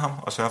vil finde ham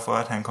og sørge for,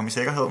 at han kommer i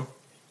sikkerhed.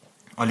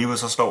 Og lige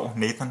så står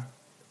Nathan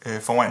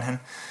foran han,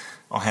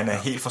 og han er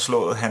helt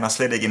forslået. Han har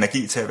slet ikke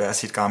energi til at være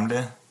sit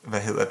gamle,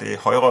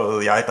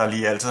 højrøvede jeg, der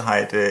lige altid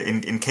har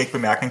en kæk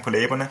bemærkning på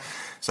læberne.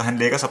 Så han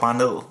lægger sig bare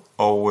ned,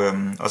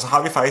 og så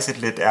har vi faktisk et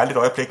lidt ærligt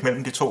øjeblik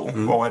mellem de to,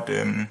 hvor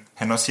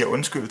han også siger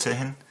undskyld til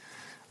hende,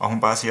 og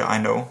hun bare siger I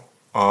know.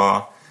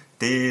 Og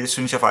det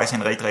synes jeg faktisk er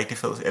en rigtig, rigtig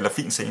fed, eller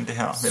fin scene, det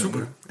her. Super.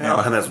 Ja,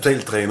 og han er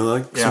totalt drænet,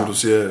 ikke? Som du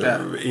siger,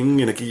 ingen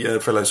energi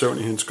falder i søvn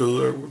i hendes skød,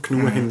 og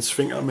knuger hendes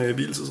fingre med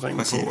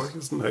hvilesesringen på.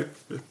 Ikke? Sådan, det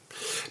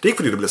er ikke,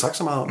 fordi det bliver sagt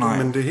så meget om det,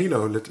 men det hele er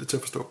jo lidt til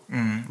at forstå.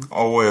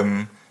 Og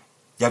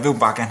jeg vil jo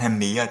bare gerne have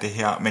mere af det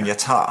her, men jeg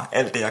tager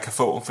alt det, jeg kan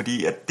få,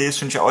 fordi at det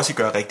synes jeg også, I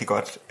gør rigtig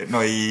godt,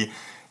 når I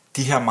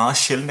de her meget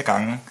sjældne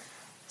gange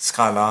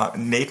skræller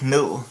Nate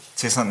ned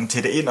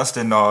til det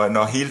inderste,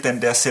 når hele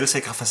den der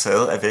selvsikre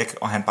facade er væk,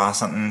 og han bare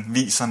sådan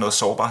viser noget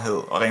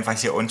sårbarhed, og rent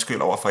faktisk siger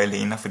undskyld over for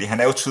Elena, fordi han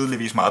er jo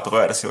tydeligvis meget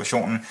berørt af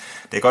situationen.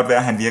 Det kan godt være,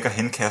 at han virker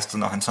henkastet,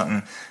 når han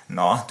sådan,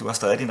 nå, du har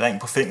stadig din ring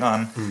på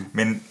fingeren,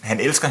 men han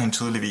elsker hende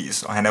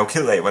tydeligvis, og han er jo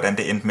ked af, hvordan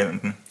det endte mellem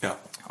den. Ja.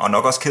 Og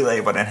nok også ked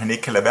af, hvordan han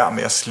ikke kan lade være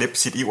med at slippe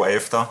sit iver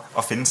efter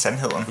og finde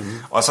sandheden.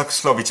 Og så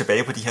slår vi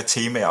tilbage på de her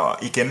temaer, og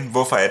igen,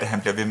 hvorfor er det,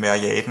 han bliver ved med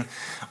at jage den?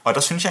 Og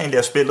der synes jeg egentlig,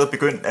 at spillet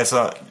begyndte,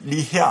 altså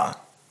lige her,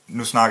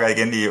 nu snakker jeg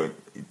igen lige,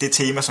 det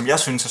tema, som jeg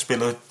synes, at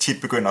spillet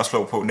tit begynder at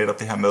slå på, netop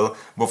det her med,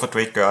 hvorfor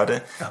Drake gør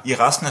det. Ja. I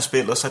resten af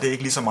spillet, så er det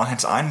ikke lige så meget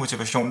hans egen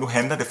motivation. Nu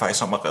handler det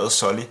faktisk om at redde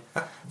Sully.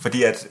 Ja.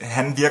 Fordi at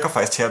han virker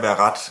faktisk til at være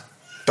ret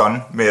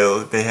done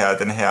med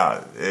den her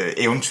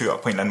eventyr på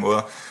en eller anden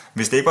måde.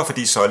 Hvis det ikke var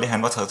fordi Sully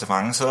han var taget til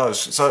fange,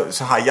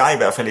 så har jeg i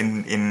hvert fald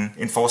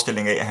en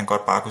forestilling af, at han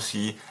godt bare kunne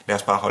sige, lad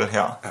os bare holde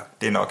her. Ja.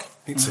 Det er nok.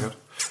 Helt sikkert.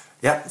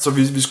 Ja, så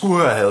vi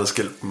skulle have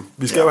skilt dem.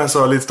 Vi skal jo have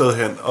så lidt sted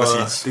hen, og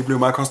det blev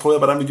meget konstrueret,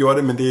 hvordan vi gjorde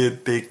det, men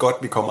det er godt,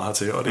 vi kommer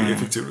hertil, og det er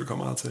effektivt, vi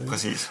kommer hertil.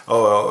 Præcis.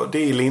 Og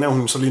det er Elena,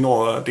 hun så lige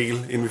når at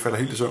dele, inden vi falder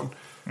helt i søvn.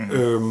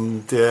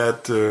 Det er,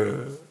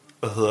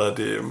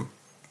 at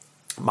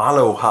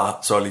Marlowe har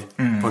Sully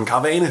på en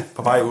karavane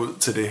på vej ud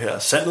til det her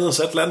Sandets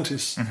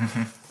Atlantis.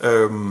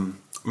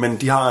 Men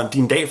de er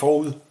en dag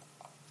forud.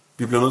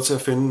 Vi bliver nødt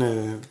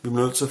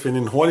til at finde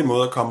en hurtig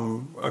måde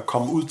at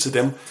komme ud til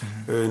dem.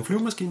 En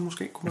flyvemaskine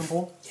måske kunne man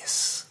bruge.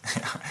 Yes.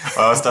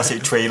 Og også der har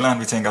set traileren,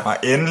 vi tænker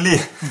bare endelig.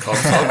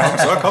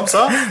 Kom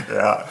så.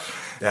 Ja.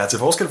 Ja, til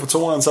forskel fra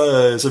toeren,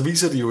 så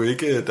viser de jo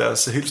ikke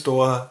deres helt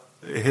store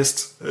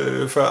hest,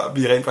 før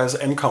vi rent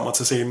faktisk ankommer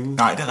til scenen.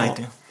 Nej, det er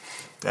rigtigt.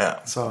 Ja.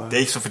 Så, det er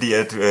ikke så fordi,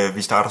 at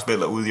vi starter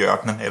spillet ude i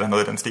ørkenen, eller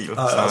noget i den stil.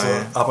 Nej, så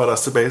arbejder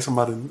os tilbage, som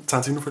var det en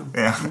Tarantino-film.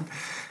 Ja.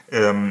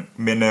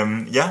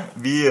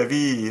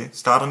 Vi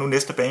starter nu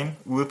næste bane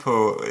ude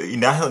i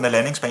nærheden af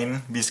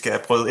landingsbanen. Vi skal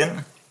bryde ind.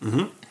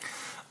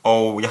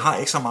 Og jeg har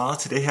ikke så meget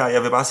til det her.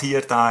 Jeg vil bare sige,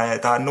 at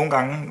der er nogle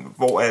gange,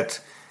 hvor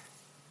at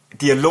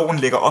dialogen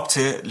ligger op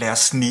til, lad os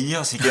snige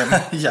os igennem.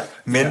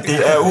 Men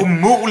det er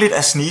umuligt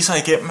at snige sig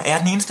igennem. Er jeg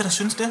den eneste, der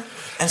synes det?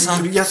 Altså...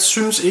 Jeg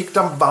synes ikke,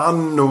 der var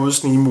noget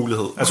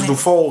snigemulighed. Altså, du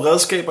får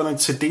redskaberne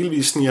til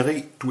delvis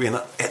snigeri. Du ender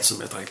altid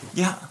med at drikke dem.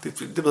 Ja.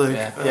 Det ved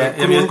jeg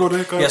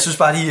ikke. Jeg synes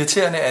bare, det er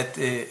irriterende, at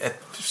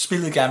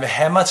spillet gerne vil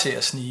have mig til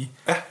at snige.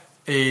 Ja.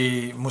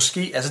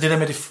 Måske, altså det der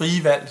med det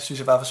frie valg, synes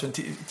jeg bare for synd.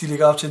 De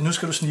ligger op til, at nu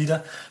skal du snige dig.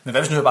 Men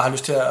hvad hvis nu jeg bare har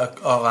lyst til at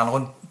rende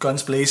rundt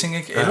guns blazing,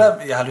 ikke? Eller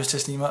jeg har lyst til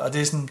at snige mig. Og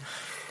det er sådan...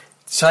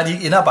 Så har de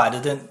ikke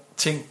indarbejdet den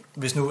ting,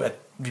 hvis nu at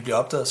vi bliver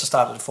opdaget, så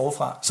starter det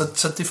forfra.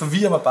 Så det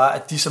forvirrer mig bare,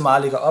 at de så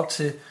meget ligger op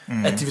til,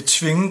 at de vil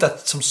tvinge dig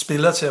som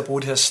spiller til at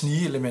bruge det her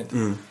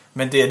snige-element.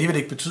 Men det alligevel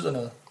ikke betyder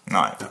noget.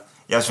 Nej,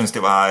 jeg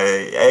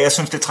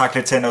synes det trak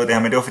lidt til noget det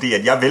her, men det var fordi,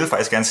 at jeg ville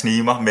faktisk gerne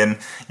snige mig, men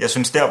jeg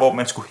synes der, hvor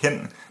man skulle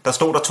hen, der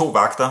stod der 2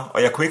 vagter,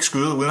 og jeg kunne ikke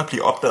skyde uden at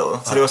blive opdaget.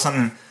 Så det var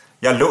sådan...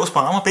 Jeg er låst på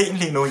arme og ben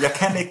lige nu. Jeg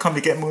kan ikke komme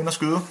igennem uden at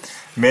skyde.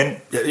 Men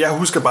jeg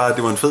husker bare, at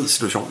det var en fed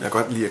situation. Jeg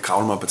kan godt lide at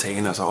kravle mig på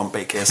tagene og så om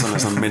bag kasserne,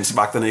 sådan, mens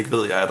vagterne ikke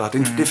ved, at jeg er der.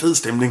 Det er fed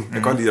stemning. Jeg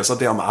kan godt lide at så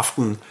der om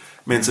aftenen,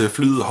 mens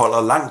flyet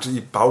holder langt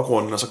i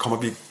baggrunden, og så kommer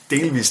vi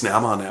delvis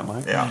nærmere og nærmere.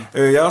 Ikke? Ja.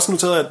 Jeg har også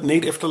noteret, at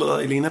Nate efterlader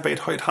Elena bag et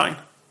højt hegn,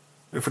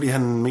 fordi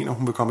han mener,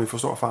 hun vil komme i for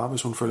stor fare,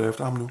 hvis hun følger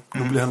efter ham nu.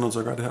 Nu bliver han nødt til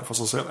at gøre det her for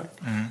sig selv.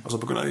 Ikke? Og så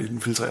begynder de at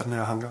infiltrere den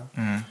her hangar.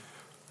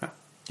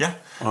 Ja.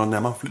 Og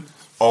nærmere flyet.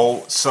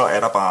 Og så er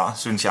der bare,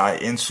 synes jeg,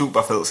 en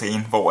super fed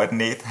scene, hvor at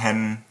Nate,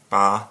 han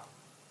bare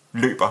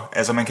løber.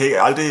 Altså man kan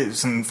ikke aldrig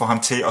sådan få ham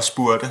til at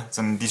spurte.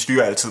 Sådan, de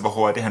styrer altid, hvor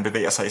hurtigt han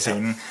bevæger sig i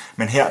scenen. Ja.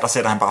 Men her, der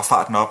sætter han bare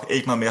farten op.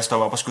 Ikke noget med at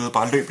stoppe op og skyde.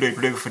 Bare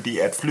løb, fordi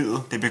at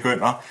flyet, det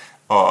begynder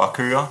at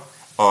køre,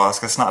 og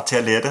skal snart til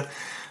at lette.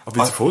 Og vi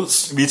er til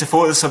fods. Vi er til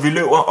fods, så vi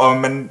løber, og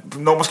man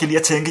når måske lige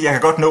at tænke, jeg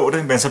kan godt nå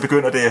det, men så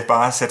begynder det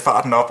bare at sætte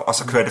farten op, og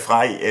så kører det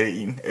fra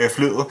i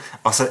flyet,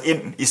 og så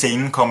ind i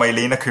scenen kommer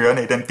Elena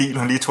kørende i den bil,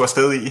 hun lige tog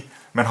afsted i.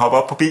 Man hopper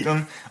op på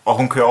bilen, og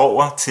hun kører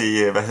over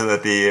til,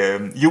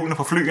 hjulene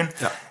på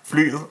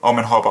flyet, og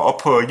man hopper op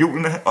på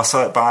hjulene, og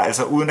så bare,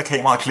 altså uden at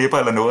kameraet klipper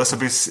eller noget, så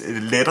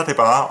letter det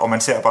bare, og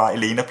man ser bare, at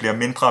Elena bliver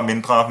mindre og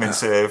mindre,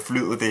 mens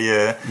flyet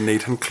det...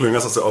 Nate, han klynger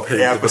sig til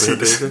ophænget på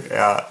det dække.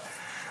 Ja.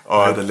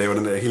 Og der laver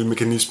den der hele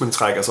mekanismen,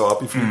 trækker sig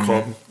op i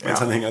flykroppen, mens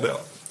han hænger der.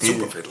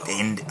 Super fedt.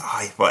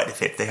 Hvor er det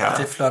fedt det her.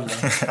 Det er flot.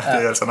 Det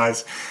er altså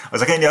nice. Og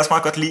så kan jeg egentlig også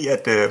meget godt lide,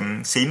 at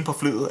scenen på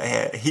flyet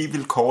er helt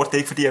vildt kort. Det er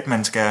ikke fordi, at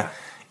man skal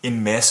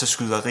en masse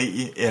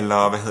skyderi,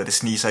 eller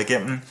snige sig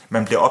igennem.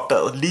 Man bliver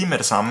opdaget lige med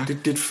det samme.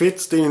 Det er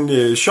fedt. Det er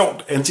en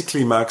sjovt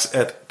antiklimaks,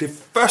 at det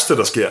første,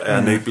 der sker, er,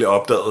 at Nate bliver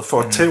opdaget.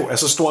 For tæv er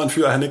så stor en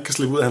fyr, at han ikke kan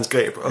slippe ud af hans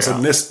greb, og så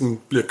næsten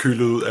bliver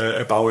kylet ud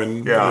af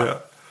bagenden. Ja. Det her.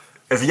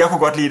 Altså jeg kunne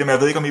godt lide det, men jeg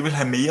ved ikke, om I vil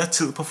have mere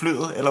tid på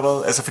flyet, eller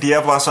hvad? Altså fordi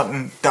jeg var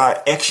sådan, der er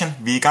action,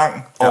 vi er i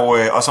gang,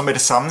 og så med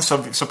det samme,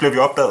 så bliver vi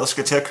opdaget og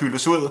skal til at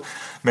kyles ud,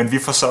 men vi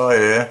får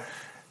så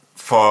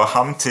får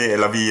ham til,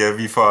 eller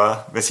vi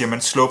får,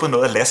 sluppet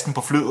noget af lasten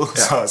på flyet,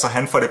 så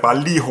han får det bare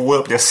lige i hovedet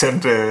og bliver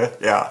sendt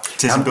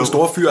til sin død. Den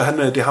store fyr,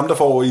 det er ham, der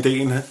får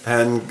ideen.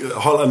 Han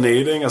holder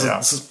Nate, ikke? Og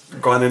så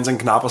går han ind til en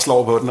knap og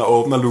slår på den og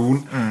åbner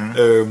lugen.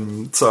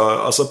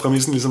 Og så er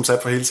præmissen ligesom sat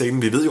for hele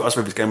scenen. Vi ved jo også,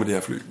 hvad vi skal med det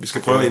her fly. Vi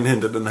skal prøve at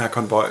indhente den her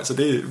konvoj, så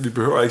vi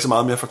behøver ikke så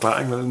meget mere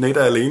forklaring. Nate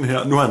er alene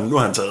her. Nu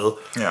er han taget.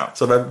 Ja.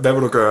 Så hvad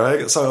vil du gøre?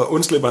 Ikke? Så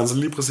undslipper han så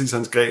lige præcis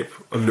hans greb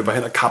og løber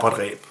hen og kapper et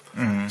reb,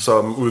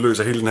 som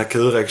udløser hele den her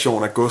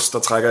kædereaktion af gods, der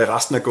trækker i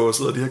resten af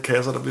godset, og de her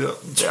kasser, der bliver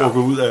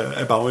trukket ud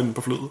af bagenden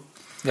på flyet.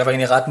 Jeg var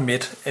egentlig ret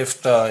midt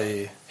efter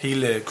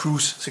hele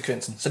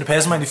cruise-sekvensen, så det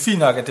passer mig egentlig fint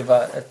nok, at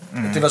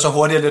det var så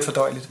hurtigt og lidt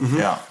fordøjeligt.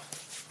 Ja.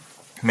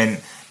 Men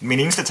min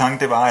eneste tanke,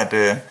 det var, at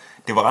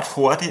det var ret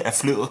hurtigt, at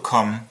flyet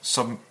kom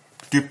så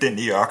dybt ind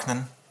i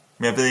ørkenen.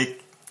 Men jeg ved ikke,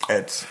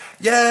 at...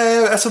 Ja,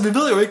 altså vi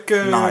ved jo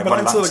ikke, hvor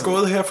lang tid der er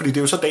gået her, fordi det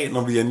er jo så dagen,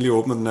 når vi endelig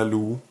åbner den her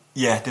luge.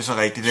 Ja, det er så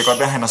rigtigt. Det kan godt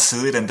være, at han har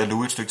siddet i den der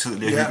lue et stykke tid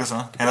lige og hygget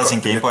sig. Han har sin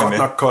Gameboy med. Det er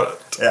godt nok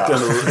koldt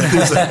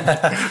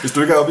dernede. Hvis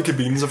du ikke er oppe i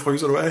kabinen, så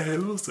fryser du af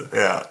helvede.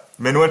 Ja,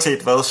 men uanset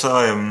hvad,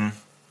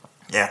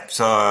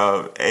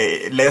 så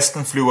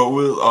lasten flyver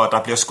ud, og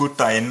der bliver skudt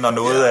derinde, og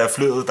noget af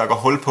flyet, der går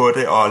hul på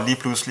det, og lige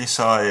pludselig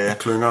så...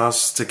 Klynger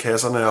os til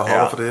kasserne og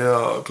holder for det her,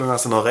 og klynger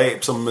os til noget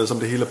ræb, som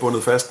det hele er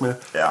bundet fast med.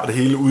 Ja. Og det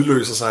hele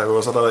udløser sig jo,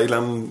 og så er der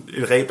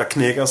et ræb, der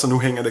knækker, så nu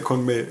hænger det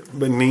kun med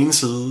den ene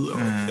side. Og,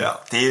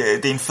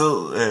 det er en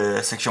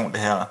fed sektion, det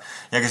her.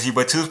 Jeg kan sige, på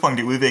et tidspunkt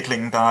i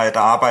udviklingen, der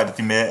arbejdede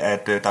de med,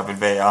 at der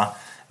vil være,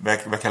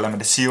 hvad kalder man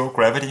det, zero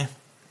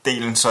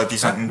gravity-delen, så de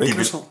sådan...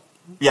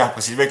 Ja,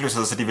 præcis,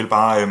 vægtløshed, så de vil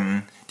bare,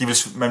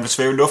 man vil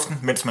svæve i luften,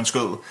 mens man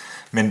skød.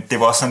 Men det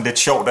var også sådan lidt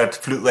sjovt, at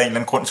flyet af en eller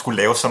anden grund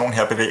skulle lave sådan nogle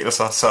her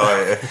bevægelser, så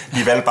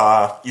de valgte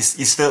bare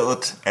i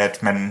stedet,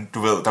 at man,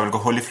 du ved, der vil gå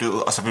hul i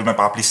flyet, og så vil man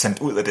bare blive sendt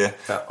ud af det,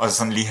 og så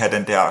sådan lige have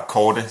den der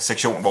korte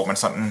sektion, hvor man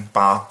sådan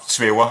bare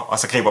svæver, og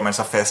så griber man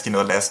sig fast i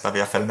noget last, der er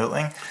ved at falde ned,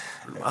 ikke?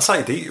 Masser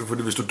af idé,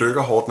 fordi hvis du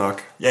dykker hårdt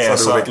nok, så er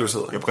det jo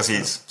vægtløshed. Ja,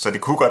 præcis. Så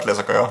det kunne godt lade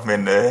sig gøre,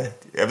 men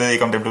jeg ved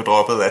ikke, om det blev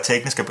droppet af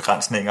tekniske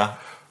begrænsninger,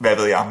 hvad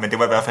ved jeg, men det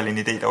var i hvert fald en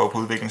idé, der var på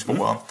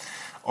udviklingsbordet.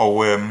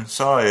 Og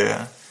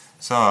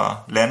så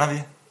lander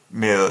vi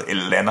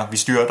vi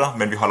styrter,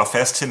 men vi holder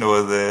fast til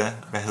noget,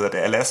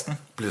 af lasten.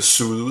 Bliver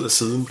suget ud af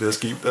siden, bliver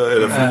skib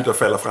eller fly, der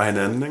falder fra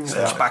hinanden, ikke? Så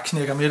det bare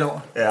knækker midt over.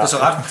 Ja. Det er så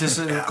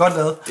ret, godt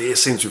lavet. Det er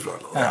sindssygt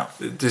flot lavet.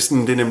 Ja. Det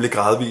er nemlig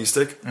gradvist,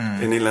 ikke?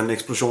 En eller anden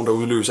eksplosion, der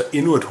udløser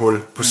endnu et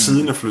hul på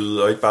siden af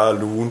flyet, og ikke bare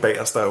lugen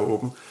bag os, der er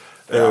åben.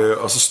 Ja.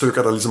 Og så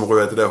stykker der ligesom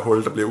rører det der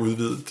hul, der bliver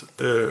udvidet,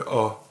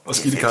 og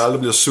Skidte Karl, der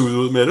bliver suget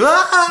ud med det,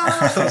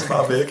 og så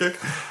bare væk, ikke?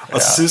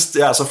 Og til sidst,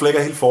 så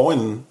flækker helt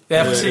forenden,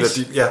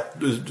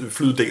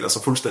 flyet deler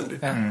sig fuldstændig.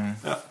 Ja.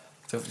 Ja.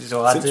 Det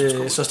var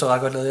ret, så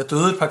ret godt lavet. Jeg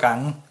døde et par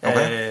gange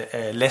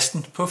af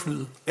lasten på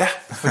flyet. Ja.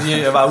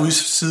 Fordi jeg var ude i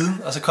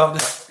siden, og så kom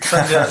det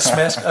sådan der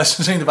smask, og jeg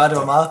synes egentlig bare, det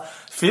var meget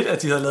fedt,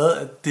 at de havde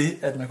lavet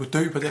at man kunne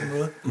dø på den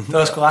måde. Det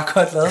var sgu ret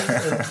godt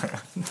lavet.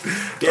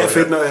 Det er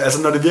fedt,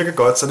 når det virker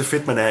godt, så er det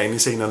fedt, man er inde i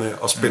scenerne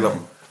og spiller dem.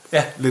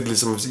 Ja. Lidt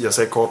ligesom jeg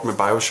sagde kort med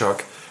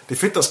Bioshock. Det er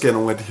fedt, der sker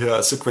nogle af de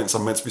her sekvenser,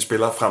 mens vi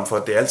spiller, frem for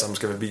at det alt sammen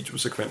skal være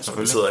videosekvenser,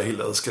 og vi sidder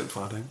helt adskilt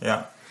fra det. Ikke? Ja,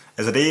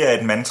 altså det er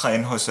et mantra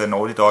inde hos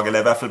Naughty Dog, eller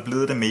i hvert fald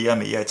blevet det mere og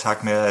mere i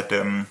takt med, at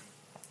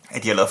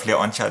de har lavet flere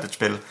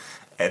Uncharted-spil,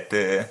 at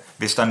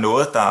hvis der er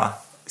noget, der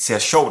ser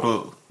sjovt ud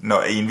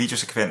i en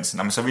videosekvens,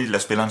 så vil de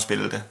lade spilleren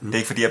spille det. Det er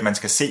ikke fordi, at man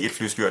skal se et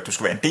flystyr, at du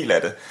skal være en del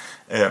af det.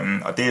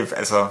 Og det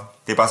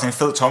er bare sådan en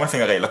fed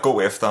tommelfingerregel at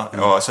gå efter,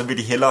 og så vil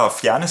de hellere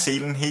fjerne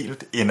scenen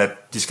helt, end at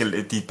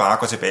de bare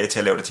går tilbage til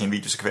at lave det til en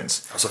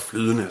videosekvens. Og så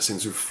flydende er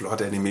sindssygt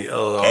flot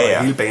animeret, og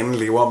hele banen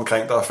lever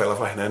omkring der og falder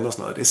fra hinanden og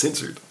sådan noget. Det er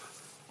sindssygt.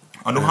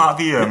 Og nu har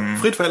vi...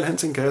 frit fald hen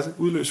til en kasse,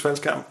 udløs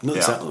faldskærm, ned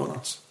i sandet under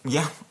os.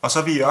 Ja, og så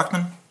er vi i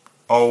ørkenen,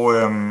 og...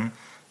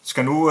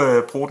 skal nu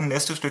bruge den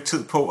næste stykke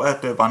tid på at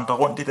vandre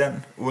rundt i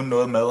den, uden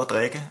noget mad og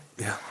drikke.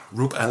 Ja,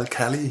 Rub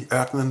al-Khali,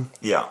 ørkenen.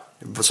 Ja.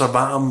 Så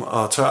varm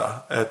og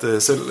tør,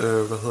 at selv,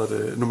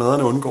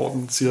 nomaderne undgår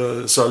den,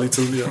 siger Sully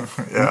tidligere.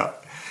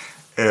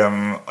 Ja.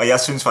 Og jeg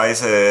synes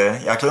faktisk,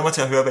 jeg har glædet mig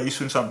til at høre, hvad I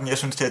synes om den. Jeg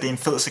synes, det er en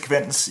fed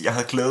sekvens. Jeg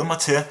havde glædet mig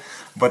til,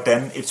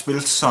 hvordan et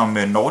spil som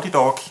Naughty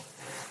Dog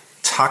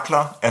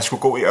takler at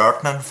skulle gå i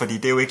ørkenen, fordi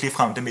det er jo ikke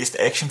ligefrem det mest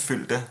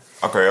actionfyldte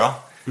at gøre.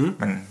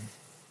 Men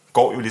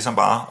går jo ligesom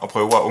bare og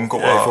prøver at undgå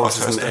at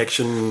sådan en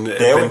action,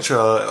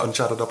 adventure,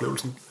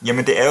 Uncharted-oplevelsen.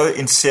 Jamen det er jo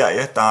en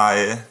serie, der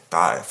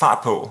er fart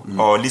på,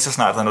 og lige så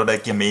snart der er noget, der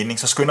ikke giver mening,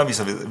 så skynder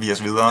vi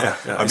os videre.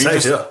 Ja, og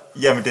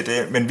jamen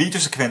det. Men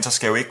videosekvenser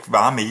skal jo ikke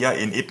vare mere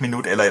end 1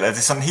 minut, eller det er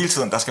sådan hele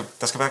tiden, der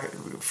skal være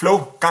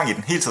flow, gang i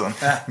den hele tiden.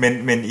 Ja.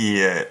 Men i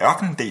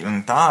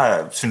ørkendelen, der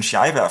synes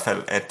jeg i hvert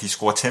fald, at de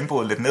skruer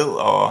tempoet lidt ned,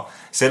 og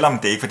selvom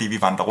det er ikke fordi,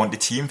 vi vandrer rundt i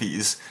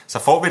timevis, så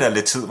får vi da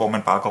lidt tid, hvor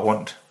man bare går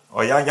rundt.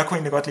 Og jeg kunne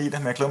egentlig godt lide det,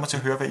 men jeg glæder mig til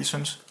at høre, hvad I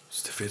synes.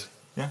 Det er fedt.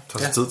 Ja.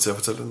 Tag sig tid til at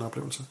fortælle den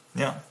oplevelse.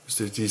 Ja.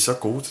 Hvis de er så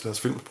gode til deres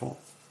filmsprog.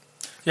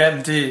 Ja,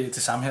 men det er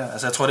det samme her.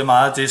 Altså, jeg tror, det er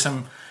meget det,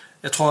 som...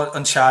 Jeg tror,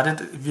 Uncharted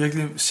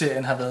virkelig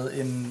serien har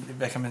været en,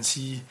 hvad kan man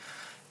sige,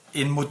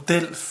 en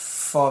model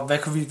for,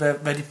 hvad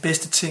er de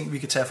bedste ting, vi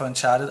kan tage fra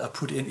Uncharted og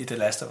putte ind i The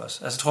Last of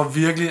Us. Altså, jeg tror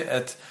virkelig,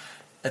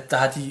 at der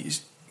har de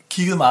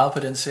kigget meget på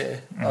den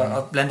serie,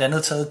 og blandt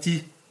andet taget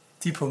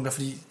de punkter,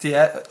 fordi det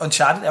er,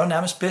 Uncharted er jo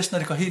nærmest bedst, når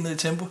det går helt ned i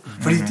tempo,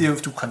 fordi det er jo,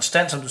 du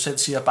konstant, som du selv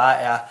siger, bare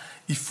er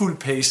i fuld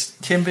pace,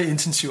 kæmpe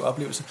intensiv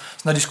oplevelse.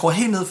 Så når de skruer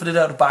helt ned for det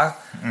der, du bare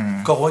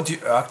går rundt i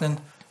ørkenen,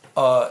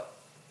 og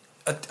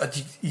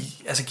de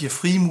altså giver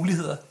frie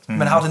muligheder.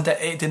 Man har jo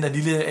den der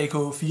lille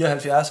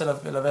AK-74,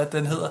 eller hvad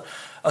den hedder,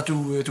 og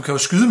du kan jo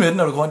skyde med den,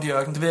 når du går rundt i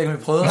ørkenen, det ved jeg ikke, om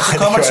vi prøvede. Og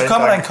så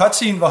kommer der en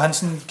cutscene, hvor han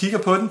sådan kigger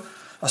på den,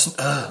 og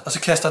så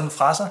kaster den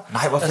fra sig.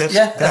 Nej, hvor fedt. Det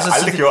har jeg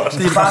aldrig gjort.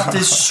 Det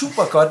er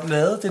super godt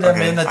lavet, det der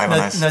med,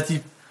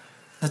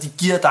 når de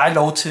giver dig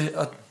lov til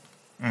at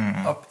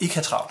ikke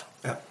have travlt.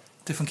 Ja.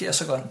 Det fungerer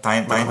så godt. Der er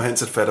en, Man kommer hen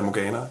til et Fata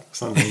Morgana.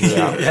 Sådan,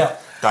 Ja.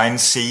 Der er en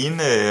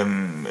scene,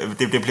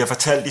 det bliver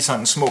fortalt i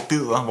sådan små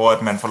bidder, hvor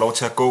at man får lov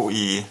til at gå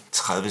i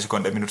 30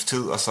 sekunder, et minuts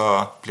tid, og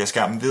så bliver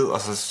skærmen hvid,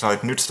 og så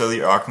et nyt sted i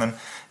ørkenen,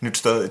 nyt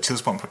sted, et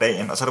tidspunkt på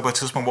dagen, og så er der på et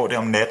tidspunkt, hvor det er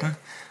om natten,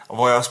 og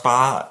hvor jeg også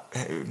bare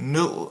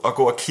nød at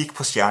gå og kigge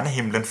på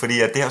stjernehimlen,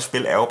 fordi at det her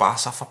spil er jo bare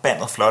så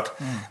forbandet flot,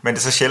 men det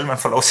er så sjældent, man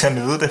får lov til at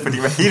nyde det, fordi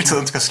man hele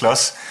tiden skal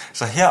slås.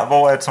 Så her,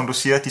 hvor at, som du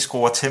siger, de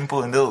skruer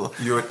tempoet ned,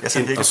 jeg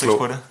sætter virkelig pris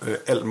på det.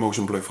 Alt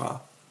motion blur fra.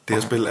 Det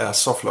her spil er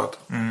så flot.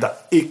 Der er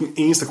ikke en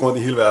eneste grund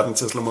i hele verden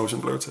til at slå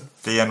motion blur til.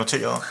 Det er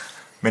noteret.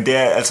 Men det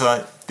er altså,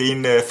 det er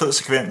en fed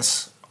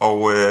sekvens,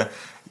 og det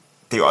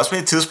er jo også ved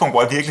et tidspunkt,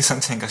 hvor jeg virkelig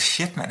sådan tænker,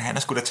 shit man, han er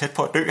sgu da tæt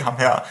på at dø, ham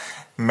her.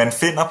 Man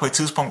finder på et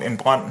tidspunkt en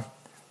brønd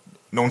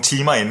nogle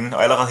timer inden,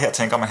 og allerede her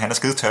tænker man, han er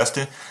skide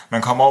tørstig.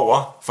 Man kommer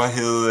over for at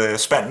hede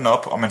spanden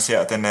op, og man ser,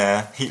 at den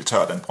er helt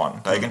tør, den brønd.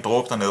 Der er ikke en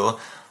dråbe dernede.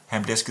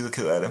 Han bliver skide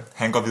ked af det.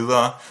 Han går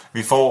videre.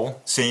 Vi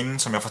får scenen,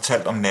 som jeg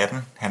fortalte om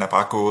natten. Han er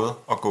bare gået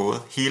og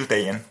gået hele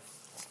dagen.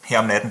 Her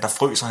om natten, der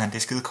fryser han. Det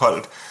er skide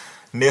koldt.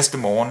 Næste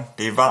morgen,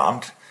 det er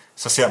varmt.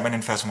 Så ser man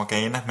en Fata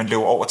Morgana. Man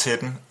løber over til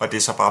den, og det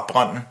er så bare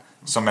brønden,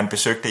 som man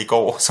besøgte i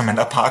går. Så man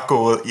er bare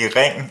gået i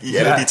ring i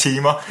alle de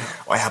timer.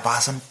 Og jeg er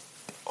bare sådan,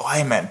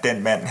 mand,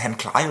 den mand, han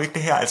klarer jo ikke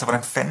det her. Altså,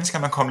 hvordan fanden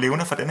skal man komme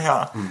levende for den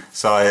her?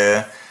 Så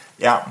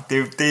ja, det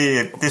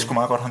er sgu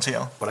meget godt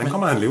håndteret. Hvordan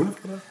kommer han levende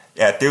for det?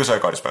 Ja, det er jo så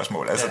et godt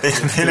spørgsmål. Altså,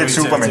 det er lidt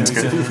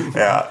supermenneske.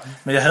 Ja.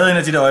 Men jeg havde en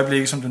af de der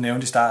øjeblikke, som du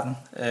nævnte i starten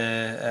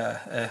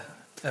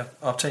af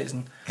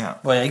optagelsen,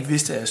 hvor jeg ikke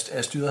vidste, at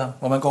jeg styrede ham.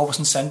 Hvor man går på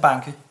sådan en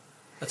sandbanke,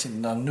 og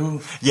tænkte,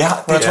 nu... Ja,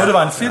 hvor jeg troede, det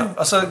var en film,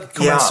 og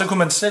så kunne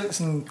man selv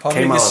sådan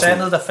påvirke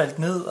sandet, der faldt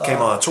ned. Og...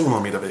 Kameraet er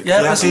 200 meter væk.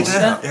 Ja, præcis.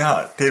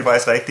 Det er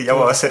faktisk rigtigt. Jeg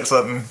var også selv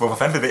sådan, hvorfor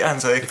fanden bevæger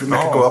han sig ikke?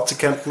 Man kan gå op til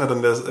kanten af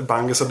den der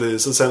banke,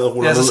 så sandet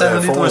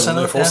ruller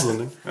ned af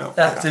forsiden. Ikke?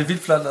 Ja, det er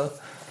vildt flot lavet.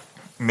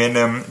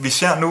 Men vi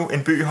ser nu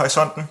en by i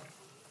horisonten,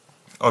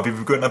 og vi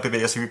begynder at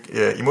bevæge os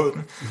imod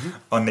den.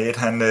 Og Nate,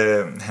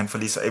 han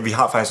forliser. Vi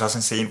har faktisk også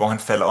en scene, hvor han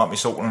falder om i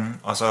solen,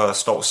 og så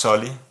står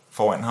Sully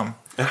foran ham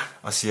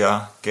og siger,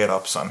 get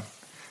up, son.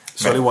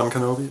 Sully One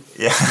Kenobi.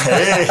 Ja,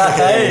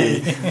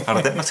 hey. Har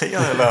du den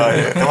noteret,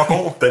 eller? Den var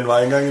god. Den var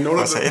ikke engang i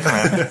nogen.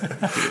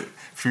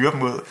 Fyre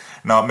dem ud.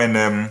 Nå, men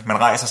man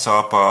rejser sig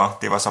op, og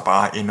det var så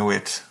bare endnu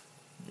et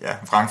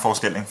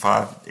vrangforstilling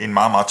fra en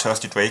meget, meget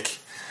tørstig Drake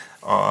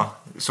og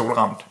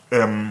solramt.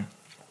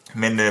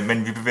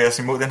 Men vi bevæger os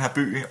imod den her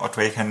by, og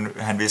Drake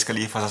han visker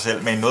lige for sig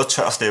selv med en noget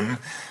tør stemme.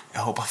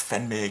 Jeg håber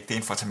fandme ikke, det er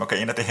en Fata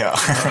Morgana, det her.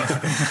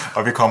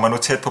 Og vi kommer nu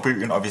tæt på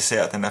byen, og vi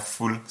ser, at den er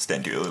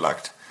fuldstændig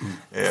ødelagt.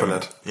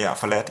 Forladt. Ja,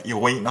 forladt i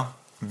ruiner.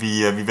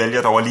 Vi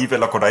vælger dog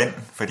alligevel at gå derind,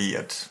 fordi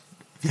at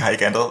vi har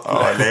ikke andet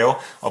at lave,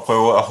 og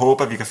prøve at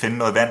håbe, at vi kan finde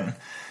noget vand.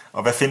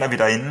 Og hvad finder vi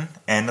derinde?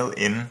 Andet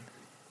end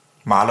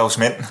Marlows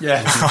mænd.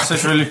 Ja,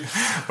 selvfølgelig.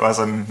 Det var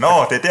sådan,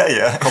 nå, det er der,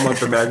 ja. Der kommer en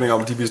bemærkning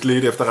om, at de vist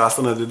ledte efter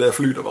resterne af det der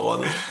fly, der var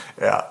rådnet.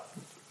 Ja.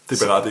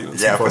 Det er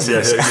berettiget. Ja,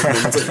 præcis.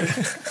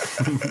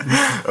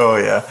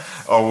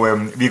 Og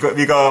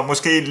vi går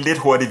måske lidt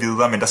hurtigt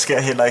videre, men der sker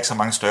heller ikke så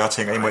mange større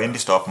ting, og I må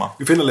endelig stoppe mig.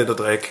 Vi finder lidt at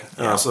drikke,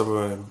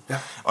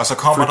 og så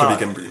kommer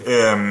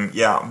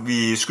der,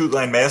 vi skyder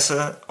en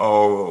masse,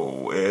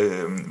 og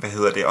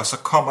og så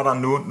kommer der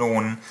nu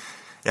nogle,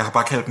 jeg har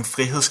bare kaldt dem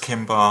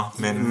frihedskæmpere,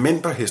 men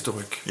mindre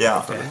historik.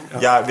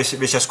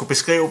 Hvis jeg skulle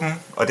beskrive dem,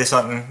 og det er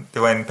sådan,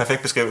 det var en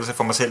perfekt beskrivelse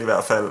for mig selv i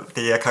hvert fald,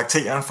 det er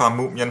karakteren fra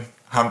Mumien.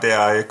 Ham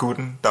der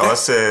gutten, der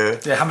også...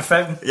 Det er ham med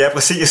falken. Ja,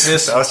 præcis.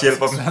 Yes. Der også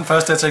hjælper dem. Han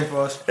første, jeg tænkte på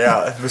os. Ja,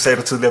 nu sagde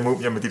du tidligere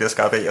Mumien med de der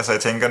skarpe, så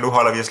jeg tænker, nu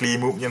holder vi os lige i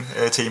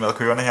Mumien-temaet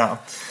kørende her.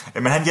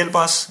 Men han hjælper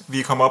os.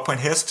 Vi kommer op på en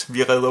hest.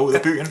 Vi redder ud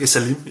af byen.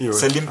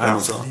 Salim.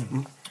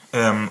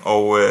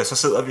 Og så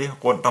sidder vi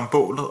rundt om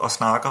bålet og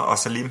snakker, og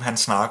Salim han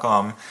snakker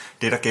om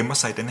det, der gemmer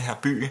sig i denne her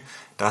by.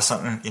 Der er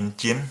sådan en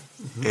djinn,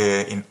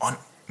 en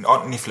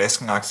ånd i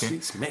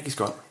flasken-agtig.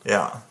 Magisk ånd.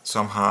 Ja,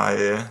 som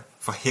har...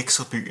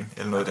 forhekset byen,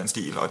 eller noget i den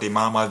stil, og det er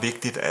meget, meget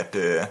vigtigt, at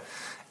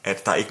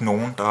der er ikke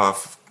nogen, der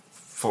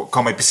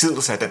kommer i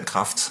besiddelse af den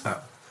kraft. Ja.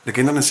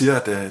 Legenderne siger,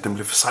 at den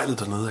blev forsejlet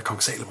dernede af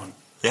kong Salomon.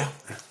 Ja.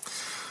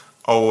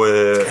 Og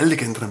alle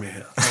legenderne med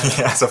her.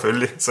 Ja,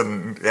 selvfølgelig.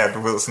 Sådan, ja,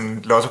 du ved, sådan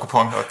en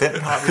lotto-kupon, og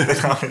den har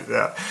vi.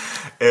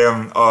 Ja.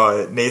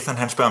 Og Nathan,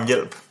 han spørger om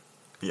hjælp.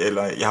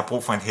 Eller, jeg har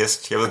brug for en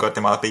hest. Jeg ved godt, det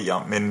er meget at bede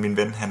om, men min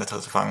ven, han er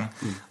taget til fange.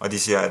 Og de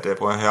siger, at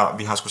prøv at høre,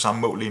 vi har sgu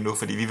samme mål lige nu,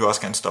 fordi vi vil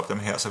også gerne stoppe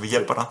dem her, så vi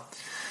hjælper dig.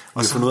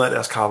 Og vi har fundet ud af, at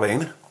deres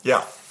karavane er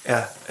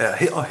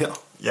her og her.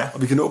 Ja.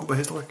 Og vi kan nå dem på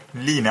hesteryg.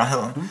 Lige i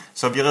nærheden.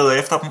 Så vi rider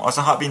efter dem, og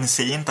så har vi en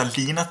scene, der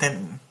ligner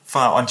den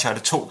fra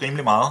Uncharted 2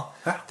 rimelig meget.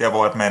 Ja. Der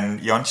hvor at man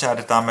i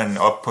Uncharted, der er man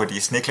op på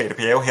de sneklædte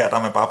bjerge, her der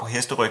er man bare på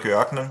hesteryg i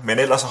ørkenen. Men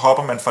ellers så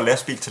hopper man fra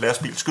lastbil til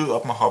lastbil, skyder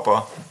op og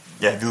hopper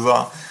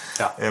videre.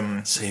 Ja,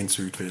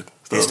 sindssygt fedt.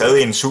 Det er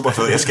stadig en super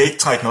fed. Jeg skal ikke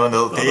trække noget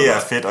ned. Det er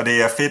fedt, og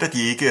det er fedt, at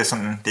det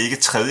er ikke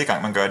tredje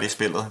gang, man gør det i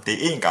spillet. Det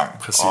er én gang,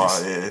 præcis. Og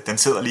den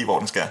sidder lige, hvor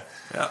den skal.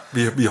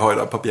 Ja, vi er højt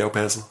op på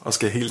bjergpasset og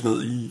skal helt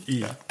ned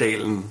i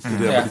dalen,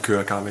 hvor de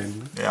kører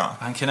karavanen. Ja.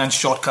 Han kender en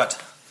shortcut.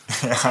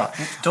 Ja.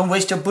 Don't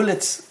waste your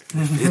bullets.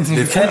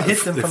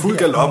 Det er fuld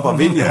galt op, og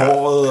vind i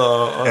håret,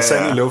 og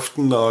sand i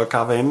luften, og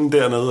karavanen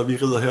dernede, og vi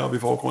rider heroppe i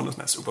forgrunden, og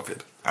sådan er super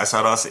fedt. Altså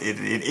er der også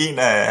en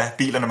af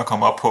bilerne, man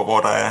kommer op på, hvor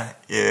der er,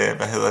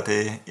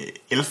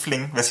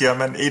 elfling, hvad siger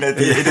man? Et af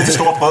de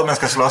store brød, man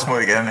skal slås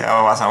mod igen. Jeg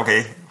var bare sådan,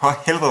 okay,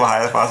 helvede, hvor har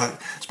jeg bare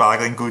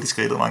sparket en gud i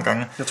skridtet mange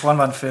gange. Jeg tror, han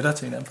var en fætter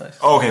til en anden faktisk.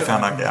 Okay, fair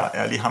nok,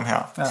 ja, lige ham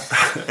her.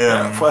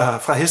 Ja.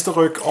 Fra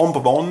hesteryg oven på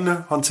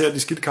vognene, håndterer de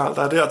skidtkarl,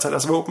 der er der, tager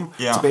deres våben,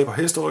 tilbage på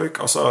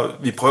hesteryg, og så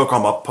vi prøver at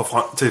komme op på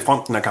til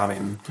fronten af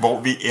karavanen. Hvor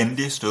vi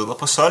endelig støder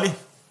på Sully.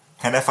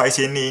 Han er faktisk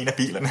inde i en af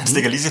bilerne. Han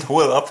stikker lige sit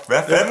hoved op. Hvad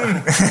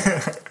fanden?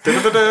 Du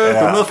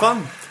er med frem.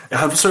 Ja,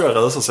 han forsøger at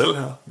redde sig selv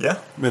her. Ja.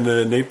 Men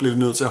Nate bliver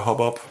nødt til at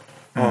hoppe op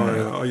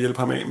og hjælpe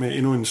ham af med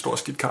endnu en stor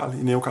skidtkarl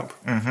i nævekamp.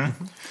 Mm-hmm.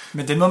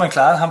 Men den måde, man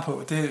klarede ham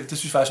på, det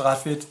synes jeg faktisk er ret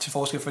fedt til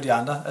forskel for de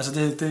andre. Altså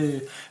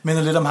det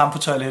minder lidt om ham på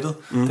toilettet.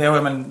 Det er jo,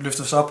 at man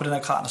løfter sig op på den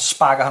her kran og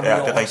sparker ham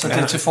over. Så det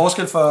er til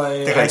forskel for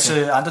hans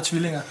andre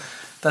tvillinger.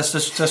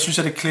 Der synes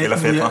jeg, det klædte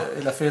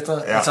eller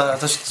fætter. Ja.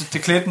 Altså,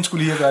 det klædte den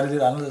skulle lige at gøre det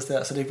lidt anderledes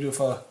der, så det ikke blev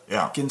for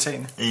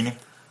gentagende. Enig.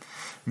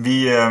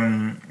 Vi,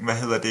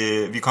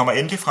 vi kommer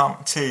endelig frem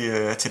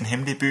til den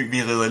hemmelige by.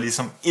 Vi rider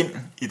ligesom ind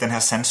i den her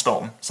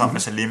sandstorm sammen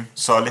med Salim.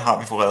 Sully har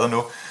vi fået reddet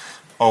nu.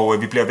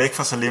 Og vi bliver væk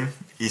fra Salim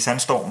i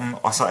sandstormen,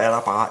 og så er der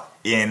bare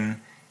en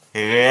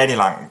rigtig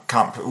lang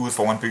kamp ude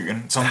foran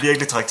byen, som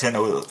virkelig trækker tænder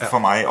ud for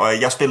mig.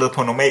 Og jeg spillede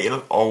på normal,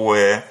 og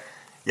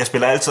jeg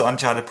spiller altid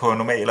Uncharted på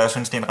normal, og jeg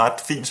synes, det er en ret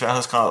fin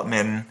sværhedsgrad,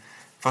 men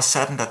for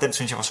satan der, den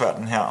synes jeg var svær,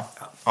 den her.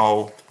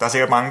 Og der er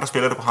sikkert mange, der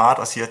spiller det på hard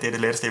og siger, at det er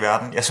det letteste i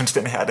verden. Jeg synes,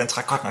 den her, den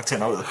trækker godt nok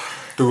tænder ud.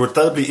 Du kan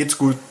stadig blive et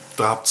skud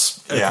dræbt,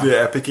 at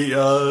bliver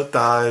RPG'eret,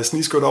 der er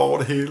snigskud over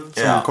det hele,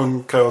 som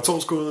kun kræver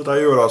 2 skud. Der er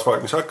jo også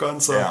folk med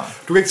shotgun, så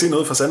du kan ikke se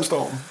noget fra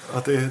sandstormen.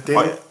 Og det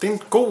er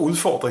en god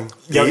udfordring.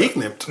 Det er ikke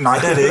nemt. Nej,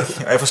 det er det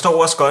ikke. Og jeg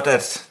forstår også godt,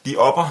 at de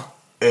opper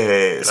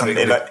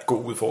eller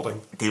god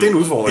udfordring. Det er en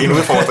udfordring. Det er en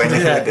udfordring.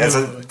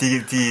 Altså,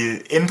 de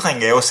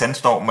ændring er jo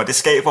sandstorm, og det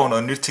skaber jo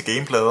noget nyt til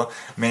gameplayet.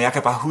 Men jeg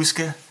kan bare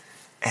huske,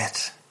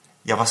 at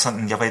jeg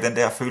var i den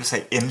der følelse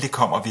af, endelig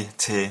kommer vi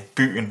til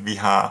byen, vi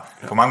har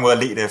på mange måder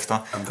let efter.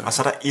 Og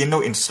så er der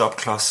endnu en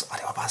stopklods, og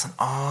det var bare sådan,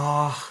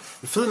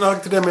 Det er fedt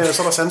nok, det der med,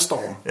 så er der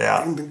sandstorm.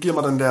 Den giver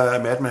mig den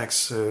der Mad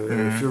Max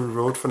Fury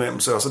Road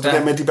fornemmelse. Og så det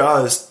der med,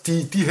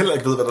 at de heller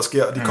ikke ved, hvad der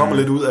sker. De kommer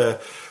lidt ud af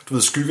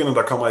skyggerne,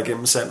 der kommer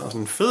igennem sand. Og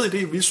sådan en fed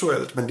idé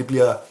visuelt, men det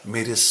bliver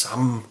med det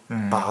samme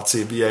bare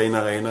til, vi er i en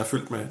arena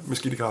fyldt med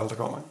skidtekarl, der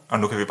kommer. Og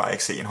nu kan vi bare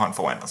ikke se en hånd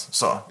foran os.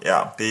 Så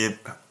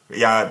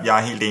jeg er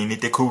helt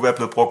enig. Det kunne være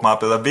blevet brugt meget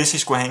bedre. Hvis I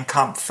skulle have en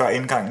kamp før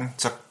indgangen,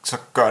 så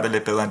gør det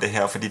lidt bedre end det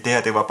her. Fordi det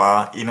her, det var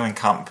bare endnu en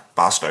kamp,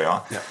 bare større.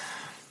 Ja.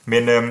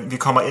 Men vi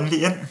kommer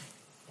endelig ind.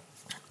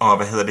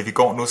 Og vi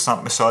går nu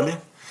sammen med Sully.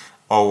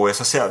 Og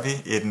så ser vi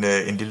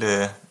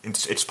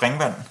et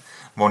springvand,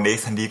 hvor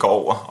Nathan lige går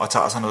over og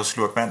tager sig noget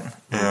slurk vand.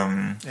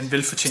 En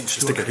velfortjent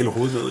slurk. Stikker hele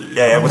hovedet ned i.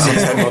 Ja,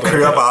 præcis. Han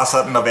kører bare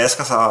sådan og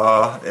vasker sig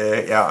og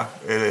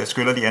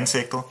skyller lige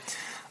ansigtet.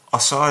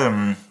 Og så,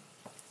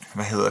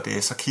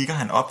 så kigger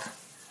han op,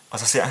 og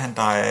så ser han,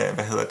 der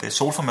er,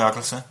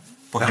 solformørkelse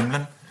på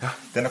himlen. Ja.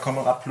 Den er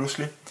kommet ret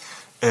pludselig.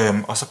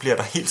 Og så bliver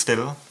der helt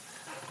stille,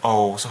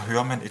 og så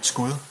hører man et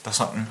skud, der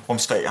sådan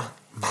rumstager.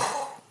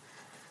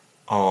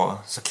 Og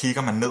så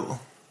kigger man ned,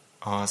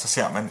 og så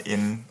ser man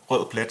en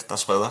rød plet, der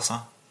spreder sig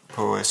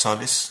på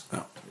Sullys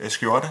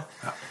skjorte.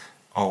 Ja.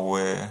 Og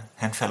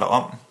han falder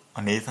om,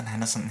 og Nathan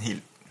han er sådan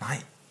helt, nej,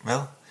 hvad?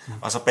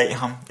 Og så bag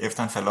ham,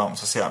 efter han falder om,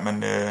 så ser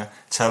man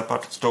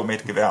Talbot stå med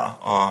et gevær,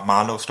 og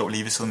Marlowe stå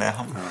lige ved siden af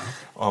ham. Ja.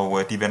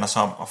 Og de vender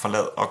sig om og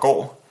forlader og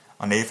går.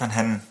 Og Nathan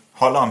han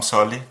holder om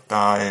Sully,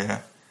 der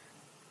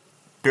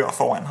dør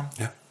foran ham.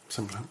 Ja,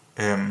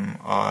 simpelthen.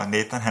 Og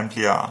Nathan han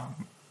bliver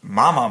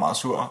meget, meget, meget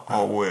sur. Ja.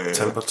 Og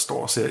Talbot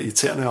står og ser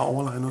irriterende og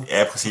overlegnet.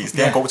 Ja, præcis. Det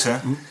er han god til.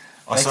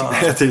 Og så,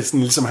 det er sådan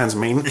ligesom hans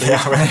main. Ja,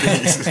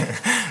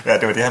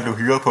 det var det, han blev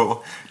hyret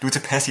på. Du er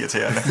tilpas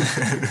irriterende.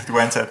 Du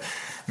er ansat.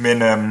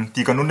 Men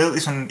de går nu ned i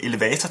sådan en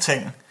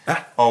elevatorting,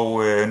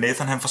 og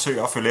Nathan han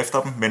forsøger at følge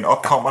efter dem, men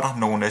op kommer der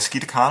nogle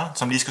skidte karl,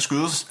 som lige skal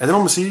skydes. Ja, det må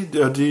man sige.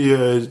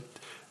 De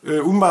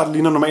umiddelbart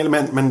ligner normale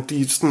mænd, men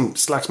de er sådan en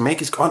slags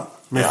magisk ånd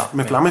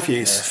med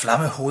flammefjæs.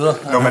 Flammehoveder.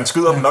 Når man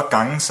skyder dem nok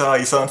gange, så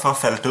i stedet for at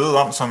falde døde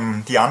om,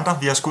 som de andre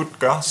vi har skudt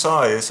gør,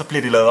 så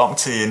bliver de lavet om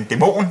til en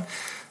dæmon.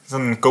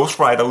 Sådan en Ghost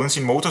Rider uden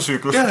sin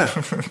motorcykel,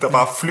 der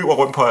bare flyver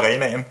rundt på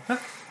arenaen.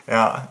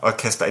 Ja, og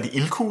kaster, er de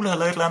ildkugler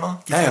eller et eller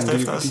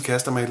andet? De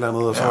kaster med et eller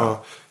andet, og så,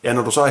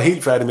 når du så er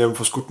helt færdig med at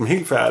få skudt dem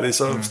helt færdig,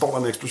 så står der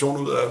en eksplosion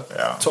ud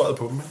af tøjet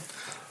på dem.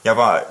 Jeg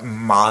var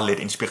meget lidt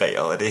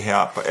inspireret af det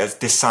her. Altså,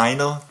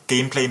 designet,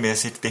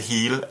 gameplaymæssigt, det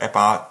hele er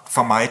bare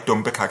for mig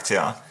dumpe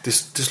karakterer. Det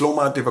slog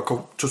mig, at det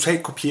var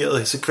totalt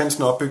kopieret,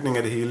 sekvensen og opbygningen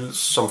af det hele,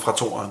 som fra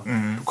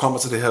toeren. Du kommer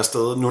til det her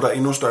sted, nu er der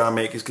endnu større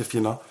magiske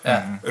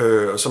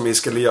fjender, som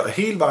eskalerer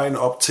hele vejen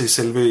op til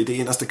selve det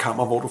inderste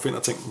kammer, hvor du finder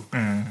tingene.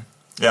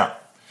 Ja.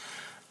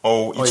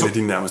 Og en af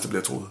dine nærmeste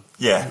bliver troet.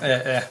 Ja.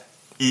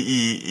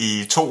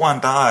 I toeren,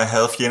 der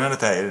havde fjenderne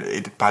der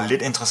et bare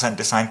lidt interessant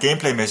design.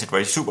 Gameplaymæssigt var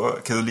de super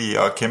kedelige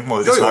at kæmpe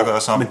mod, det snakkede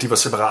også om. Men de var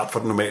separat fra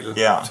den normale.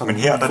 Ja, men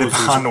her der er det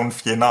bare nogle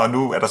fjender, og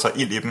nu er der så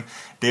ild i dem.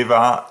 Det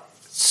var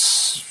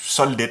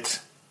så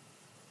lidt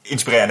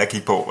inspirerende at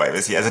kigge på, hvad jeg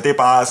vil sige. Altså det er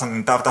bare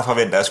sådan, der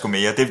forventer jeg sgu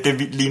mere.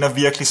 Det ligner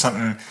virkelig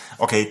sådan,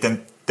 okay,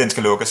 den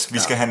skal lukkes. Vi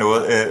skal have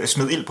noget,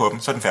 smid ild på dem,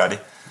 så er den færdig.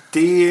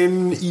 Det er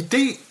en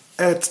idé,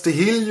 at det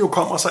hele jo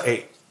kommer sig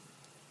af,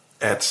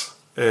 at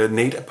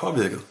Nate er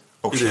påvirket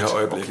i det her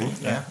øjeblik. Okay,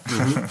 ja.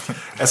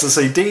 Altså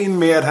så ideen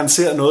med, at han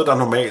ser noget, der er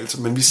normalt,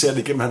 men vi ser det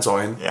igennem hans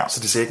øjne, så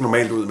det ser ikke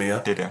normalt ud mere.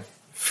 Det er det.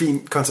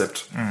 Fint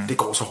koncept. Det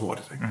går så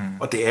hurtigt. Ikke?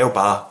 Og det er jo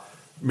bare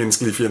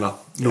menneskelige fjender,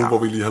 nu hvor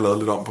vi lige har lavet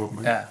lidt om på dem.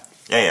 Ikke?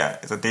 Ja,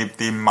 altså det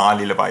er en meget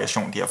lille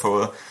variation, de har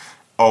fået.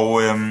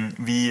 Og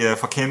vi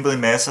får kæmpet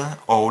en masse,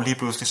 og lige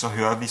pludselig så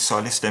hører vi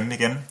Sullys stemme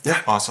igen,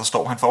 og så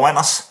står han foran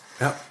os.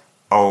 Ja.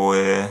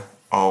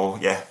 Og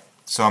ja,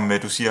 som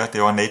du siger,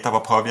 det var Nate, der var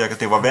påvirket.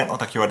 Det var vandet,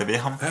 der gjorde det ved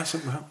ham. Ja,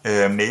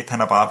 simpelthen. Nate, han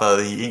har bare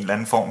været i en eller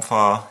anden form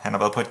for... Han har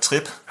været på et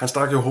trip. Han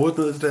stak jo hovedet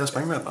ned i det der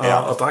springvand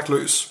og drak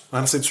løs. Og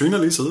han har set syner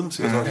lige siden,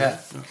 siger så.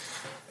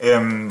 Ja.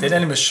 Den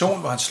animation,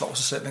 hvor han slår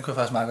sig selv, den kunne jeg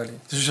faktisk meget godt lide.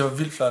 Det synes jeg var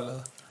vildt flot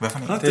lavet. Hvad for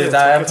noget? Der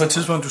er på et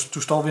tidspunkt,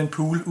 du står ved en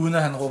pool, uden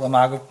at han råber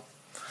Marco.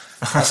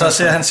 Og så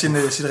ser han sin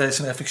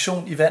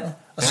refleksion i vandet.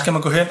 Og så skal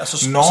man gå hen, og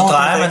så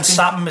drejer man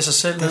sammen med sig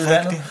selv ned i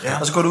vandet.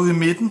 Og så går du ud i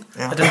midten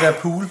af den der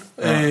pool.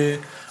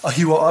 Og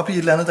hiver op i et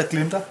eller andet, der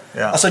glimter.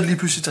 Og så er det lige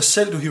pludselig dig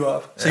selv, du hiver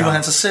op. Så hiver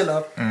han sig selv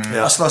op,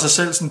 og slår sig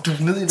selv sådan ned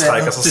i vandet.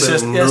 Trækker sig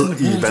selv ned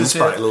i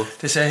vandspejlet.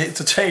 Det ser helt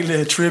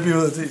totalt trippy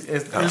ud.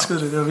 Jeg elskede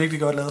det, det var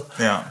virkelig godt lavet.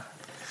 Ja.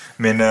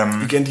 Men,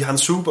 igen, de har en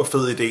super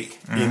fed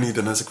idé inde i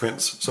den her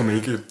sekvens, som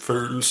ikke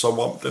føles som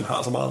om, den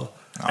har så meget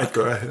at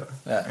gøre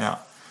her. Ja.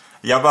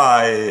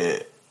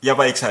 Jeg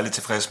var ikke særlig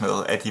tilfreds med,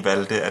 at de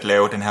valgte at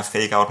lave den her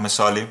fake-out med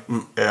Sully.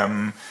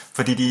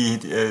 Fordi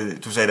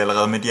du sagde det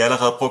allerede, men de har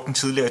allerede brugt den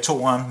tidligere i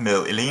toeren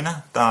med Elena,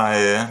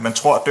 der man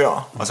tror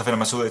dør, og så finder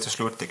man sig ud af til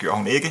slut, det gør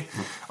hun ikke.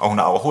 Og hun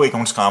har overhovedet ikke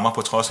nogen skrammer,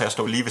 på trods af at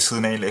stå lige ved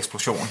siden af en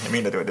eksplosion. Jeg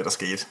mener, det var det, der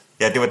skete.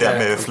 Ja, det var der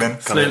med Flynn.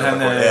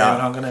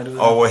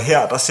 Og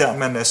her, der ser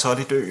man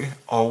Sully dø,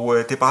 og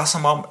det er bare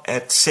som om,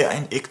 at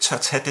serien ikke tør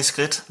tage det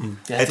skridt.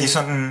 At de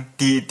sådan,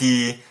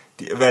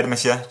 hvad er det, man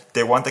siger?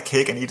 They want the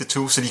cake and eat it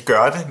too, så de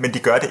gør det, men de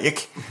gør det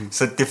ikke.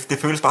 Så det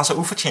føles bare så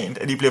ufortjent,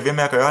 at de bliver ved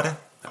med at gøre det.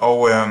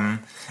 Og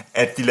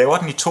at de laver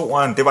den i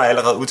toeren, det var jeg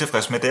allerede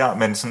utilfreds med der,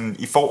 men sådan,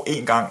 I får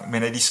en gang,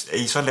 men at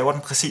I så laver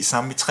den præcis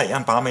samme i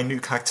treeren, bare med en ny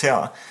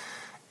karakter.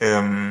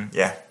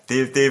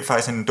 Det er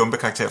faktisk en dumpe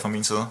karakter fra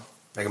min side.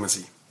 Hvad kan man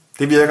sige?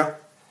 Det virker.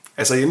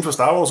 Altså inden for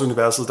Star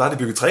Wars-universet, der har de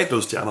bygget 3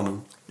 dødstjerner nu.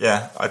 Ja,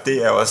 og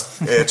det er også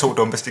 2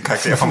 dumpeste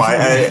karakterer for mig.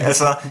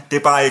 Altså, det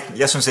er bare ikke,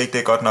 jeg synes ikke, det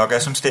er godt nok.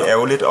 Jeg synes, det er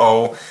ærgerligt,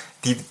 og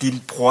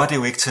de bruger det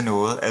jo ikke til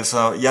noget.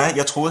 Altså,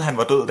 jeg troede, han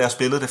var død, da jeg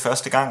spillede det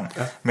første gang.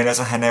 Ja. Men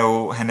altså, han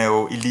er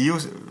jo i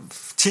live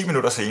 10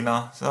 minutter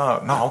senere. Så,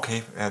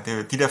 okay. Ja,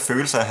 de der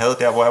følelser, jeg havde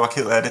der, hvor jeg var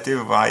ked af det, det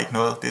var ikke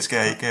noget. Det skal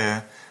jeg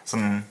ikke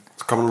sådan...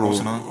 Så kommer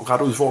der nogle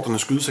ret udfordrende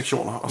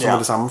skydesektioner, og så med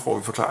det samme får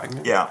vi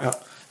forklaringen. Ja.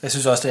 Jeg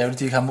synes også, det er ærgerligt, at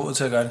de ikke har mod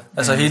til at gøre det.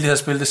 Altså hele det her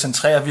spil, det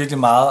centrerer virkelig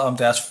meget om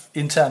deres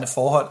interne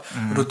forhold.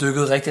 Og du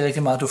dykkede rigtig,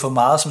 rigtig meget. Du får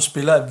meget som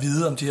spiller at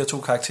vide om de her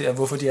 2 karakterer,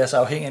 hvorfor de er så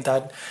afhængige. Der er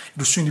et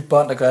usynligt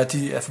bånd, der gør, at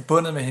de er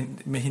forbundet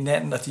med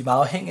hinanden, og de er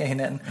meget afhængige af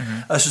hinanden.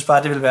 Og jeg synes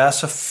bare, det ville være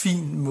så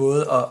fin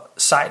måde og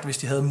sejt, hvis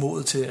de havde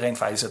mod til rent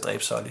faktisk at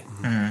dræbe Sully.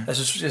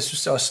 Jeg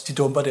synes også, de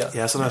dumper der.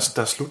 Ja, så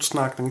der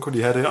slutsnak, den kunne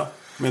de have der.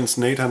 Mens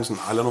Nate han sådan,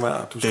 lad nu være,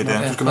 du skal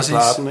nok præcis.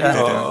 klare den,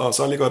 ikke? Og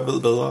så lige godt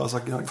ved bedre. Og så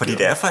fordi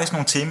det er faktisk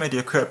nogle temaer, de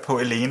har kørt på.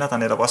 Elena, der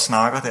netop også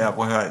snakker der,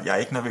 hvor jeg er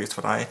ikke nervøs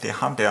for dig, det er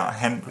ham der.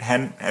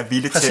 Han er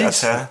villig til at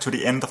tage to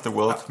the end of the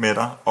world med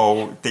dig,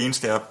 og det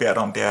eneste, jeg beder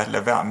dig om, det er at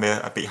lade være med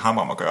at bede ham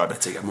om at gøre det. Jeg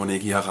tænker, må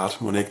ikke I har ret?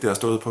 Må ikke det har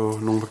stået på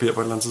nogle papir på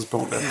et eller andet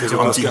tidspunkt? At det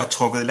om de har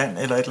trukket i land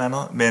eller et eller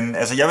andet. Men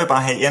altså, jeg vil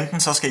bare have, enten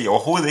så skal I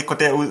overhovedet ikke gå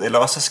derud, eller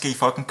også så skal I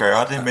fucking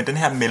gøre det. Men den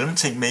her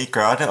mellemting med, I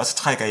gør det, og så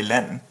trækker I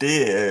land,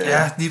 det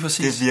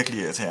er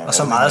virkelig irriterende. Og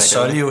så meget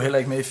Sully jo heller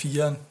ikke med i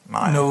 4'eren.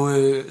 No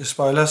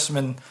spoilers,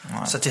 men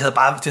så det havde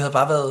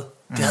bare været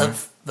det havde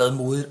været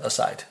modigt og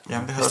sejt,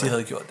 hvis de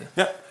havde gjort det.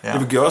 Ja.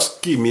 Det vil også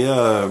give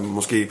mere,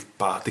 måske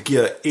bare, det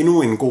giver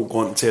endnu en god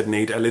grund til, at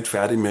Nate er lidt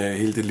færdig med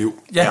hele det liv.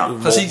 Ja,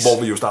 præcis.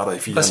 Hvor vi jo starter i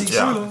 4'eren. Præcis.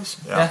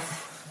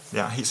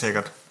 Ja, helt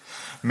sikkert.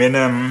 Men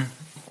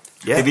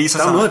det viser sig...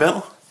 Der er noget i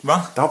vandet. Hvad?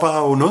 Der var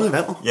bare noget i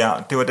vandet. Ja,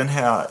 det var den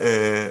her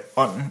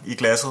ånden i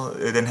glasset,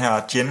 den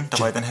her gin, der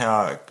var i den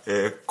her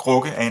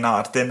krukke af en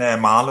art. Den er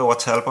Marlowe og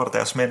Talbot og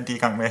deres mænd, de er i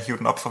gang med at hive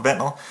den op fra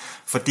vandet,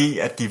 fordi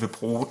at de vil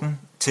bruge den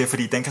til,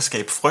 fordi den kan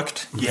skabe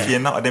frygt i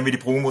fjender, og den vil de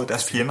bruge mod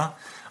deres fjender.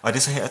 Og det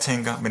er så her, jeg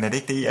tænker, men er det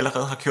ikke det, I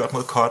allerede har kørt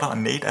mod Cutter og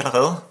Nate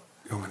allerede?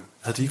 Jo, men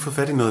havde de ikke fået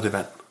fat i noget af det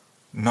vand?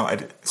 Nå, er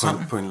det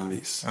sådan? På en eller anden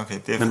vis. Okay,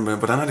 det men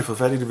hvordan har de fået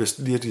fat i det, hvis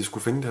lige at de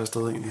skulle finde det her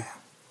sted egentlig?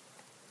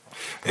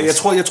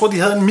 Jeg tror, de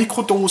havde en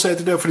mikrodose af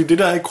det der, fordi det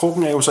der i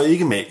krukken er jo så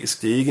ikke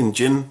magisk. Det er ikke en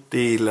gin,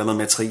 det er et eller andet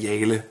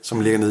materiale, som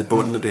ligger nede i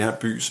bunden af det her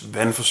bys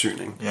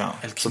vandforsyning. Ja.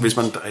 Så hvis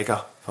man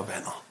drikker fra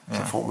vandet,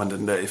 så får man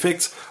den der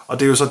effekt. Og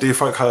det er jo så det,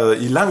 folk har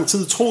i lang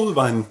tid troet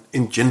var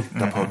en gin,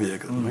 der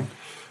påvirkede dem.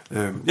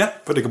 Ikke? Ja,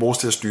 for det kan bruges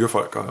til at styre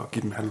folk og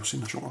give dem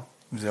hallucinationer.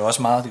 Det er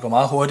også meget, det går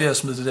meget hurtigere at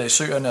smide det der i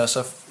søerne, og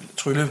så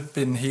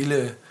tryllebinde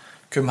hele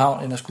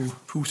København, end at skulle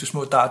puste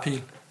små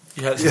dartpil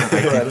i halsen.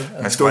 Ja,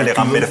 man skal bare lige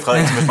ramme Mette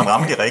Frederiksen. Hvis man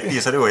rammer de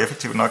rigtige, så er det jo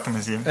effektivt nok, kan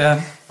man sige.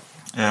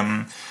 Ja.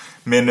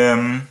 Men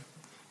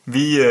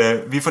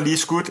vi får lige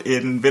skudt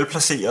en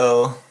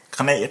velplaceret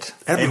granat.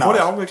 Ja, det er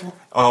hurtig afvikling.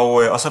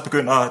 Og så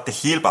begynder det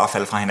hele bare at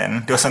falde fra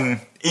hinanden. Det var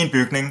sådan en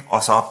bygning,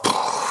 og så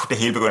det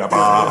hele begynder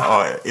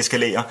bare at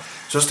eskalere.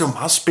 Så det er jo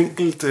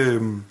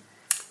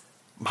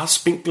meget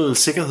spinkel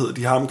sikkerhed,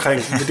 de har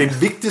omkring.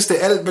 Det vigtigste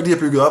alt, hvad de har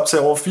bygget op til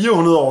over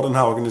 400 år, den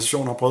her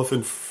organisation har prøvet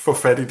at få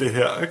fat i det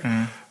her.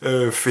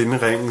 Ikke?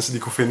 Finde ringen, så de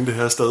kunne finde det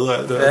her sted og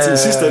alt det. Og til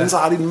sidste ende, så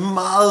har de en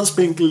meget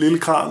spinkel lille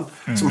kran,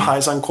 som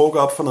hejser en krukke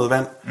op for noget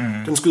vand.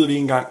 Den skyder vi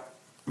en gang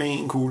med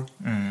en kugle.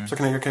 Så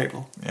knækker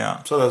kablet. Ja.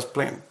 Så er deres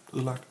plan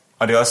ødelagt.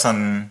 Og det er også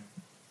sådan,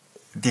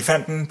 de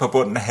fandt den på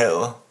bunden af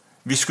havet.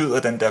 Vi skyder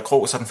den der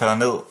grå, så den falder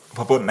ned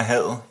på bunden af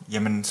havet.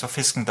 Jamen, så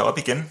fisken der op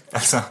igen.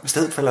 Altså.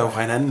 Stedet falder jo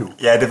fra hinanden nu.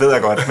 Ja, det ved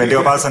jeg godt. Men det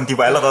var bare sådan, de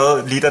var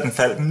allerede lige da den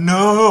faldt.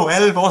 No,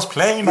 alle vores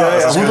planer.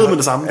 Ja, hun ved med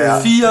det samme.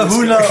 Ja.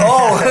 400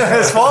 år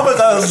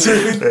forberedelse.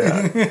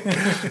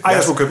 Ej,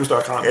 jeg skulle købe en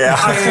større kran. Ja.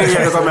 Jeg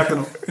kan godt mærke det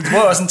nu. Det var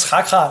også en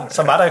trækran,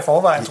 som var der i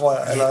forvejen, tror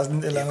jeg. Eller sådan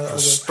et eller andet. Jeg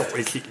forstår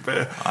ikke helt, hvad.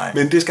 Nej.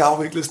 Men det skal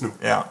afvikles nu.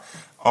 Ja.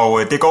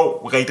 Og det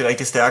går rigtig,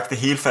 rigtig stærkt. Det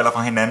hele falder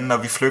fra hinanden, når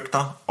vi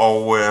flygter.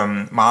 Og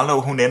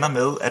Marlowe, hun ender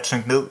med at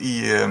synke ned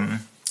i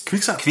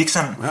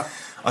kviksand. Ja.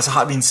 Og så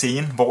har vi en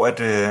scene, hvor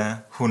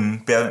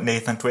hun beder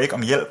Nathan Drake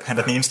om hjælp. Han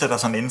er den eneste, der er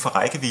sådan inden for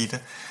rækkevidde.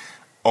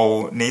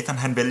 Og Nathan,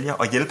 han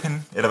vælger at hjælpe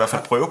hende, eller i hvert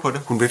fald prøve på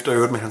det. Hun vifter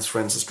øvrigt med hans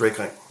Francis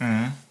Drake-ring.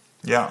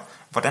 Ja,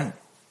 hvordan?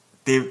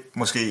 Det er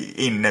måske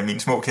en af mine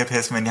små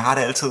kæpheste, men jeg har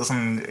det altid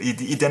sådan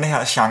i denne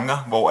her genre,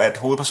 hvor at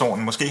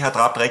hovedpersonen måske har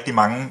dræbt rigtig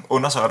mange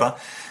undersåtter,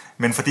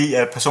 men fordi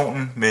at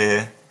personen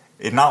med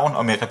et navn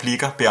og med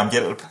replikker beder om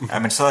hjælp,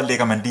 men så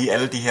lægger man lige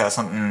alle de her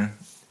sådan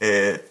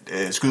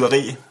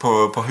skyderi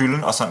på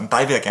hylden, og sådan,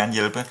 dig vil jeg gerne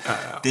hjælpe. Ja.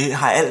 Det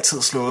har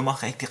altid slået mig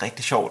rigtig,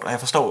 rigtig sjovt, og jeg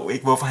forstår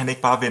ikke, hvorfor han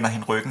ikke bare vender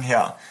hende ryggen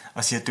her,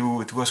 og siger,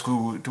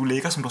 du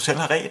ligger, som du selv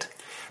har ret.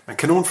 Man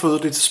kan nogen føde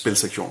det til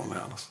spilsektionen,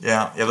 Anders.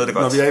 Ja, jeg ved det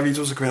godt. Når vi er i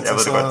videosekvenser,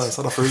 så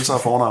er der følelser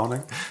af fornavn,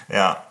 ikke?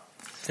 Ja.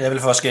 Det er vel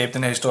for at skabe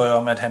den her historie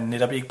om, at han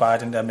netop ikke bare er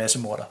den der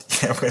massemorder.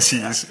 Ja,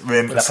 præcis. Men,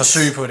 eller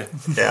forsøg på det.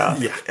 Ja,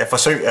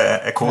 forsøg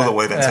af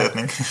kodeord i den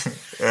sætning.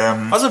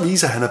 Og så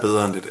viser, at han er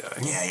bedre end det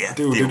der. Ikke? Ja,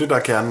 det er jo det, der er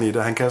kernen i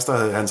det. Han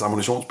kaster hans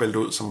ammunitionsbælte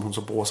ud, som hun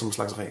så bruger som en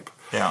slags reb.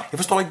 Ja. Jeg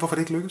forstår ikke, hvorfor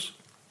det ikke lykkes.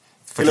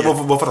 Eller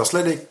hvorfor der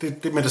slet ikke...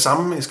 Det med det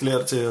samme eskalerer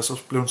det til, og så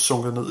blev hun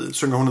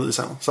synker hun ned i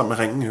sandet, sammen med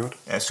ringen i øvrigt.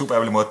 Ja, super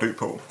ærgerlig måde at dø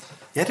på.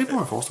 Ja, det må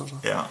man forestille sig.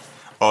 Ja.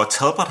 Og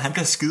Talbot, han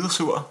bliver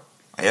skidesur.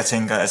 Og jeg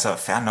tænker, altså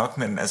fair nok,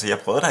 men altså, jeg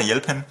prøvede da at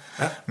hjælpe hende.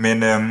 Ja.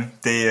 Men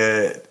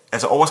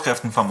altså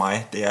overskriften for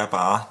mig, det er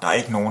bare, der er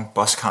ikke nogen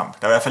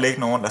bosskamp. Der er i hvert fald ikke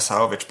nogen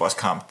Lazarevich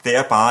bosskamp. Det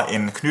er bare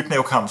en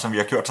knytnævekamp, som vi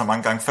har gjort så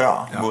mange gange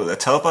før mod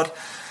Talbot.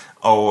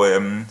 Og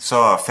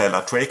så falder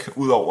Drake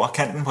ud over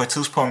kanten på et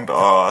tidspunkt,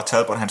 og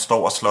Talbot han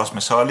står og slås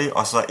med Sully,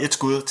 og så et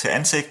skud til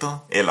ansigtet,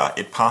 eller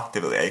et par,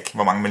 det ved jeg ikke,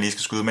 hvor mange man lige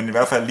skal skyde, men i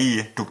hvert fald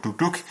lige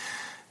duk.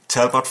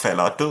 Talbot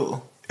falder død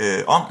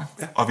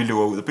og vi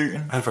løber ud af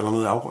byen. Han falder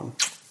ned i afgrunden.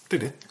 Det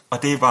er det.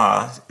 Og det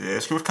var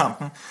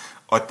slutkampen,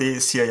 og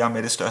det siger jeg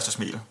med det største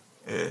smil.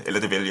 Eller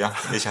det vil jeg,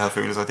 hvis jeg havde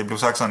følelser. Det blev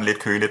sagt sådan lidt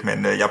køligt,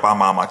 men jeg er bare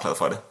meget, meget glad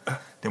for det.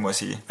 Det må jeg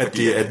sige.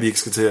 At vi ikke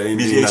skal til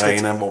ind i en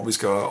arena, hvor vi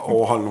skal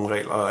overholde nogle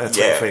regler af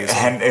tre faser.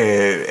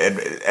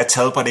 At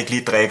Talbot ikke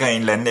lige drikker en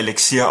eller anden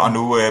elixir, og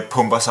nu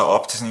pumper sig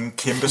op til sådan en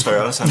kæmpe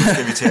størrelse, og nu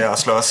skal vi til at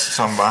slås,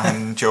 som var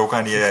han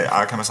jokeren i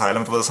Arkham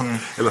Asylum. Du ved,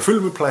 sådan, eller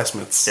fyldt med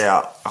plasmids. Ja,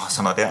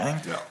 sådan noget der, ikke?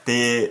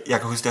 Ja. Jeg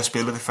kan huske, da jeg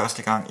spillede det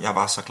første gang, jeg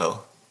var så glad.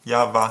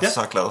 Jeg var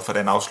så glad for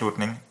den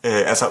afslutning.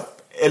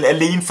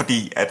 Alene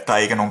fordi, at der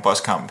ikke er nogen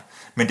bosskamp.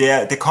 Men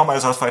det kommer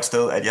altså også fra et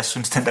sted, at jeg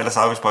synes, den der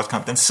Lazarevich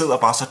bosskamp, den sidder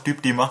bare så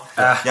dybt i mig.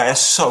 Ja. Jeg er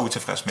så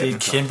utilfreds med den.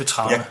 Det er en kæmpe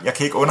traume. Jeg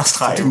kan ikke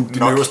understrege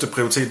Din øverste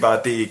prioritet var,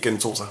 at det ikke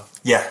gentog sig.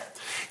 Ja.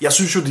 Jeg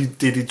synes jo,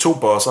 det er de to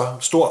bosser,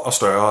 stor og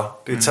større.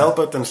 Det er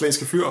Talbot, den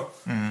slæske fyr.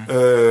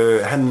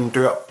 Han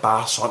dør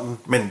bare sådan,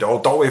 men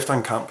dog efter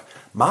en kamp.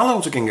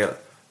 Marlowe til gengæld,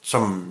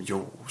 som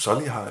jo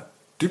Sully har et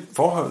dybt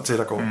forhold til,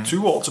 der går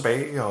 20 år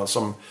tilbage, og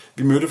som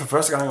vi mødte for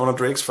første gang under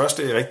Drakes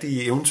første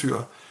rigtige eventyr.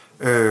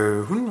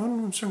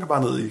 Hun synker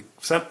bare ned i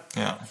sand.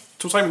 Ja.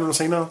 2-3 minutter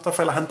senere, der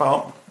falder han bare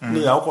om,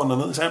 ned i afgrunden og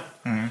ned i sand.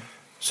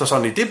 Så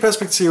sådan i det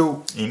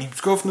perspektiv,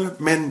 skuffende,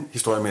 men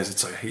historiemæssigt,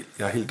 så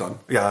jeg er helt done.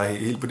 Jeg er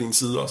helt på din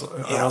side også.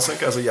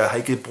 Altså, jeg har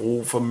ikke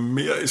brug for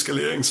mere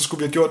eskalering, så skulle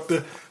vi have gjort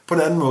det på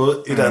en anden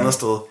måde, et andet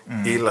sted,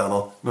 et eller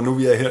andet. Når nu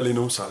vi er her lige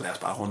nu, så lad os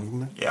bare runde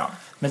den. Ja.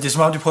 Men det er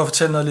som om, de prøver at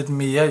fortælle noget lidt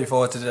mere i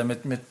forhold til det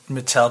der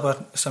med Talbot,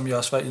 som jeg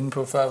også var inde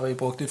på før, hvor I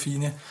brugte det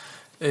fine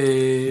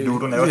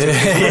Ludo narrativ.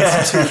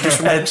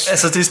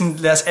 Altså det er sådan,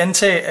 lad os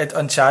antage, at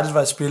Uncharted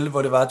var et spil,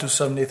 hvor det var, at du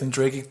som Nathan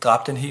Drake ikke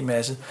dræbte en hel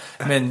masse,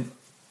 men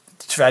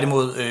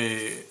tværtimod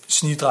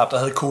snigdrab, der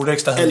havde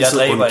Codex, der havde jeg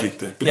dræber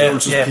ikke.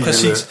 Ja,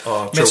 præcis.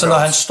 Men så når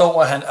han står,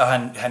 og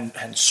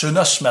han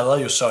sønder smadrer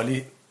jo Sully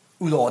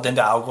ud over den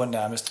der afgrund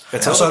nærmest.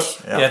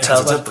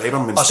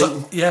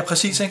 Ja,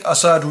 præcis, ikke? Og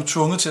så er du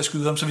tvunget til at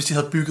skyde ham, så hvis de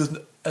havde bygget den,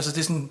 altså det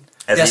er sådan,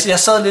 jeg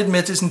sad lidt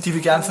med til sådan, de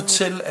vil gerne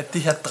fortælle, at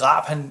det her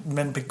drab,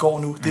 man begår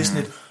nu, det er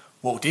sådan et,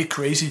 wow, det er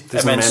crazy. Det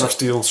er sådan Man of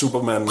Steel,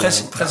 Superman.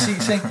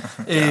 Præcis,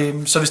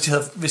 ikke?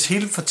 Så hvis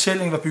hele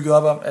fortællingen var bygget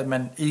op om, at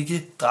man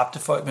ikke dræbte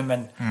folk, men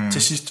man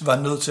til sidst var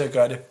nødt til at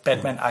gøre det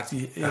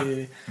Batman-agtigt,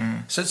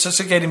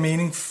 så gav det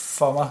mening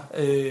for mig.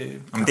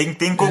 Men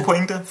det er en god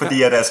pointe,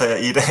 fordi at, altså,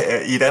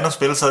 i et andet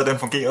spil, så havde den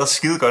fungeret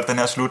skide godt, den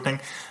her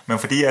slutning, men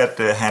fordi at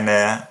han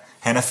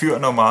er fyr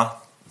nummer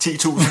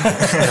 10.000,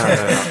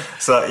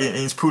 så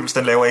ens puls,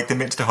 den laver ikke det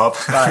mindste hop.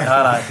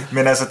 Nej.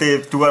 Men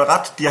altså, du har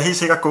ret, de har helt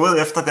sikkert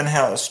gået efter den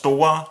her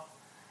store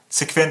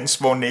sekvens,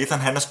 hvor Nathan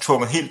han er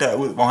tvunget helt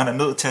derud, hvor han er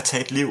nødt til at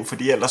tage et liv,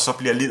 fordi ellers så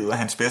bliver livet af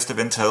hans bedste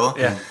ven taget.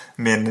 Ja.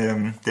 Men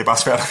det er bare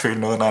svært at føle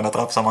noget, når han har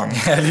dræbt så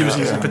mange. Ja, lige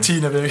præcis.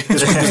 Partien er væk.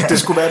 Det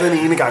skulle være den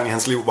ene gang i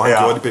hans liv, hvor han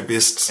gjorde det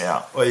bevidst,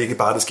 og ikke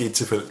bare det skete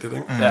tilfældigt.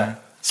 Ikke? Ja.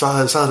 Så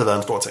havde det været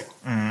en stor ting.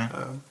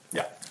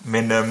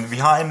 Men vi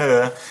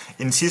har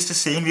en sidste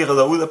scene, vi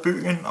rider ud af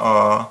byen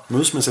og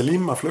mødes med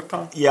Salim og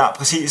flygter. Ja,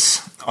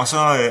 præcis. Og så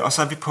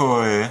er vi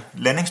på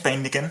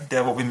landingsbanen igen,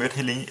 der hvor vi mødte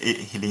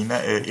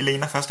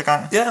Elena første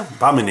gang. Ja,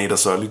 bare med Nate og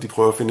Sully, de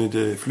prøver at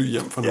finde et fly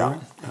hjem for noget.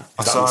 Ja.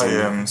 Og så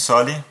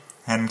Sully,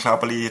 han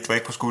klapper lige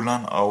Drake på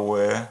skulderen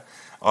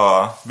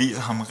og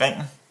viser ham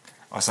ringen.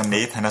 Og så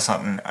Nate, han er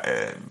sådan,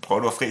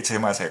 prøver du at fri til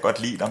mig, altså jeg kan godt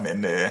lide dig,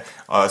 men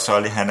og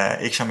Sully, han er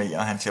ikke charmerende,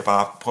 han siger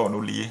bare, prøv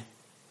nu lige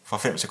for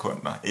 5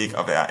 sekunder, ikke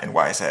at være en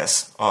wise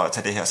ass, og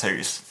tage det her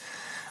seriøst.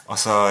 Og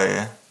så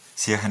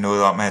siger han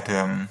noget om,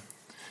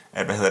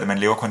 at man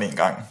lever kun én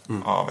gang,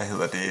 og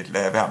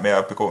lad være med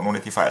at begå nogle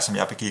af de fejl, som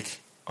jeg begik,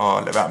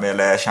 og lad være med at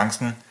lade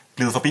chancen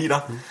glide forbi dig.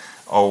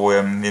 Og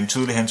en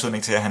tydelig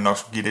hentydning til, at han nok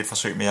skulle give det et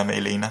forsøg mere med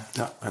Elena.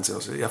 Ja, han siger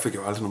også, jeg fik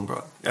jo aldrig nogen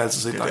børn. Jeg har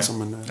altid set dig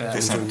som en... det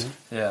er sandt.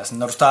 Ja, så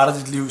når du starter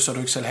dit liv, så er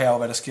du ikke selv herre over,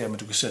 hvad der sker, men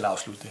du kan selv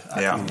afslutte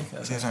det. Ja,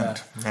 det er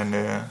sandt. Men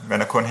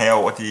man er kun herre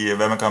over,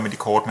 hvad man gør med de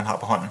kort, man har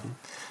på hånden.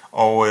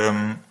 Og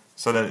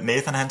så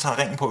Nathan, han tager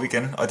ringen på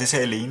igen, og det ser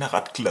Elena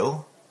ret glad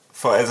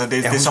for.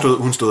 Altså,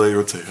 hun støder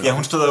jo til. Ja,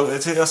 hun støder jo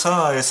til, og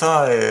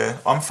så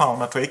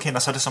omfavner Drake hende,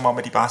 og så er det som om,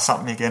 at de bare er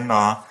sammen igen,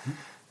 og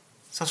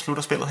så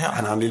slutter spillet her.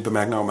 Han har en lille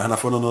bemærkning om, at han har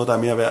fundet noget, der er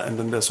mere værd end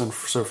den der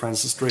Sir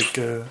Francis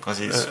Drake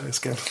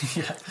skat.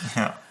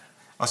 Ja.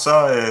 Og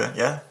så,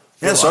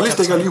 Ja, Sully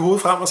stikker lige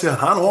hovedet frem og siger, at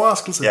han har en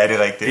overraskelse. Ja, det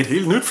er rigtigt. Et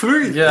helt nyt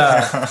fly.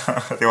 Ja.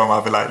 Det var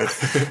meget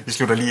belejligt. Vi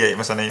slutter lige af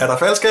med sådan en. Er der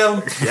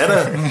faldskærm? Ja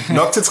da.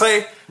 Nok til 3.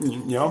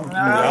 Ja.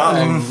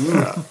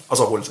 Og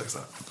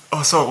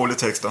så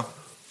rulletekster.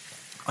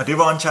 Og det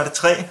var Uncharted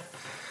 3.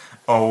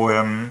 Og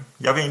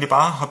jeg vil egentlig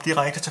bare hoppe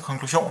direkte til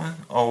konklusionen.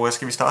 Og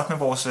skal vi starte med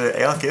vores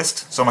ærede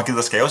gæst, som har givet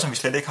os gave, som vi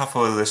slet ikke har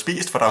fået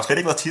spist, for der har jo slet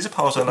ikke været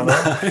tissepause eller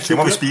noget. Det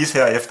må vi spise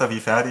her, efter vi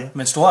er færdige.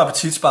 Men stor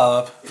appetit sparet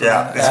op.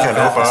 Ja, det skal jeg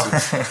love for.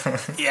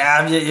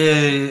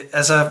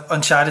 Altså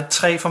Uncharted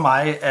 3 for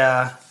mig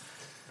er...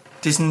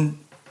 Det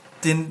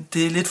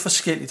er lidt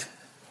forskelligt,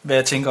 hvad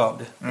jeg tænker om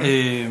det.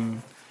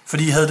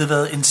 Fordi havde det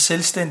været en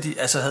selvstændig...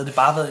 Altså havde det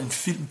bare været en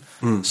film,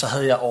 så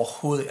havde jeg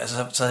overhovedet...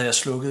 Altså så havde jeg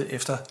slukket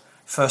efter...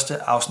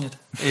 første afsnit,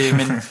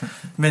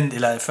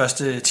 eller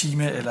første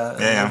time, eller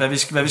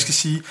hvad vi skal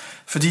sige.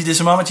 Fordi det er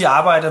som om, at de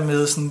arbejder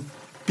med sådan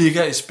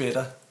bigger is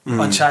better. Og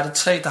Uncharted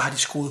 3, der har de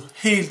skruet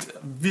helt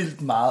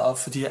vildt meget op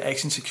for de her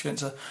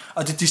actionsekvenser.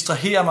 Og det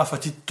distraherer mig fra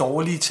de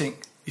dårlige ting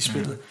i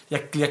spillet.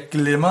 Jeg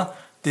glemmer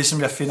det,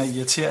 som jeg finder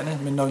irriterende,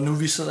 men når nu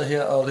vi sidder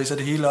her og ridser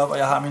det hele op, og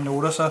jeg har mine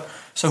noter,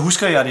 så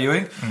husker jeg det jo,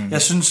 ikke?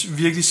 Jeg synes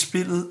virkelig,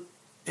 spillet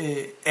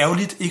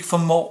ærgerligt ikke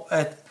formår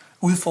at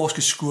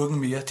udforske skurken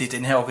mere. Det er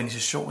den her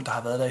organisation, der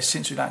har været der i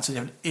sindssygt lang tid.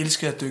 Jeg vil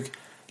elske at dykke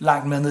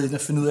langt med ned i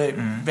at finde ud af,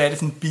 hvad er det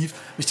for en beef,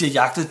 hvis de har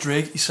jagtet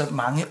Drake i så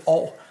mange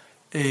år.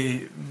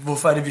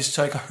 Hvorfor er det, vi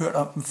så ikke har hørt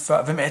om dem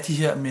før? Hvem er de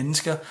her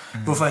mennesker?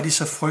 Hvorfor er de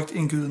så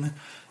frygtindgydende?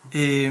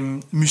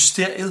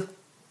 Mysteriet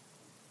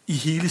i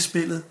hele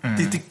spillet,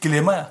 det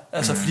glemmer jeg.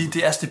 Altså, fordi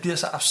det bliver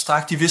så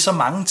abstrakt. De vil så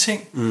mange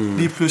ting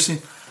lige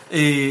pludselig.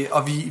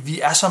 Og vi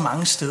er så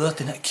mange steder.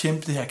 Det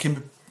her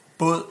kæmpe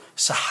båd,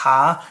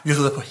 Sahara, vi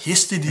rider på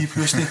heste lige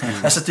pludselig.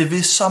 Altså, det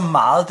vil så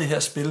meget, det her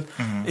spil.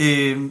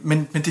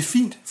 Men det er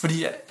fint,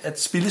 fordi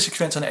at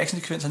spillesekvenserne,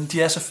 actionsekvenserne,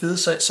 de er så fede,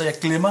 så jeg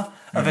glemmer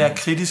at være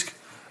kritisk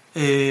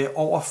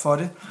over for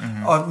det.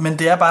 Men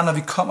det er bare, når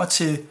vi kommer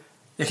til... Jeg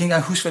kan ikke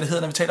engang huske, hvad det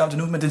hedder, når vi taler om det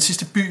nu, men den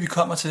sidste by, vi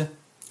kommer til...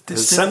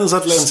 Sandheds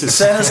Atlantis.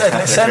 Sandheds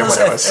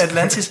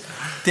Atlantis.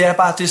 Det er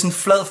sådan en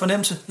flad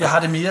fornemmelse. Jeg har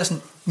det mere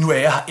sådan, nu er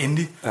jeg her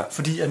endelig,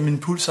 fordi at min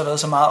puls har været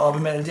så meget oppe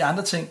med alle de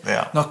andre ting.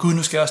 Nå gud,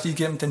 nu skal jeg også lige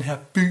igennem den her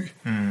by.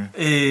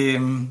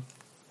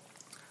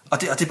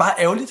 Og det er bare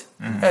ærgerligt,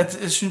 at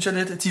synes jeg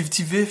lidt, at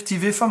de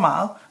vil for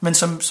meget. Men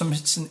som sådan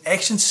en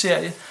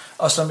actionserie,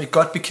 og som et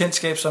godt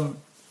bekendtskab, som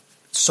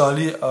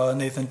Sully og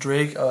Nathan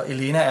Drake og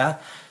Elena er,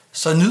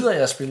 så nyder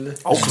jeg at spille det.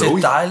 Og Chloe.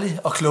 Det er dejligt.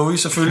 Og Chloe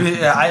selvfølgelig.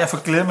 Jeg får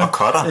glemme. Og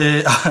Cutter.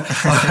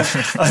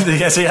 Og det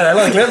kan jeg se, jeg har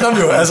allerede glemt ham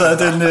jo. Altså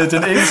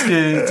den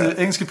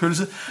engelske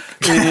pølse.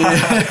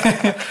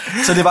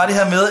 Så det er bare det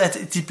her med, at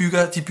de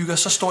bygger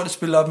så stort et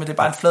spil op, men det er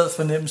bare en flad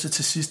fornemmelse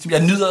til sidst. Jeg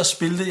nyder at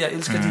spille det. Jeg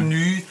elsker de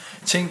nye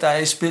ting, der er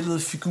i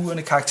spillet.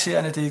 Figurerne,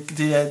 karaktererne.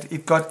 Det er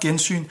et godt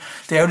gensyn.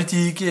 Det er jo, at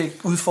de ikke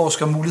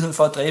udforsker muligheden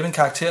for at dræbe en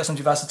karakter, som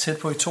de var så tæt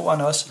på i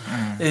toeren også.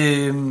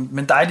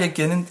 Men dejligt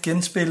at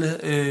genspille.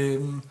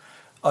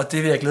 Og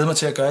det vil jeg glæde mig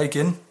til at gøre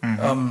igen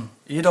om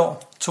 1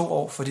 år, 2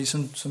 år, fordi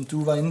som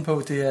du var inde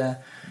på, det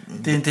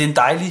er en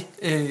dejlig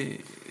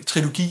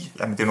trilogi.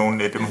 Jamen, det er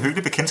nogle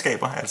hyggelige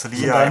bekendtskaber. Altså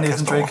lige at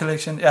Nathan Drake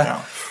Collection, ja.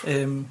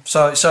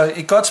 Så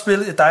et godt spil,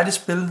 et dejligt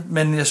spil,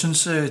 men jeg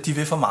synes, de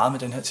vil for meget med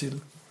den her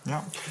titel. Ja.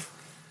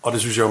 Og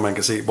det synes jeg jo, man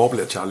kan se, hvor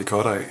bliver Charlie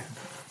Cutter af?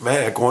 Hvad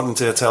er grunden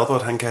til, at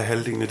Talbot han kan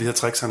halvdelen af de her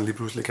tricks, han lige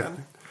pludselig kan?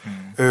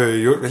 Jeg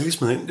vil lige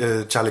smide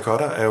ind, Charlie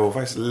Cutter er jo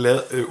faktisk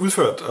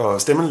udført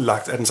og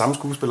stemmelagt af den samme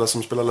skuespiller,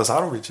 som spiller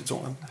Lazarovic i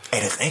toren. Er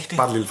det rigtigt?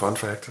 Bare et lille fun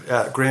fact.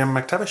 Ja, Graham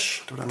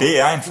McTavish. Det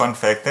er en fun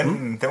fact.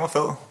 Den var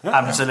fed.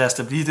 Ja, men så lad os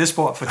da blive i det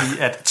spor, fordi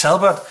at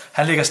Talbot,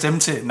 han lægger stemme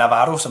til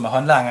Navarro, som er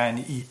håndlangeren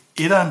i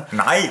etteren.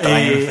 Nej,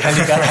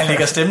 han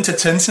lægger stemme til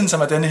Tenzin,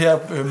 som er denne her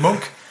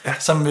munk,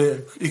 som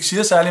ikke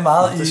siger særlig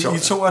meget i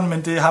toren,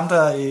 men det er ham,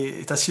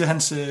 der siger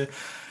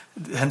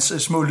hans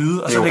små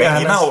lyde, og så lægger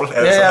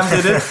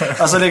han det.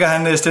 Og så lægger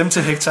han stemme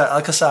til Hector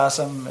Alcazar,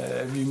 som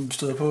vi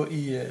støder på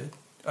i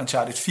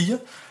Uncharted 4.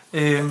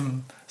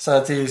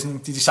 Så det er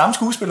sådan, de samme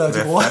skuespillere,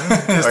 de bruger.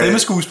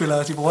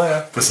 Stemmeskuespillere, de bruger, ja.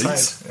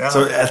 Præcis. Ja.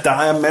 Så der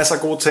er masser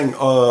af gode ting,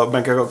 og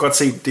man kan godt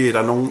se, at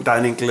der er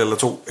en enkelt eller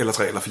 2 eller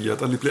 3 eller 4,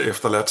 der lige bliver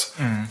efterladt.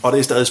 Og det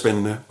er stadig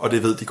spændende, og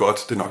det ved de godt.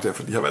 Det er nok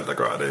derfor, de har valgt at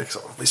gøre det. Ikke? Så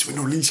hvis vi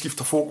nu lige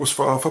skifter fokus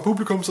for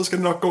publikum, så skal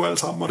det nok gå alt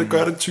sammen, og det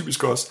gør det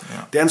typisk også. Ja.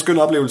 Det er en skøn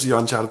oplevelse i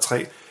Uncharted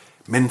 3,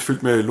 men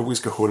fyldt med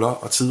logiske huller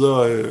og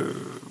tider,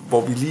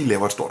 hvor vi lige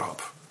laver et stort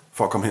hop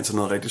for at komme hen til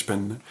noget rigtig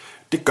spændende.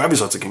 Det gør vi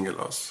så til gengæld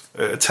også.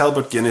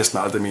 Talbot giver næsten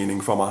aldrig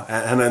mening for mig.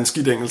 Han er en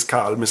skidt engelsk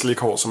karl med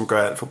slikhår, som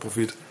gør alt for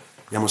profit.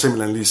 Jeg må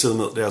simpelthen lige sidde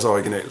ned, det er så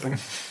originalt. Ikke?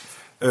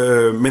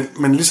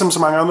 Men ligesom så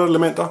mange andre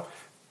elementer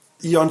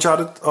i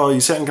Uncharted og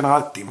i serien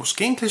generelt, det er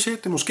måske en kliché,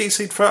 det er måske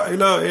set før,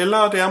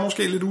 eller det er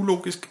måske lidt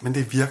ulogisk, men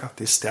det virker,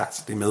 det er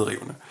stærkt, det er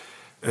medrivende,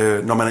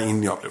 når man er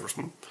inde i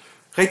oplevelsen.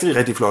 Rigtig,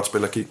 rigtig flot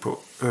spil at kigge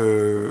på.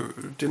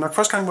 Det er nok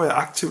første gang, hvor jeg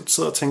aktivt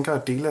sidder og tænker,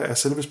 at dele af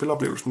selve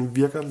spiloplevelsen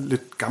virker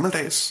lidt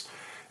gammeldags.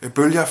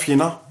 Bølger af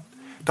fjender.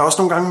 Der er også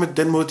nogle gange med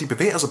den måde, de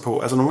bevæger sig på.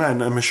 Altså nogle af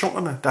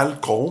animationerne, der er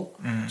lidt grove.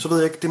 Så ved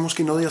jeg ikke, det er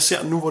måske noget, jeg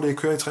ser nu, hvor det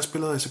kører i 60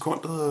 billeder i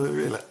sekundet,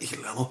 eller et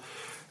eller andet.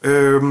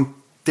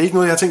 Det er ikke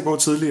noget, jeg har tænkt på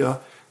tidligere,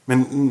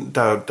 men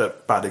der er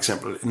bare et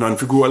eksempel. Når en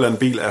figur eller en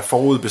bil er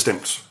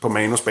forudbestemt på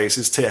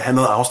manusbasis til at have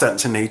noget afstand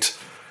til Nate,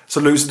 så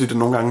løser de det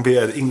nogle gange ved,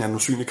 at en eller anden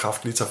usynlig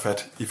kraft lige tager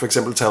fat i for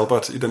eksempel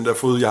Talbot i den der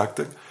fodjagt.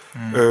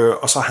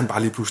 Og så er han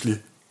bare lige pludselig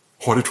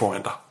hurtigt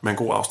foran dig med en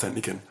god afstand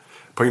igen.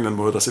 På en eller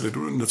anden måde, der ser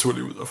lidt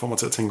naturligt ud og får mig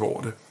til at tænke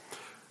over det.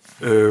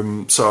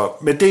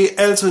 Men det er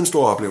altid en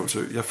stor oplevelse.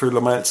 Jeg føler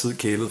mig altid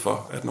kælet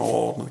for, at den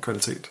overordnede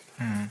kvalitet.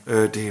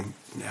 Det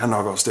er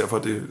nok også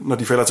derfor, når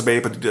de falder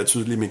tilbage på de der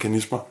tydelige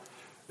mekanismer,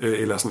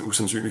 eller sådan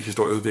usandsynlige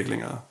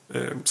historieudviklinger,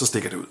 så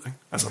stikker det ud. Ikke?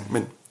 Altså,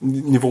 men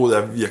niveauet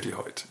er virkelig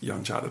højt i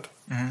Uncharted.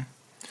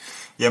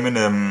 Jamen,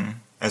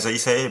 altså I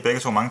sagde begge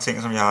to mange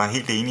ting, som jeg er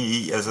helt enig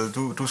i. Altså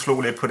du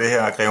slog lidt på det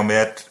her, Greve, med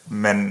at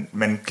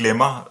man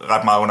glemmer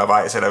ret meget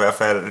undervejs, eller i hvert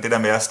fald det der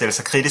med at stille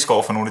sig kritisk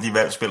over for nogle af de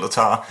valg, spillet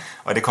tager,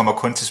 og det kommer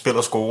kun til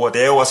spillets gode. Og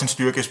det er jo også en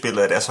styrke i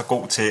spillet, at det er så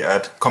god til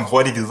at komme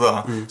hurtigt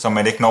videre, så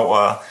man ikke når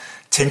at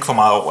tænke for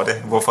meget over det,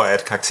 hvorfor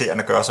at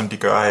karaktererne gør, som de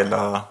gør,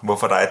 eller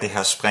hvorfor der er det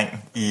her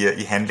spring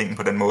i handlingen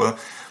på den måde.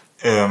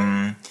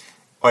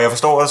 Og jeg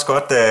forstår også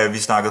godt, da vi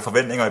snakkede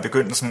forventninger i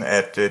begyndelsen,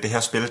 at det her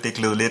spil, det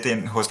gled lidt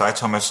ind hos dig,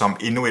 Thomas, som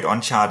endnu et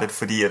Uncharted,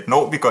 fordi at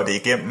når vi går det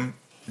igennem,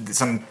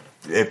 sådan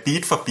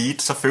beat for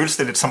beat, så føles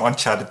det lidt som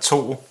Uncharted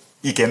 2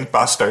 igen,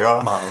 bare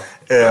større.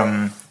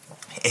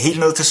 Helt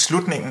ned til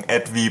slutningen,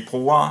 at vi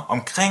bruger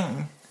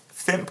omkring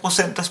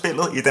 5% af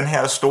spillet i den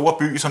her store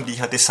by, som de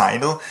har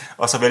designet,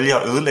 og så vælger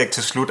at ødelægge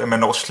til slut, at man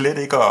når slet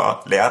ikke at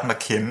lære den at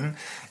kende,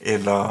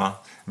 eller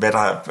hvad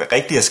der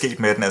rigtig er sket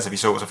med den. Altså vi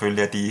så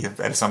selvfølgelig, at de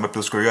alle sammen er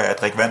blevet skøre af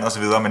at drikke vand og så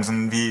videre, men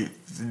sådan vi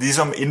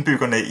ligesom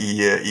indbyggerne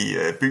i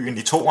byen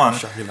i toeren.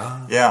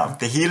 Ja,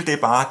 det hele det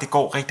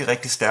går rigtig,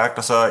 rigtig stærkt,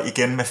 og så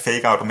igen med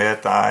fake out med,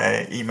 at der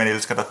er en, man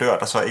elsker, der dør,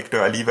 der så ikke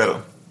dør alligevel.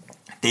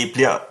 Det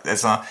bliver,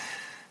 altså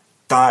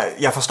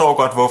jeg forstår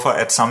godt, hvorfor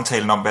at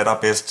samtalen om, hvad der er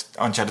bedst,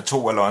 Uncharted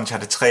 2 eller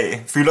Uncharted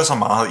 3, fylder så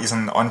meget i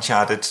sådan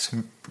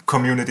Uncharted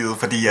communityet,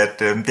 fordi at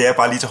det er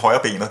bare lige til højre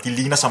benet. De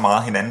ligner så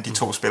meget hinanden, de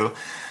to spil.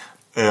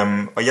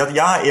 Og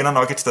jeg ender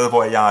nok et sted,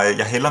 hvor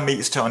jeg hælder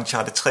mest til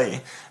Uncharted 3,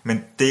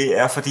 men det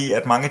er fordi,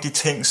 at mange af de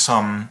ting,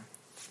 som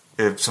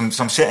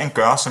som serien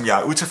gør, som jeg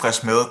er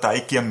utilfreds med, der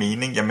ikke giver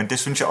mening, jamen det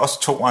synes jeg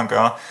også toeren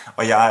gør.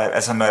 Og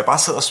når jeg bare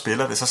sidder og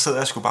spiller det, så sidder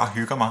jeg sgu bare og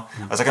hygger mig.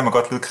 Og så kan man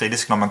godt lyde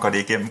kritisk, når man går det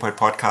igennem på et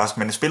podcast,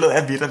 men spillet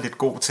er vitterligt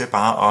god til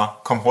bare at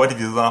komme hurtigt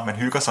videre, man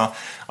hygger sig,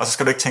 og så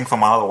skal du ikke tænke for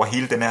meget over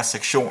hele den her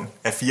sektion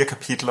af 4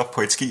 kapitler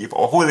på et skib.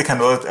 Overhovedet ikke har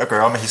noget at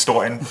gøre med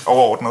historien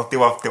overordnet. Det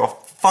var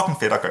fucking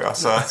fedt at gøre,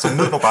 så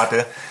nyd nu bare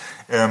det.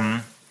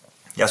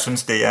 Jeg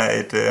synes, det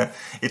er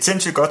et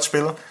sindssygt godt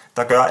spil,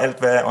 der gør alt,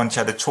 hvad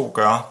Uncharted 2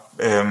 gør.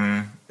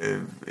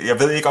 Jeg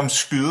ved ikke, om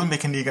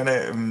skydemekanikkerne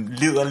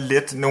lider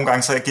lidt. Nogle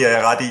gange så giver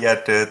jeg ret i,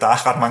 at der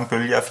er ret mange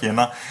bølger af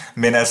fjender.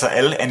 Men altså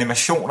alle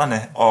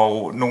animationerne,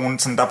 og nogle,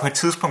 sådan, der er på et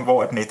tidspunkt,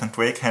 hvor at Nathan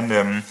Drake,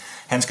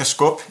 han skal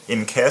skubbe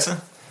en kasse,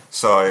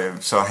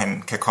 så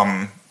han kan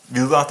komme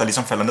videre, der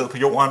ligesom falder ned på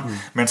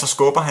jorden. Men så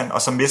skubber han,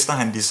 og så mister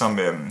han ligesom,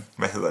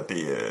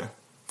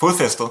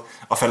 fodfæstet,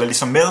 og falder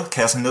ligesom med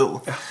kassen ned.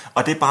 Ja.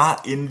 Og det er bare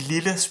en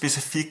lille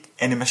specifik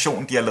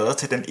animation, de har lavet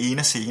til den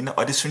ene scene,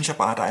 og det synes jeg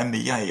bare, der er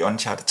mere i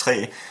Uncharted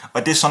 3.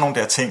 Og det er sådan nogle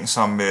der ting,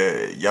 som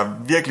jeg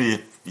virkelig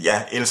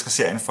elsker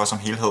serien for som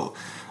helhed.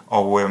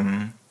 Og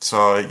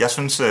så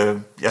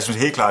jeg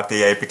synes helt klart,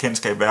 det er et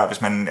bekendtskab værd.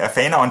 Hvis man er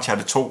fan af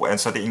Uncharted 2,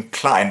 så er det en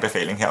klar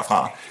anbefaling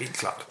herfra. Helt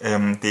klart.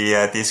 Det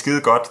er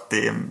skide godt.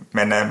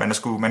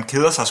 Man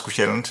keder sig sgu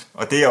sjældent,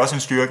 og det er også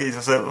en styrke i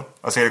sig selv.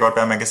 Og så kan det godt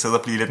være, at man kan sidde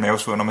og blive lidt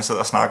mavesur, når man sidder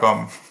og snakker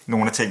om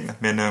nogle af tingene.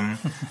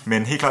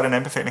 Men helt klart en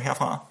anbefaling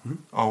herfra.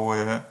 Og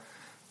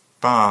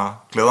bare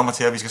glæder mig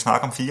til, at vi skal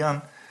snakke om 4'eren.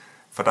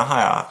 For der har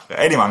jeg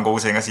rigtig mange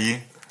gode ting at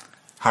sige.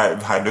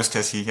 Har jeg lyst til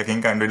at sige. Jeg kan ikke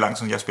engang løbe langt,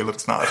 siden jeg spiller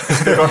det snart. Det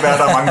kan godt være, at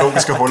der er mange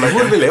logiske huller igen.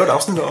 Det burde vi lave et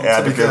afsnit om, ja,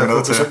 så vi kan få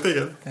besøgt det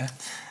igen. Ja.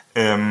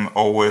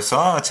 Og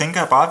så tænker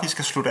jeg bare, at vi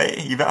skal slutte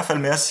af. I hvert fald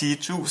med at sige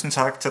tusind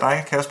tak til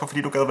dig, Kasper,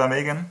 fordi du gad være med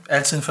igen.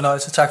 Altid en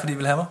fornøjelse. Tak fordi I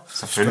vil have mig.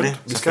 Selvfølgelig.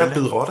 Vi skal have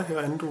bide rotte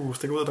her, inden du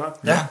stikker ud af døren.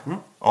 Ja.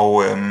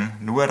 Og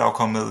nu er der jo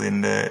kommet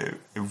en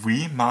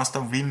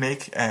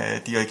remake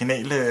af de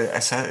originale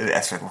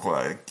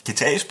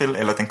GTA-spil,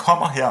 eller den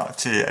kommer her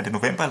til, er det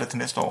november eller til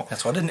næste år? Jeg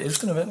tror, det er den 11.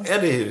 november.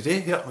 Ja, det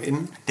er her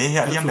inden. Det er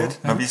her lige om lidt.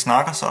 Når vi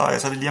snakker, så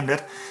er det lige om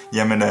lidt.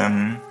 Jamen,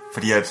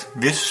 fordi at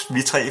hvis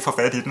vi 3 får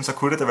fat i den, så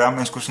kunne det da være, at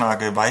man skulle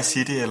snakke Vice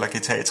City eller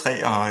GTA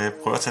 3 og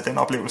prøve at tage den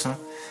oplevelse.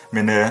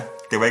 Men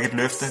det var ikke et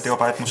løfte, det var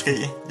bare et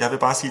måske. Jeg vil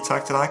bare sige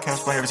tak til dig,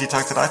 Kasper. Jeg vil sige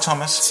tak til dig,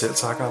 Thomas. Selv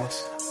tak, Anders.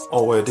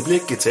 Og det bliver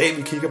ikke GTA,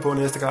 vi kigger på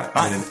næste gang,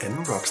 men en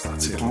anden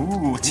Rockstar-titel.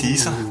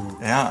 Teaser.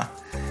 Ja.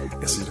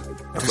 Jeg siger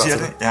det. Du siger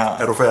det? Ja.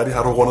 Er du færdig?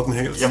 Har du rundet den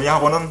helt? Jamen, jeg har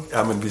rundet den.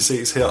 Jamen, vi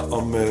ses her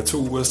om 2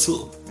 ugers tid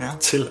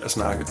til at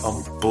snakke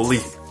om Bully,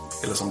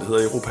 eller som det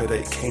hedder i Europa i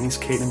dag, Canis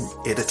Canem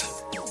Edit.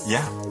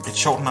 Ja, et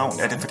sjovt navn.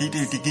 Er det fordi,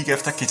 de gik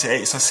efter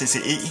GTA, så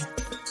CCE?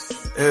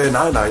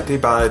 Nej, det er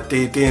bare,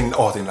 det er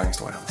en lang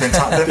historie. Det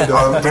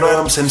er noget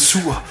om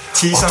censur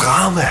teaser, og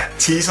drama.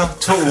 Teaser,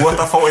 2 uger,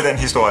 der får I den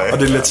historie. Og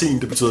det er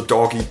latin, det betyder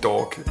dog eat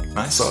dog.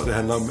 Nice. Så det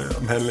handler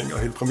om handling og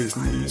hele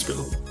præmissen i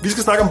spillet. Vi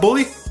skal snakke om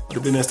Bully, og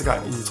det bliver næste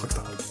gang i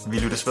Trykstart. Vi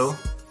lyttes ved.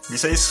 Vi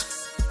ses.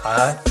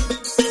 Hej.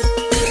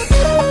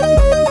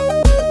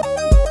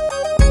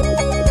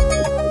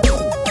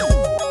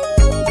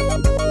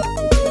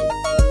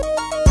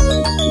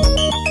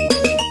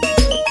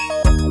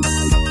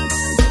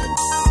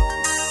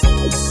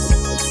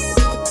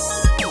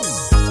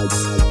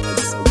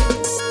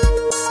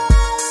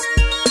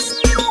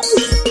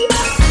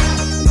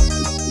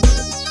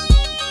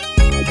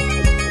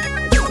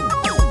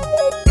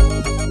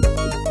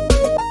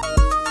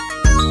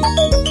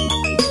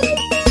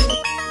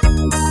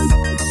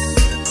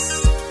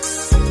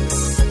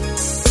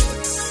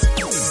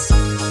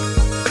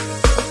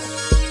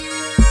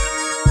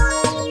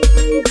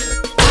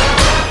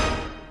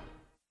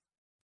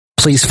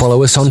 Please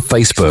follow us on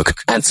Facebook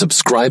and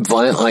subscribe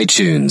via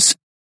iTunes.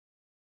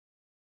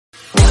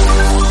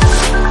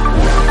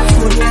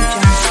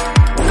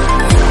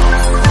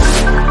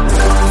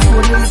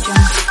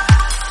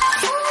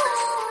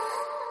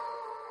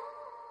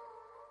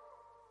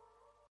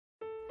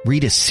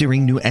 Read a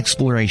searing new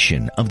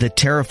exploration of the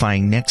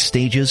terrifying next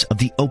stages of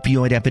the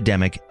opioid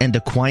epidemic and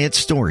the quiet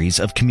stories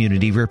of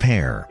community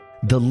repair.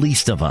 The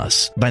Least of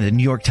Us by the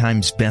New York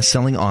Times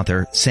bestselling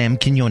author Sam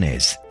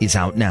Quinones is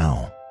out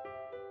now.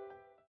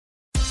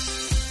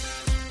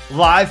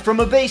 Live from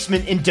a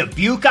basement in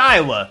Dubuque,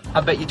 Iowa.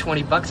 I'll bet you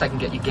 $20 I can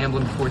get you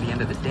gambling before the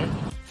end of the day.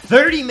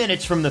 30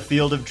 minutes from the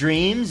Field of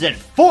Dreams and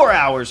 4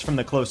 hours from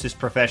the closest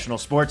professional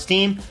sports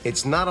team.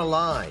 It's not a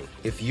lie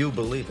if you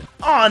believe it.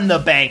 On the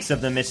banks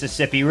of the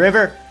Mississippi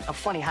River. I'm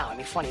funny how? I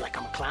mean funny like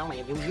I'm a clown,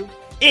 I amuse you?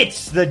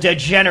 It's the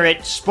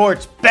Degenerate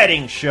Sports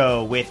Betting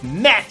Show with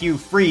Matthew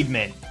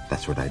Friedman.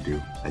 That's what I do.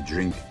 I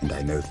drink and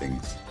I know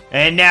things.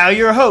 And now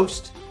your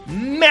host,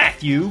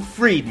 Matthew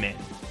Friedman.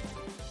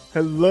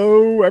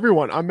 Hello,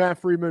 everyone. I'm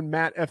Matt Friedman,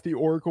 Matt F. the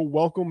Oracle.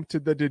 Welcome to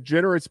the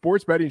Degenerate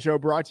Sports Betting Show,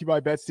 brought to you by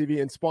Bets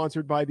TV and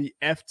sponsored by the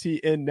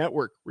FTN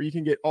Network, where you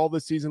can get all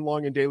the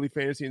season-long and daily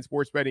fantasy and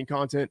sports betting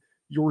content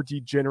your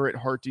degenerate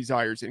heart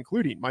desires,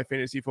 including my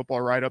fantasy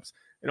football write-ups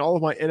and all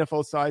of my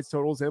NFL sides,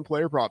 totals, and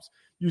player props.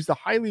 Use the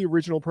highly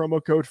original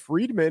promo code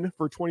Friedman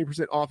for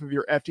 20% off of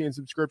your FTN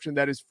subscription.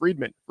 That is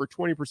Friedman for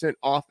 20%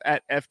 off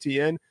at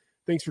FTN.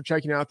 Thanks for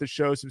checking out the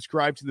show.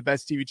 Subscribe to the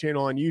Bets TV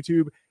channel on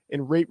YouTube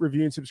and rate,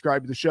 review, and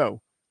subscribe to the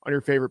show on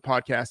your favorite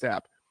podcast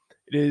app.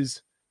 It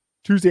is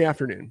Tuesday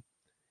afternoon,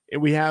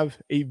 and we have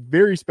a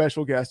very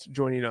special guest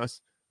joining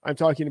us. I'm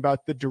talking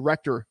about the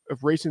director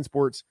of racing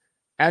sports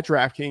at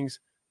DraftKings,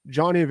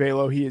 Johnny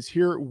Avello. He is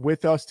here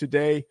with us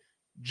today.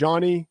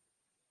 Johnny,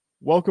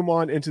 welcome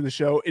on into the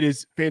show. It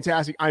is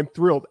fantastic. I'm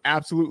thrilled,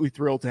 absolutely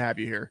thrilled to have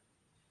you here.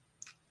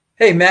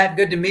 Hey, Matt,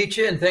 good to meet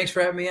you, and thanks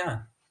for having me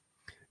on.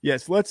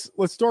 Yes, let's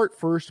start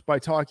first by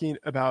talking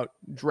about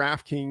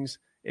DraftKings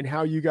and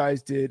how you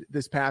guys did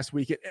this past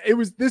weekend. It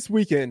was this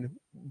weekend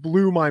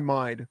blew my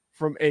mind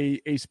from a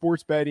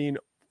sports betting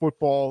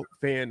football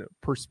fan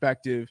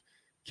perspective.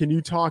 Can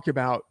you talk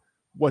about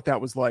what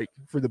that was like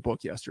for the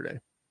book yesterday?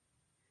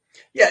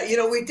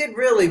 Yeah, we did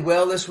really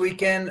well this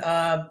weekend,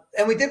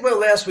 and we did well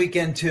last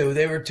weekend too.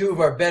 They were two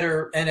of our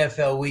better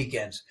NFL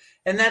weekends,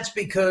 and that's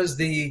because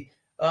the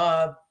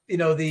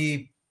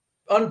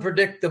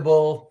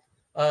unpredictable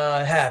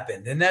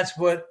happened, and that's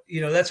what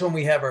that's when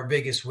we have our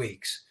biggest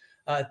weeks.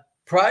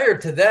 Prior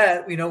to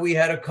that, we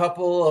had a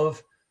couple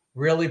of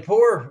really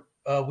poor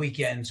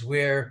weekends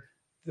where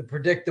the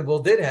predictable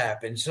did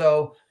happen.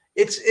 So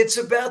it's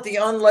about the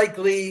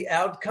unlikely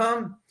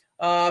outcome.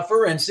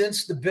 For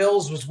instance, the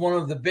Bills was one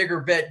of the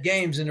bigger bet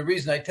games. And the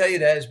reason I tell you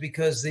that is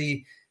because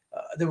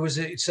there was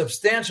a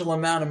substantial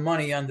amount of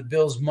money on the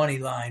Bills money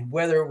line,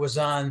 whether it was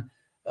on,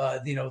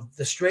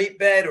 the straight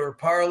bet or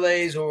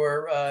parlays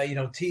or,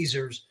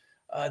 teasers.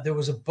 There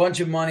was a bunch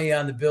of money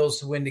on the Bills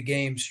to win the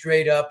game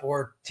straight up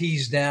or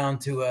tease down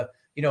to a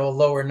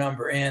lower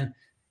number. And,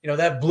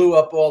 that blew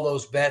up all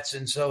those bets.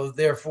 And so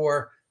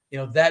therefore,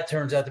 that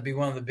turns out to be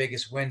one of the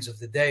biggest wins of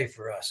the day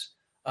for us.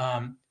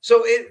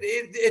 So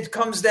it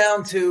comes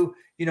down to,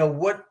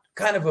 what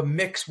kind of a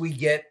mix we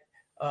get,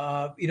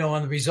 on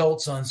the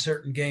results on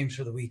certain games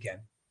for the weekend.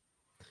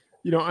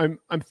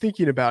 I'm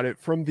thinking about it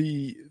from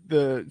the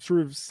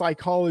sort of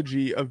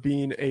psychology of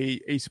being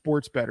a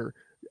sports bettor.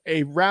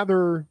 A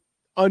rather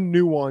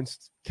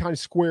unnuanced kind of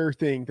square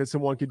thing that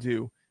someone could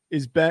do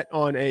is bet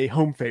on a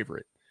home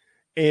favorite.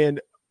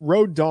 And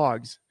road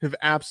dogs have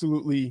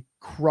absolutely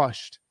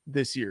crushed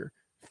this year.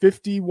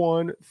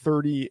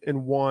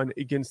 51-30-1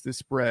 against the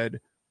spread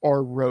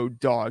are road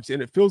dogs.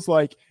 And it feels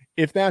like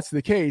if that's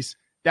the case,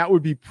 that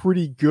would be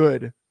pretty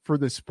good for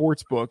the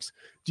sports books.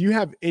 Do you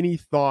have any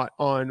thought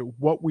on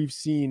what we've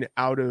seen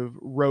out of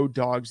road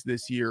dogs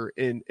this year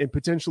and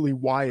potentially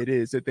why it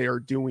is that they are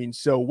doing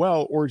so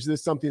well? Or is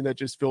this something that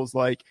just feels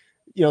like,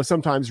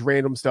 sometimes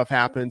random stuff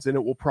happens and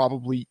it will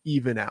probably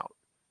even out?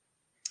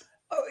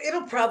 Oh,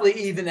 it'll probably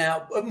even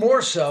out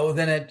more so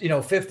than at,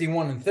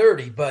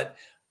 51-30. But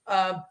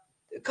a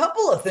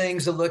couple of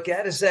things to look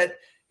at is that,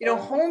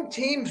 home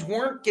teams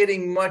weren't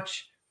getting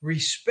much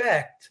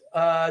respect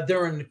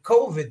during the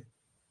COVID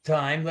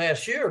time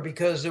last year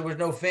because there was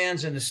no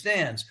fans in the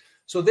stands.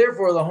 So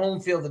therefore, the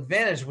home field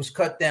advantage was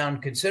cut down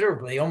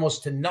considerably,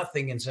 almost to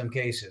nothing in some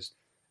cases.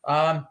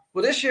 Well,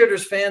 this year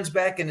there's fans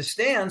back in the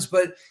stands,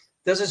 but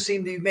doesn't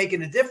seem to be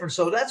making a difference.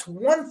 So that's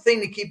one thing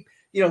to keep,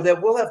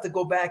 that we'll have to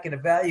go back and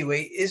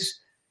evaluate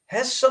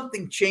has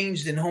something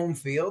changed in home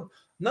field?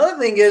 Another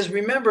thing is,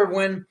 remember,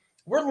 when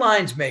we're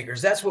lines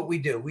makers, that's what we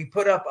do. We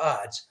put up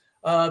odds.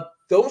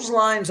 Those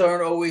lines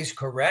aren't always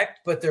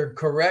correct, but they're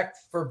correct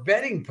for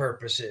betting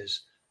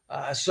purposes.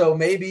 So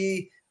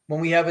maybe when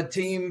we have a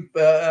team,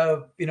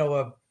 a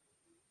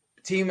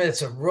team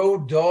that's a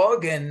road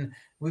dog and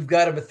we've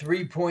got them a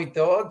 3-point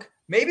dog,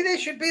 maybe they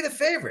should be the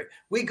favorite.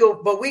 We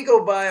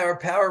go by our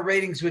power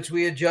ratings, which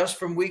we adjust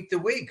from week to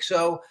week.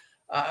 So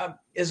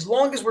as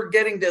long as we're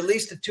getting to at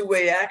least a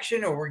two-way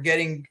action or we're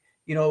getting,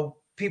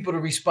 people to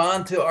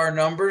respond to our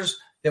numbers,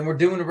 then we're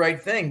doing the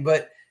right thing.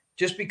 But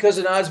just because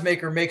an odds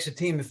maker makes a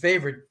team a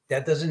favorite,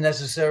 that doesn't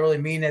necessarily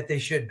mean that they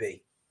should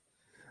be.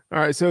 All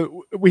right,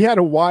 so we had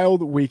a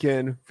wild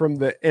weekend from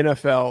the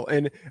NFL,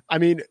 and I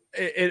mean,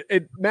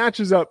 it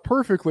matches up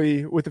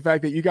perfectly with the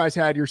fact that you guys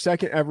had your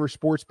second ever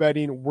sports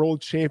betting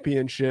world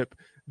championship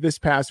this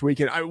past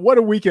weekend. What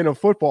a weekend of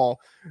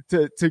football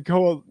to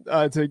go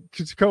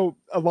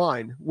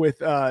align with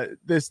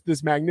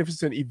this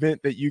magnificent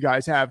event that you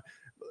guys have.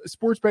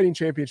 Sports betting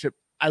championship.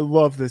 I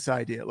love this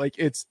idea. Like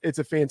it's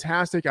a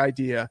fantastic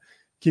idea.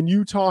 Can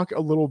you talk a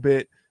little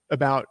bit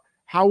about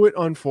how it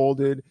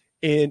unfolded?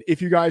 And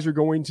if you guys are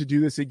going to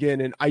do this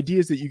again and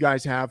ideas that you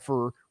guys have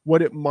for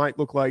what it might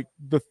look like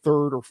the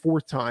third or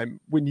fourth time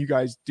when you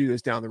guys do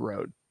this down the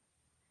road.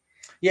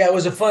 Yeah, it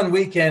was a fun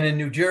weekend in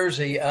New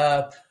Jersey.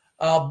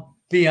 I'll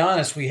be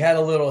honest, we had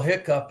a little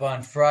hiccup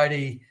on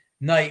Friday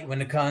night when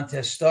the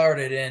contest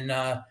started.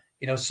 And,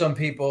 some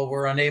people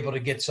were unable to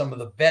get some of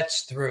the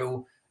bets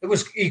through. It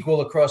was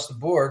equal across the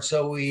board.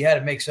 So we had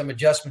to make some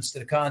adjustments to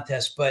the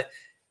contest, but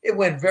it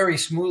went very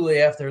smoothly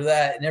after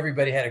that. And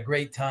everybody had a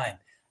great time.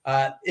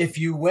 If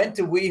you went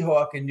to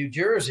Weehawken in New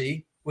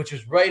Jersey, which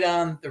was right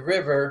on the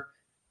river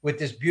with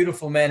this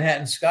beautiful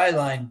Manhattan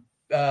skyline.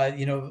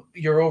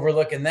 You're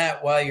overlooking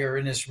that while you're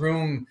in this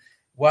room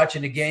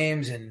watching the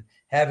games and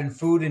having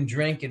food and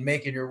drink and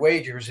making your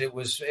wagers. It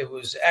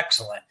was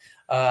excellent.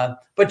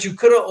 But you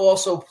could have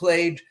also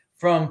played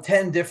from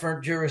 10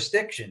 different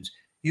jurisdictions.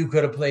 You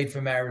could have played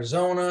from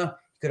Arizona.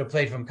 You could have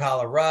played from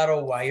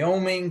Colorado,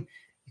 Wyoming.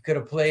 You could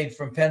have played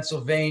from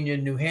Pennsylvania,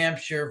 New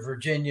Hampshire,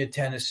 Virginia,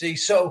 Tennessee.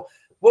 So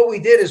what we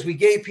did is we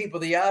gave people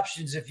the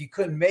options. If you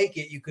couldn't make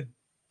it, you could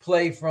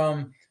play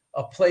from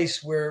a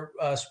place where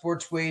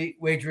sports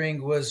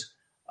wagering was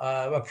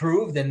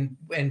approved and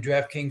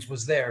DraftKings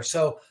was there.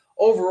 So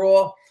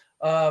overall,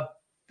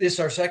 this is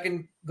our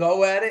second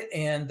go at it.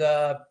 And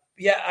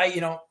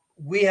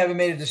we haven't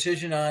made a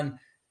decision on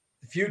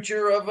the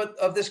future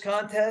of this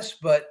contest,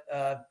 but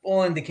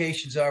all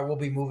indications are we'll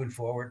be moving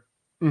forward.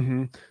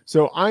 Mm-hmm.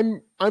 So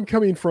I'm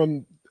coming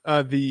from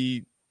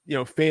the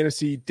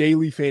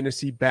daily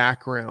fantasy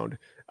background,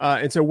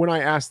 and so when I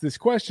ask this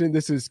question,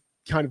 this is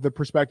kind of the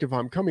perspective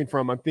I'm coming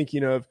from. I'm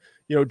thinking of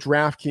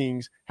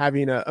DraftKings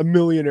having a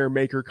millionaire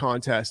maker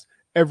contest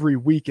every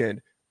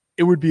weekend.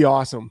 It would be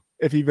awesome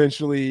if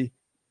eventually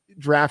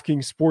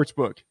DraftKings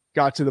Sportsbook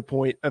got to the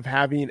point of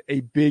having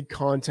a big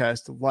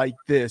contest like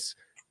this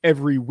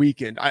every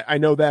weekend. I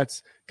know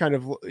that's kind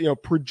of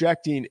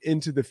projecting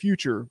into the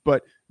future,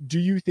 but do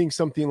you think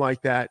something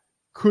like that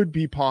could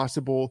be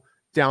possible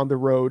down the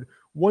road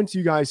once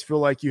you guys feel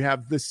like you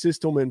have the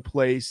system in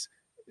place,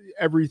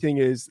 everything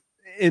is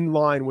in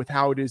line with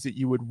how it is that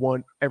you would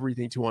want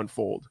everything to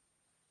unfold?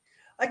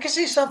 I can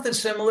see something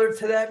similar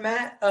to that,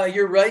 Matt.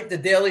 You're right. The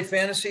daily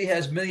fantasy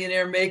has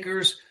millionaire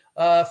makers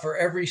for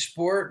every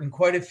sport and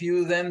quite a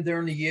few of them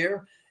during the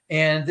year.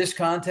 And this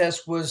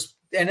contest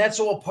and that's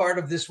all part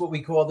of this, what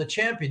we call the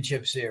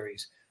championship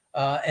series.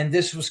 And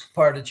this was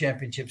part of the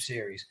championship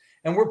series.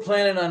 And we're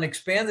planning on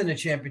expanding the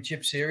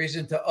championship series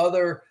into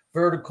other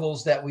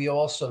verticals that we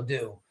also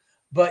do.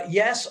 But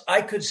yes,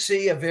 I could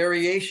see a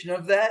variation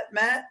of that,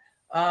 Matt.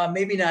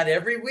 Maybe not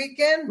every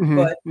weekend,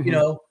 but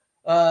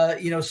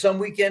some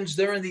weekends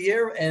during the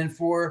year and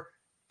for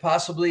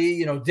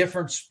possibly,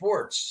 different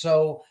sports.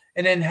 So,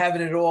 and then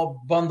having it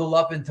all bundle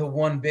up into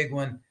one big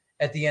one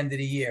at the end of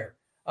the year.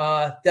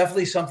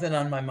 Definitely something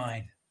on my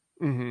mind.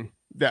 Mm-hmm.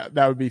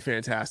 That would be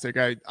fantastic.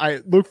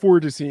 I look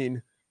forward to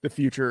seeing the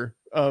future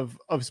of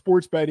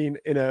sports betting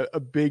in a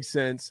big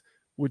sense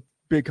with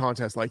big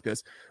contests like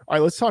this. All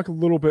right, let's talk a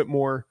little bit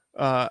more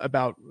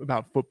about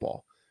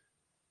football.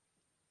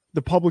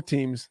 The public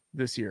teams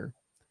this year.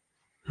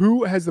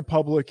 Who has the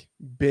public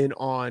been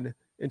on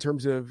in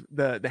terms of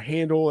the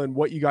handle and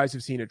what you guys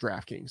have seen at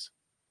DraftKings?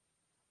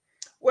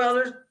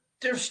 Well,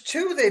 there's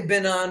two they've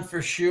been on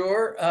for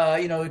sure.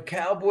 The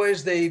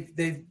Cowboys,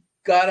 they've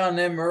got on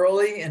them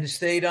early and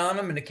stayed on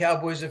them, and the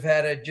Cowboys have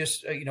had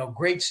a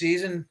great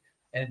season,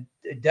 and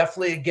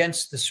definitely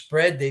against the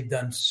spread they've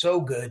done so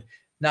good.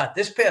 Not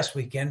this past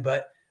weekend,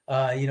 but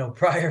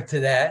prior to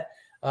that,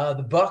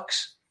 the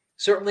Bucks.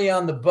 Certainly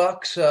on the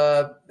Bucks,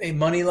 a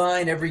money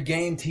line every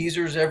game,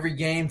 teasers every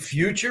game,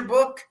 future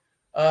book.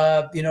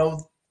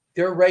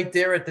 They're right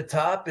there at the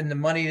top in the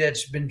money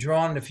that's been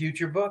drawn in the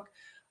future book.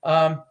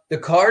 The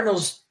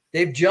Cardinals,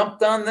 they've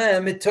jumped on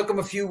them. It took them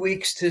a few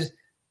weeks to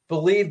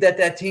believe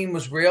that team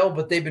was real,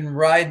 but they've been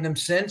riding them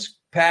since.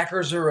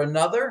 Packers are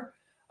another.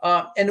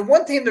 And the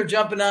one team they're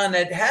jumping on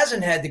that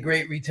hasn't had the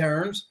great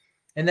returns,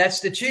 and that's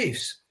the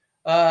Chiefs.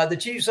 The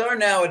Chiefs are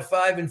now at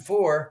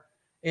 5-4.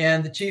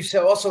 And the Chiefs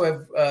also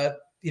have,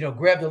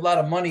 grabbed a lot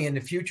of money in the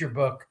future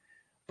book.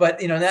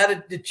 But, now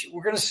that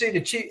we're going to see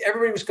the Chief,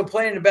 everybody was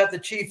complaining about the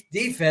Chief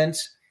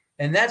defense,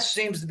 and that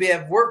seems to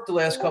have worked the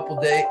last couple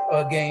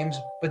of games,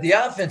 but the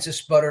offense has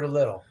sputtered a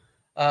little.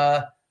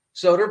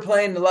 So they're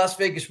playing the Las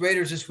Vegas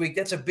Raiders this week.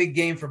 That's a big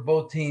game for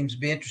both teams.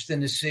 It'll be interesting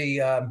to see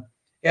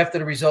after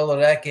the result of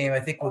that game. I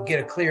think we'll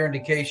get a clear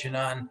indication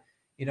on,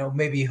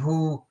 maybe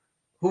who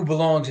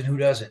belongs and who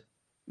doesn't.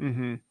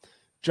 Mm-hmm.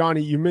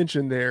 Johnny, you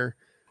mentioned there,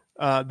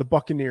 the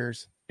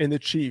Buccaneers and the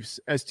Chiefs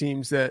as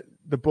teams that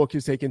the book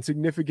has taken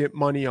significant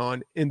money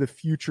on in the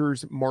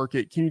futures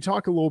market. Can you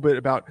talk a little bit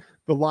about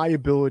the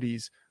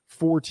liabilities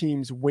for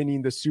teams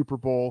winning the Super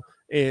Bowl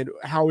and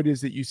how it is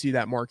that you see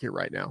that market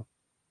right now?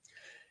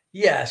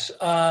 Yes.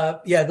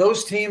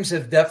 Those teams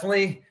have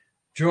definitely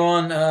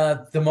drawn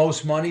the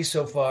most money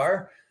so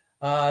far.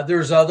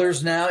 There's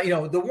others now.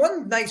 The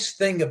one nice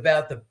thing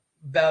about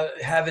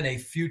having a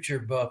future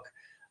book,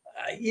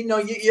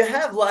 you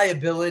have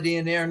liability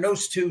in there, and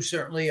those two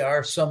certainly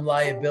are some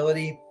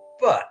liability.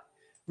 But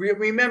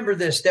remember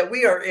this, that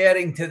we are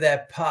adding to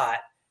that pot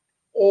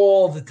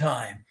all the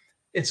time.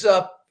 It's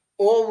up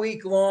all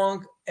week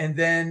long, and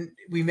then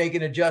we make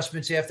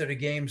adjustments after the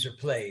games are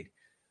played.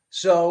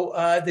 So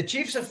the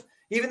Chiefs have,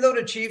 even though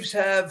the Chiefs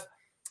have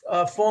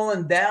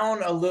fallen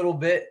down a little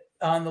bit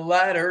on the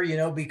ladder,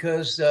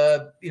 because,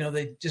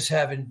 they just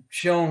haven't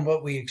shown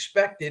what we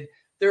expected.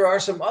 There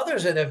are some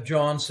others that have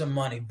drawn some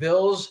money.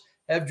 Bills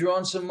have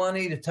drawn some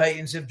money. The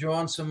Titans have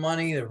drawn some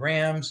money. The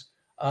Rams,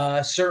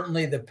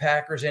 certainly the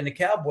Packers and the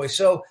Cowboys.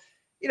 So,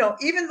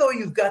 even though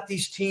you've got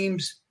these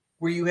teams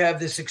where you have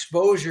this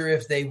exposure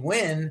if they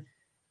win.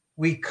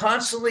 We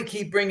constantly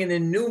keep bringing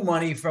in new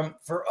money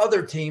for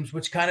other teams,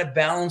 which kind of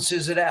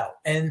balances it out.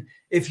 And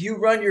if you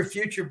run your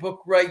future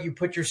book right, you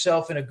put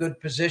yourself in a good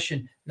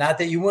position. Not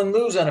that you wouldn't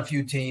lose on a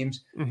few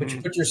teams, but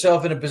you put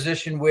yourself in a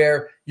position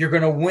where you're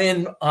going to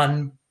win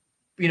on,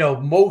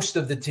 most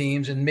of the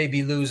teams and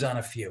maybe lose on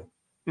a few.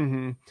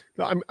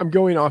 I'm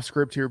going off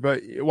script here,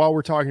 but while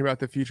we're talking about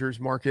the futures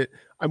market,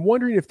 I'm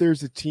wondering if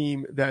there's a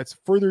team that's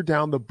further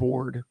down the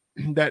board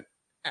that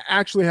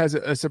actually has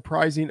a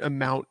surprising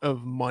amount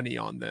of money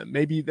on them.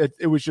 Maybe that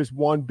it was just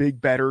one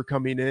big bettor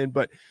coming in,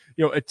 but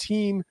a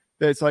team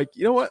that's like,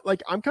 you know what,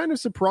 like I'm kind of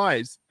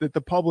surprised that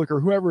the public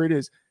or whoever it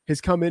is has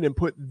come in and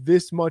put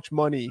this much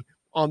money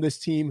on this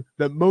team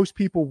that most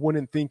people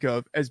wouldn't think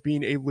of as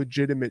being a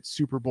legitimate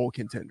Super Bowl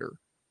contender.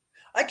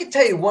 I can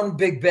tell you one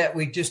big bet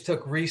we just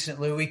took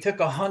recently. We took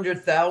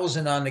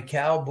 100,000 on the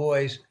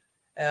Cowboys.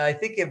 I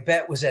think a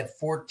bet was at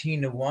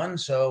 14-1.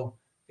 So,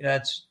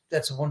 that's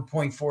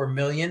 1.4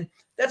 million.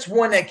 That's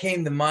one that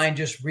came to mind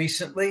just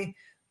recently,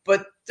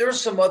 but there's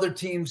some other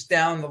teams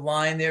down the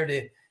line there.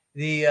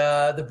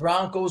 The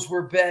Broncos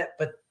were bet,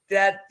 but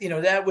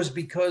that was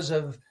because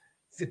of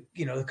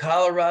the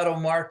Colorado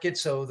market.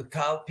 So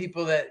the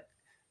people that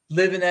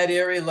live in that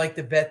area like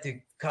to bet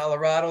the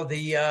Colorado.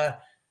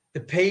 The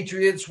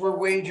Patriots were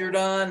wagered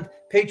on.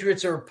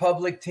 Patriots are a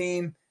public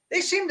team.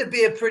 They seem to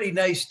be a pretty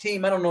nice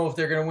team. I don't know if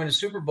they're going to win a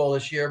Super Bowl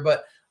this year,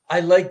 but I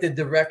like the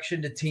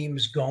direction the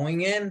team's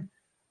going in.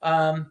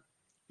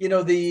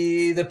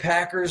 The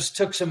Packers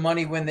took some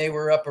money when they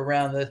were up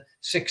around the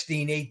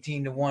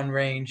 18-1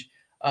 range.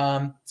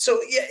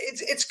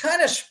 It's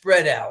kind of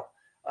spread out.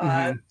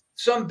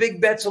 Some big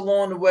bets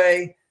along the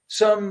way,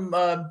 some,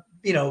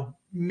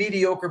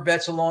 mediocre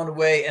bets along the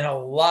way, and a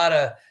lot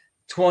of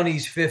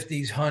 20s,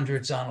 50s,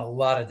 100s on a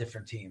lot of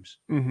different teams.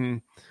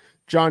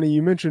 Johnny,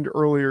 you mentioned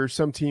earlier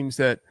some teams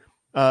that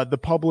the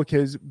public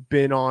has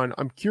been on.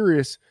 I'm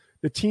curious,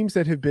 the teams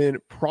that have been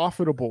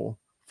profitable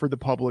for the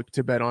public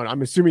to bet on,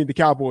 I'm assuming the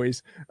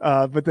Cowboys,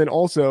 but then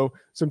also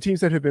some teams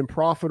that have been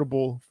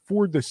profitable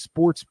for the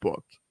sports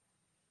book.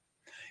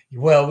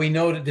 Well, we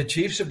know that the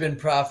Chiefs have been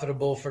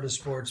profitable for the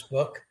sports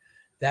book.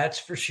 That's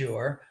for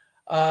sure.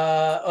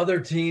 Other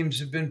teams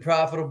have been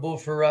profitable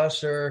for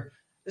us are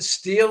the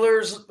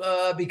Steelers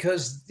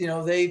because,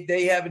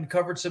 they haven't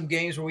covered some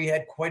games where we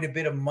had quite a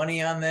bit of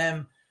money on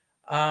them.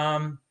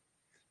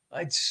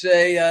 I'd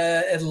say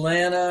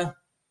Atlanta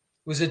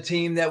was a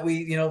team that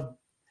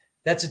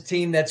that's a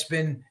team that's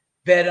been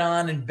bet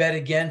on and bet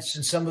against,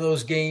 and some of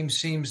those games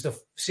seem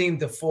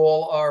to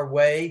fall our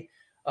way.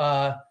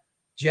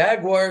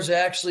 Jaguars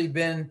actually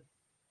been,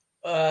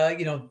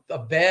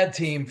 a bad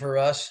team for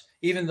us,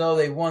 even though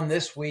they won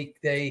this week.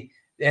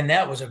 And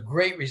that was a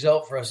great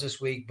result for us this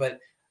week. But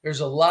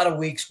there's a lot of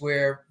weeks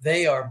where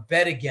they are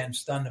bet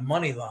against on the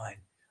money line.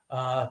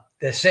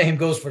 The same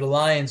goes for the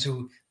Lions,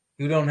 who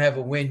don't have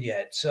a win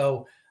yet.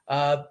 So,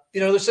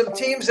 there's some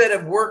teams that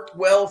have worked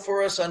well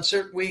for us on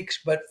certain weeks,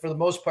 but for the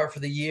most part for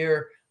the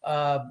year,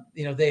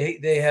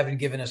 they haven't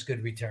given us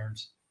good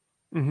returns.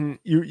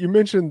 You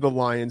mentioned the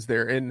Lions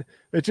there, and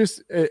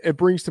it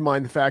brings to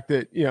mind the fact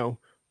that,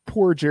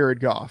 poor Jared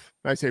Goff.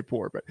 I say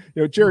poor, but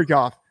Jared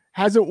Goff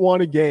hasn't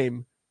won a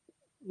game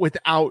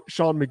without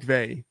Sean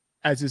McVay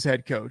as his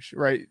head coach,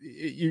 right?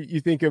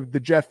 You think of the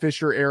Jeff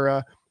Fisher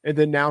era, and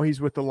then now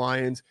he's with the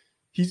Lions.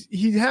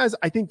 He has,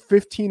 I think,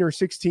 15 or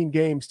 16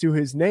 games to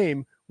his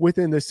name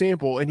within the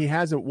sample, and he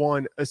hasn't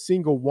won a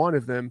single one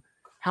of them.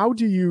 How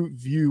do you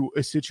view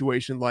a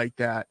situation like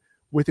that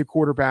with a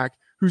quarterback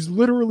who's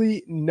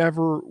literally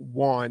never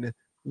won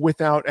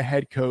without a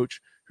head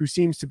coach who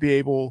seems to be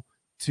able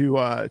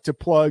to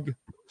plug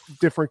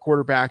different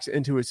quarterbacks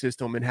into his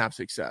system and have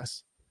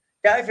success?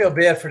 Yeah, I feel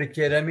bad for the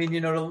kid. I mean,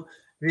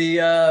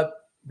 the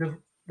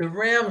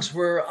Rams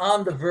were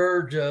on the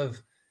verge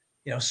of,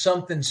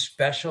 something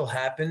special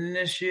happening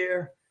this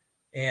year.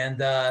 And,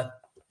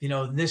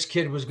 this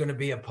kid was going to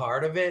be a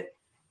part of it.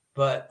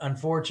 But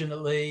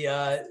unfortunately,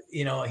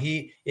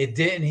 it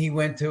didn't. He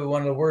went to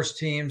one of the worst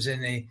teams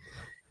in the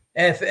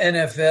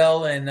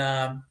NFL. And,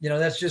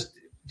 that's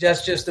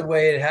just the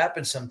way it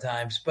happens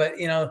sometimes. But,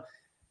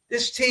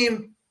 this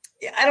team,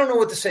 I don't know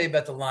what to say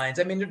about the Lions.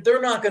 I mean,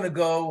 they're not going to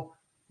go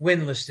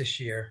winless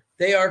this year.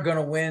 They are going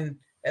to win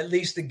at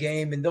least a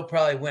game, and they'll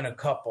probably win a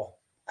couple.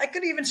 I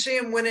could even see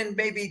them winning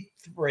maybe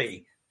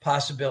 3,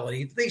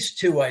 possibility, at least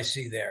 2 I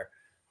see there.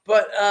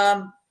 But,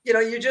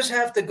 you just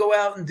have to go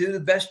out and do the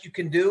best you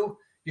can do.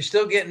 You're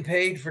still getting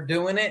paid for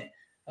doing it.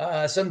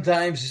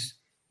 Sometimes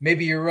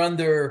maybe you're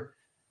under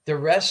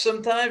duress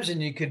sometimes,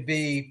 and you could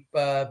be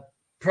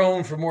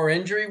prone for more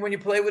injury when you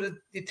play with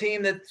a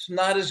team that's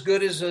not as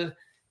good as a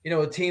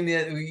team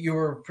that you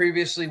were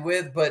previously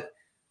with. But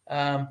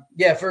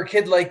for a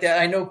kid like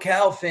that, I know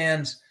Cal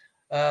fans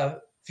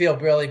feel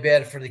really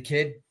bad for the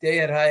kid. They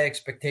had high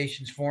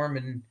expectations for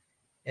him,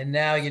 and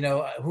now,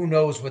 who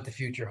knows what the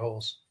future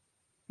holds.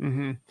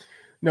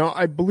 Now,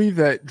 I believe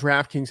that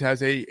DraftKings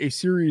has a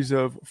series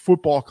of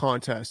football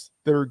contests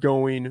that are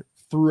going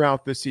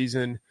throughout the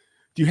season.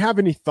 Do you have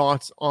any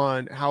thoughts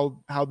on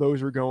how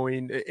those are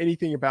going?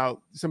 Anything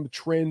about some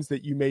trends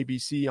that you maybe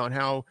see on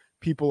how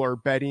people are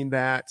betting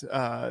that,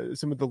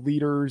 some of the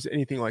leaders,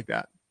 anything like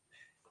that?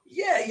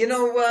 Yeah,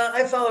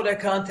 I follow that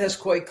contest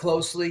quite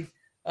closely.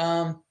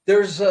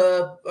 There's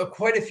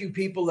quite a few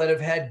people that have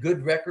had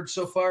good records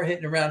so far,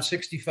 hitting around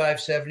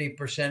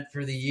 65-70%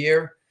 for the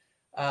year.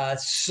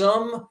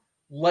 Some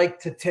like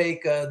to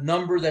take a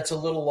number that's a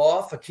little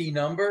off, a key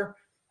number,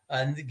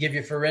 and give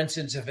you, for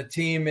instance, if a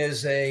team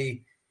is a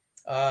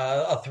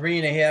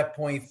 3.5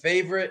 point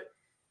favorite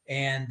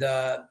and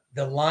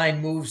the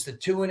line moves to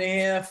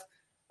 2.5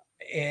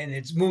 and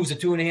it moves to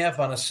 2.5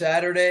 on a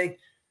Saturday,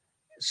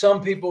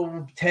 some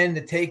people tend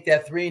to take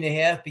that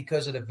 3.5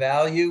 because of the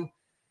value.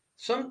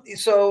 Some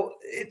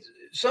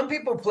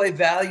people play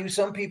value.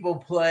 Some people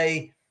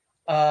play,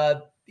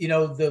 the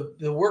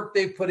work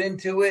they put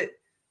into it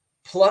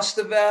plus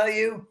the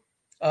value,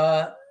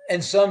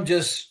 and some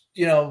just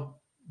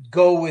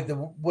go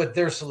with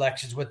their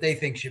selections, what they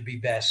think should be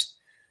best.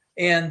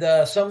 And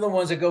some of the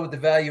ones that go with the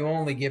value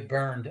only get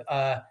burned.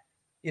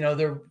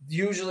 They're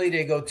usually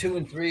they go 2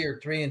 and 3 or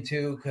 3 and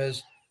 2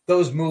 because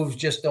those moves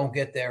just don't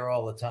get there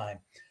all the time.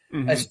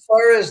 Mm-hmm. As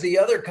far as the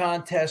other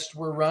contests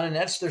we're running,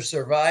 that's their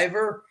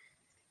Survivor.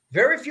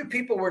 Very few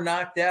people were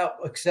knocked out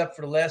except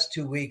for the last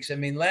 2 weeks. I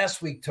mean,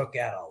 last week took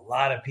out a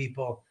lot of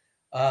people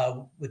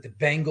with the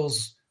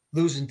Bengals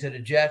losing to the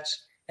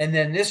Jets. And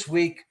then this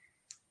week,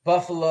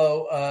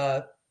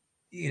 Buffalo,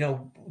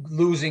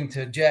 losing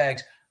to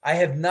Jags. I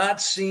have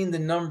not seen the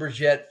numbers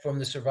yet from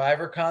the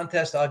Survivor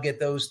contest. I'll get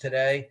those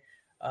today.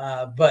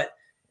 But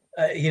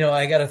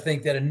I got to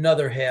think that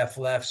another half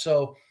left.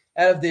 So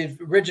out of the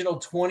original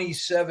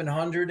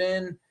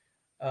 2,700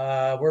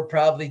 we're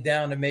probably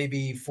down to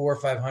maybe 400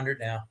 or 500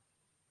 now.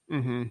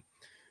 Mm-hmm.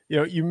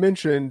 You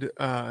mentioned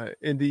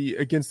in the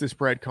Against the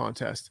Spread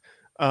contest,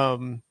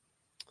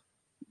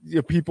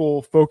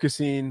 people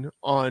focusing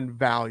on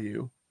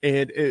value,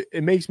 and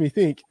it makes me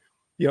think.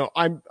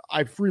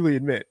 I freely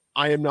admit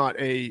I am not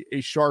a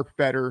sharp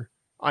bettor.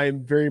 I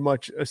am very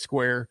much a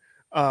square.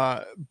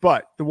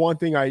 But the one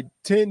thing I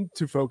tend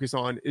to focus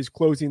on is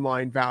closing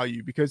line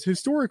value, because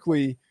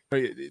historically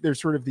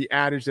there's sort of the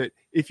adage that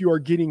if you are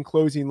getting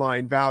closing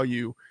line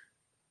value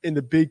in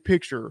the big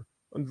picture,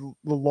 the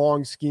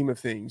long scheme of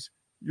things,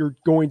 you're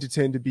going to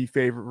tend to be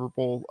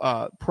favorable,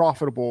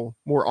 profitable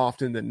more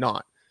often than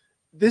not.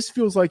 This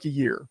feels like a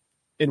year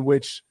in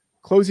which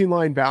closing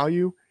line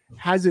value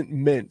hasn't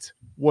meant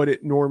what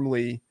it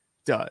normally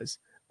does.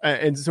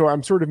 And so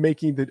I'm sort of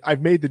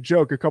I've made the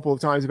joke a couple of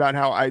times about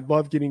how I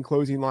love getting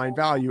closing line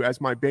value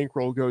as my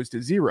bankroll goes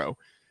to zero.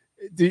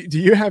 Do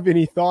you have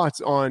any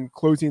thoughts on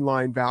closing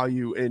line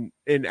value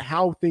and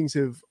how things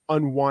have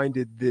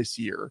unwinded this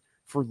year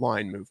for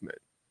line movement?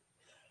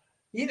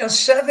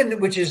 7,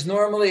 which is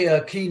normally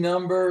a key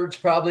number. It's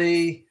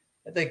probably,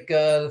 I think,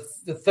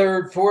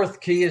 the fourth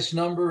keyest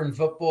number in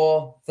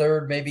football,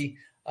 third maybe.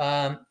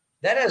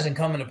 That hasn't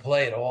come into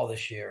play at all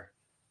this year.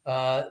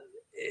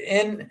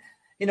 And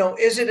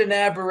is it an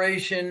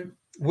aberration?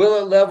 Will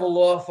it level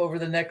off over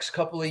the next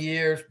couple of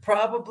years?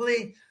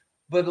 Probably,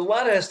 but a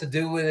lot has to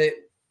do with it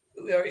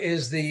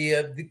is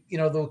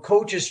the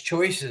coaches'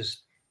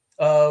 choices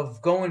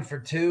of going for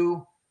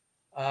 2,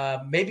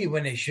 maybe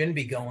when they shouldn't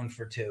be going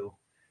for 2.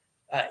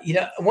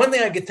 One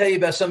thing I could tell you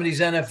about some of these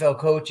NFL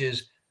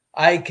coaches,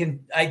 I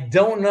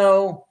don't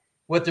know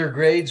what their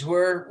grades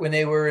were when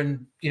they were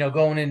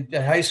going in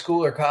high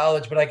school or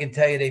college, but I can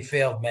tell you they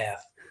failed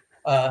math.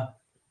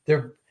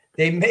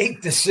 They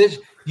make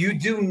decisions. You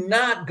do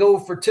not go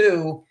for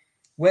 2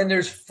 when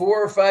there's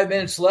 4 or 5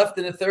 minutes left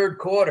in the third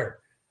quarter.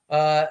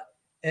 And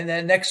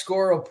then next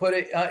score will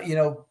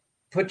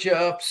put you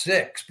up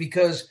 6,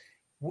 because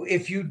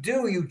if you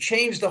do, you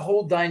change the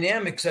whole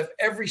dynamics of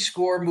every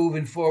score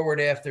moving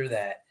forward after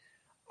that.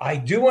 I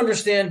do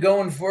understand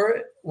going for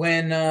it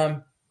when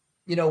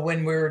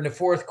we're in the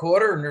fourth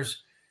quarter and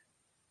there's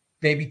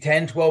maybe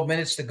 10, 12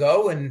 minutes to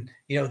go. And,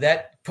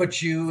 that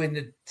puts you in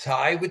the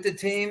tie with the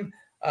team.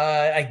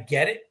 I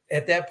get it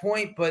at that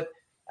point, but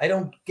I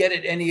don't get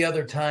it any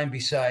other time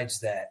besides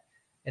that.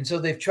 And so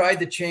they've tried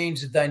to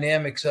change the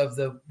dynamics of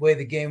the way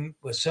the game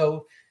was.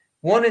 So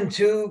 1 and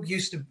 2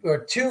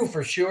 or 2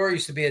 for sure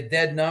used to be a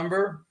dead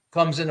number,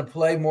 comes into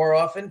play more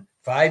often.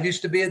 5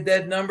 used to be a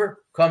dead number,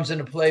 comes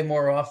into play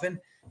more often.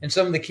 And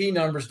some of the key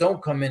numbers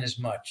don't come in as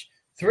much.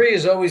 3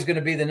 is always going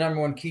to be the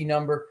number 1 key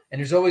number, and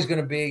there's always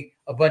going to be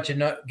a bunch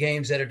of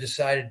games that are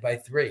decided by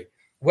 3,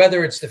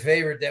 whether it's the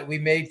favorite that we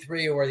made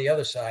 3 or the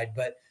other side.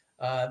 But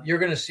you're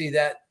going to see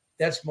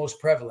that's most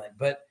prevalent.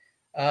 But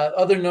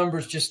other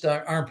numbers just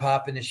aren't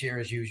popping this year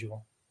as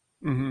usual.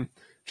 Mm-hmm.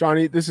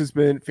 Johnny, this has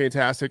been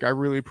fantastic. I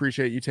really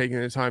appreciate you taking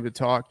the time to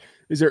talk.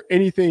 Is there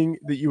anything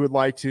that you would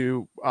like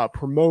to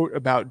promote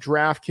about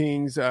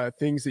DraftKings,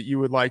 things that you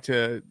would like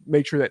to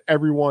make sure that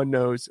everyone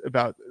knows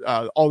about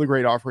all the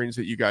great offerings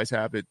that you guys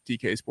have at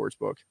DK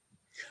Sportsbook?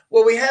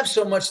 Well, we have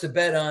so much to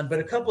bet on, but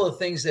a couple of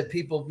things that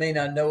people may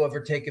not know of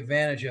or take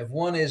advantage of.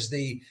 One is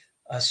the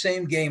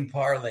same game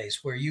parlays,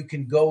 where you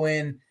can go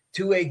in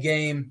to a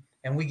game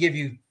and we give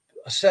you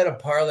a set of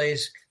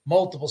parlays,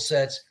 multiple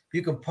sets.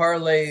 You can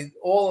parlay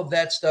all of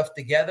that stuff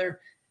together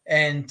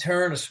and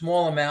turn a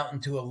small amount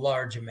into a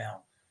large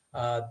amount.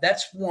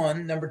 That's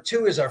one. Number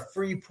two is our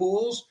free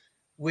pools,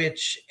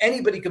 which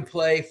anybody can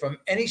play from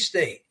any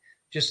state.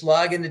 Just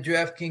log in the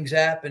DraftKings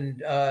app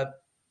and,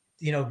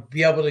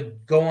 be able to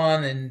go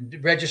on and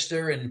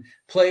register and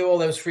play all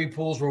those free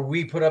pools where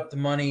we put up the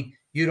money.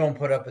 You don't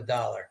put up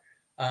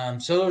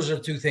 $1. So those are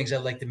two things I'd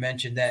like to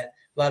mention that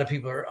a lot of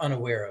people are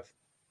unaware of.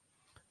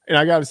 And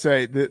I got to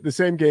say, the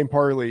same game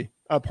parlay,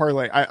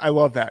 I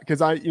love that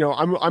because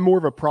I'm more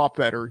of a prop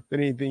better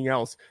than anything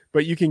else.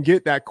 But you can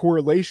get that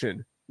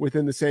correlation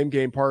within the same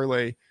game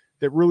parlay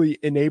that really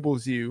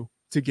enables you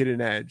to get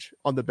an edge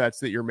on the bets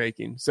that you're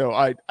making. So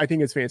I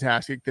think it's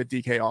fantastic that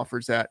DK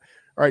offers that.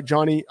 All right,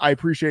 Johnny, I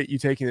appreciate you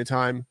taking the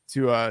time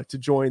to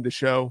join the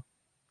show.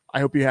 I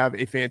hope you have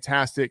a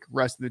fantastic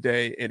rest of the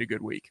day and a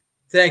good week.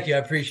 Thank you. I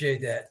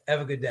appreciate that.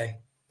 Have a good day.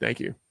 Thank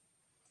you.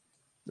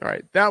 All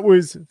right. That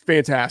was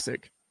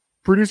fantastic.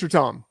 Producer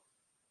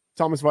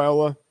Thomas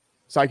Viola,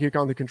 sidekick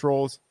on the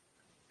controls,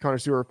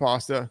 connoisseur of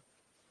pasta.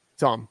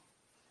 Tom,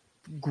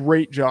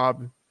 great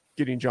job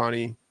getting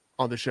Johnny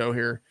on the show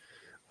here.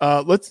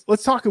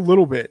 Let's talk a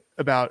little bit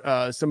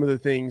about some of the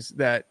things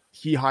that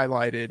he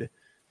highlighted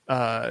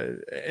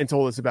and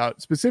told us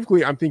about.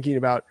 Specifically, I'm thinking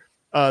about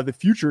the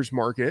futures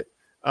market,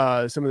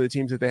 some of the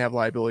teams that they have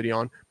liability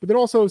on, but then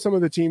also some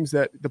of the teams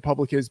that the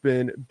public has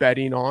been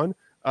betting on,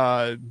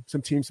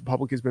 some teams the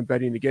public has been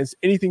betting against.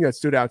 Anything that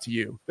stood out to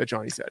you that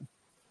Johnny said?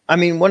 I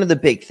mean, one of the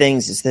big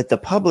things is that the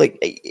public,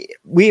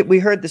 we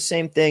heard the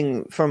same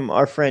thing from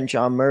our friend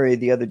John Murray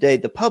the other day.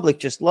 The public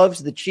just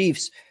loves the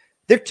Chiefs.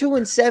 They're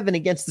 2-7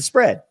 against the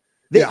spread.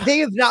 They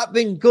have not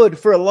been good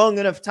for a long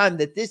enough time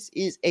that this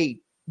is a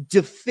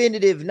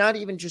definitive, not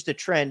even just a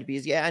trend,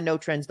 because I know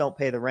trends don't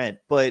pay the rent,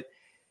 but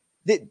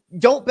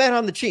don't bet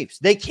on the Chiefs.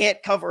 They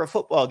can't cover a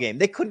football game.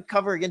 They couldn't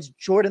cover against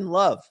Jordan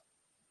Love.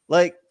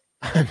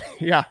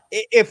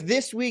 If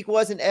this week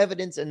wasn't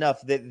evidence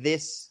enough that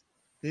this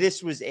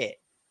was it,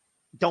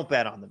 don't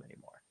bet on them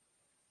anymore.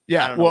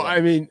 Yeah. Well, I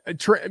mean,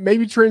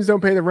 maybe trends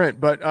don't pay the rent,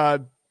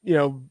 but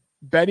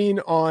betting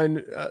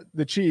on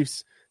the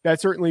Chiefs,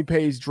 that certainly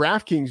pays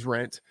DraftKings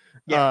rent.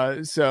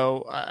 Yeah.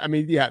 So, I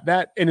mean,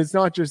 that, and it's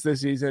not just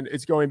this season,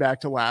 it's going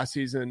back to last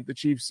season. The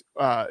Chiefs,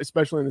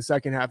 especially in the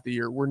second half of the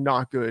year, were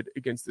not good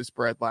against the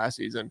spread last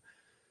season.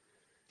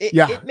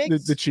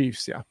 The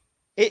Chiefs. Yeah.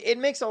 It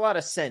makes a lot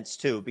of sense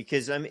too,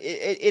 because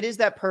it is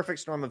that perfect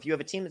storm of you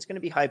have a team that's going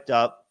to be hyped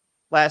up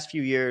last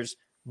few years,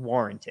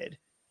 warranted.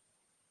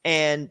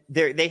 And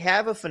they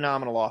have a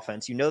phenomenal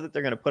offense. You know that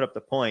they're going to put up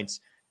the points,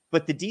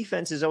 but the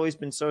defense has always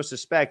been so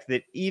suspect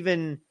that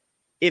even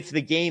if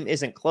the game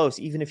isn't close,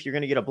 even if you're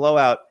going to get a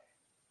blowout,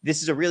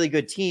 this is a really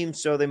good team.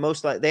 So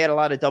they had a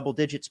lot of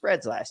double-digit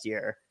spreads last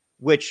year,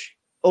 which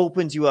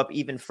opens you up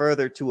even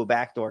further to a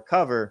backdoor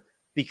cover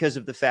because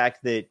of the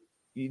fact that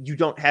you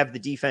don't have the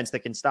defense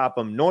that can stop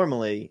them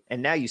normally.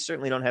 And now you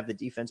certainly don't have the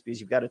defense because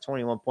you've got a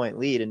 21-point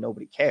lead and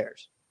nobody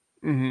cares.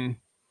 Mm-hmm.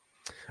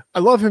 I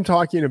love him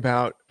talking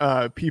about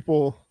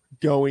people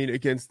going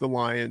against the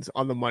Lions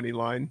on the money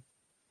line.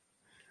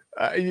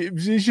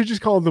 You should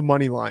just call them the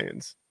Money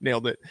Lions.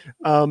 Nailed it.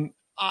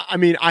 I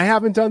mean, I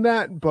haven't done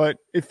that, but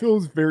it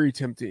feels very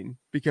tempting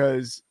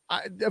because,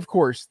 of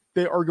course,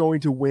 they are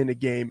going to win a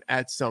game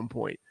at some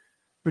point.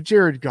 But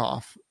Jared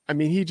Goff, I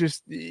mean,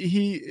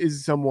 he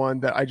is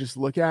someone that I just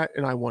look at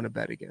and I want to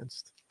bet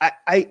against.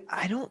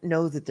 I don't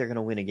know that they're going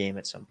to win a game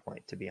at some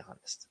point, to be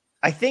honest.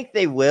 I think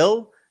they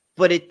will,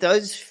 but it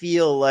does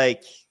feel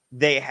like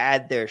they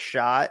had their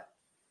shot.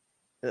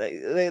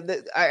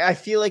 I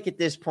feel like at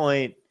this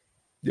point,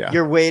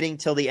 you're waiting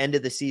till the end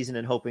of the season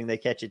and hoping they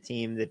catch a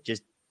team that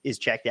just is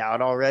checked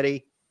out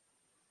already.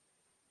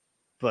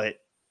 But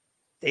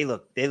they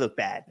look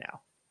bad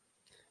now.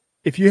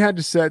 If you had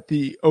to set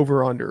the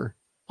over-under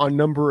on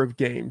number of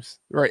games,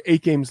 right,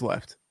 8 games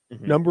left,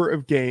 number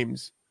of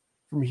games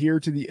from here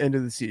to the end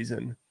of the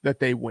season that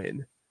they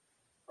win,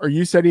 are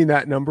you setting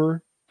that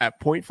number at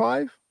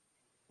 0.5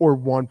 or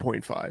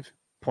 1.5?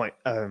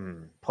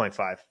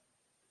 0.5.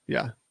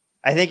 Yeah.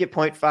 I think at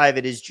 0.5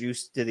 it is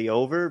juiced to the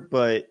over,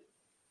 but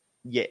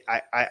yeah,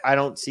 I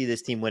don't see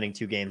this team winning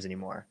 2 games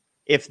anymore.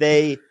 If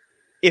they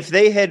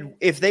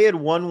had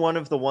won one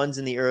of the ones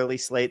in the early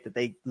slate that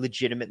they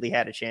legitimately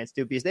had a chance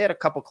to, because they had a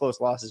couple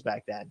close losses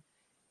back then,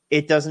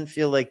 it doesn't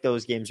feel like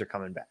those games are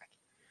coming back.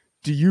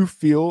 Do you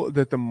feel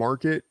that the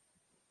market,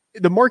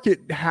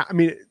 I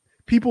mean,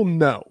 people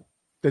know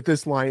that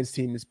this Lions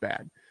team is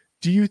bad.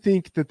 Do you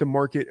think that the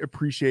market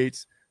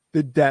appreciates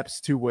the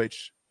depths to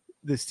which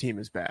this team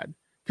is bad?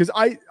 Because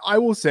I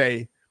will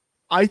say,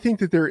 I think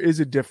that there is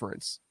a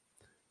difference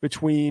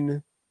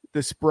between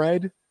the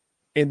spread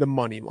and the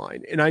money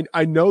line. And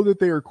I know that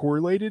they are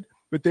correlated,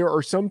 but there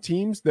are some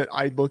teams that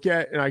I look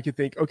at and I could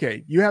think,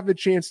 okay, you have a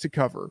chance to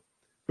cover,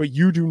 but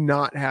you do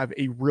not have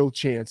a real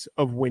chance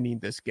of winning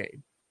this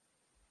game.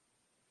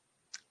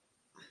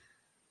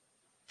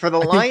 For the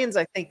Lions,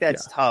 I think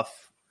that's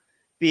tough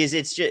because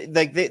it's just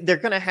like they're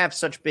going to have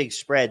such big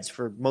spreads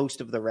for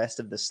most of the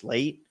rest of the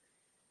slate.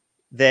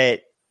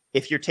 that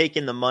if you're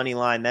taking the money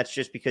line, that's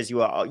just because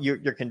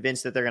you're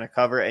convinced that they're going to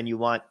cover and you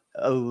want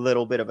a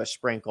little bit of a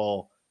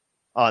sprinkle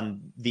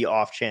on the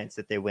off chance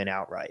that they win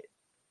outright.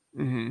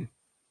 Mm-hmm.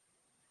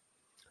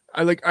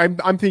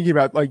 I'm thinking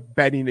about like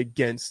betting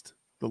against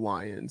the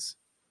Lions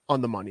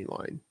on the money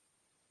line.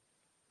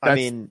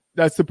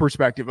 That's the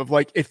perspective of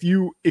like, if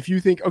you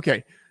think,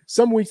 okay,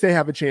 some weeks they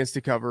have a chance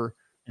to cover,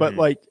 but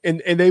like,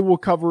 and they will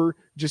cover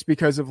just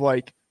because of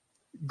like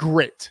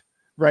grit,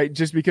 right?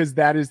 Just because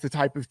that is the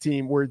type of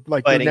team where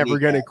like they're never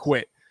going to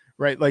quit,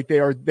 right? Like they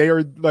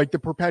are like the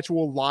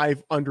perpetual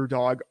live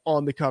underdog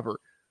on the cover.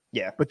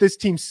 Yeah. But this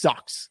team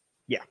sucks.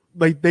 Yeah.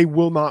 Like they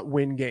will not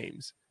win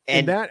games.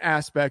 In that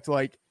aspect,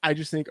 like I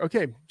just think,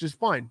 okay, just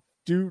fine.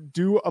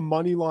 Do a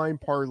money line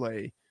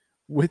parlay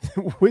with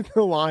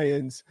the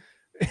Lions.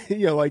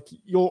 You know, like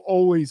you'll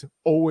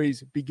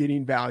always be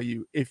getting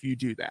value if you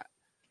do that.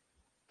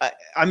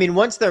 I mean,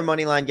 once their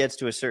money line gets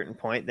to a certain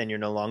point, then you're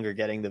no longer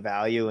getting the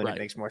value, and It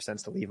makes more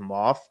sense to leave them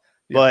off.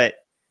 Yeah. But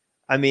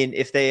I mean,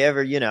 if they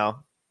ever,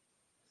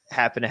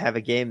 happen to have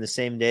a game the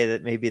same day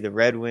that maybe the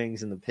Red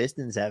Wings and the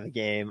Pistons have a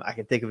game, I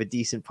can think of a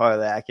decent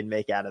parlay I can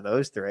make out of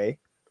those three.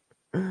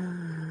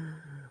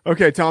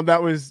 Okay, Tom,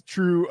 that was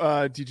true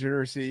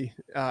degeneracy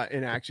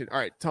in action. All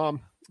right,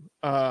 Tom,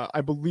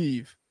 I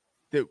believe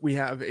that we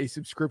have a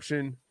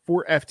subscription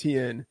for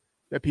FTN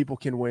that people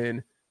can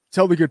win.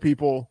 Tell the good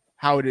people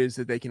how it is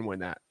that they can win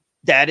that.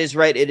 That is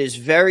right. It is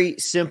very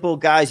simple,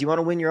 guys. You want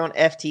to win your own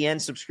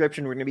FTN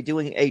subscription? We're going to be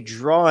doing a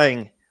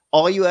drawing.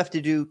 All you have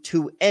to do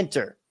to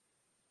enter.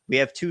 We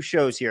have two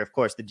shows here, of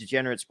course, the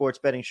Degenerate Sports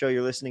Betting Show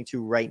you're listening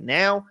to right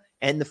now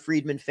and the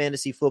Friedman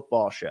Fantasy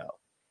Football Show.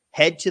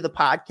 Head to the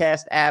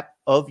podcast app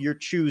of your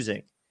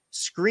choosing.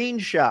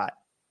 Screenshot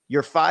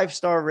your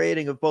 5-star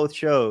rating of both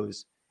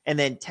shows, and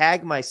then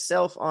tag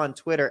myself on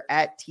Twitter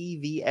at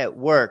TV at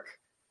Work.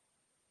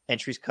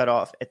 Entries cut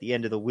off at the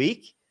end of the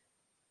week,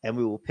 and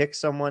we will pick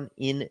someone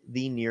in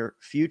the near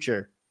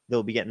future.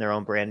 They'll be getting their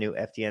own brand new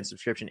FTN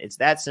subscription. It's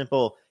that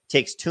simple.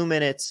 Takes 2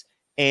 minutes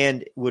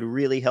and would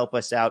really help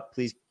us out.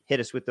 Please hit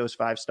us with those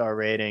 5-star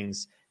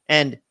ratings.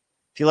 And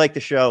if you like the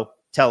show,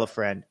 tell a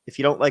friend. If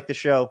you don't like the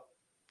show,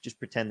 just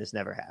pretend this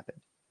never happened.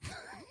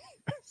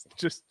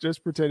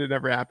 just pretend it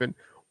never happened.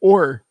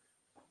 Or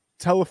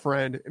tell a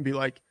friend and be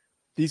like,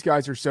 these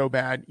guys are so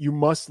bad, you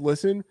must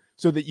listen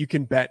so that you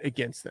can bet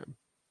against them.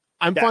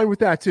 I'm fine with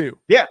that too.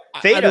 Yeah,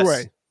 fade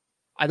us.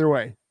 Either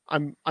way,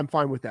 I'm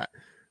fine with that.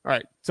 All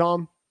right,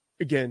 Tom,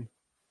 again,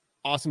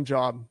 awesome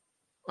job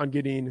on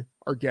getting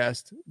our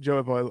guest,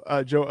 Joe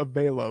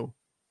Avello.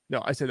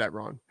 No, I said that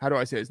wrong. How do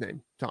I say his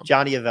name, Tom?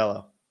 Johnny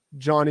Avello.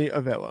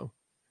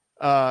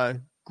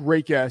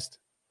 Great guest,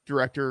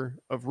 director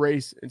of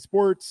race and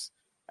sports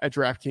at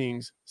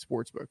DraftKings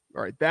Sportsbook.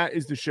 All right, that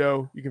is the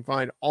show. You can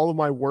find all of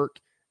my work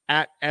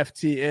at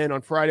FTN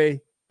on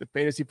Friday, the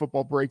fantasy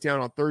football breakdown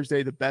on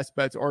Thursday, the best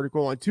bets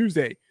article on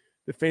Tuesday,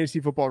 the fantasy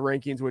football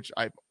rankings, which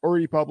I've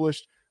already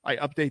published. I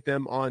update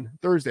them on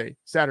Thursday,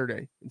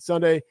 Saturday, and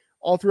Sunday,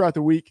 all throughout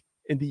the week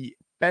in the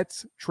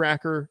bets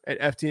tracker at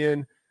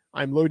FTN.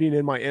 I'm loading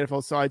in my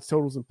NFL sides,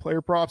 totals, and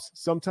player props,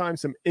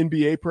 sometimes some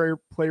NBA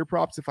player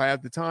props if I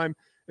have the time.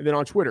 And then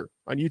on Twitter,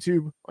 on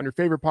YouTube, on your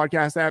favorite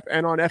podcast app,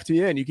 and on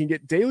FTN, you can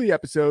get daily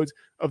episodes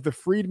of the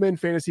Friedman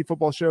Fantasy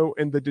Football Show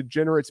and the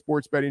Degenerate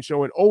Sports Betting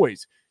Show. And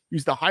always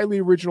use the highly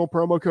original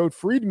promo code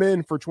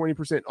Friedman for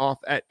 20% off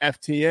at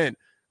FTN.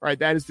 All right,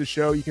 that is the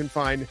show. You can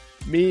find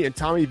me and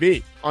Tommy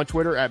V on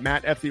Twitter at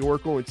Matt F. The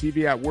Oracle and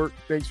TV at Work.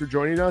 Thanks for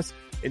joining us,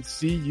 and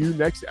see you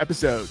next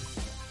episode.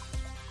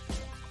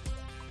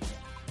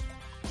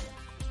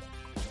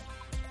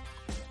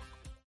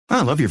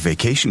 I love your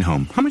vacation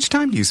home. How much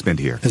time do you spend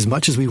here? As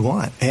much as we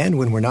want. And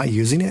when we're not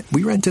using it,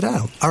 we rent it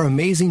out. Our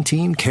amazing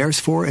team cares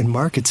for and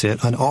markets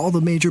it on all the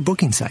major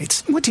booking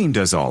sites. What team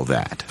does all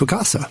that?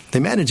 Vacasa.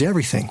 They manage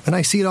everything, and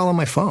I see it all on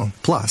my phone.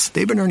 Plus,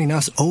 they've been earning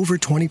us over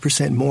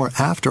 20% more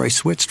after I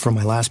switched from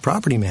my last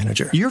property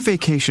manager. Your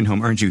vacation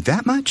home earned you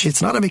that much?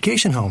 It's not a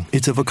vacation home.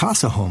 It's a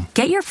Vacasa home.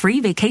 Get your free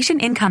vacation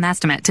income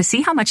estimate to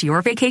see how much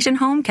your vacation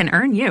home can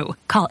earn you.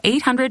 Call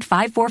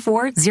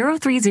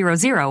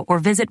 800-544-0300 or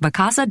visit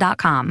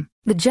Vacasa.com.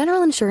 The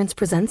General Insurance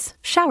presents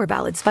Shower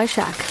Ballads by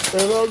Shaq.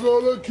 And I'm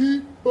gonna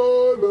keep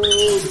on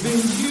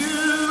loving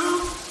you,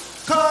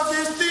 'cause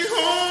it's the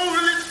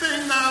only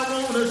thing I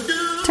wanna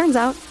do. Turns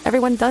out,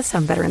 everyone does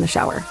sound better in the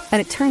shower. And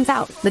it turns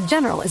out, The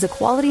General is a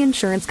quality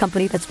insurance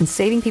company that's been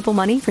saving people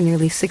money for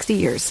nearly 60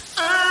 years.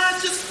 I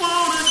just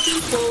wanna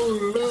keep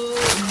on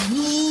loving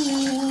you.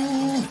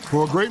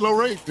 For a great low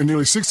rate and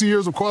nearly 60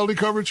 years of quality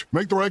coverage,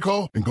 make the right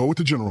call and go with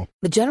The General.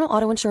 The General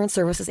Auto Insurance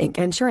Services, Inc.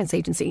 and Insurance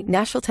Agency,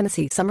 Nashville,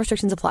 Tennessee. Some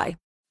restrictions apply.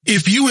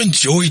 If you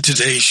enjoyed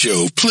today's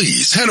show,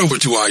 please head over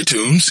to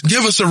iTunes,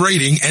 give us a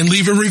rating, and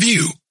leave a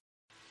review.